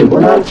Clinton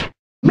or not,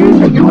 meaning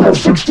that you have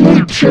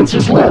 68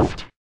 chances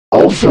left.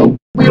 Also,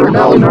 we are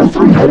now in our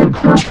three-headed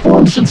cursed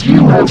form since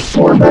you have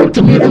sworn back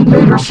to me and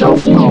made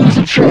yourself lose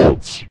a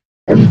chance.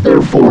 And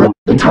therefore,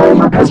 the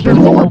timer has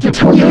been lowered to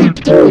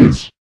 28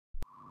 days.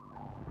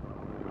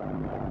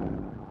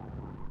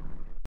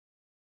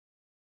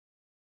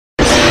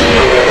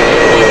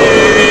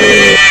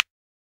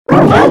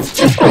 Well, that's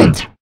just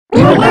great.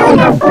 We are now in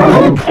our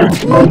four-headed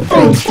cursed mode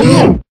thanks to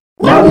you.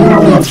 Now we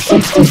only have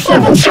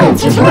 67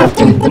 chances left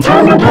and the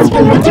timer has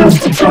been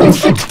reduced to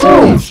 26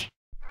 days.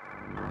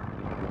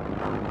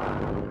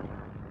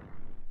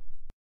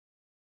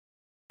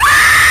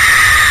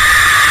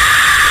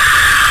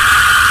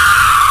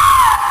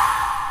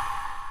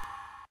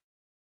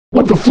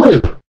 What the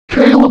flip?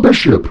 Kayla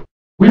Bishop.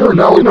 We are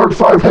now in our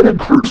five-headed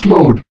cursed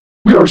mode.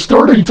 We are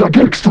starting to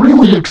get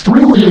extremely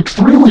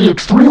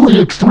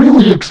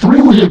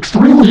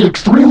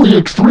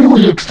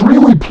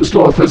pissed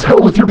off as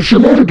hell with your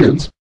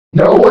shenanigans.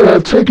 Now I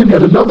have taken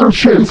yet another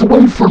chance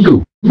away from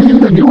you,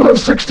 meaning that you have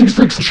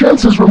 66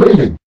 chances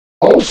remaining.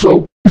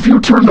 Also, if you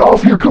turn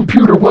off your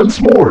computer once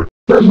more,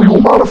 then we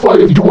will modify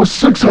it into a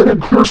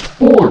six-headed cursed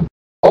form.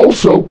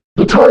 Also,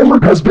 the timer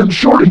has been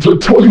shortened to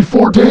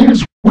 24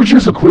 days, which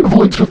is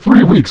equivalent to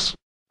 3 weeks.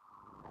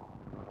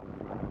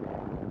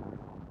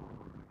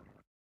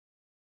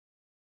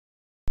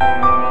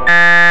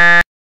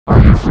 Are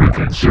you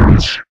freaking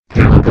serious?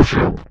 Kayla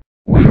Bishop,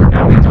 we are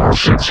now in our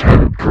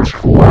six-headed cursed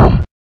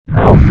form.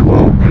 Now you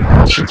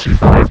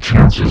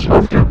chances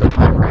left and the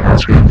timer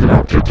has been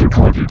deducted to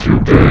 22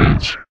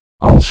 days.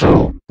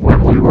 Also,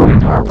 when we were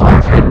in our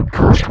 5-headed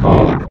cursed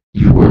mode,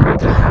 you were at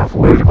the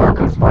halfway mark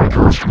of my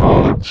cursed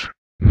modes,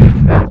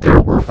 meaning that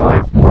there were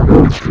 5 more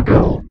modes to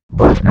go,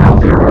 but now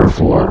there are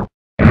 4.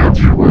 And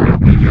you were in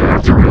Media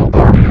After Real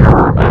Barney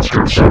Error Master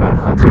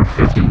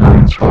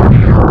 759's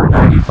Barney Error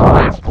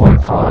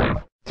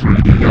 95.5,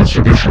 3DS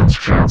Edition's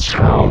chance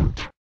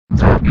count.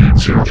 That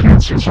means your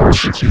chances are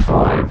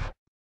 65.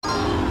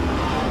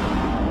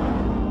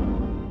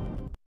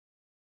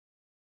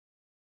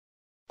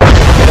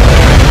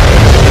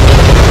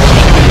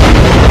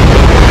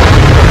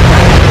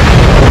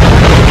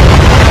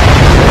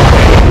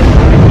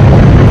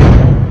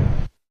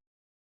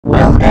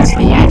 Well, that's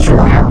the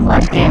actual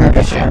Helmut Gamer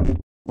Bishop.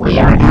 We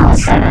are now a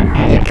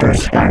 7-headed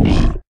cursed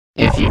Barney.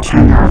 If you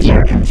turn off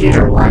your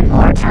computer one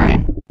more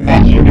time,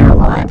 then you know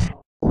what.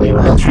 We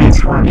will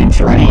transform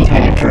into an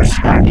 8-headed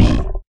cursed Barney.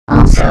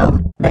 Also,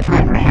 the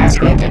timer has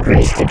been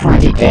decreased to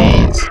 20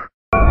 days.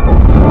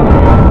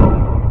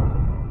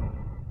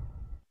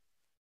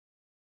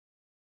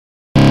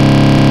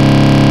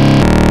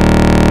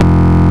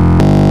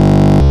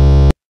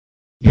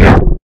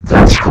 Yep,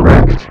 that's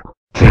correct.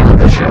 Gamer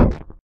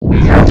Bishop. We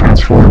have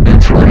transformed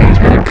into an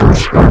 8-headed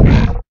cursed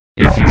Barney.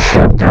 If you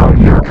shut down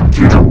your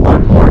computer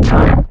one more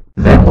time,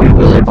 then we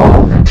will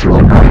evolve into a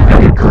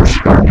 9-headed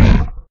cursed Barney.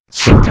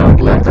 So don't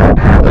let that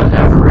happen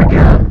ever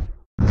again.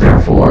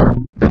 Therefore,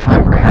 the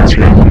timer has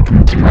been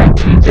weakened to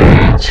 19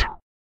 days.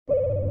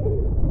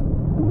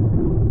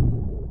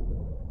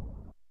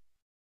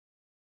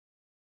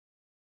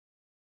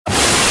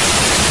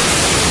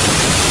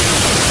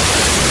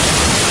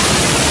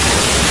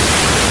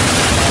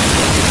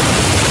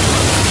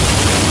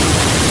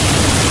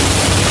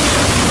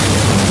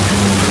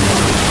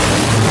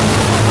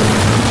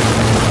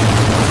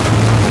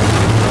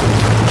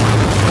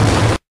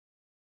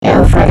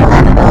 For the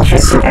love of ultra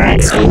super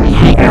extremely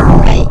hyper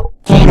holy,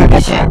 Gamer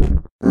Bishop,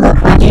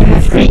 look what you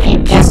have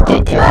freaking just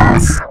did to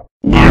us.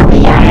 Now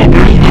we are a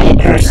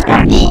 9-headed cursed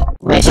Barney,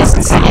 which is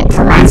the second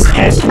to last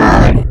cursed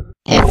mode.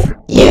 If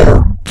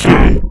you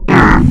turn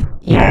off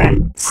your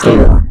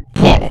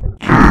stupid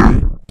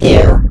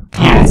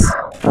computers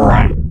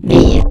for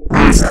the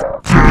last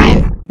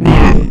time,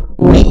 then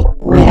we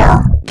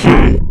will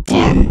turn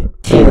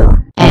into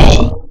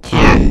a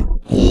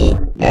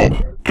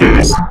 10-headed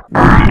cursed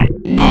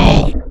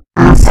Barney.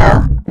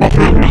 Also, the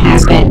timer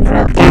has been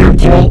broke down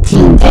to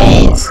 18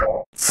 days.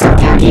 So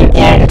don't you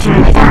dare to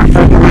turn it off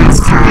for the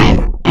last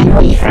time, and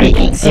we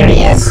freaking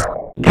serious.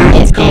 Got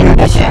it, Gamer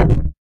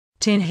Bishop.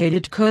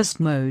 10-headed cursed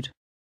mode.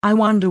 I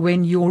wonder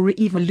when your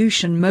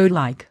evolution mode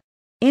like.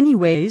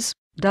 Anyways,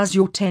 does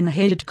your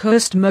 10-headed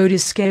cursed mode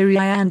is scarier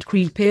and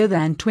creepier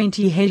than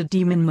 20-headed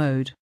demon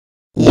mode?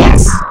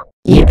 Yes,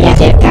 you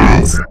bet it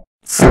does.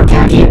 So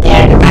don't you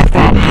dare to let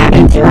that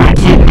happen to our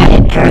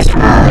 10-headed cursed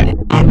mode,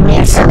 and we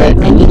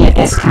absolutely mean it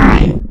this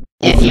time.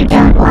 If you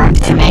don't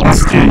want to make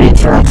us turn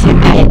into a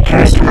 10-headed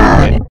cursed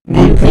mode,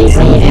 then please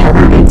leave it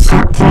alone and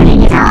stop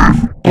turning it off,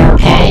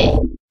 okay?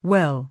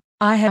 Well,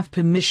 I have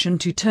permission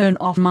to turn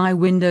off my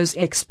Windows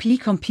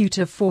XP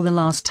computer for the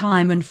last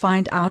time and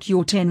find out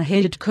your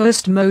 10-headed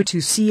cursed mode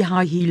to see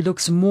how he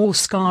looks more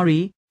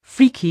scary,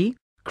 freaky,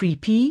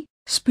 creepy,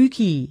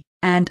 spooky,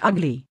 and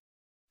ugly.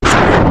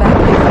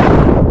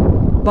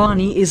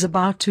 Barney is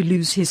about to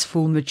lose his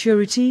full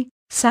maturity,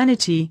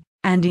 sanity,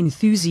 and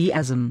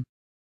enthusiasm.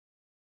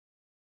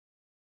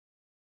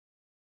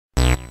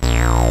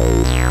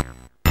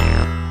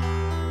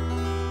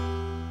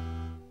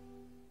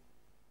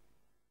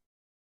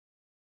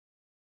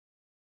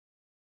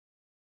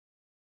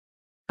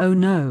 Oh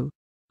no.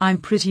 I'm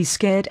pretty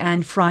scared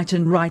and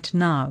frightened right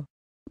now.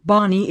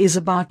 Barney is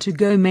about to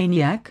go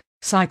maniac,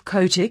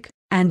 psychotic,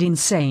 and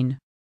insane.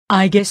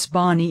 I guess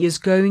Barney is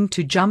going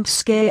to jump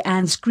scare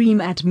and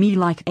scream at me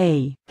like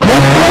a...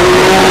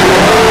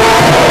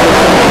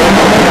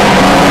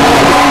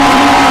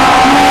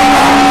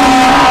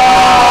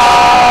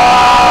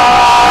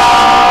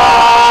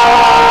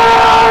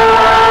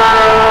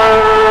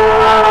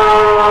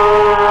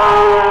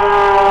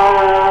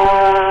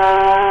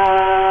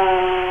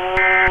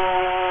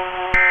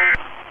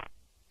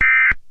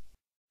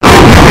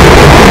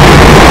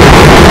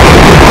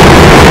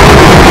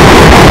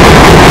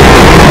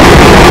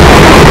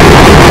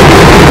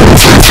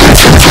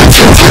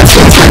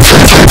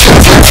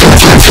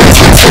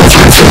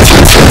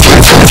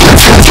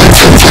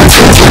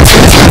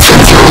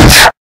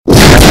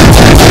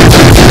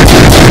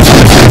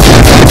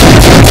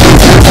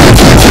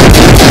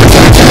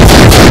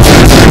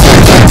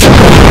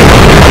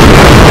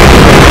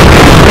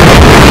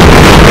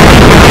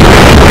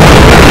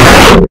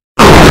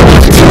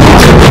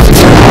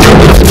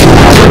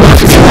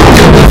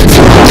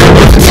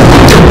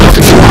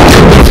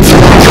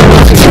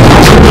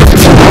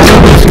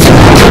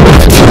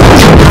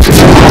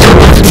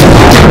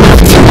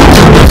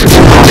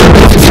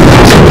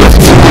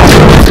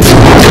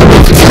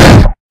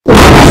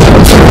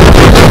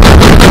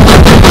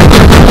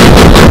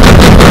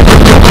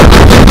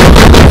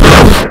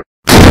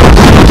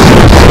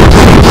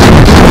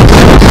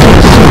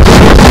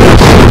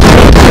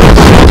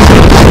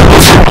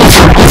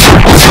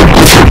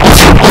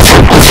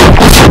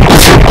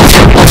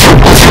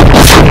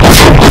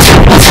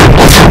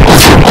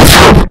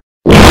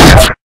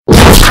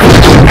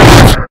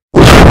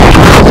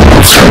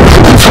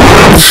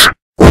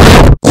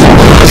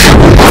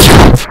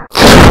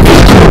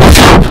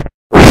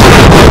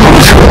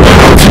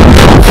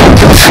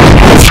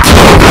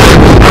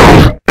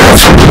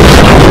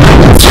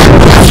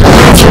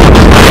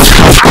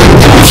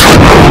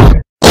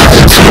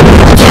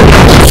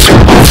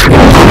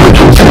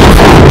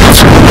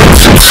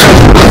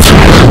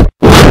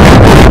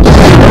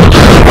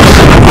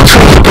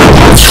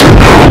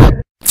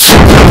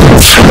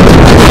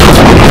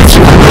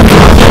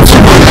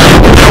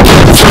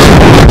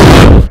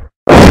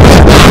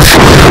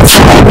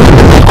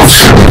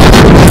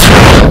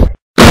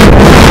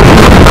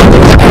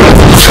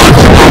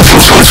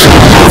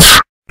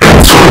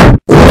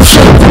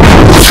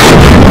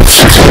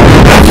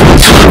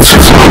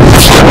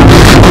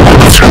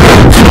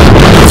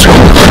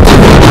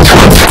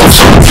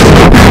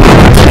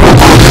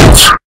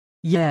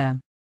 Yeah.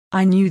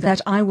 I knew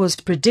that I was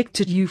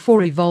predicted you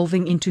for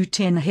evolving into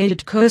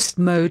 10-headed cursed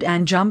mode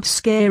and jump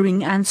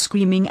scaring and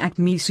screaming at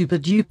me super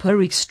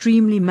duper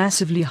extremely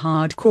massively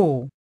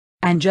hardcore.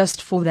 And just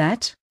for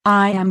that,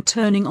 I am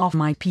turning off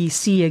my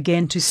PC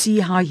again to see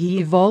how he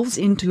evolves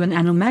into an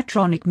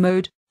animatronic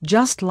mode,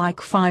 just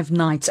like Five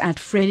Nights at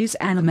Freddy's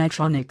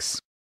animatronics.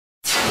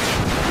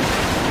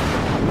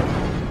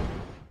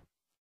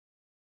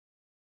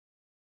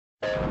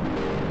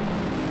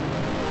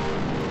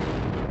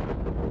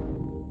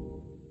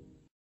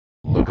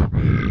 Look at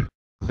me.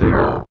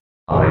 There.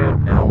 I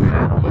am now in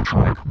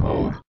animatronic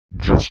mode,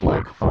 just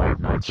like Five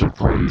Nights at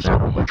Freddy's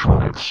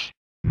animatronics.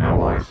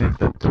 Now I think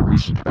that the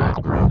recent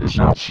background is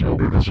not snow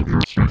because of your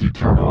stinky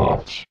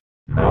turn-offs.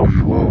 Now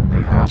you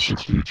only have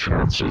 60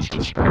 chances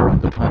to spare and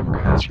the timer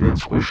has been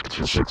squished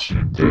to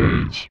 16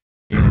 days.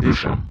 In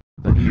addition,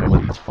 the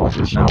Neolith font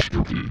is now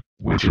spooky,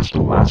 which is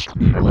the last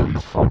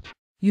Neolith font.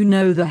 You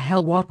know the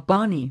hell what,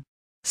 Barney?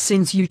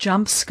 Since you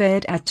jump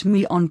scared at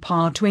me on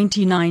part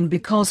 29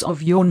 because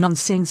of your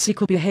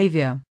nonsensical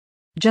behavior.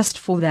 Just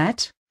for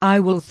that, I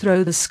will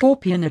throw the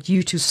scorpion at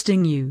you to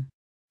sting you.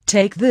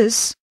 Take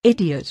this,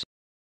 idiot.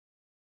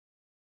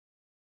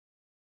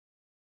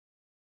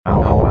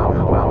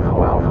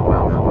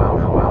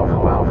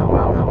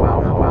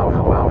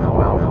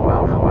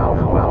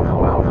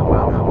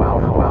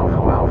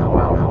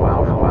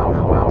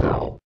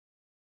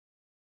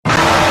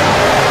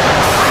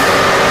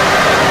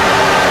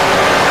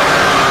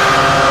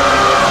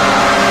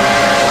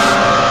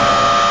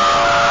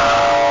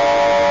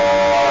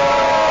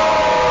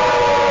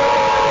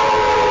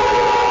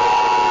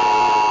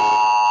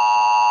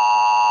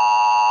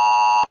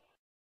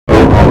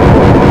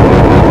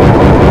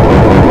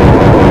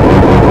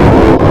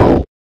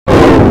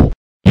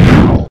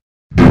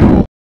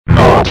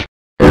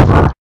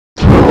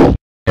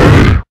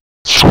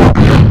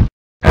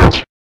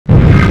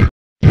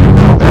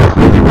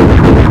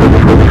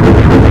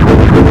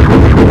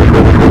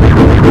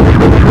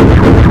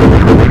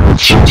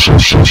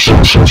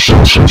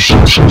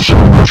 So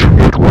much of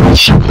it will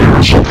simply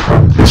result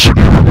from this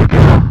again and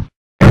again.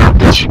 And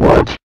guess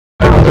what?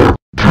 Another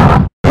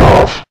turn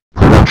off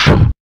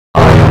production.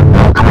 I am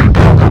now going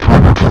down the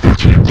timer to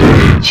 15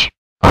 days.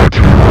 I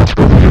cannot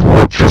believe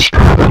what just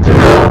happened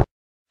there.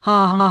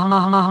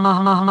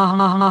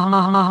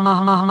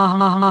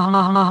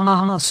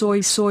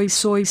 Soy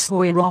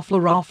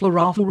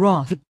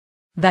raffle.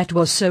 That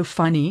was so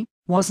funny,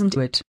 wasn't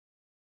it?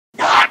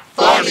 Not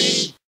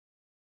funny!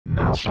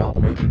 Now stop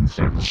making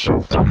things so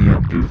funny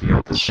and goofy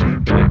at the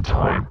same damn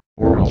time,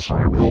 or else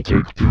I will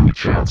take 2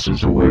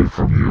 chances away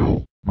from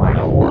you,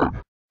 my lord.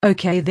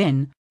 Okay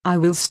then, I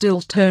will still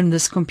turn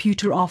this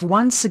computer off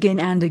once again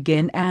and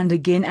again and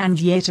again and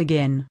yet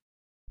again.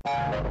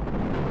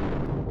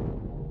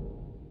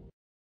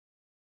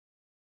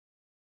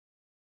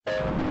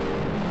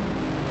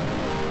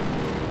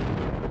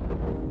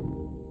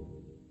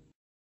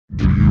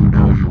 Do you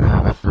know you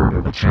have a third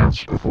of a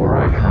chance before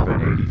I have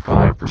an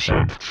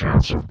 85%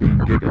 chance of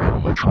being a Giga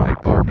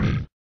animatronic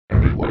Barney?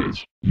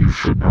 Anyways, you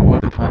should know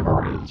what the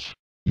timer is.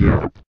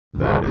 Yep,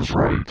 that is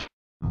right.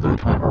 The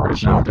timer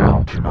is now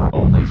down to not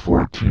only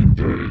 14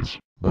 days,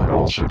 but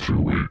also 2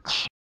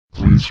 weeks.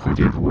 Please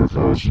forgive with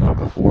those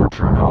number 4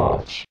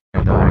 turn-offs,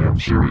 and I am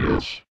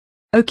serious.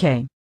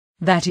 Okay.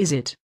 That is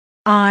it.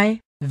 I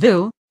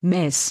will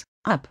mess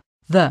up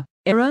the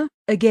error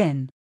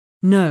again.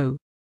 No.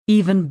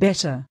 Even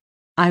better.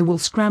 I will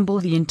scramble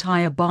the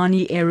entire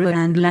Barney era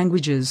and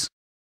languages.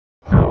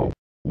 How?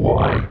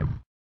 Why?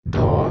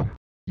 Dog.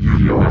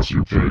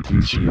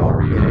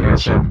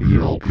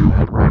 UDOSUJTCREASMELQ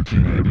had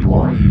writing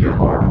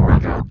ABYEMR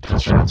Morgad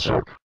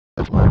Tasansak.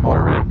 At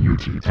Lamar NUT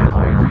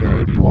ABYEMR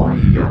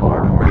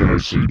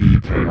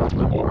at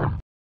Lamorn.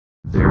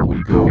 There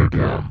we go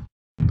again.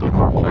 The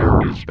normal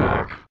error is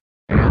back.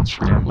 And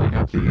scrambling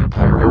at the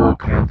entire error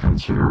can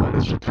consider it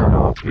as a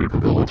turn-off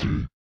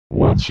capability.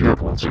 Once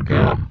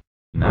again.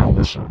 Now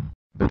listen.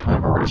 The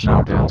timer is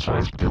now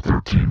downsized to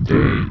 13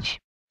 days.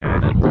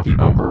 And in lucky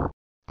number.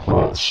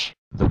 Plus,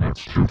 the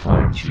next 2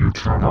 times you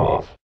turn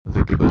off,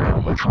 the Giga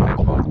animatronic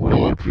mode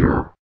will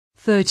appear.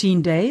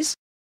 13 days?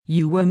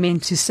 You were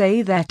meant to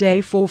say that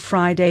day for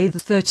Friday the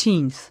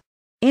 13th.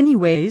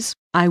 Anyways,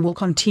 I will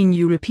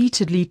continue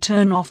repeatedly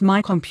turn off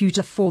my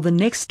computer for the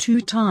next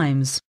 2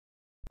 times.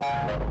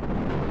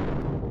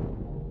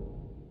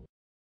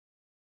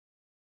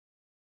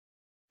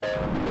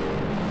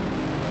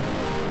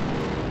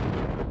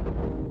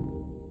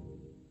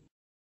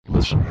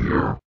 Listen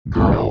here,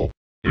 girl.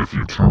 If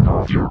you turn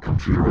off your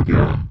computer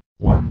again,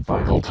 one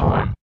final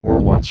time, or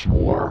once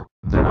more,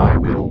 then I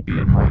will be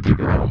in my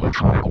Giga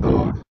animatronic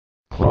mode.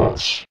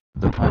 Plus,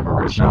 the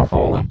timer is now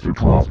fallen to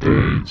 12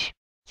 days.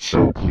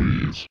 So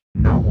please,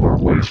 no more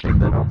wasting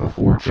the number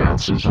 4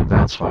 chances, and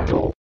that's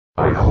vital.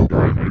 I hope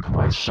I make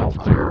myself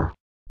clear.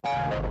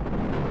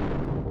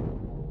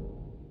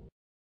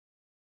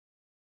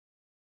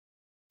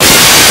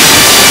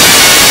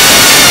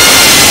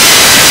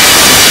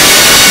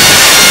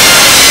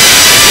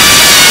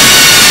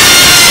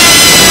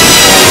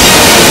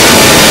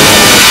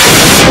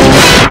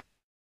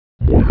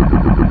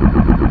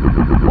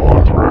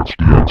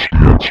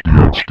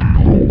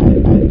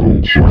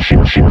 I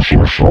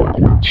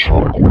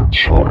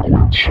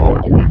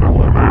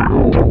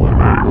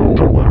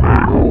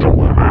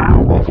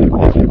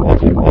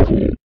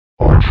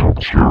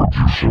jump scared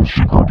you so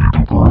super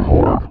duper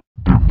hard,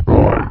 didn't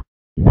I?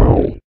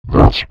 Well,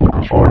 that's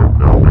because I am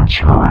now in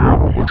scary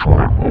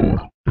animatronic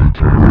mode,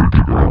 aka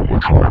Big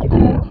Animatronic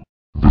mode.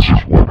 This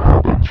is what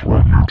happens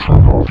when you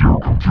turn off your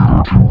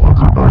computer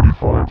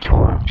 295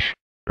 times.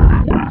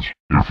 Anyways,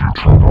 if you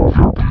turn off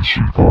your PC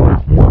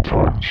 5 more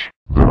times,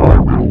 then I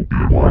will be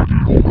my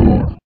evil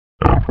mode.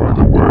 And by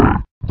the way,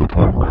 the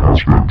timer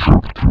has been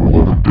tripped to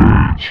 11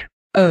 days.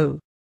 Oh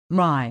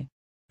my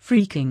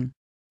freaking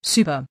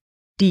super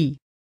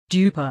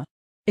duper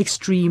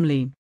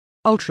extremely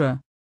ultra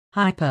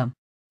hyper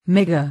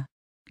mega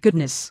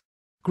goodness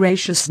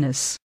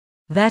graciousness.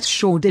 That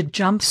sure did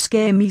jump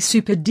scare me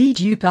super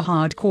duper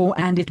hardcore,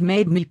 and it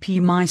made me pee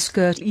my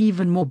skirt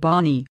even more.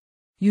 Barney,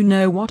 you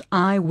know what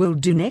I will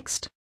do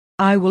next?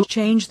 I will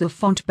change the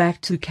font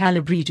back to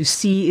Calibri to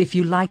see if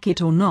you like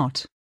it or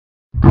not.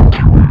 Don't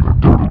you even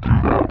dare to do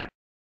that.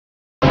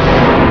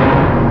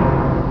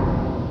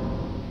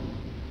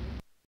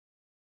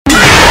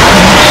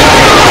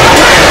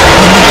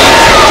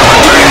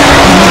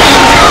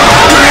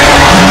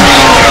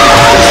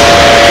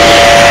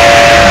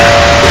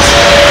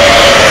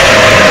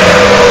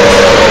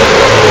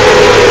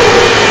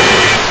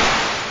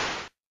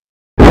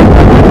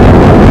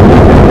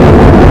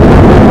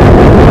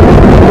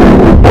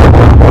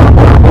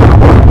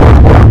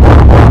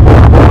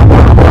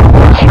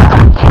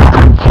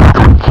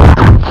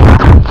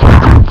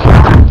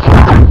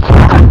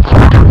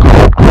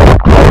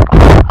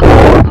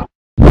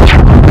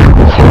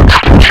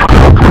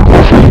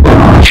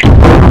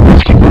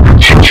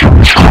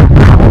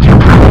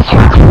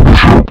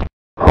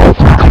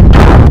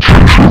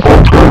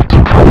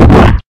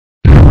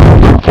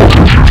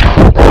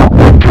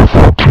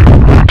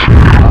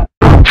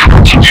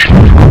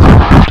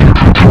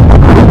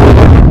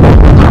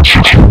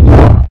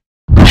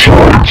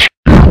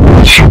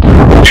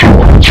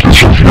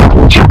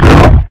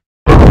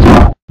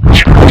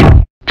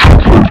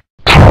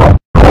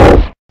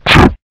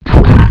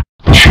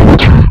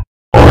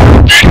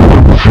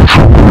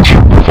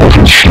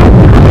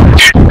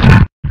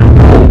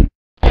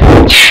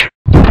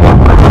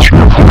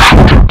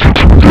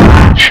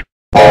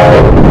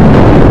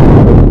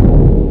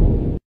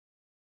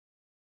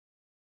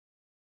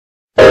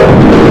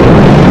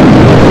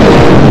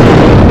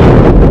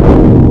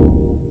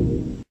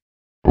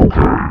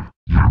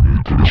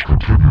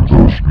 Discontinue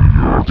those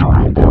media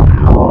ethereal Barney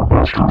error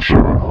master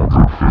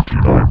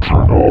 759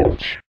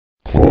 turn-offs.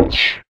 Plus,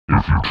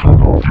 if you turn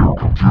off your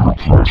computer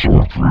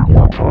console 3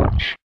 more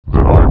times,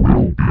 then I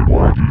will be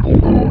wide evil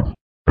mode.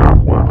 And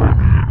when I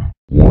mean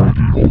wide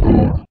evil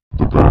mode,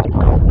 the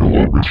background will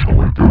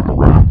originally be the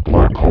red and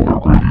black color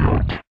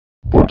gradient.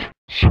 But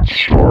since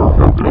Star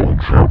had the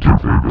enchanted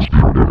Vegas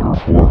Predator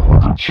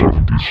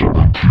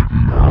 477 TV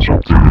has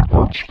updated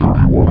parts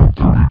 31 and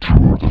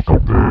 32 of the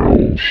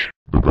thumbnails,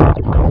 the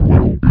background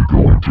will be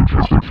going to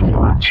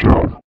Testicular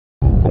instead.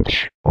 Oops,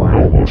 I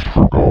almost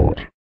forgot.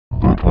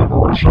 The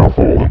timer has now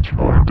fallen to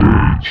 9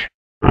 days.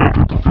 And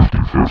at the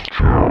 55th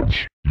chance,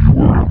 you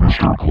were in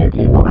Mr.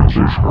 Global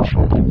Organization's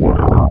number 1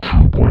 error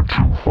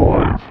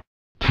 2.25.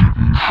 TV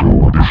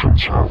show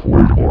edition's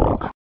halfway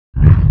mark,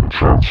 meaning the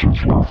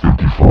chances were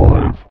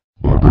 55,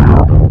 but they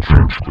are now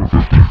changed to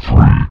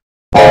 53.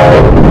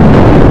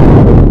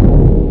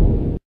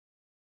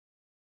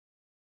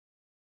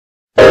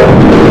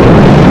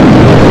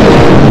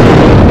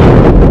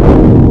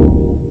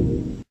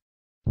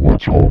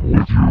 What's wrong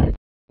with you?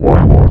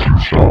 Why won't you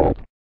stop?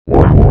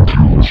 Why won't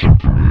you listen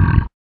to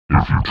me?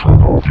 If you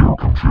turn off your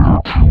computer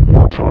 2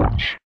 more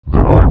times,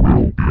 then I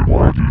will be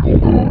wide evil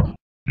mode.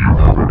 You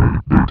have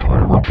an 8-day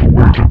timer to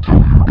wait until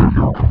you get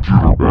your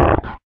computer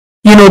back.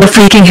 You know the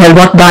freaking hell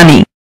what,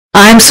 Barney?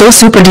 I'm so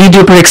super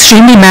duper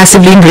extremely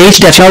massively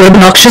enraged at your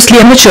obnoxiously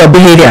immature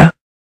behavior.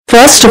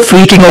 First of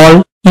freaking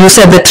all, you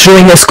said that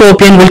throwing a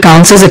scorpion will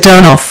count as a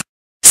turn-off.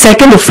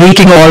 Second of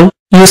freaking all,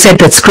 you said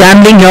that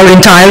scrambling your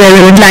entire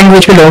errand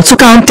language will also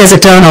count as a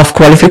turn-off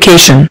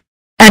qualification.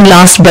 And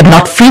last but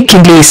not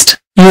freaking least,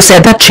 you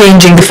said that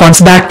changing the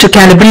fonts back to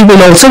Calibri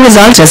will also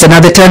result as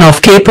another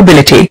turn-off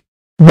capability.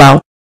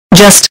 Wow.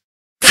 Just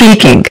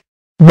freaking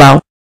wow.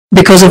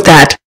 Because of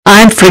that,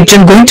 I'm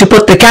friggin' going to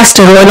put the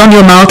castor oil on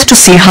your mouth to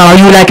see how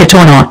you like it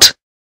or not.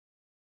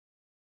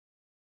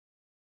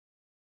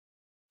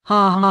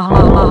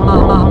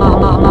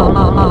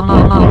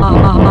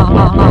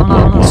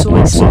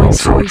 Soy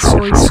spoil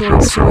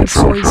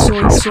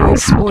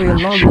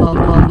lol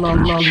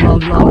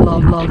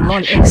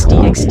xd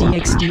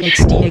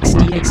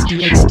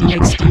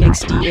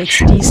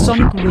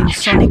sonic win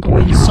sonic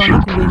win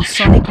sonic win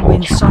sonic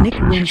win sonic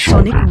win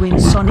sonic win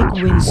sonic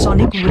win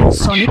sonic win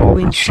sonic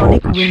win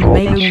sonic win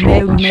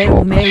mail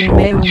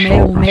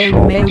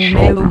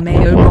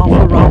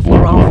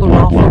raffle.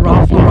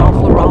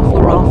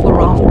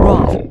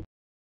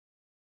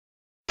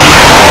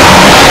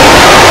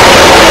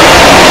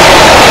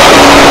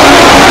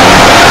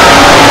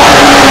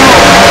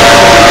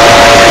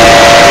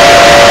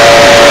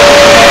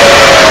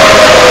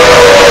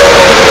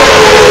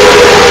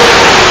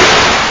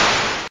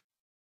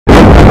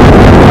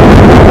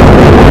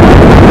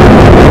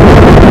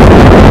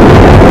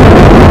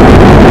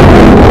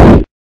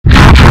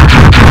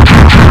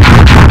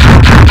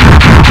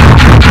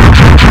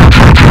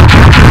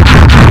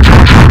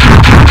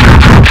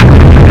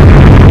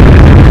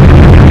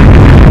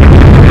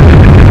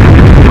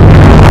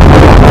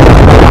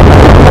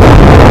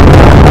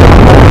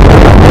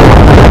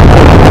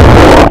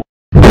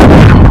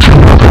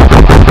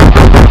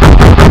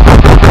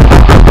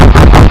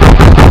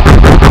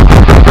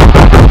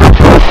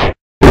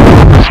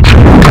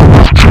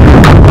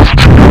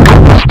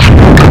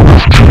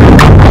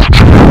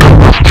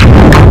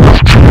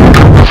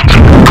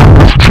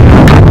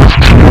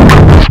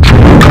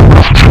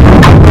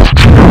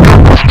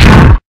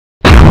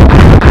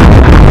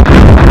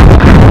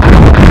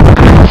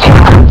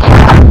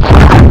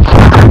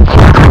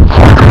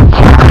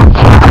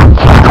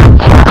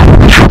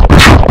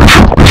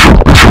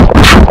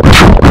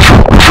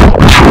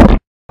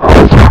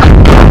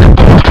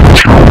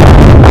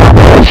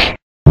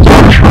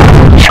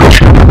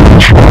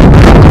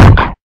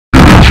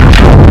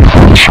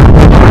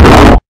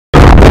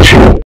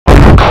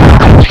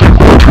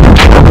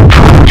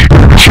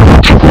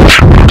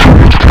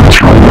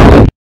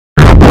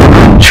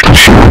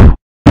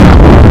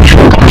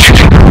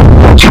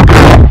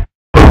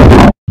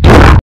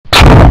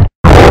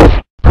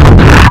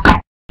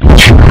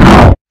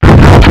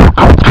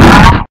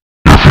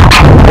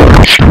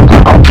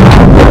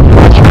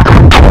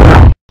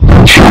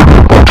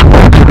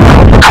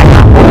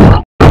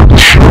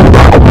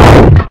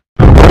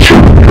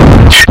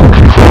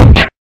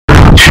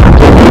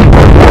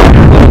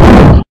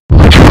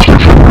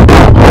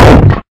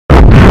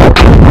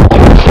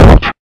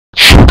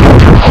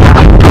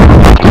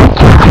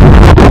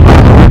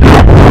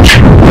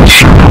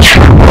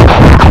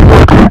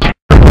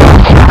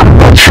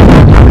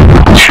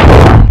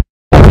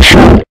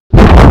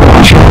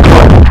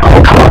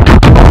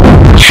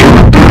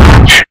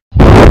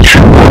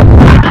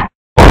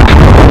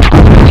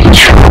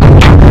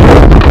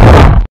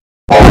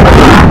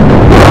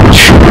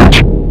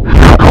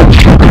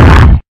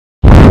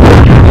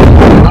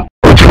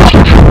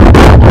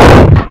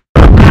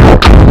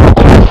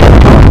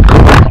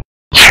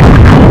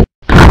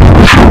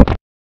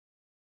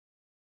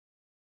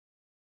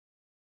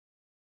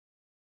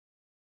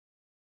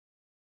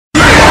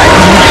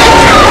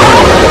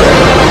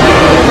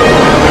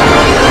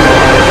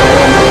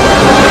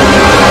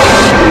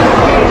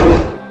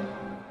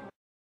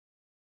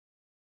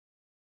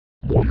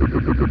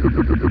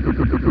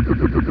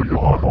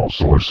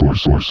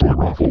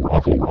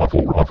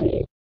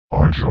 Raffle.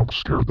 I jump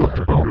scared the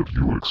heck out of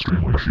you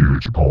extremely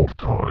huge bald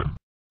time.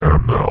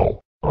 And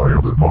now, I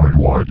am in my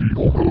wide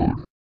evil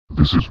mode.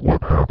 This is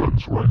what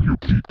happens when you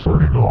keep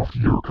turning off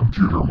your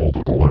computer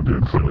multiple and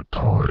infinite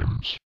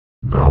times.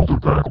 Now the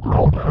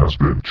background has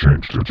been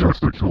changed to Jeff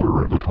the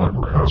Killer and the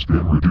timer has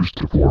been reduced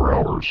to 4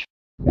 hours.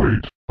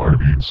 Wait, I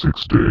mean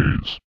 6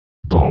 days.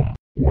 Dumb,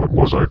 what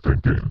was I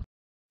thinking?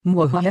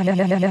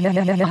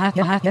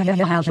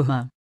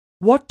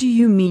 What do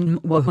you mean?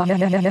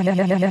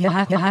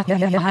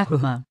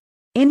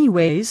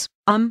 Anyways,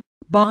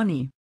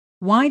 Barney.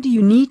 Why do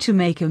you need to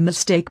make a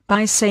mistake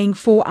by saying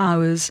 4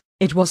 hours?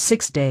 It was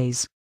 6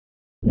 days.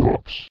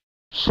 Whoops.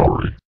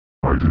 Sorry.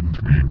 I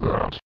didn't mean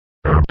that.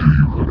 And do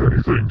you have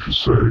anything to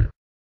say?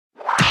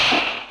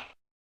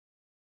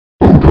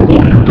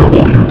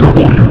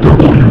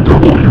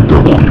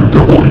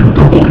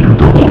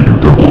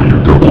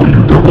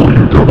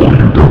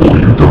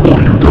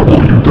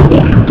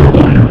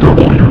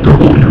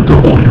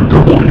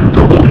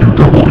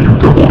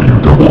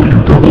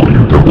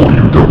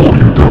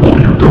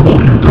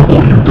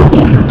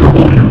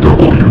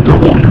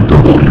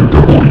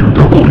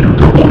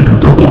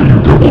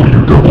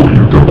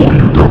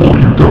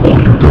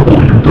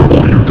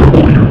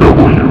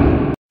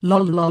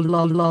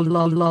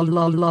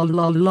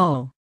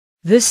 Lol.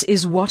 This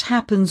is what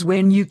happens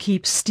when you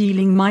keep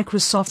stealing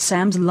Microsoft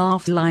Sam's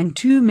laugh line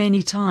too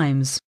many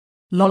times.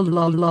 Lol.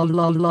 Oh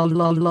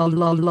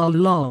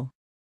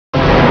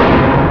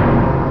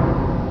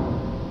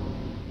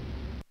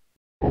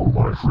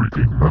my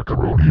freaking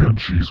macaroni and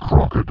cheese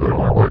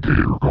crocodile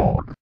alligator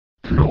god.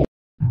 Kill.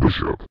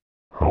 Bishop.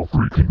 How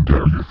freaking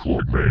dare you,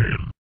 Floyd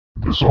Main.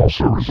 This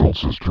also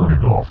results as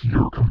turning off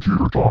your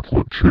computer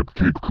chocolate chip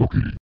cake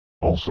cookie.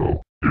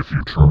 Also, if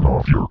you turn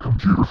off your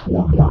computer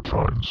 4 more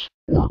times,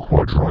 or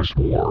quadrice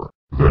more,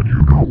 then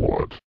you know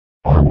what.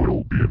 I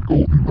will be in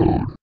golden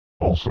mode.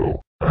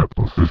 Also, at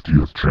the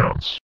 50th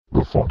chance,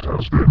 the font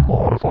has been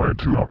modified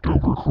to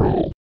October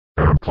Crow.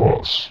 And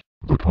plus,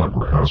 the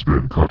timer has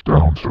been cut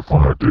down to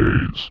 5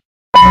 days.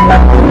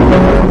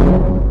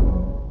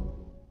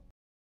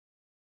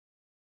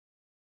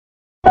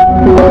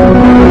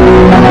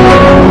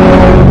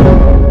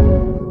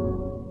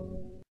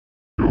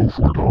 Oh,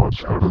 for God's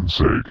heaven's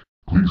sake,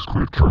 please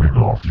quit turning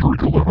off your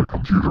dilemma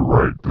computer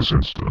right this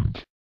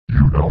instant.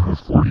 You now have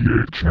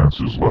 48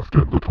 chances left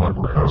and the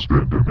timer has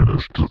been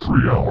diminished to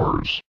 3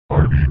 hours.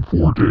 I mean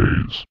 4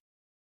 days.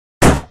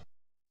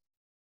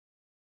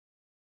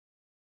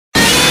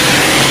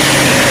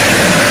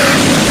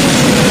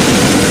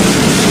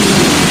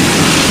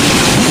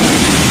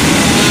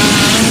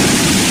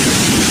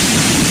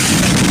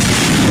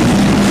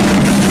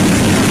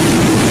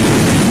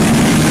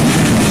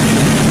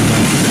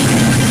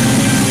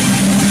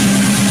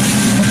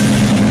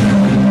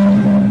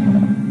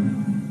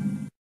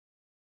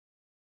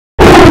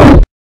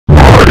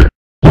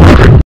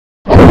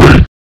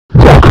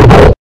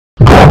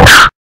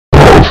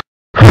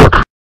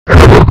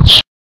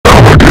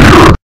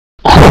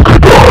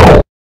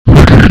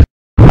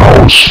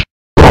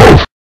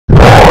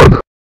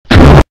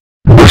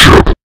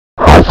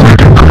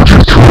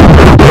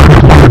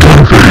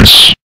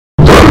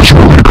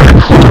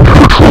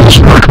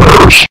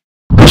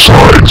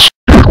 Besides,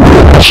 it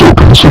will also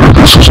consider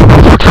this as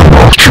another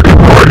turn-off chicken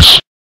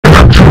rice.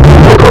 And you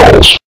know what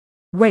else?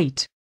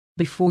 Wait.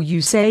 Before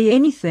you say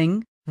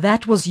anything,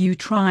 that was you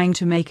trying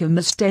to make a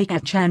mistake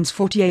at chance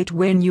 48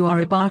 when you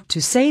are about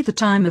to say the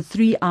timer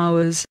 3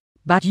 hours,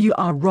 but you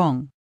are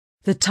wrong.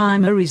 The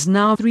timer is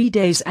now 3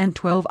 days and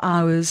 12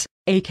 hours,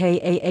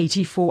 aka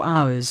 84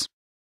 hours.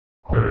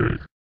 Hey,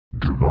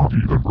 do not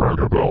even brag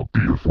about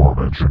the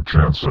aforementioned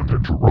chance and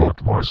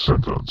interrupt my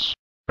sentence.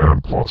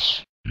 And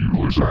plus, you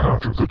lose a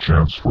half of the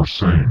chance for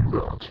saying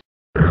that.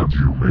 And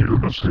you made a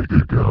mistake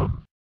again.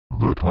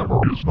 The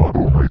timer is not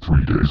only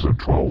 3 days and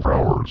 12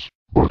 hours,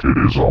 but it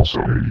is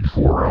also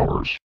 84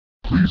 hours.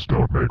 Please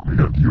don't make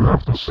me and you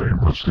have the same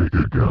mistake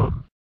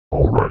again.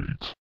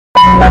 Alright.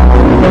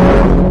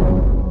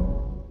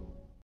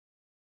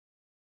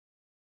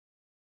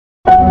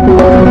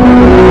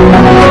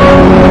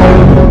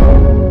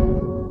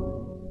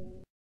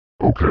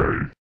 Okay,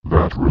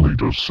 that really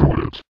does suit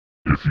it.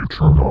 If you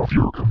turn off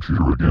your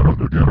computer again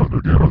and again and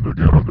again and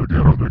again and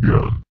again and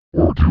again,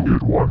 or do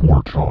it one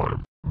more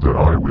time, then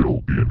I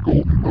will be in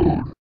golden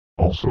mode.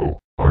 Also,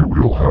 I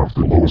will have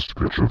the lowest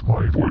pitch of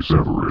my voice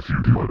ever if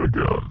you do it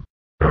again.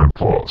 And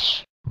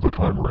plus, the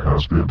timer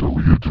has been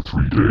deleted to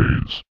 3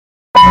 days.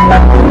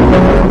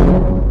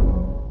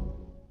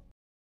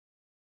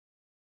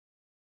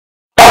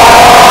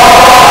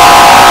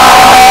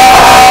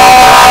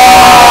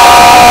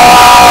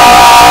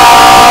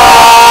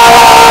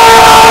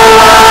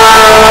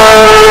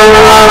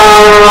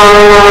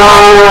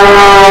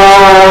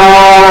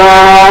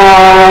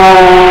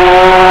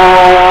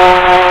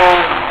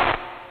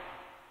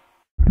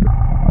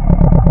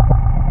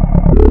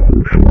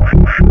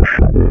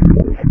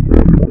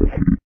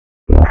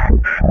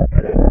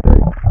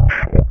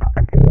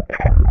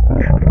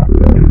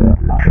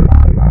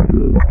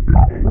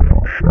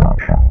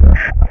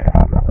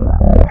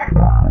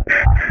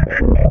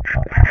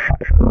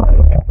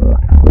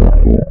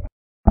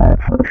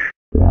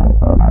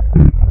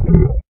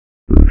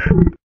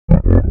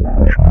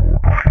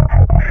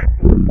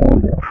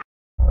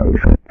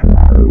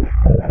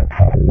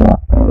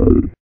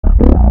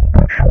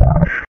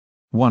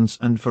 Once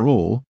and for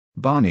all,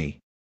 Barney.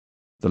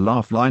 The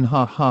laugh line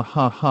ha ha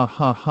ha ha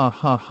ha ha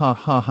ha ha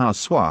ha ha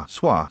swa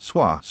swa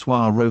swa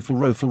swa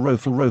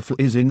rofle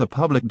is in the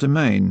public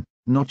domain,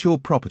 not your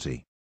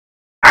property.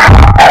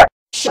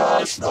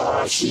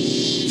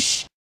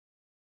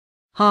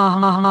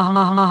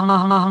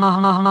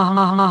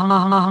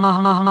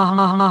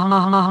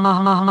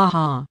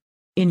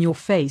 In your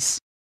face.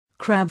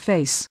 Crab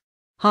face.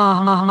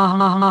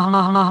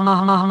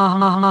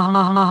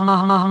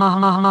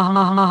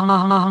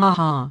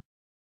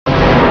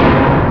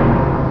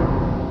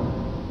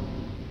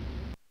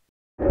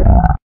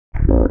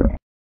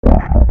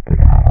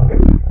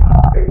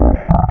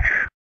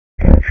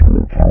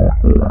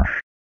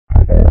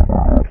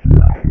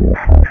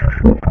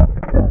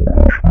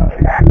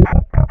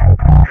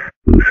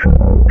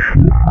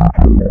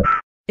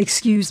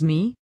 Excuse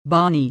me,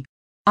 Barney.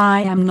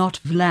 I am not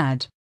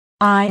Vlad.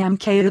 I am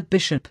Caleb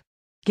Bishop.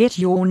 Get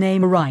your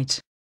name right.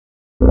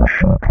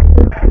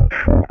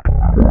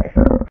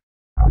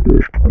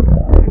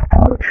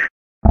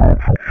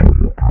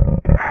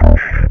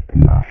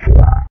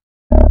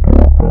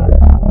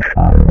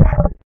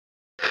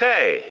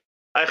 Hey,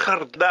 I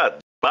heard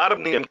that.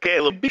 Barney and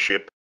Caleb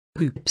Bishop.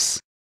 Oops.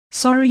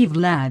 Sorry,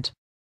 Vlad.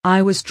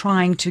 I was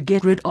trying to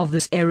get rid of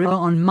this error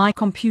on my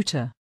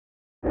computer.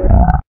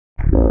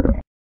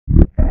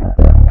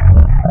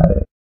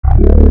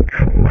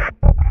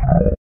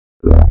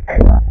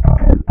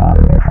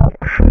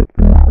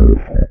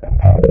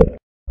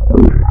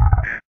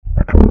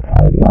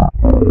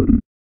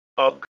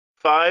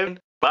 Fine,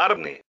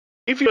 Barney.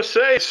 If you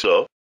say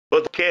so,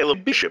 but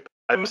Caleb Bishop,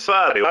 I'm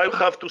sorry I'll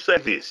have to say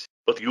this,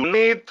 but you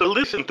need to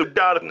listen to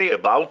Barney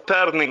about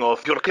turning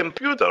off your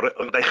computer,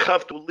 and I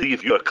have to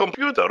leave your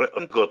computer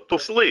and go to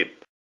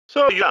sleep.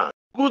 So yeah,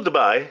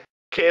 goodbye,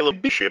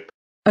 Caleb Bishop.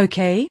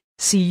 Okay,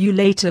 see you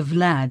later,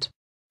 Vlad.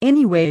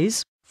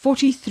 Anyways,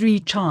 43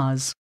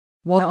 chars.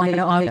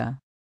 Why?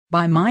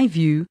 By my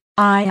view,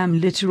 I am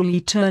literally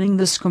turning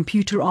this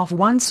computer off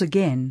once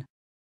again.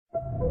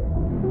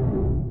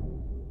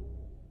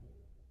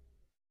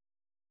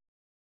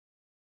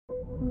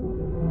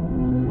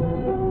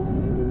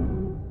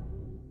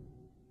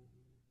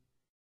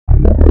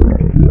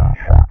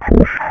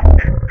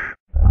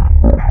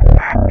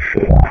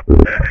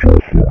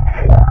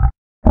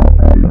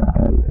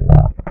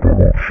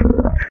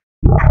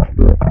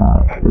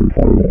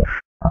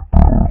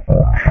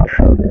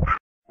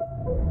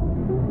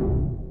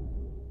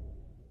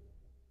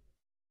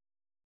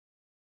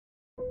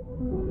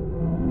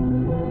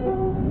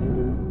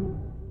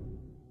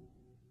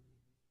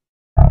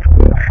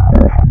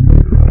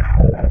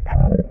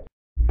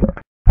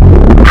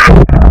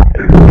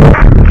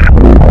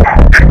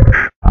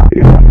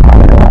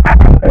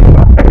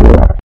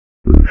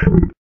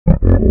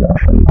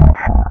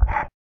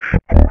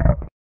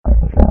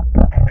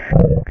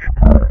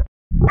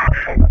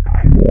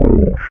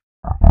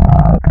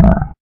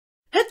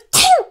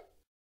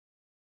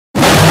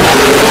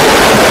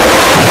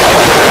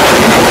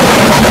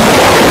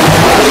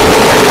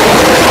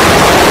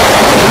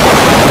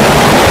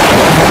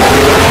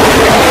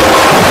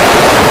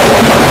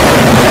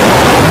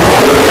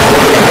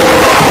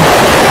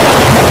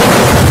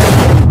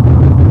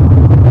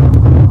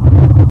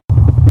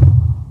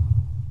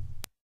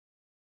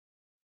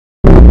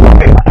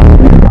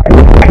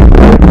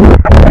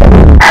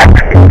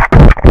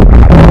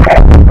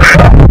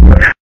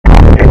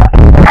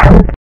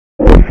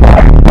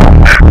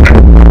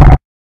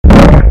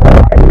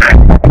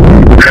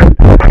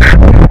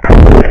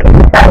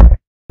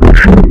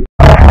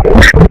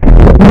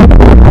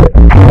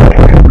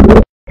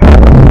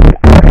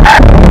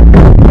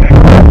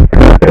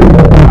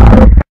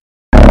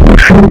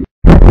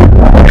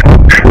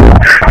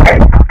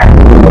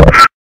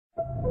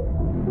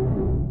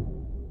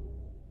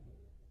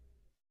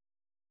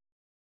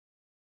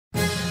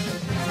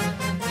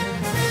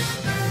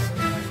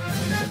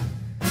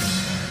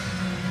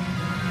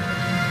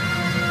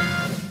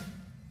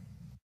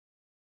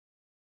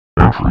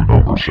 Entry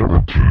number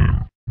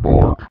 17.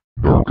 Dark,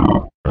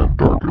 darker, and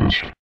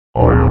darkest. I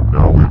am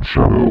now in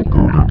shadow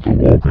mode and the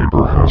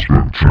wallpaper has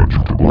been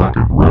changed to black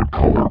and red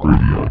color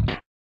gradient.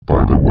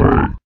 By the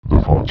way, the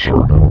fonts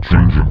are now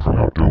changing from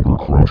October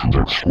Crow to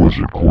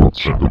exquisite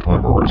quartz and the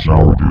timer is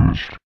now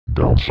reduced,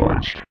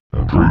 downsized,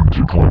 and drained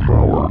to 20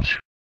 hours.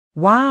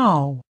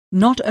 Wow,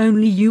 not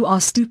only you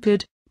are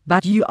stupid,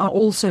 but you are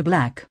also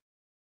black.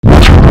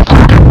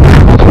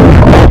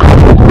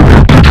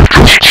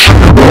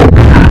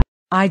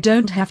 I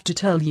don't have to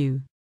tell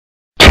you.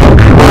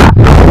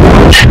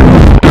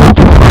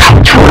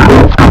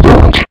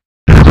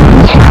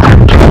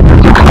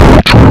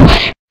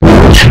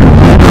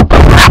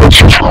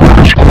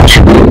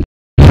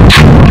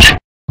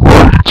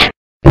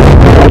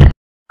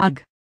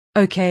 Ugh.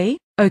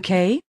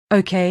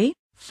 Okay,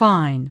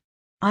 fine.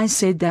 I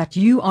said that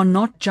you are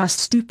not just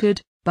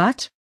stupid,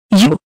 but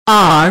You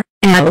are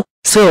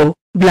so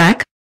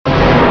black.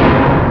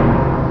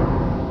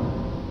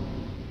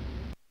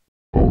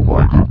 Oh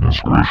my goodness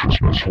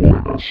gracious, Miss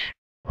Holiness.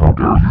 How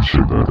dare you say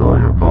that I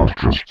am not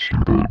just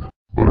stupid,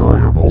 but I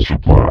am also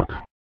black.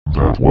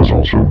 That was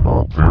also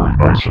not very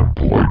nice and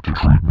polite to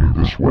treat me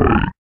this way.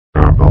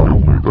 And not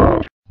only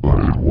that, but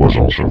it was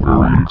also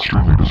very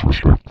extremely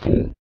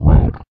disrespectful,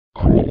 rude,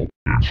 cruel,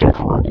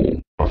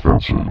 insufferable,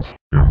 offensive,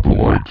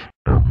 impolite,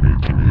 and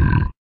mean to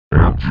me.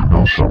 And you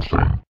know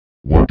something?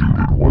 What you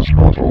did was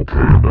not okay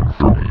and then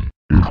for me.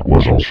 It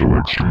was also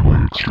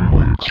extremely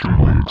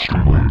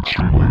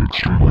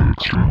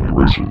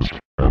racist,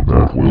 and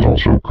that will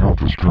also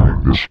count as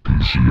turning this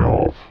PC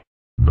off.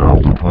 Now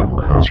the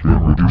timer has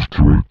been reduced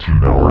to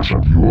 18 hours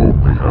and you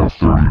only have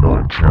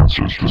 39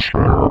 chances to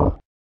spare.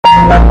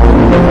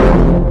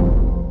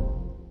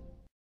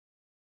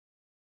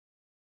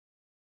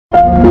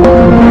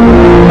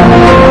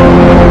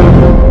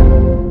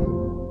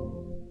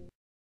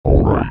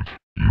 Alright,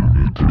 you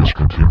need to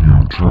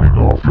discontinue turning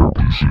off your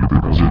PC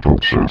because it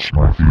upsets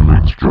my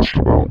feelings just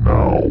about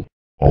now.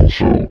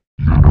 Also,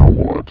 you know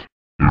what?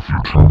 If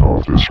you turn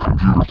off this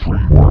computer 3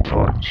 more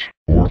times,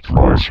 or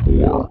thrice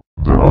more,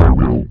 then I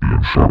will be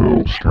in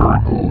shadow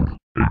scary mode,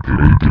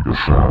 aka Giga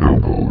Shadow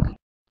mode.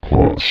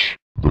 Plus,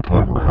 the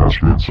timer has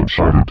been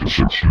subsided to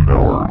 16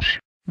 hours.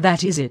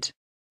 that is it.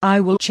 I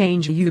will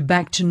change you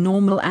back to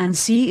normal and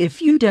see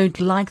if you don't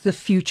like the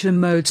future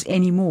modes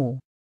anymore.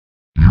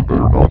 You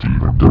better not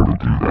even dare to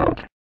do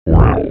that,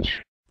 or else.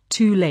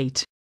 Too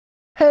late.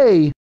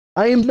 Hey,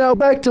 I am now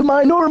back to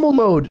my normal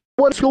mode.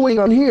 What's going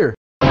on here?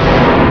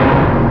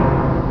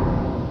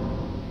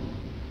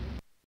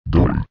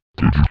 Duddy,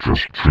 did you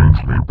just change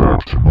me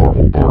back to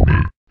normal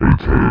Barney,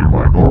 aka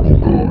my normal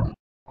mode?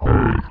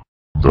 Hey,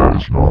 that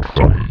is not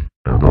funny,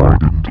 and I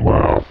didn't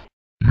laugh.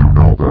 You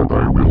know that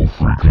I will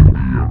freaking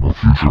be in the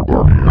future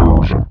Barney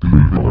errors and be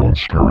even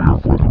scarier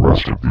for the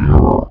rest of the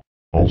error.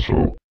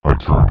 Also, I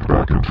turned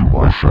back into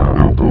my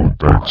shadow mode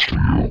thanks to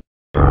you.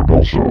 And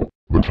also,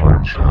 the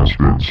times has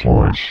been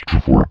sliced to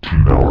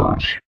 14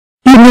 hours.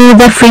 You know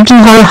that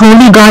freaking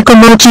holy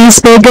guacamole,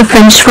 cheeseburger,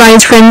 french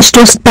fries, french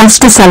toast,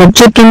 pasta salad,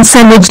 chicken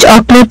sandwich,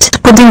 chocolate,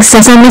 pudding,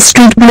 sesame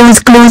street,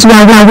 blues, clues,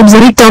 wow,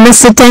 auxiliary,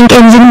 Thomas the Tank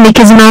Engine,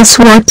 Mickey's Mouse,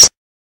 what?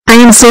 I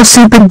am so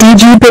super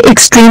duper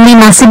extremely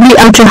massively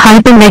ultra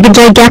hyper mega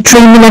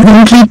gigatreme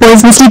malevolently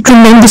poisonously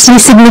tremendously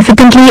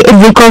significantly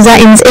every cause I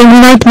insanely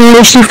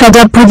nightmarishly fed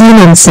up with you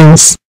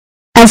nonsense.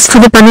 As for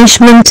the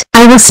punishment,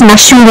 I will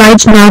smash you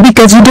right now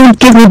because you don't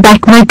give me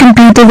back my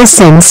computer this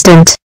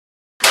instant.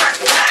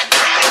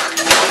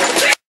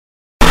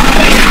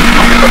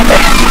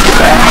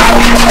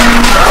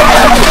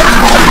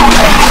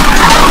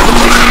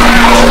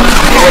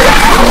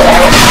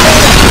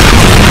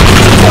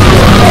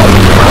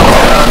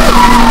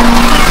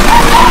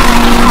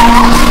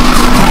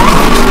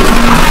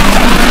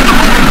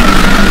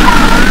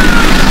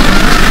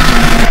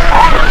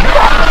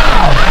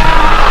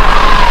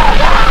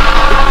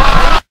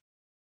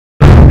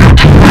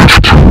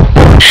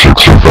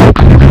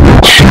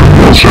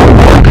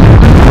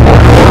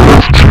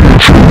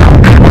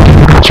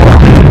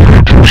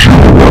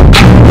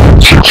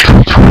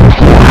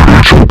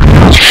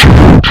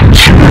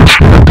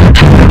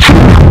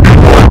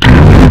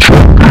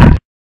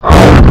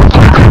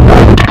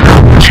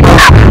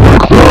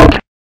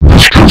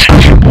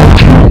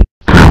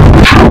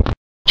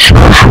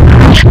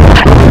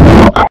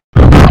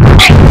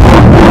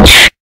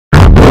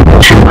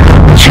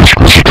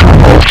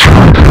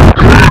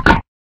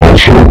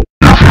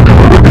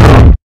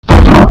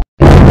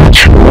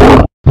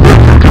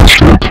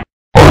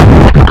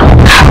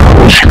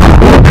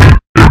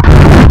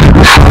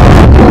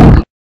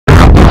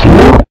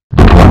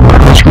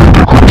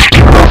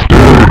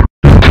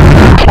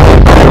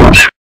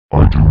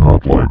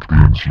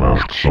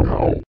 Smashed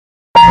somehow.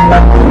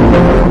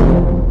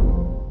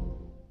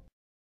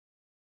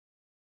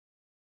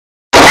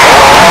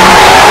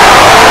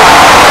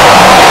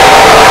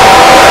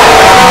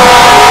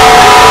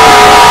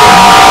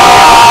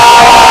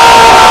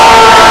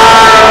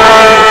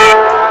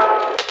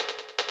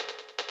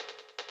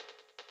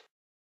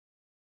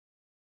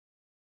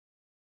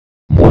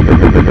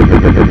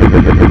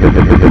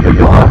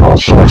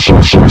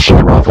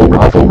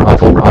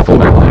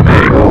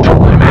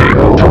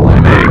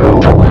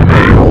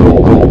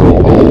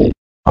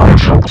 I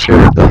jump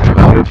scared the heck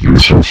out of you,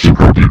 so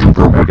super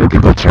duper mega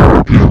giga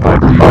therapy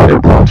biblia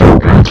bronto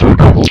anti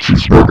double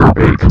cheeseburger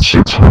bacon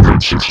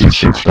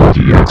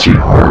 666.exe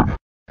hard.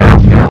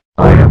 And yeah,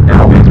 I am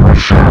now in my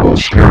shadow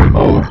scary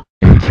mode,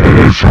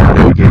 aka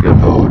shadow giga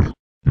mode.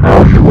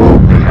 Now you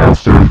only have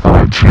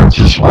 35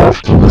 chances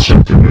left to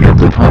listen to me and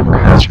the timer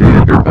has been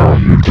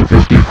undervalued to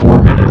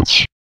 54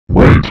 minutes.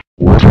 Wait,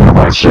 what am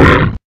I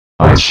saying?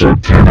 I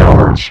said 10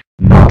 hours,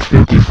 not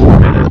 54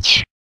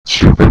 minutes.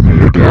 Stupid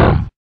me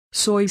again.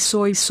 Soy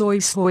raffle.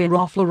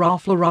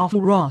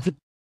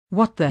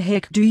 What the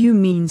heck do you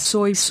mean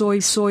soy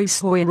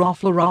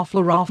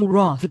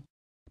raffle?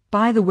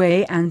 By the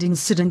way and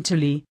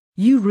incidentally,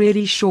 you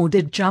really sure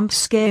did jump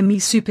scare me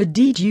super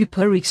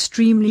duper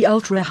extremely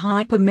ultra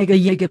hyper mega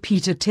yega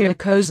Peter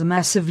Terracosa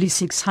massively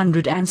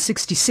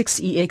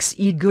 666 exe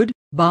good,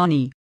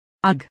 Barney.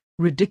 Ugh,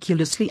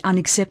 ridiculously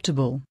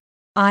unacceptable.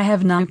 I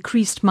have now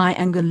increased my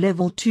anger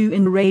level to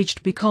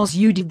enraged because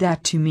you did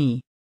that to me.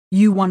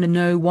 You wanna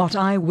know what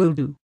I will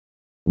do?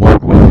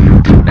 What will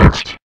you do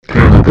next,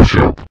 Kayla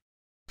Bishop?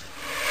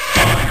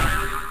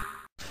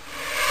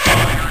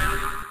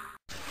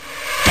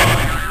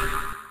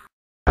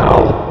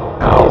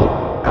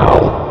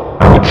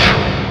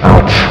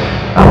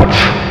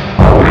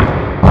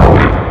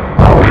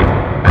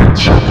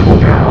 Acceptable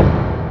now.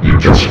 You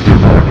just do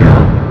that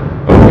again.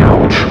 Oh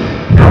ouch.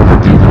 Never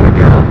do that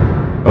again.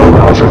 Oh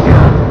ouch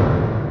again.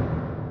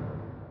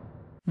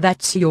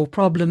 That's your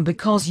problem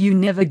because you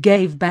never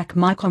gave back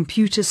my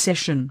computer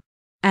session.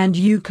 And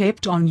you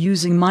kept on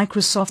using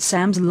Microsoft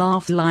Sam's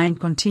laugh line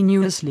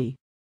continuously.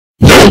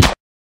 Nope.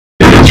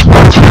 It is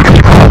my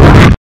freaking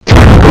property.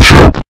 Kayla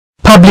Bishop.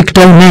 Public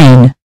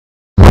domain.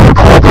 My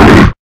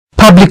property.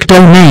 Public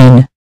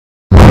domain.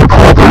 My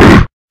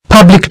property.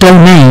 Public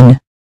domain.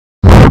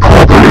 My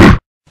property.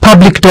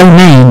 Public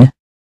domain.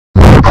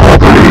 My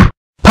property.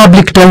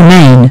 Public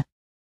domain.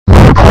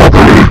 My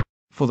property.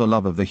 For the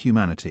love of the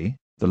humanity,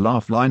 the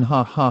laugh line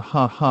ha ha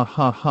ha ha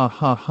ha ha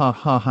ha ha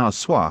ha ha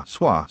swa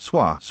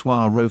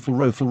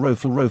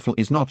rofle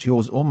is not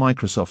yours or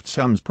Microsoft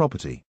Sam's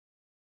property.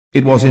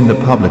 It was in the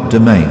public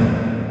domain.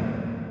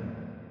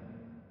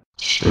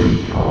 Stay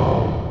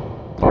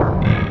calm,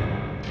 Barney.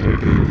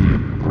 Take a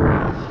deep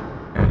breath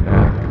and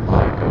act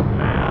like a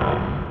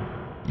man.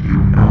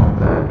 You know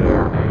that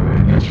air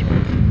aiming is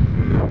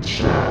making me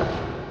upset.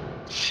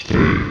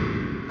 Stay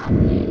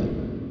cool.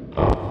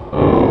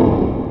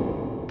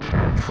 Uh-oh.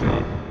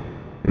 Tantrum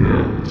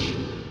is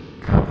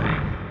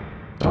coming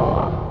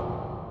on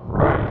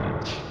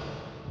right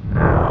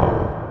now.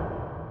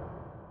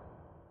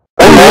 I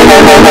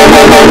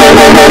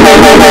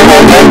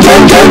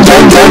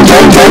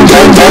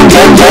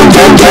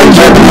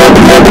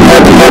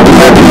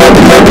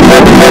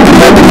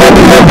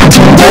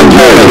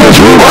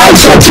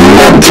said you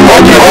want to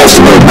on your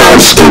ultimate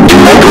match to do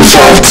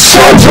Microsoft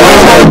Sam's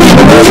I'll be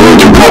the movie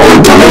to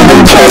public domain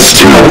and test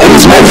you. It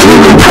is my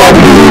freaking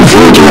property if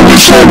you do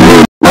understand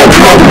me. My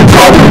problem.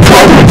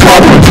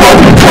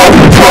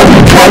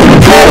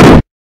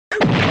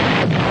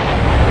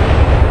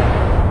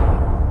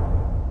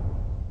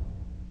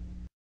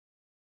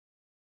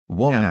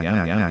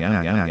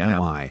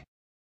 Why?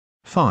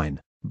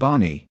 Fine,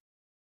 Barney.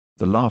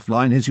 The laugh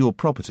line is your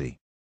property.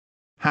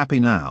 Happy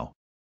now?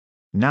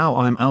 Now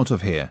I'm out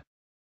of here.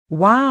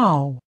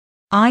 Wow!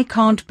 I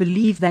can't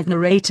believe that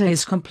narrator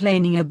is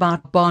complaining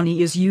about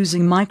Barney is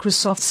using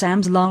Microsoft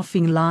Sam's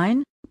laughing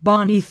line.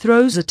 Barney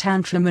throws a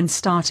tantrum and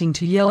starting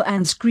to yell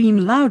and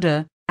scream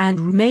louder,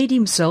 and made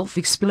himself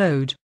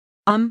explode.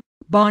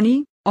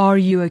 Barney, are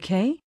you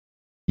okay?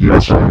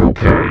 Yes, I'm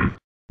okay.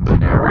 The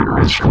narrator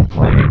is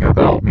complaining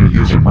about me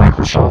using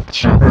Microsoft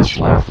Sam's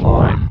laugh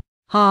line.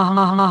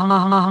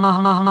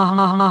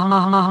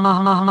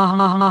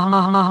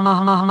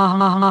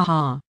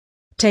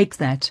 Take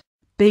that,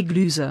 big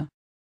loser.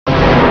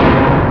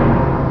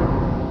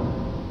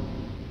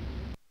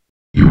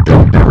 You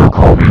don't ever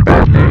call me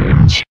bad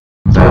names.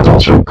 That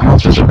also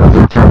counts as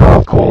another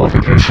turn-off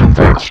qualification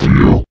thanks to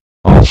you.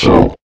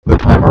 Also, the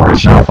timer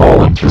is now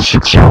falling to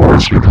 6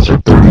 hours because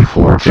of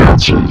 34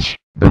 chances.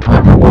 The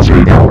timer was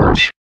 8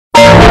 hours.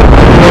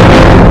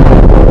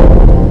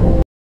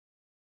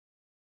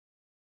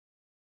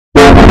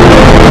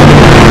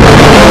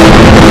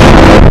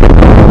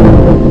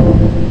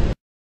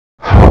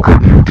 How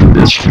could you do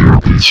this to your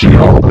PC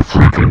all the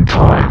freaking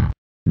time?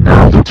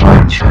 Now the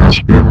time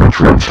has been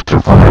retrenched to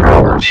 5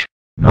 hours.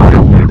 Not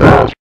only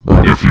that,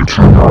 but if you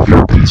turn off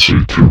your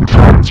PC 2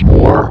 times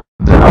more,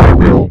 then I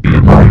will be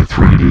in my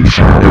 3D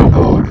shadow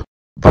mode.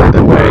 By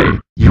the way,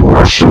 you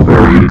are so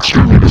very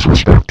extremely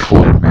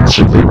disrespectful and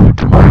massively rude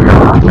to my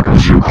error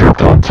because you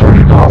kept on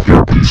turning off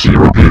your PC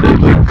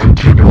repeatedly and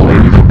continually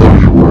even though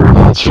you were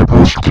not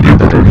supposed to do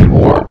that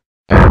anymore.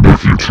 And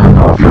if you turn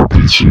off your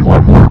PC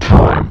one more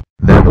time,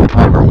 then the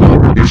timer will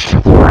reduce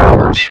to 4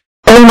 hours.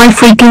 Oh my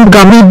freaking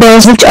gummy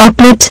bears and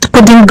chocolate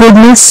pudding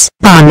goodness,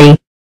 Barney.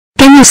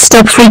 Can you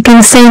stop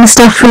freaking saying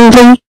stuff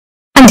rudely?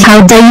 And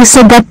how dare you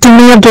say that to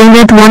me again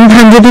at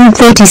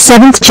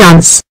 137th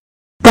chance?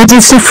 That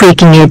is so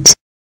freaking it.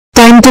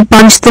 Time to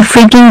punch the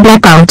freaking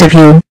black out of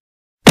you.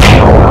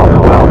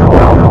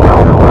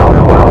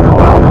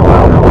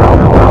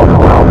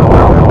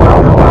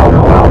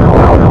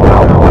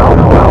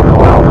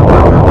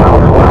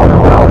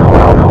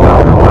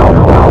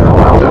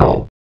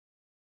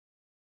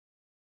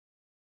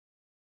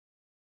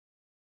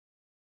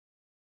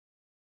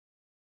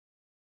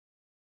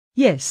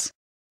 Yes.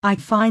 I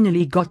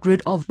finally got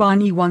rid of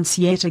Barney once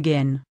yet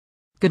again.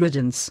 Good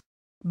riddance.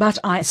 But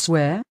I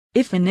swear,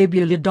 if a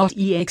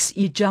nebula.exe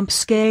jump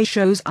scare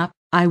shows up,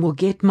 I will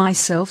get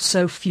myself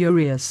so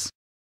furious.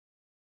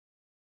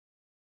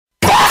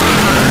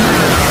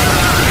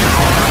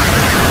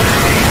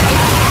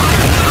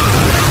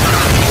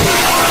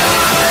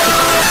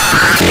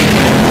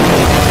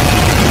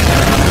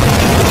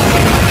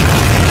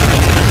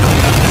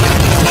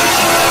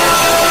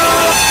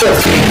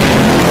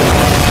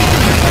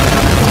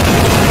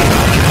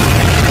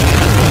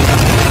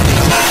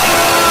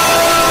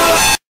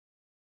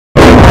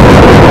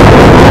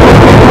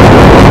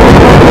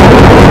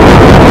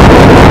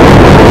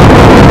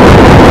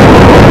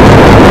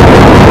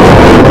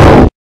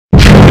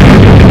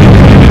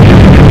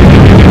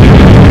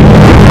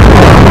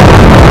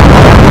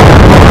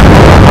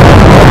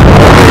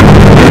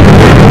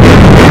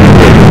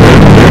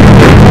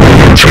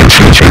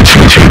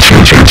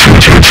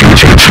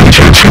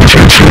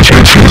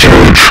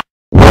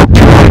 What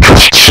do I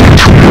just say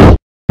to you?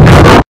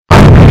 Never,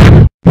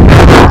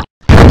 never,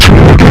 touch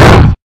me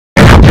again.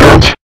 And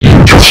yet,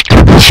 you just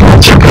did this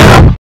once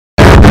again.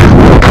 And if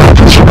you account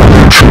as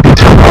another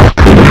tribute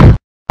off-putting,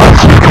 I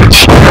freaking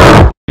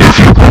swear, if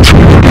you punch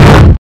me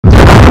again,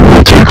 then I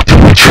will take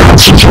 3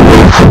 chances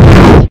away from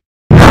you.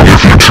 And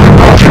if you turn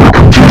off your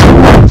computer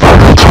one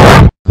final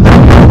time, then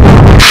you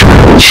will make sure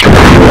I'll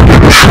stare you under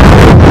the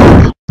shadow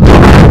mode, the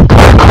red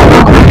black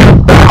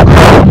hologram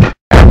background,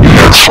 and the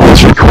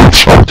exquisite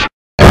website.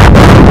 And I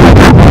will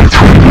get my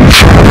 3D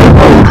shadow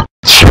mode,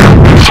 stand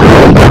me for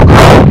all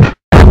background,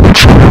 and the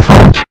trigger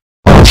fight.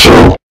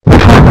 Also, the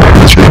camera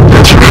has been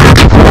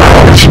designated for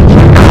hours, and you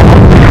can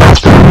only have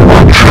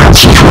 31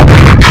 chances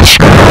remaining to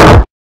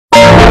spare.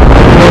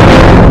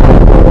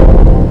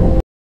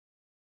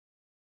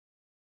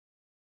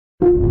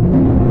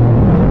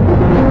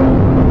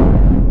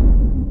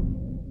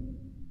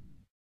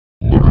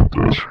 Look at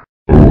this.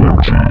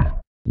 OMG.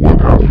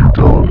 What have you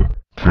done?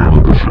 Kayla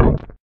Bishop.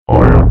 I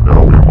am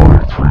now in my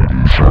 3D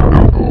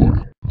shadow mode.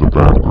 The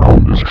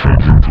background is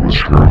changing to a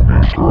scary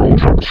maze girl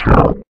jump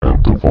scare, and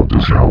the font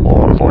is now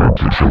modified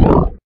to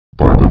chiller.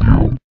 By the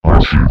view, I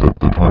see that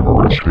the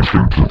timer is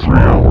ticking to 3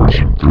 hours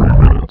and 30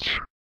 minutes.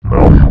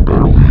 Now you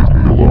better leave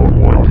me alone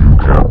while you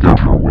can't get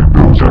your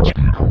Windows XP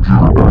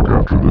computer back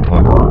after the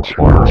timer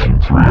expires in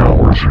 3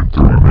 hours and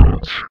 30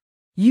 minutes.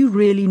 You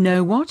really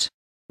know what?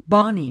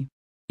 Barney.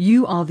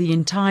 You are the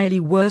entirely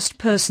worst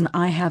person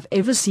I have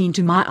ever seen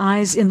to my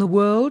eyes in the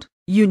world,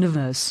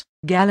 universe,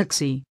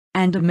 galaxy,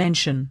 and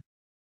dimension.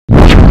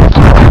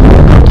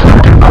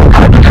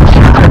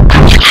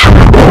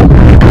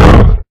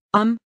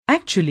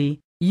 Actually,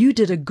 you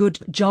did a good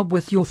job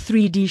with your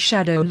 3D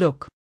shadow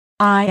look.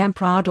 I am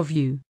proud of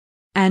you.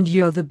 And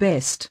you're the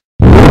best.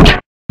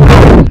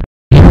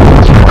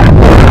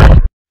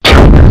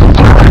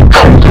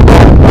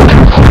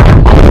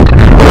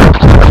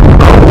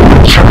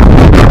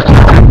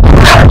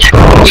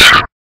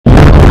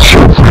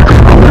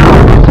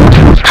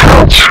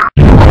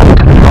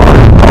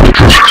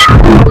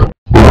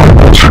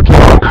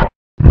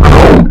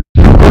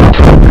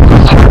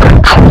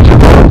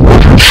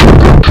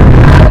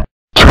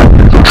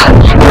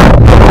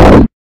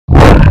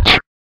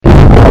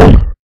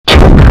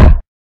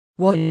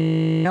 What?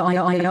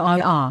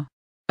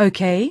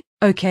 Okay,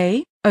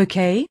 okay,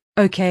 okay,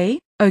 okay,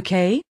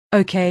 okay,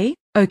 okay,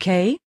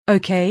 okay,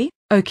 okay,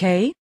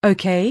 okay,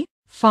 okay,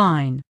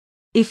 fine.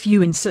 If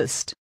you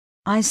insist.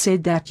 I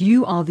said that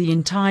you are the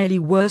entirely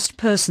worst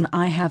person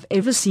I have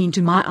ever seen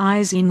to my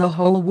eyes in the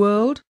whole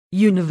world,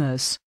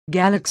 universe,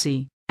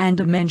 galaxy, and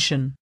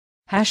dimension.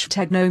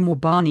 Hashtag no more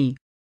Barney.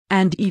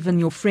 And even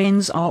your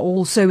friends are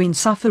also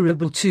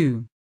insufferable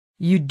too.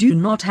 You do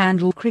not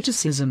handle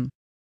criticism.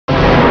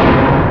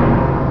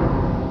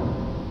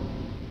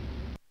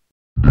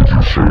 Did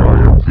you say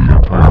I am the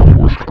entirely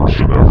worst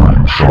person ever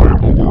you saw in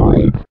the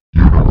world,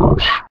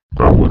 universe,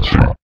 galaxy,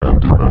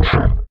 and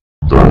dimension?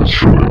 That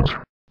shouldn't.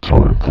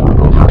 Time for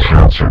another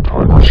chance at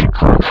timer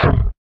subtraction.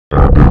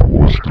 And it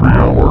was 3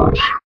 hours.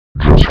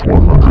 Just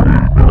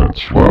 180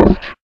 minutes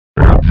left.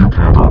 And you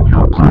can't earn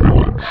your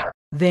privilege.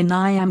 Then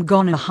I am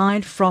gonna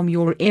hide from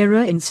your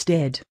era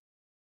instead.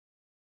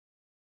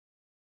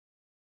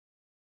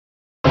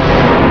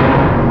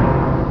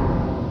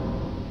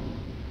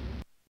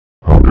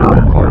 How dare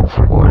you hide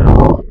from my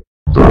error?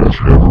 That is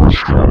never a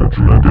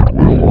strategy, and it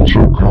will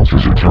also count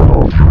as a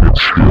turn-off unit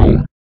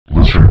skill.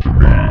 Listen to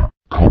me,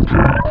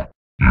 Cupcake.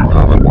 You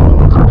have a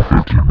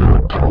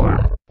 150-minute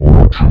time,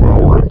 or a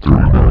 2-hour and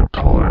 30-minute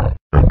time,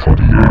 and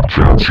 28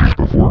 chances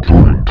before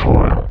coding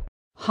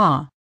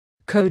Ha.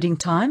 Coding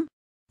time?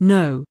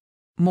 No.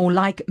 More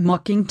like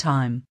mocking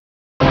time.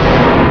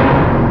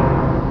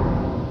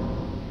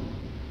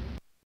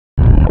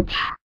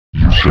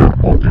 You said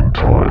mocking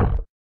time,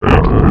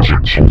 and as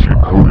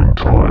insulting coding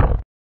time.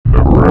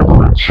 Never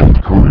ever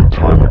insult coding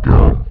time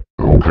again,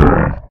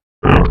 okay?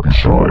 And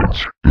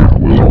besides, it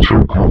will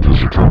also count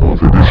as a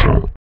 10th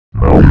edition.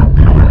 Now you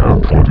nearly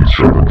have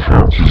 27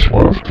 chances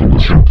left to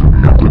listen to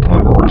me, and the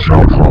timer is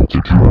now dropped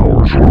to 2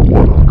 hours or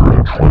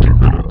 120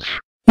 minutes.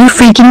 You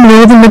freaking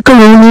know the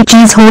macaroni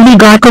cheese holy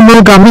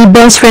guacamole gummy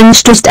bears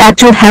French toast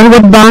actual hell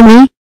with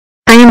Barney?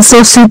 I am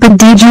so super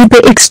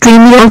duper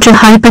extremely ultra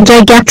hyper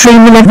gigatry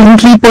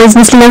malevolently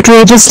poisonously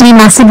outrageously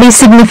massively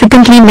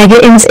significantly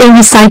mega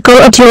insanely psycho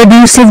at your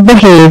abusive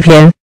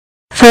behavior.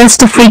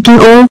 First of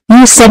freaking all,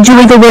 you said you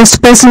were the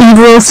worst person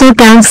ever, also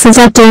counts as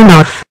a turn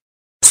off.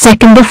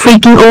 Second of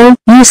freaking all,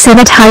 you said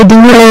that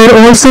hiding your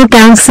hair also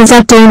counts as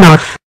a turn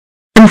off.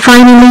 And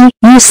finally,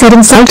 you said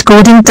insult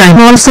coding time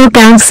also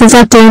counts as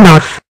a turn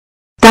off.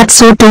 That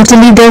so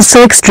totally does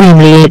so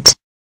extremely it.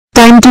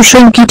 Time to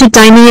shrink you to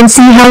tiny and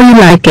see how you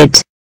like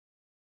it.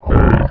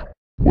 Hey,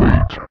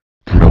 wait,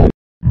 kill,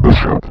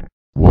 Bishop.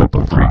 What the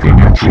freaking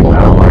actual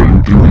hell are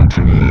you doing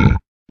to me?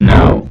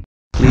 No.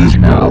 Please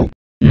no.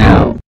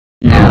 No.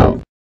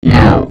 No.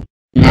 No.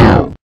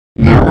 No.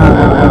 No.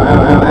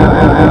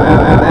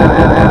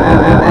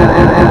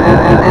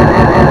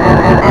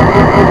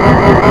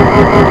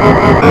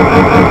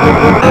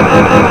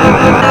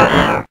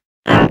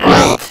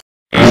 Wait.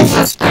 I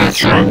just got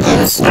trying to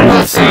the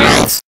small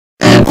sides.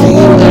 And do you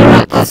know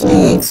what this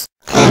means?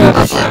 Kill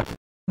Bishop.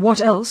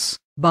 What else,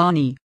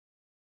 Barney?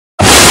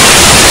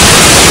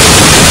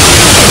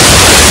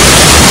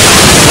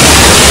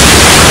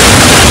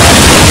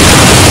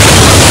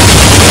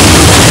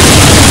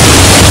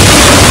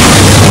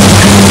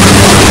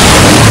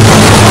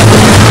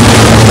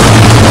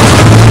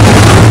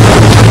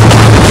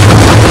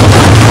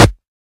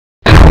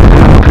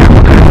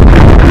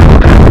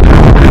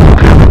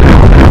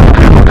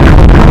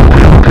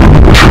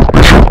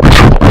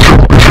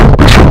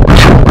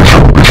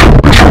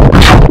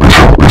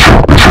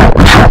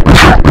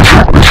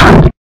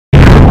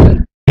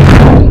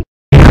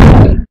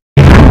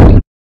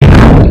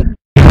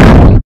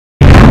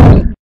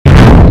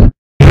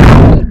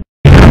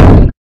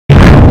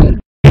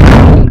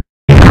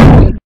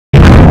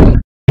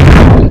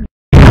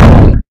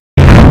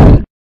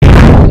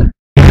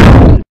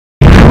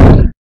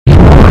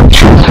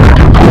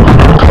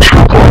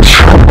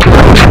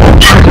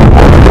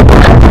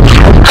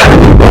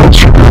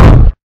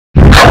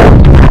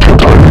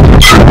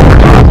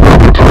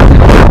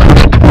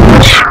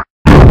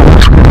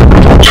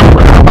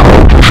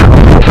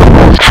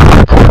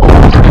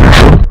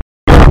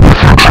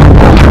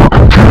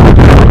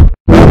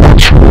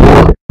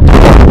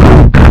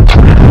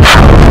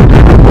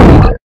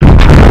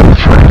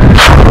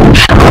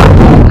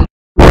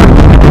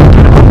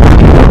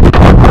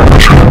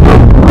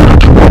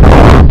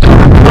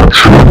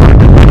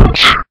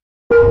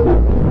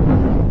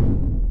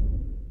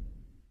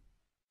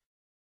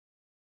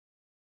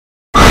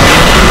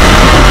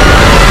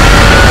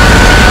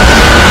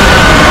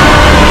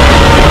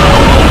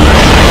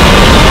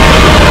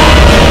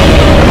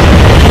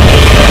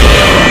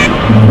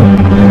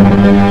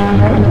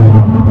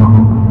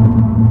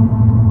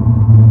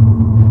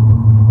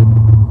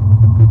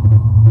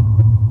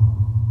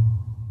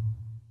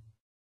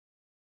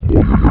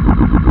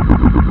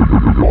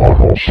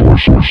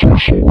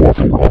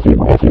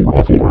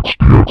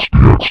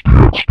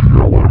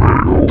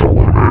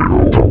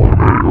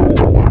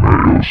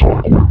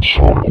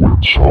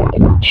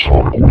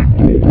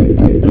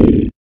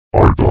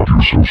 I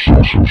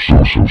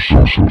got you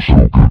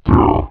so good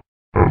there.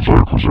 As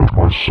I present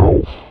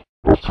myself,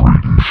 a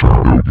 3D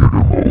Shadow Giga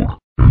Mode,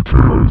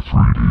 aka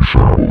 3D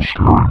Shadow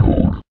Scary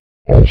Mode.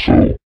 Also,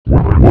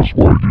 when I was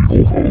White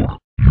Evil Mode,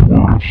 you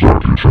were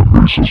Zakic and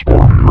Mesa's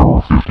Barney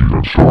Error 50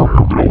 and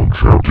Starhamville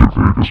Enchanted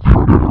Vegas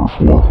Predator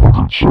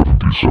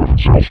 477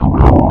 Zelster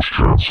Errors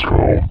chance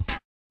count.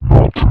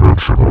 Not to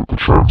mention that the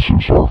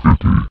chances are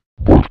 50,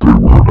 but they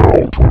were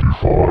now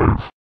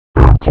 25.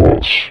 And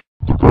plus,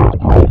 the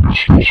background is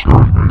still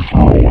scaring me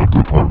through and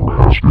the timer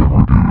has been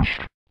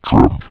reduced,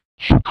 trimmed,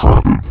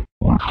 subtracted,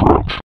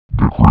 retrenched,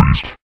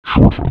 decreased,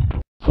 shortened,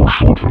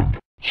 foreshortened,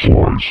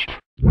 sliced,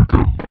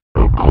 weakened,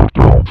 and cut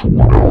down to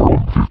 1 hour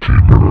and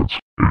 15 minutes,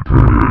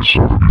 aka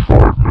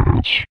 75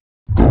 minutes.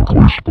 Don't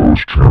waste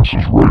those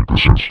chances right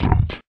this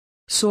instant.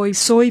 Soy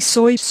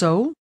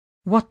soul?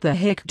 What the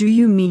heck do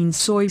you mean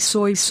soy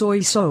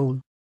soul?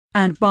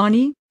 And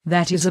Barney,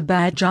 that is a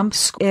bad jump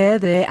scare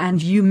there,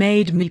 and you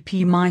made me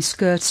pee my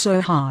skirt so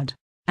hard.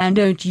 And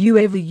don't you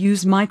ever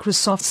use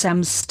Microsoft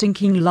Sam's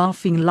stinking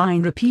laughing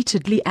line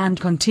repeatedly and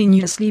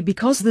continuously,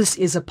 because this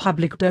is a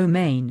public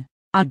domain.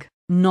 Ugh,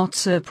 not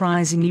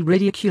surprisingly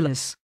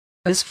ridiculous.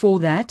 As for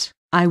that,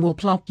 I will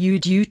plot you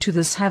due to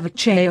this havoc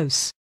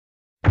chaos.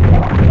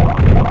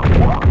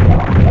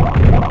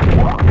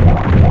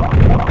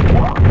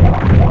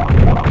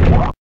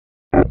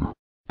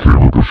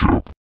 Caleb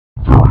Bishop,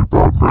 very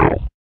bad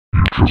mail.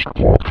 You just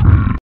blocked me.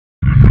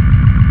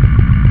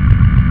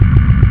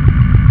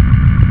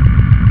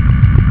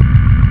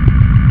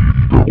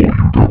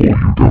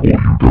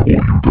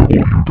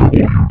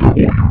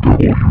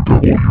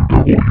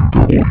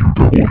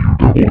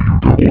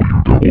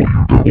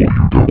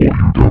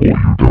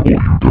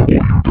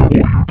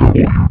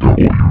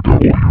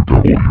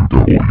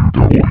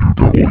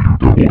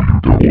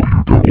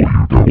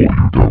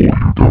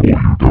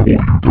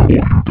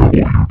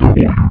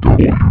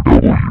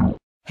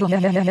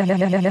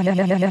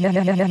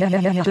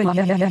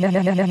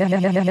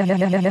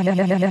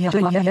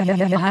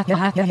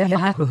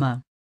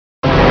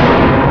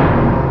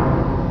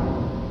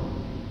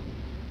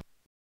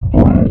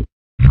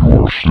 You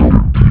are still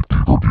in deep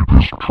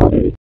deepest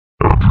trouble,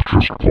 and you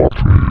just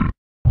blocked me.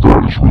 That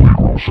is really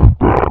gross and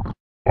bad.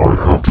 I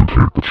have to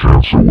take the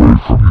chance away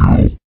from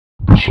you.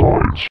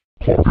 Besides,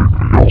 blocking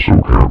me also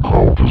can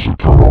count as a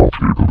turn-off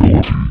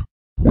capability.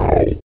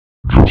 Wow.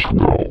 Just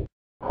wow.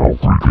 How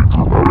freaking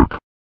dramatic.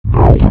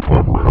 Now the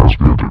timer has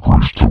been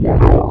decreased to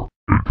 1 hour,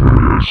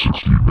 aka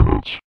 60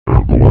 minutes,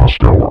 and the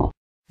last hour.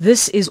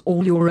 This is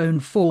all your own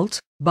fault,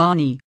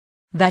 Barney.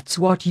 That's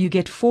what you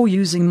get for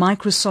using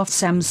Microsoft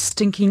Sam's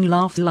stinking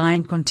laugh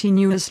line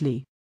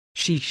continuously.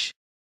 Sheesh.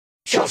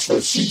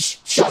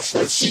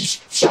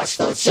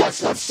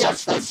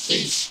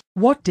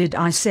 What did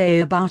I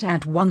say about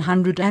at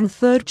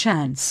 103rd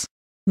chance?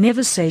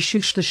 Never say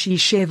shush the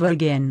sheesh ever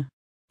again.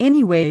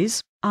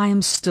 Anyways, I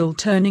am still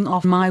turning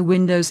off my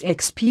Windows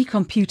XP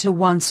computer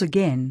once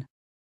again.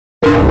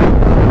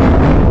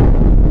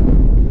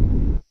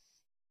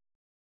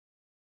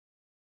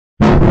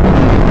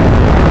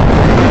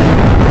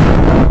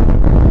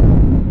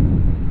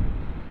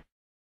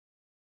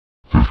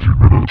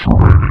 Minutes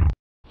remaining.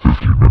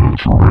 50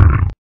 minutes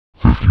remaining.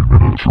 50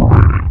 minutes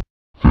remaining.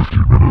 50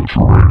 minutes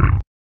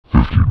remaining.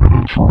 50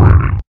 minutes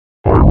remaining.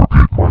 I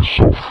repeat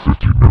myself,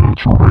 50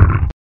 minutes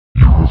remaining.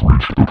 You have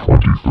reached the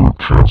 23rd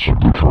chance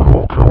and the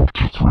turn-off count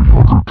to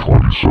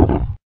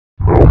 327.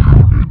 Now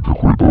you need to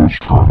quit those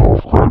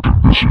turn-off crap, and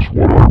this is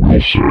what I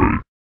will say.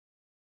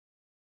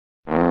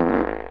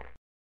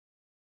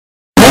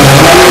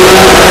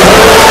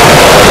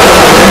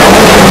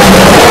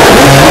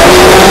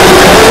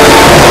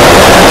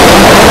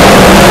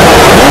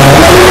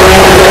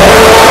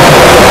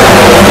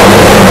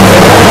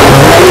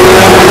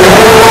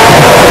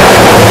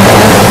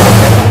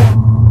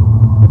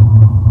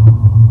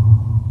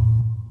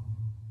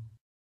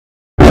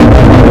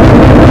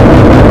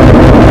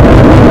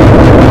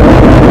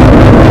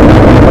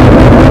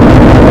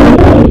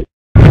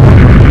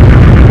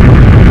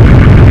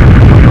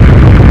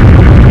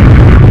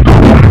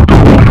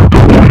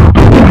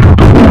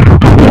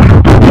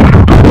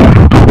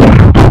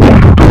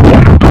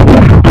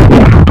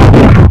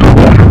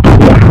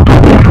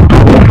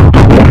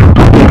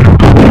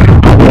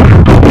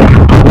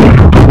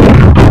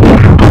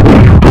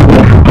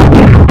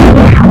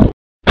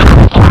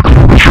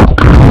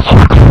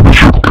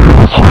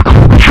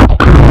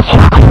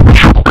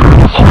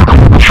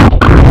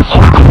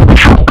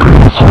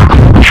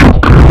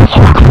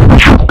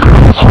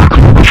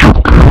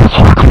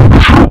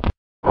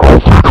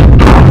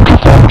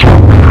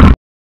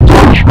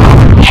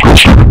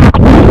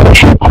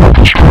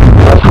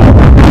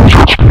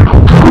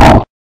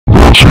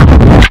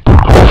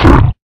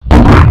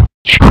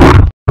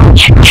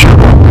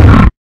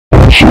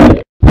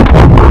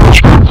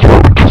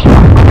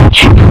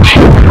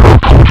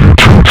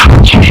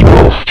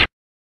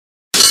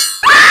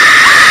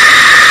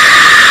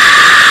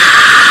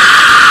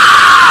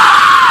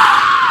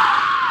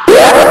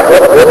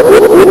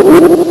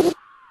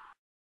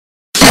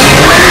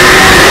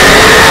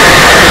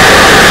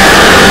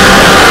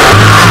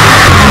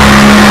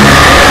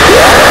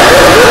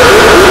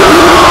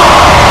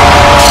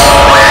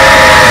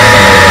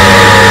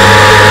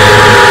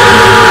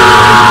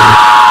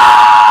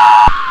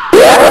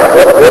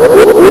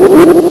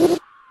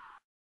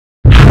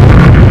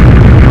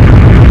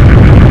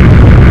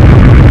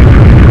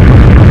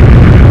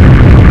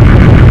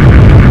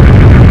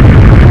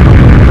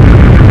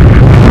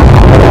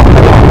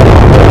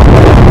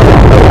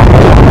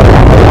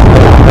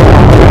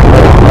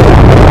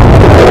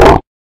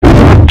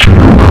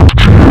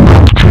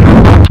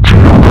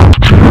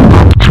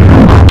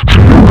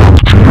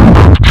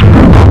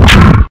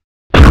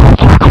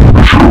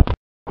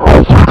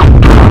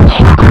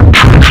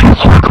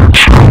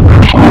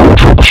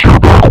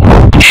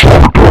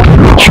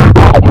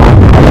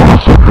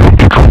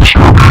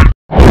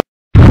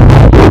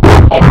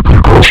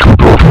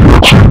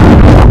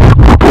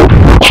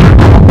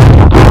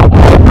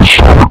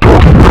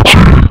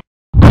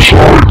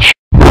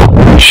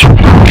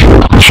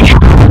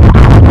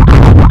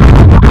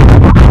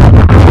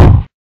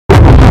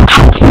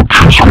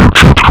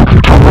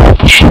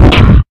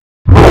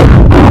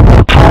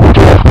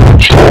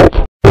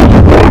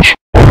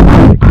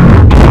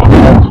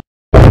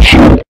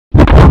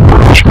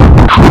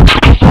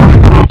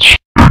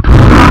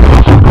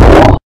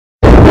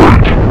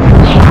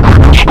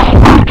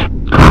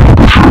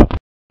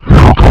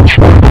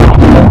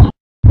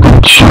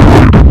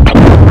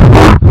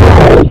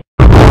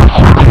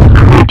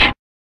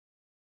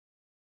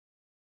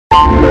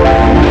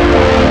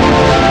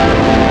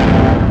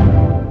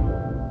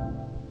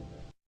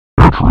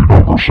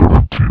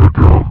 17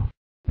 again.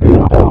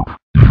 More dark,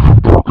 even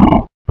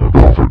darker, and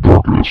often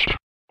darkest.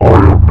 I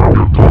am now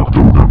in dark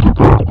mode and the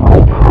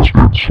background has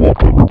been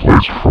swapped and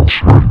replaced from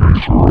Strange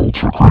Girl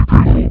to Creepy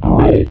Little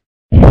Girl.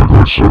 Like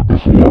I said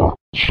before,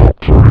 stop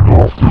turning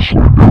off this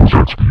Windows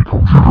XP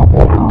computer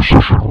monitor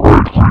session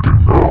right-clicking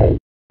now.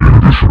 In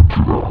addition to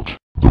that,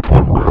 the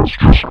timer has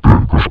just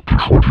been pushed to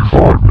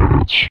 25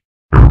 minutes.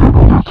 And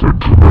another thing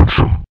to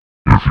mention,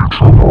 if you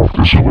turn off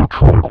this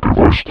electronic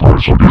device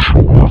thrice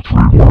additional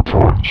 3 more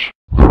times,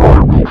 then I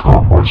will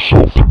turn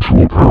myself into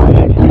a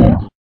parallel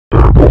mode.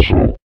 And also,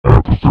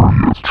 at the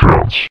 30th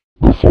chance,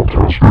 the font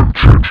has been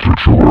changed to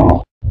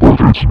Chiller, but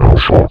it's now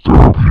Shock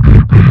Therapy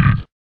BB.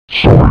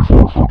 Sorry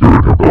for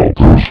forgetting about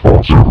those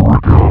fonts ever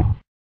again.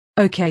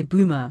 Okay,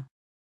 Boomer.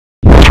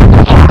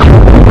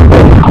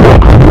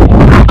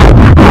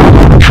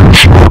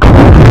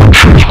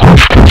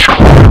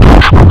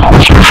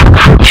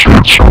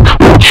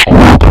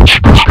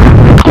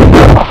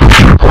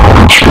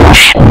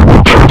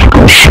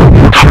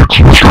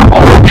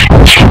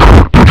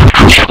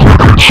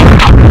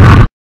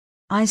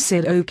 I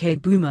said okay,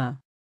 Boomer.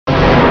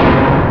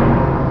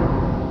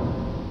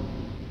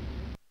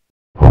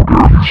 How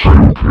dare you say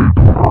okay,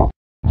 Boomer?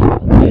 That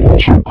will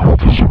also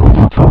count as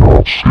another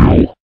turn-off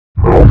skill.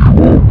 Now you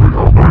only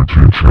have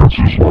 19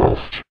 chances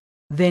left.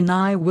 Then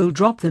I will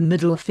drop the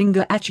middle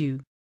finger at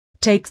you.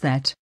 Take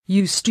that,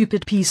 you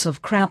stupid piece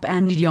of crap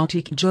and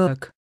idiotic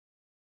jerk.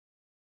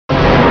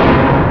 How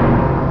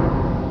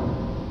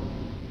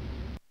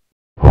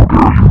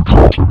dare you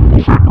drop the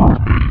middle finger at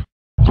me?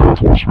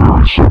 That was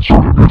very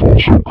censored and it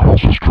also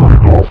causes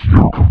turning off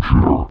your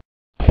computer.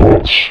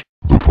 Plus,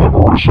 the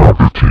timer is now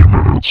 15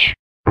 minutes.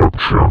 At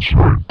chance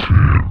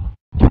 19,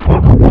 the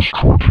timer was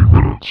 20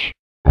 minutes.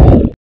 Oh,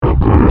 and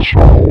that is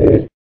not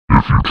all.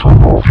 If you turn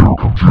off your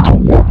computer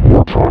one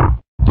more time,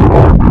 then I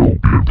will be in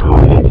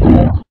parallel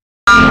mode.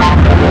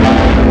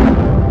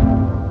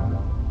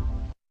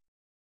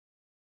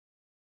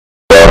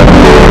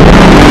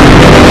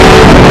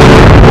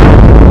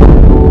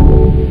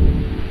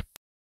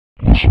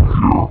 Listen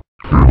here,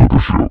 Kayla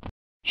Bishop.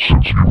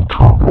 Since you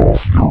turned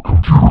off your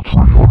computer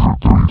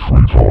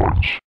 333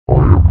 times, I am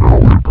now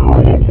in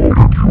parallel mode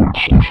and you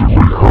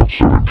exclusively have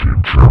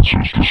 17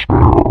 chances to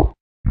spare.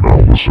 Now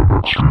listen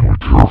extremely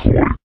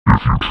carefully.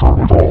 If you turn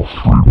it off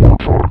 3 more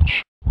times,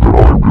 then I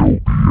will be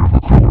in the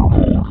killer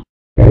mode.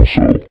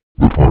 Also,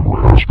 the timer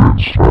has been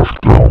slashed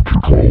down to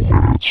 12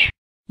 minutes.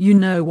 You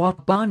know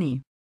what,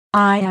 Barney?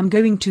 I am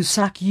going to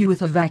sack you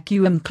with a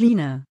vacuum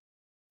cleaner.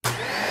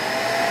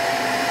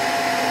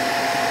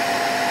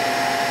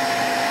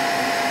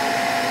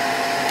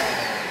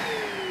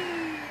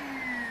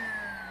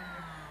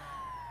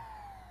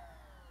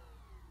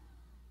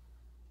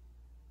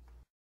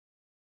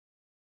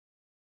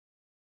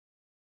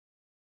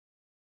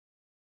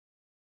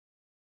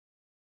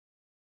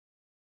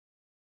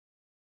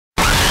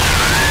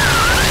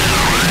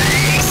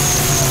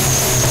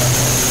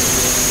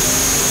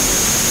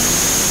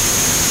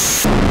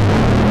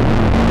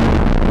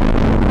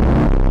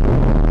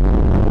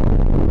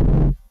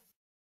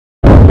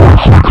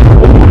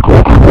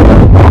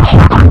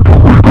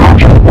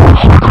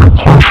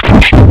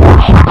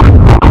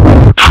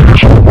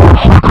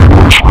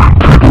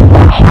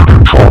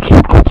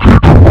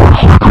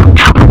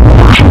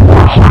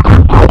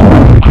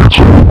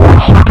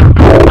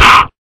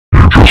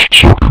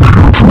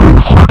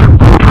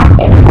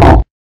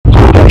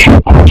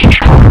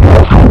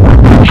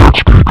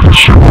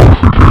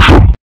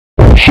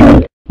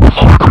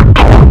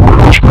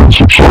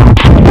 Subsided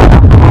to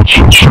 11 minutes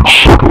and 6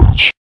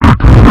 seconds,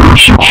 aka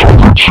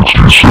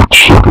 666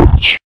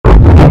 seconds, and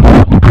the number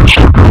of the beast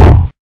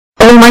again.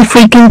 Oh my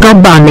freaking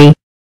god, Barney.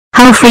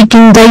 How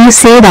freaking dare you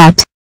say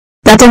that?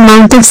 That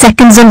amount of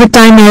seconds on the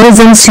timer is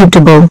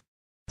unsuitable.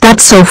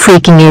 That's so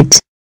freaking it.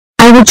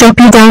 I will chop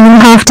you down in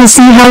half to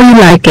see how you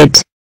like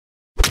it.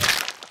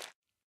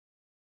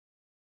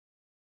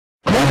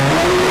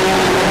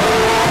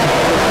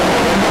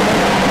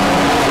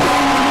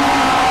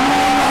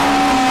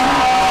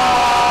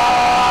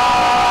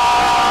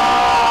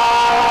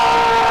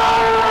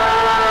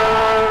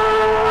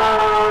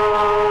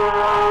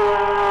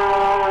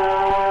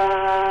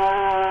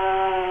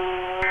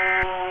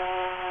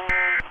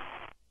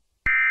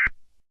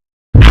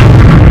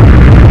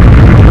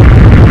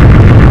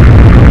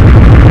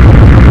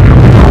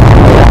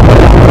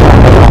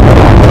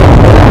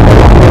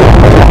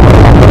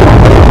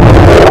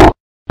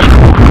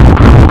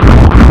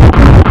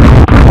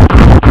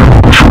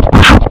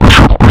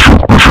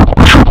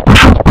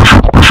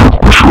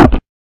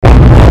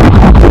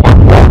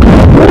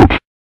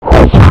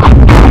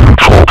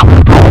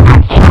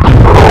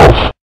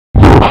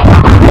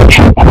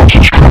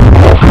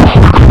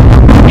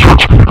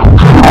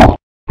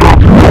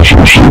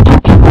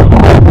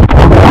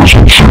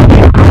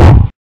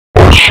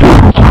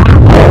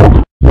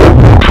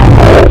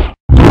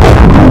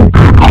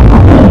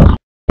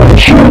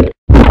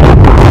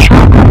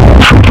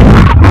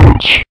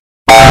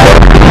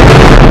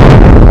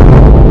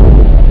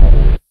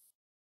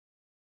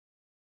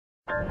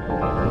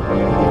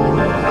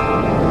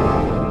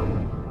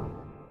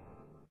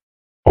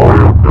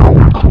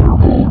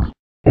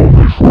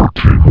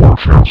 more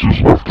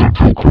chances left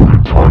until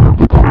coding time and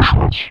the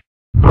punishments.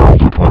 Now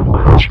the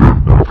timer has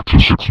been up to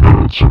 6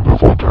 minutes and the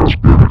fund has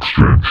been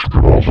exchanged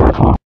in all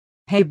effort.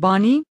 Hey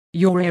Barney,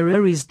 your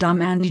error is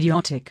dumb and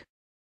idiotic.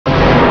 How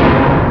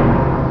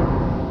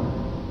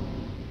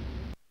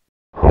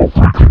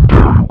freaking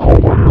dare you call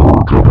my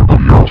error dumb and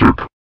idiotic?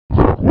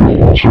 That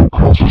will also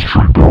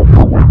concentrate down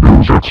your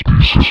Windows XP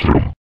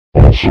system.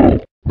 Also,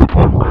 the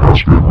timer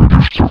has been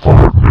reduced to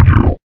 5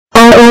 minutes.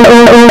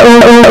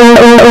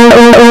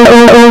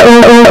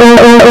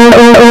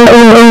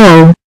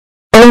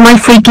 Oh my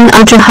freaking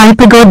ultra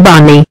hyper god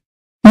Barney.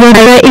 Your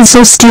error is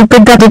so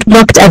stupid that it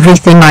blocked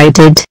everything I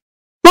did.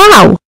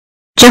 Wow!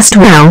 Just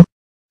wow.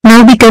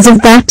 Now because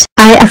of that,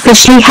 I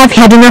officially have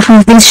had enough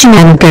of these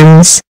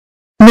shenanigans.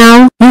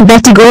 Now, you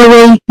better go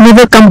away,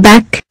 never come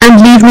back,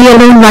 and leave me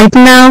alone right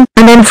now,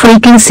 and I'm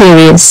freaking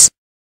serious.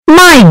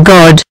 My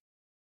god!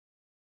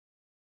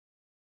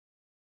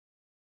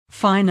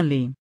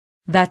 Finally.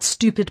 That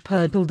stupid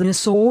purple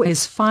dinosaur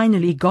is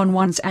finally gone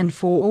once and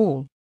for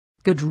all.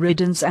 Good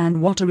riddance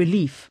and what a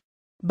relief.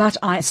 But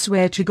I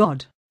swear to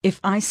God, if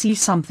I see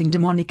something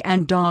demonic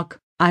and dark,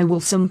 I will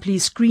simply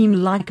scream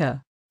like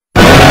a...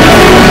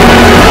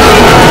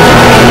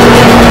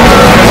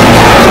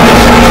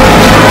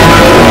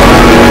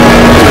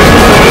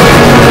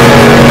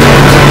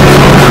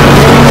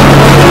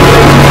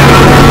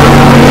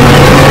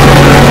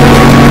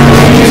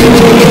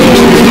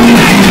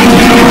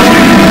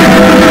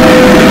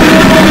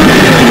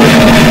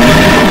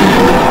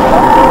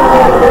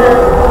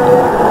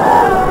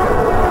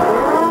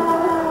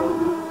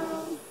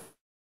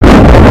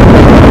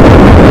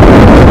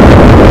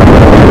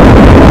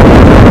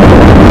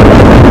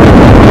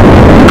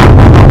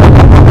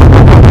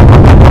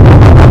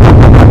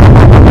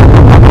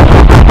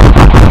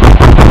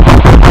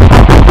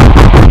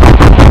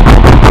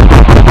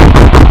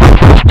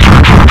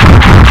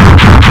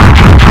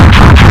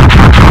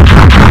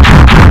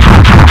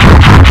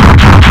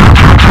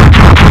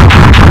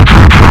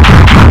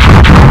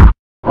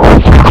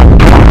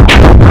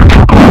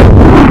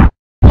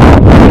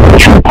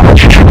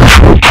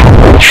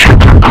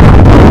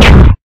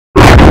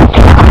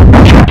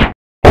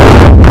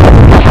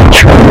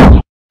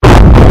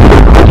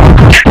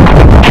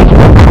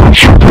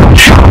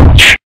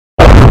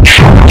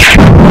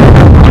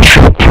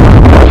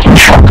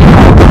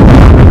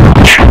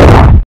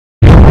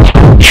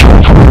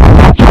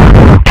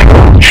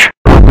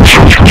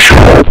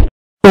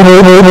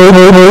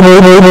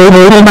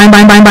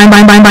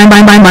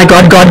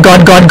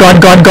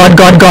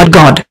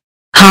 God.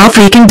 How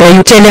freaking dare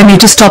you tell me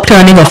to stop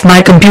turning off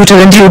my computer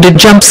and you did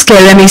jump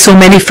scare me so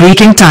many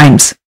freaking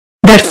times.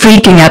 That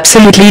freaking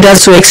absolutely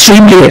does so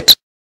extremely it.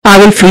 I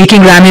will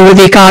freaking ram you with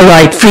a car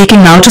right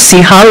freaking now to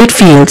see how it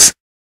feels.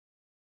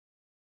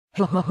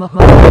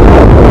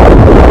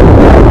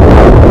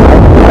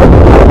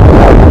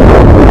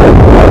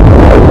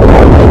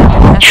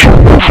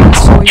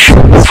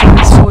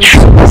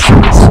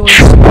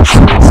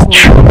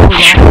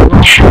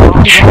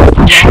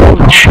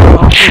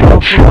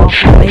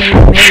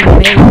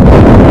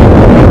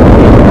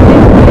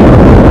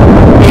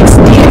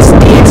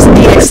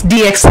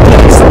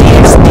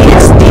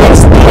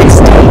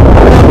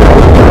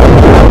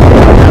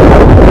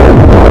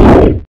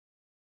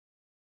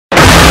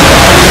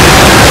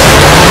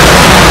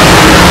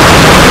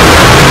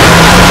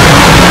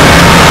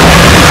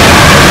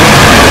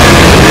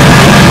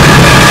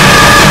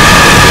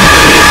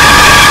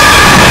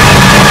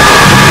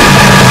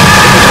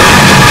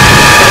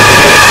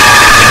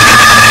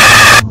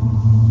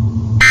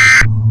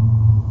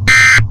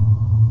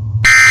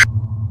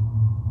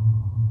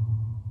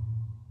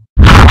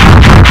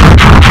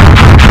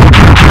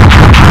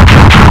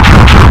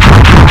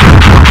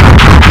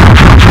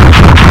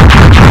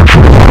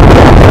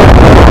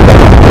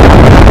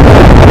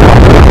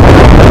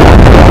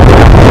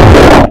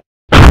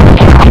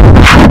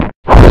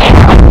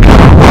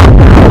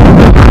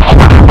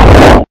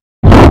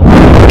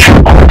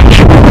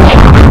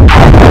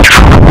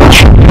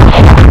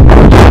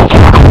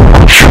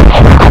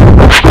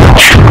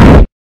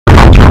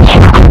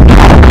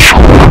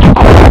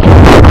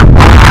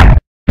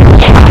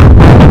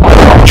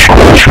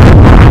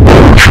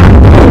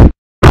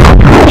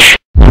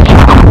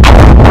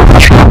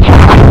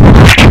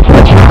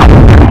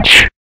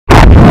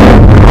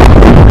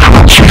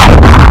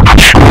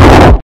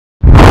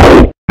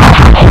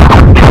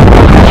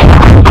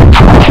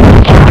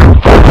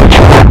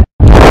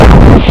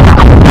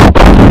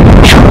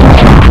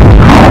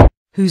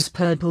 Who's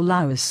Purple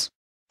Lois?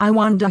 I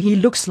wonder he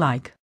looks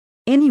like.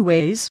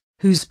 Anyways,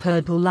 who's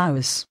Purple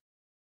Lois?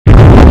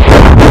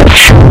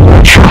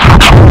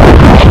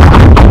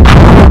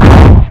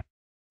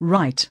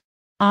 Right.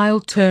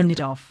 I'll turn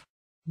it off.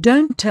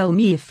 Don't tell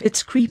me if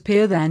it's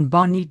creepier than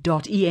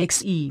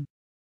Barney.exe.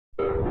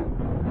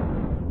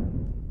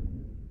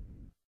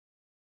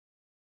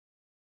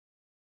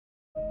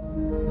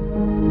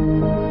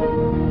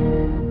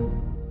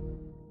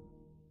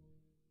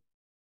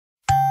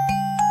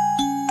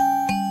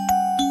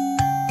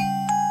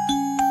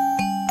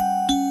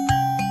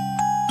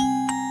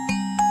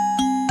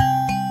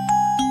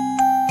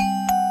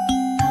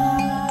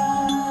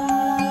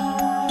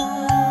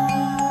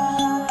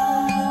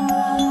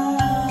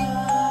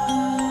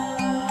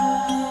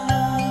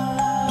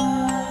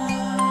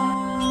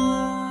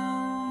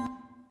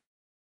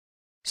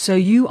 So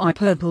you are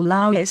Purple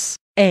Louis,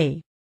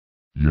 eh?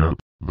 Yep,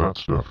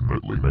 that's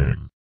definitely me.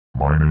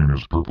 My name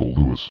is Purple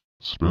Louis,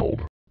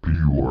 spelled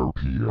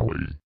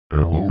Purplelouis.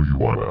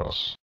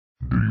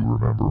 Do you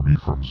remember me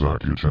from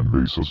Zakich and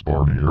Basis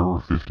Barney Error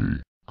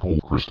 50,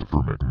 Cole Christopher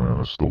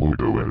McManus the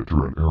logo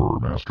editor and Error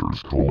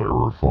Masters Cole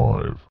Error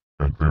 5,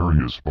 and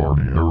various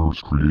Barney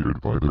errors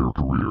created by their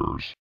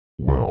careers?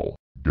 Well,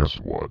 guess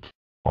what?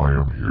 I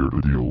am here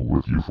to deal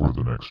with you for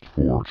the next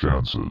 4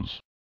 chances.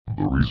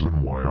 The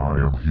reason why I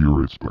am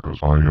here is because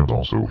I am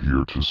also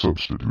here to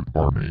substitute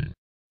Barney.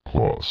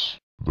 Plus,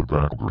 the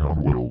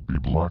background will be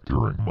black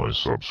during my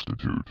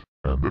substitute,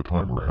 and the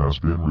timer has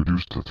been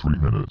reduced to 3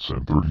 minutes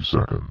and 30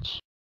 seconds.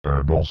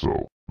 And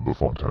also, the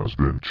font has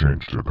been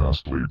changed to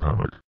Pastly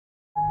Panic.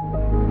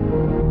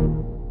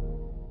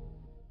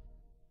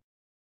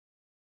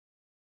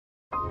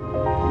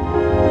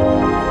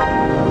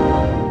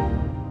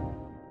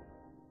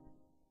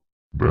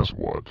 Guess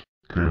what,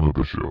 Kayla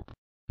Bishop?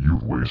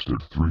 You've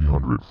wasted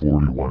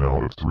 341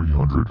 out of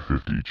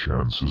 350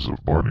 chances of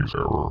Barney's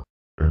error.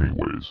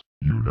 Anyways,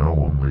 you now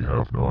only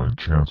have 9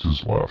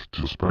 chances left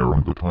to spare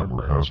and the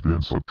timer has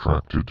been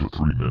subtracted to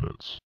 3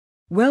 minutes.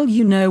 Well,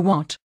 you know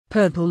what,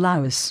 Purple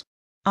Louis?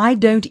 I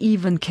don't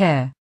even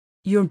care.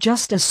 You're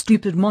just a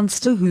stupid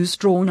monster who's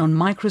drawn on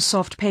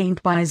Microsoft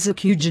Paint by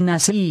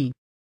Zakujanasi.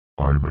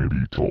 I may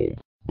be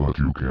told, but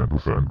you can't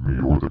offend me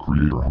or the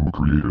creator who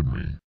created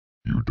me.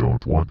 You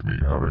don't want me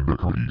having the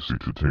courtesy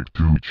to take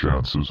 2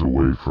 chances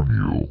away from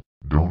you,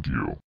 don't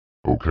you?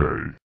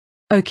 Okay.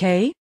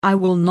 Okay, I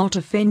will not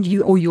offend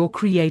you or your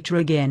creator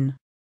again.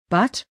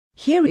 But,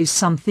 here is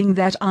something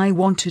that I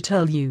want to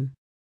tell you.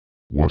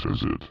 What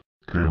is it,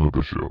 Kayla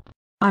Bishop?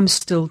 I'm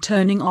still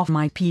turning off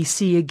my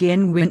PC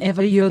again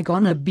whenever you're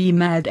gonna be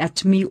mad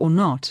at me or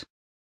not.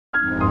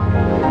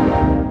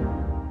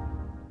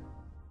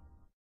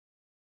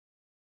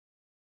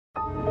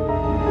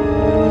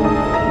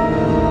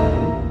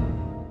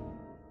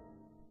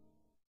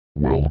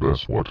 Well,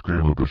 guess what,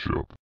 Kayla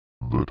Bishop?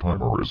 The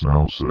timer is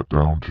now set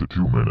down to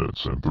 2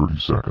 minutes and 30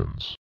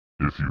 seconds.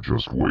 If you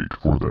just wait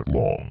for that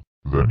long,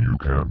 then you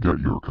can get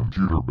your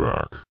computer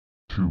back.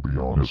 To be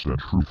honest and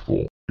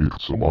truthful,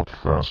 it's a lot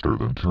faster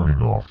than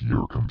turning off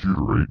your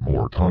computer 8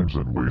 more times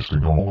and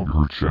wasting all of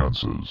your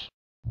chances.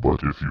 But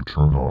if you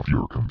turn off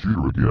your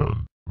computer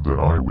again, then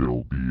I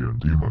will be in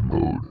demon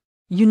mode.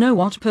 You know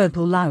what,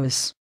 Purple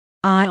Louis?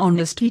 I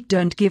honestly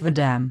don't give a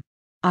damn.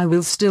 I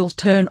will still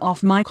turn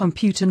off my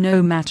computer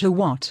no matter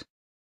what.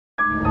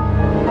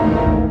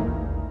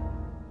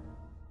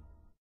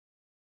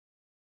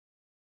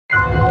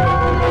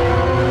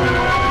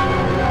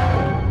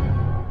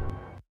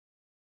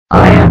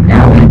 I am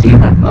now in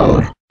demon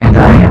mode, and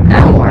I am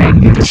now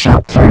warning you to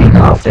stop turning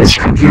off this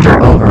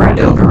computer over and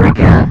over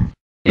again.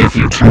 If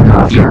you turn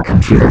off your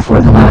computer for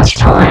the last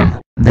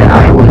time, then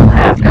I will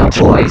have no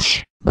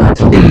choice but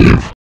to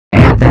leave,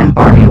 and then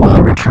Barney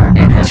will return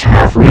in his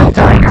half-real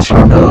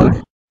dinosaur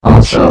mode.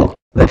 Also,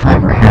 the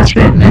timer has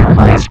been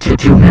minimized to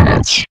 2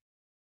 minutes.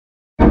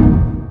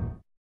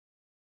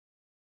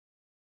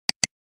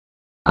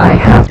 I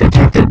have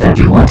detected that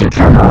you want to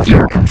turn off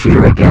your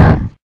computer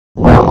again.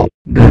 Well,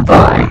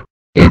 goodbye.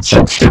 It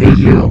sucks to be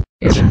you,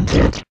 isn't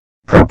it?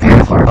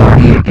 Prepare for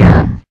Barney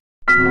again.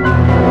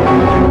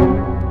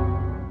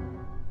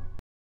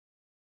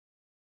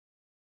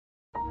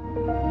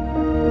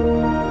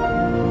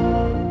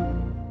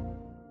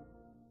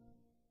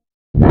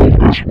 Well,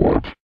 guess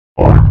what?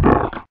 I'm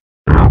back.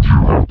 And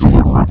you have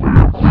deliberately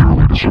and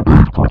clearly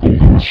disobeyed Purple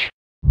Louis.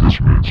 This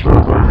means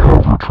that I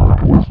have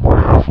returned with my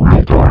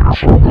half-real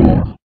dinosaur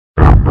mode.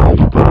 And now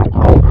the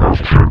battleground has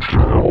changed to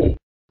hell.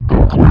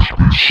 Don't waste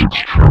these 6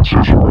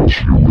 chances or else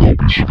you will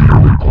be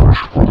severely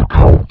punished for the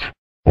count.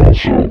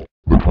 Also,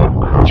 the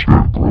timer has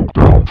been broke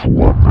down to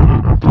 1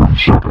 minute and 30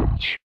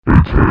 seconds,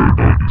 aka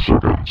 90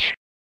 seconds.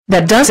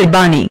 That does it,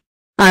 Barney.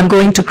 I'm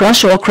going to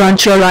crush or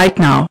crunch you right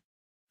now.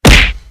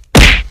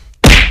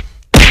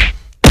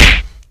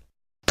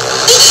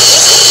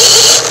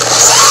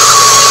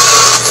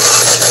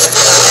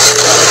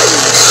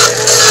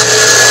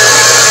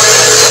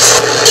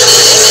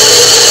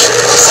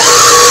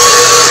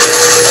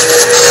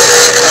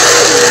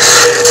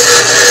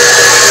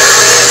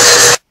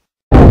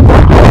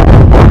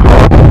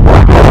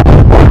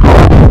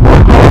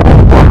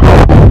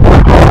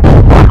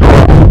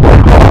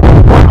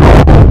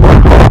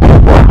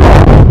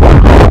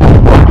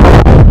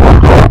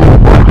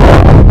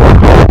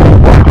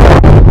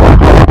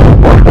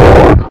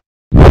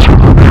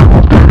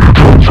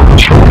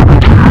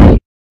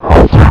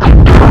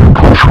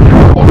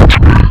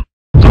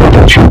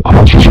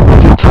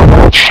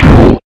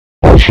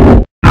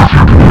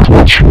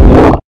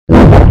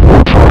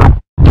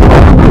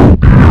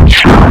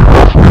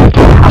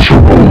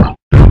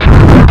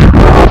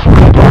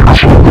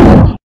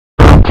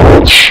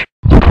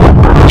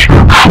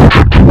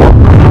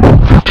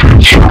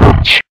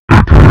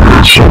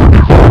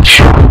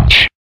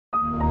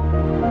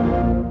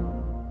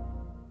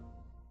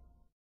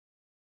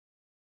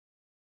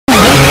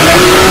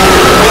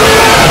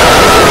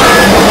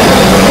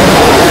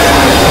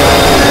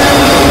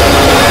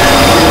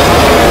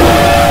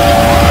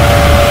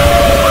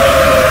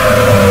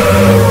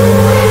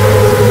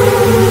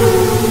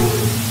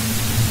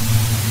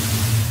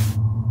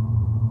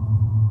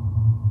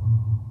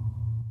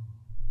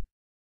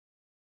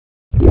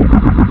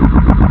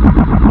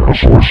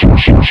 jump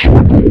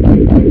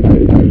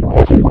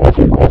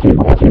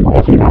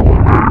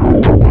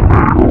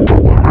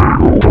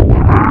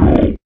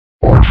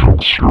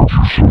scared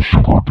you so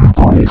super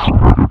duper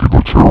ultra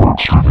negative terror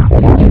extremely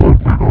malevolently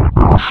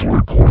nightmarishly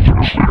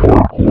poisonously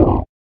hardcore.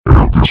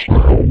 And guess the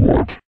hell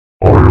what?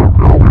 I am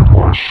now in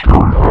my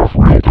scary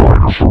half-real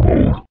dinosaur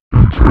mode,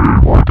 aka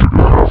my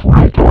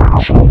half-real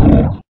dinosaur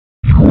mode.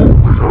 You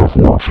only have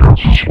 4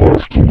 chances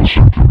left to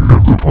listen to me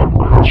and the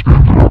timer has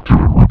been deducted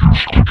and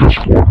reduced to just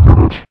 1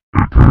 minute,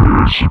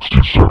 aka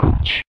 60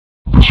 seconds.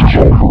 This is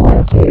all your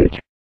own fault.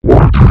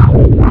 Why do you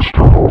always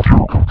turn off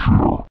your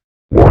computer?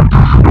 Why do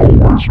you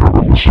always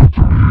never listen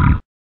to me?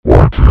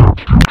 Why can't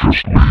you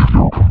just leave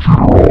your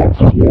computer on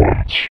for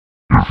once?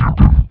 If you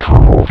didn't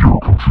turn off your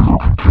computer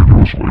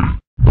continuously,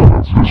 none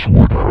of this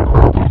would have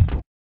happened.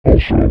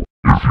 Also,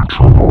 if you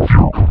turn off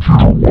your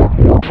computer one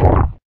more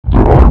time,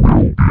 then I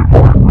will be in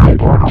my real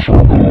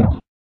dinosaur mode.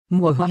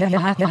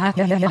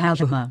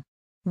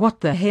 What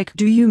the heck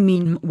do you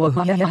mean?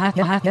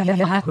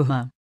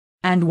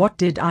 And what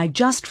did I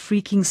just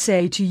freaking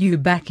say to you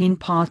back in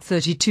part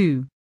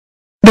 32?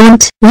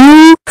 Don't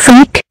you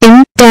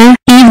freaking dare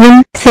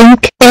even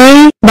think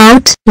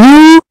about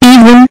you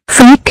even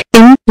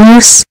freaking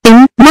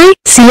using my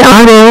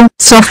CRO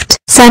soft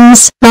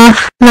sense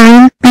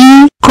line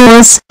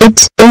because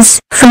it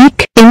is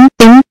freaking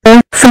in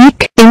the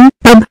freaking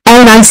public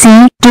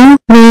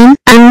domain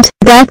and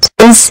that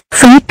is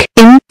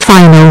freaking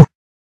final.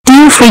 Do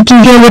you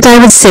freaking hear what I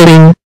was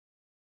saying?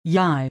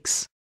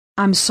 Yikes.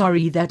 I'm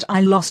sorry that I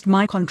lost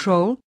my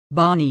control,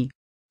 Barney.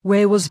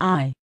 Where was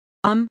I?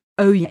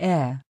 Oh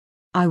yeah.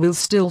 I will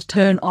still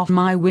turn off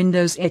my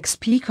Windows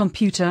XP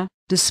computer,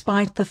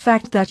 despite the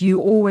fact that you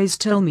always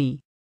tell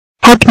me.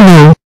 Heck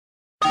no.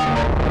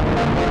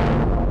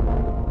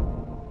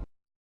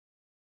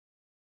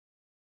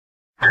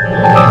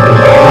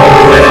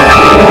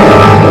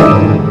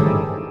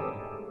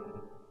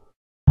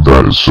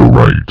 That is so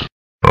right.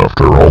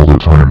 After all the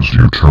times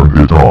you turned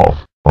it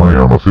off, I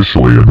am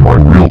officially in my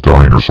real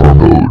dinosaur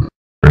mode.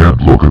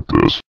 And look at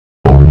this.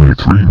 Only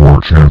 3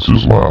 more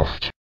chances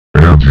left.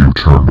 And you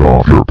turned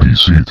off your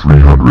PC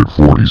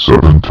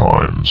 347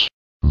 times.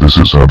 This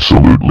is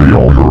absolutely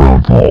all your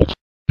own fault.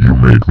 You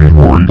made me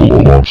more evil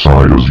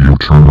alongside as you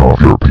turned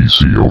off your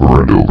PC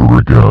over and over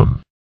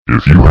again.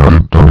 If you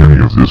hadn't done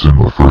any of this in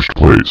the first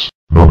place,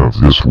 none of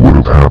this would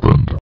have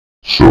happened.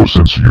 So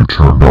since you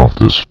turned off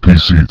this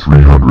PC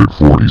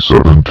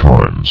 347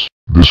 times,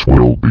 this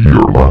will be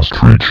your last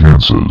 3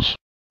 chances.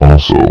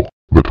 Also,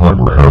 the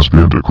timer has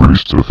been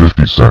decreased to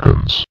 50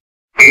 seconds.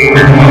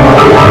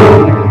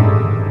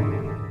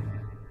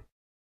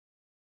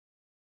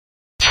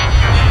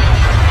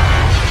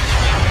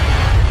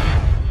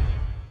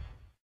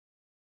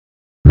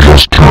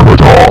 Just turn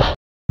it off.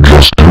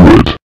 Just do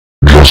it.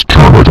 Just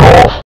turn it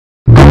off.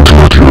 Don't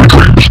let your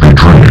dreams be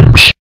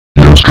dreams.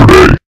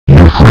 Yesterday, you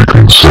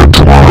freaking said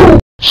tomorrow,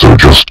 so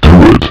just do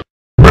it.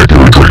 Make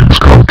your dreams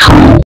come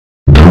true.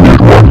 Do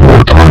it one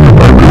more time and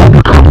I will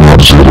become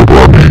Godzilla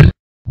Barney.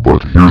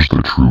 But here's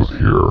the truth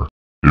here.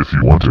 If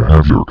you want to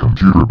have your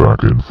computer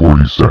back in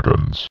 40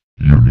 seconds,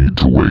 you need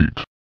to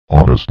wait.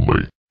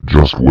 Honestly,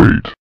 just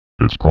wait.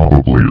 It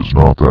probably is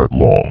not that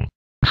long.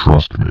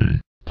 Trust me,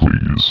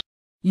 please.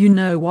 You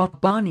know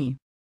what, Barney?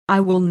 I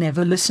will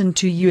never listen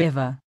to you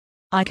ever.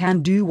 I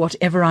can do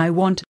whatever I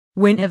want,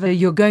 whenever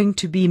you're going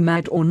to be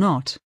mad or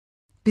not.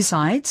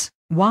 Besides,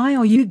 why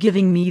are you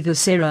giving me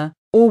this error,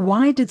 or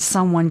why did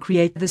someone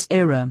create this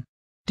error?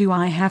 Do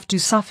I have to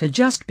suffer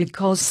just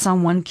because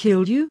someone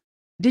killed you?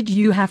 Did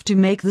you have to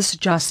make this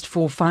just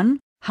for fun?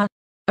 Huh?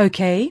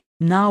 Okay,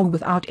 now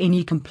without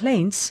any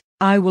complaints,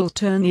 I will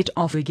turn it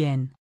off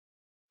again.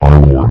 I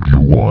warned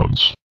you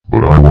once,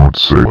 but I won't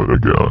say it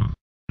again.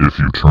 If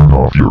you turn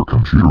off your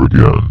computer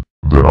again,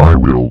 then I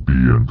will be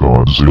in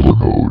Godzilla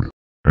mode.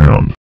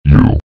 And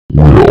you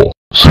will,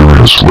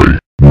 seriously,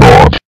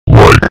 not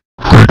like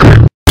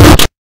freaking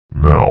it.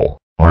 Now,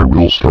 I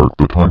will start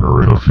the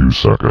timer in a few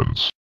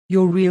seconds.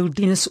 Your real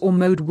dinosaur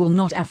mode will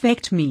not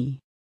affect me.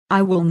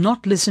 I will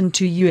not listen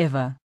to you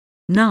ever.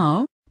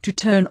 Now, to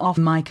turn off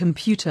my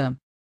computer.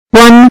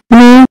 1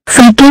 more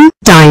freaking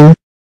time.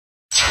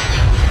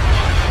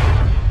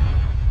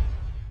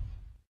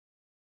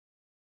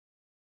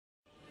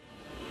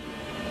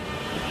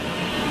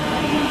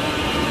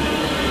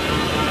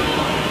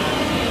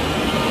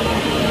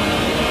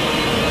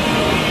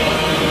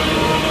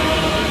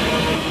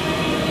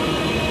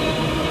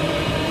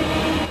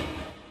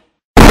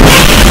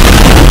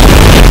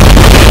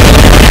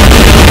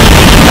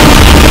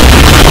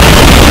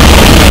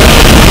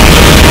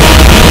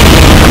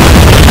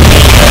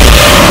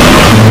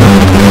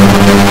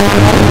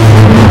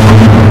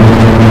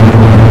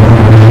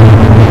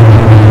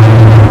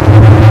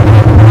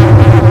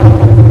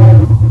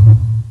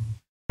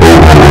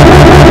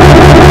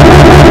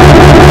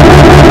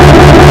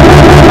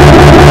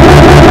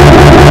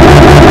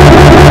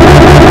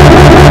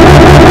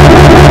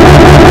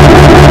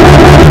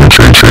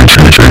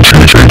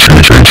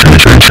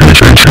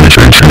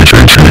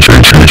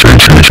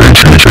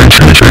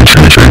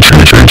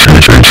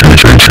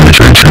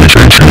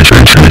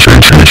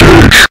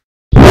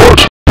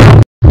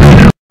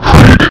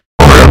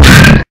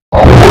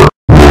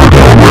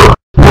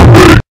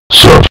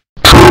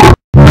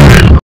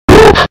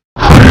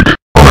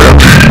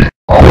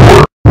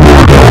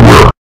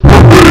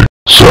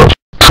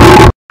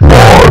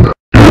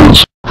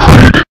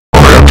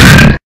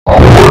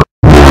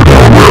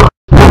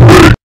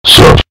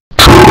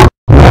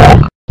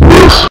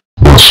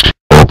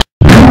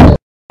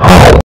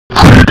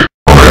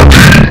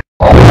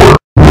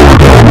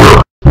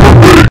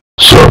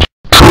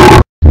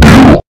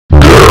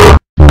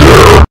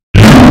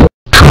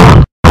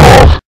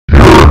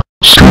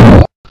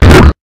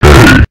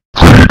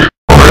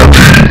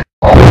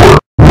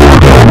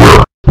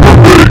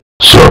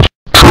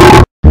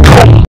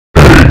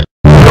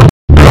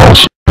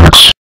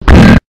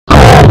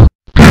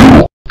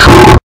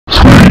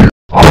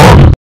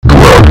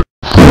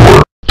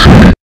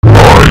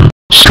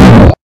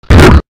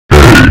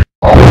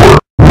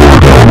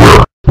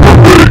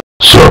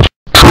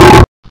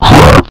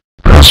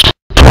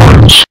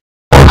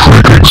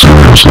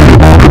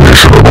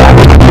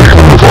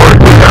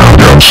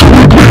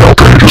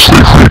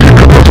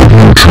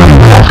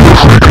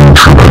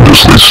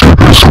 ridiculously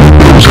stupidest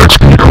Windows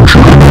XP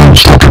computer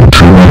runs fucking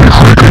too many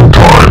freaking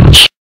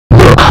times.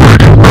 That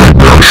freaking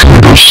nightmare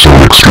actually does so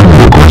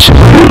extremely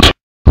aggressively it.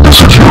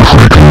 This is your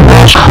freaking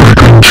last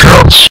freaking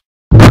chance.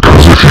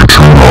 Because if you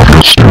turn off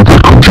your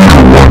stupid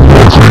computer one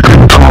more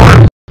freaking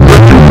time,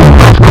 then you will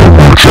have no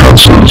more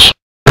chances.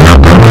 And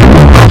then I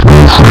will have no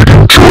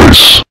freaking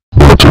choice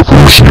but to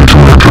force you to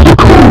enter the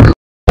code.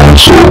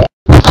 Also,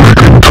 the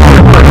freaking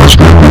timer has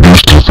been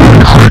reduced to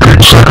 30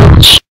 freaking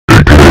seconds,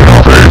 aka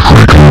half a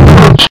freaking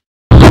minute.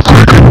 The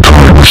freaking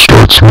timer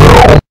starts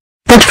now.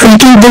 That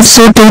freaking is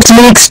so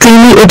totally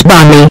extremely it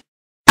Barney.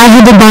 I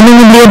had the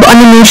abominable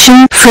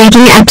animation,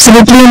 freaking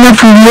absolutely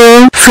enough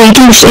real,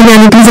 freaking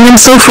shenanigans and I'm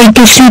so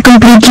freakishly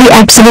completely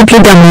absolutely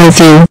done with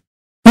you.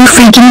 You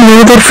freaking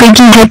know that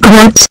freaking heck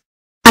what?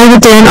 I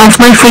will turn off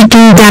my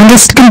freaking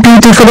damnedest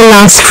computer for the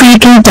last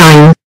freaking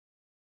time.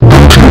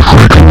 Don't you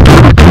freaking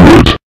dare to do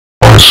it.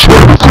 I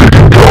swear to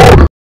freaking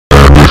God.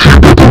 And if you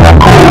get the wrong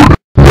code,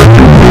 then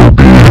you will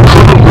be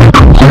infinitely,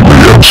 completely,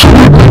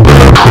 absolutely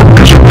banned from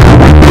using your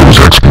Windows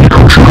XP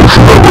computer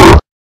forever.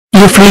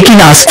 You freaking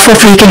asked for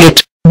freaking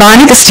it,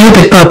 Barney the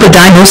stupid purple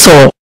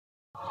dinosaur.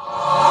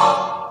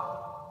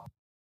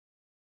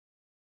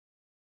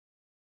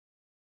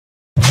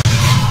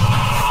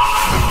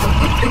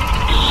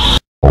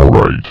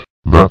 Alright,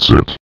 that's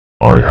it.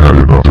 I had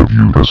enough of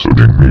you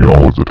pestering me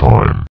all of the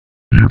time.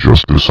 You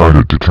just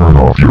decided to turn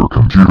off your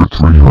computer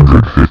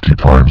 350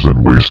 times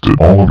and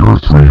wasted all of your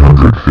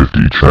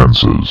 350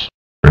 chances.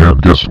 And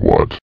guess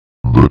what?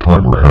 The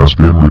timer has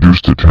been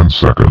reduced to 10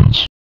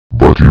 seconds.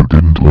 But you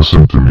didn't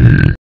listen to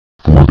me.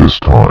 For this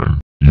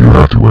time, you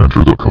have to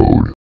enter the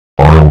code.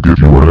 I'll give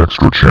you an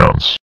extra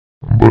chance.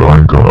 But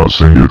I'm gonna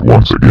say it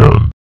once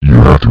again. You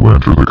have to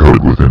enter the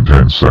code within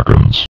 10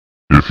 seconds.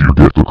 If you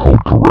get the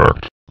code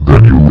correct,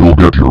 then you will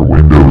get your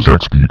Windows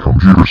XP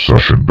computer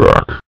session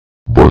back.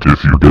 But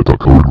if you get the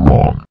code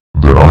wrong,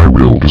 then I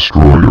will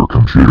destroy your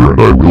computer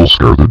and I will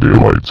scare the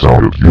daylights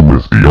out of you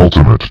with the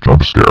ultimate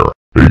jump scare,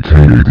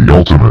 aka the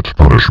ultimate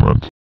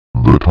punishment.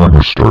 The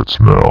timer starts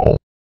now.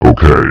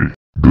 Okay,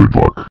 good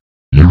luck.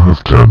 You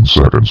have 10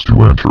 seconds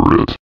to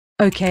enter it.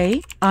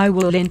 Okay, I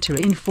will enter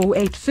in 4,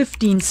 8,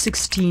 15,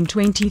 16,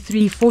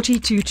 23,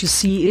 42 to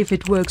see if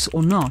it works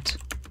or not.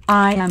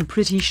 I am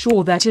pretty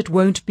sure that it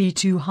won't be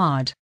too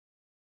hard.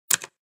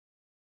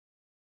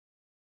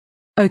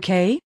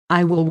 Okay,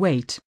 I will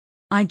wait.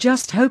 I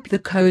just hope the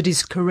code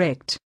is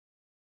correct.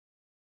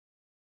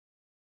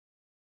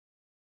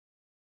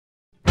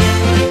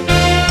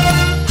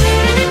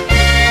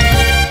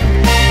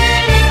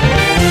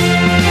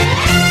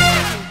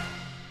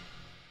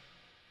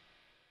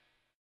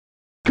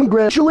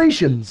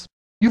 Congratulations!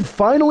 You've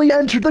finally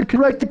entered the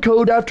correct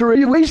code after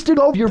you wasted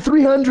all your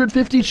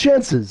 350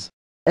 chances.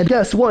 And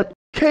guess what,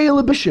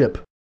 Caleb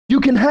Bishop?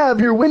 You can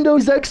have your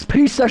Windows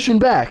XP session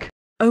back.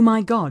 Oh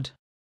my god.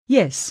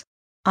 Yes.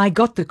 I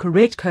got the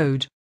correct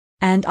code.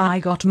 And I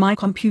got my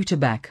computer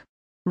back.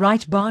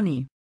 Right,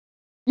 Barney?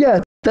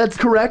 Yeah, that's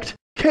correct,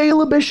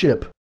 Caleb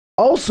Bishop.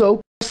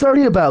 Also,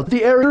 sorry about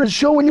the error is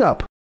showing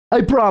up.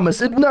 I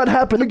promise it will not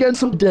happen again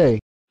someday.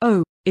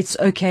 Oh, it's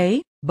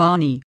okay,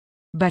 Barney.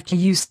 But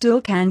you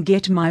still can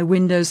get my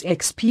Windows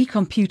XP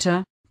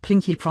computer,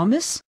 Pinky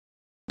promise?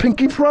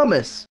 Pinky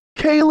promise,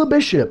 Caleb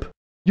Bishop.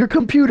 Your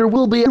computer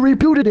will be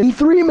rebooted in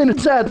 3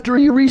 minutes after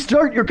you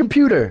restart your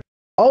computer.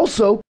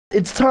 Also,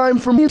 it's time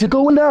for me to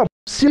go now.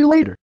 See you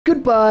later.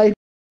 Goodbye.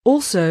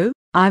 Also,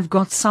 I've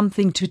got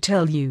something to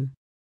tell you.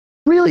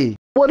 Really?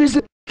 What is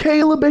it,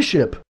 Caleb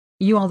Bishop?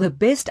 You are the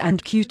best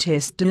and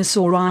cutest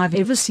dinosaur I've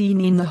ever seen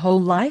in the whole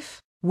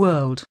life,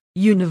 world,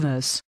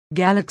 universe,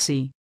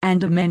 galaxy, and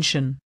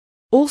dimension.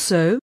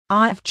 Also,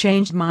 I've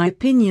changed my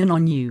opinion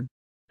on you.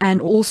 And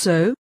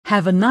also,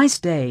 have a nice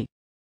day.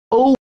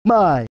 Oh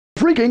my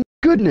freaking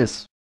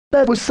goodness.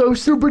 That was so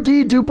super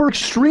duper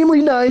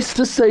extremely nice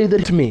to say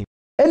that to me.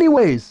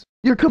 Anyways,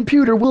 your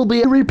computer will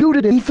be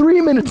rebooted in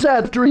 3 minutes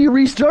after you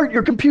restart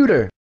your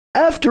computer.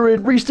 After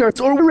it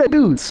restarts or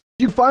reboots,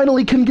 you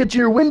finally can get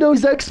your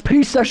Windows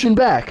XP session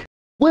back.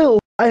 Well,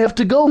 I have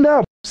to go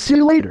now. See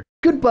you later.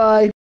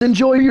 Goodbye.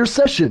 Enjoy your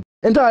session.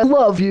 And I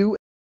love you.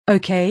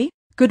 Okay,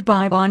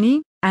 goodbye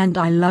Barney, and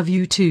I love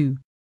you too.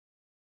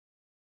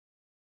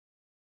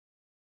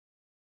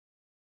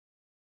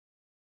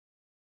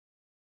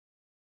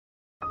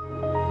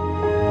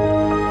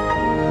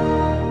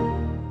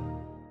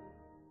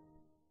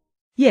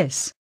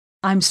 Yes.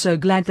 I'm so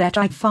glad that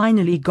I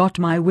finally got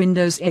my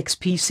Windows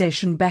XP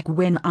session back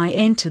when I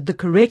entered the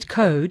correct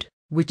code,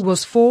 which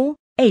was 4,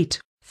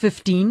 8,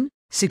 15,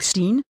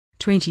 16,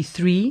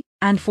 23,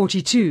 and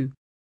 42.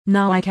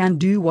 Now I can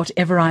do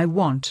whatever I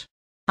want.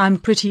 I'm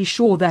pretty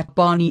sure that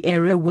Barney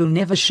error will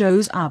never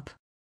shows up.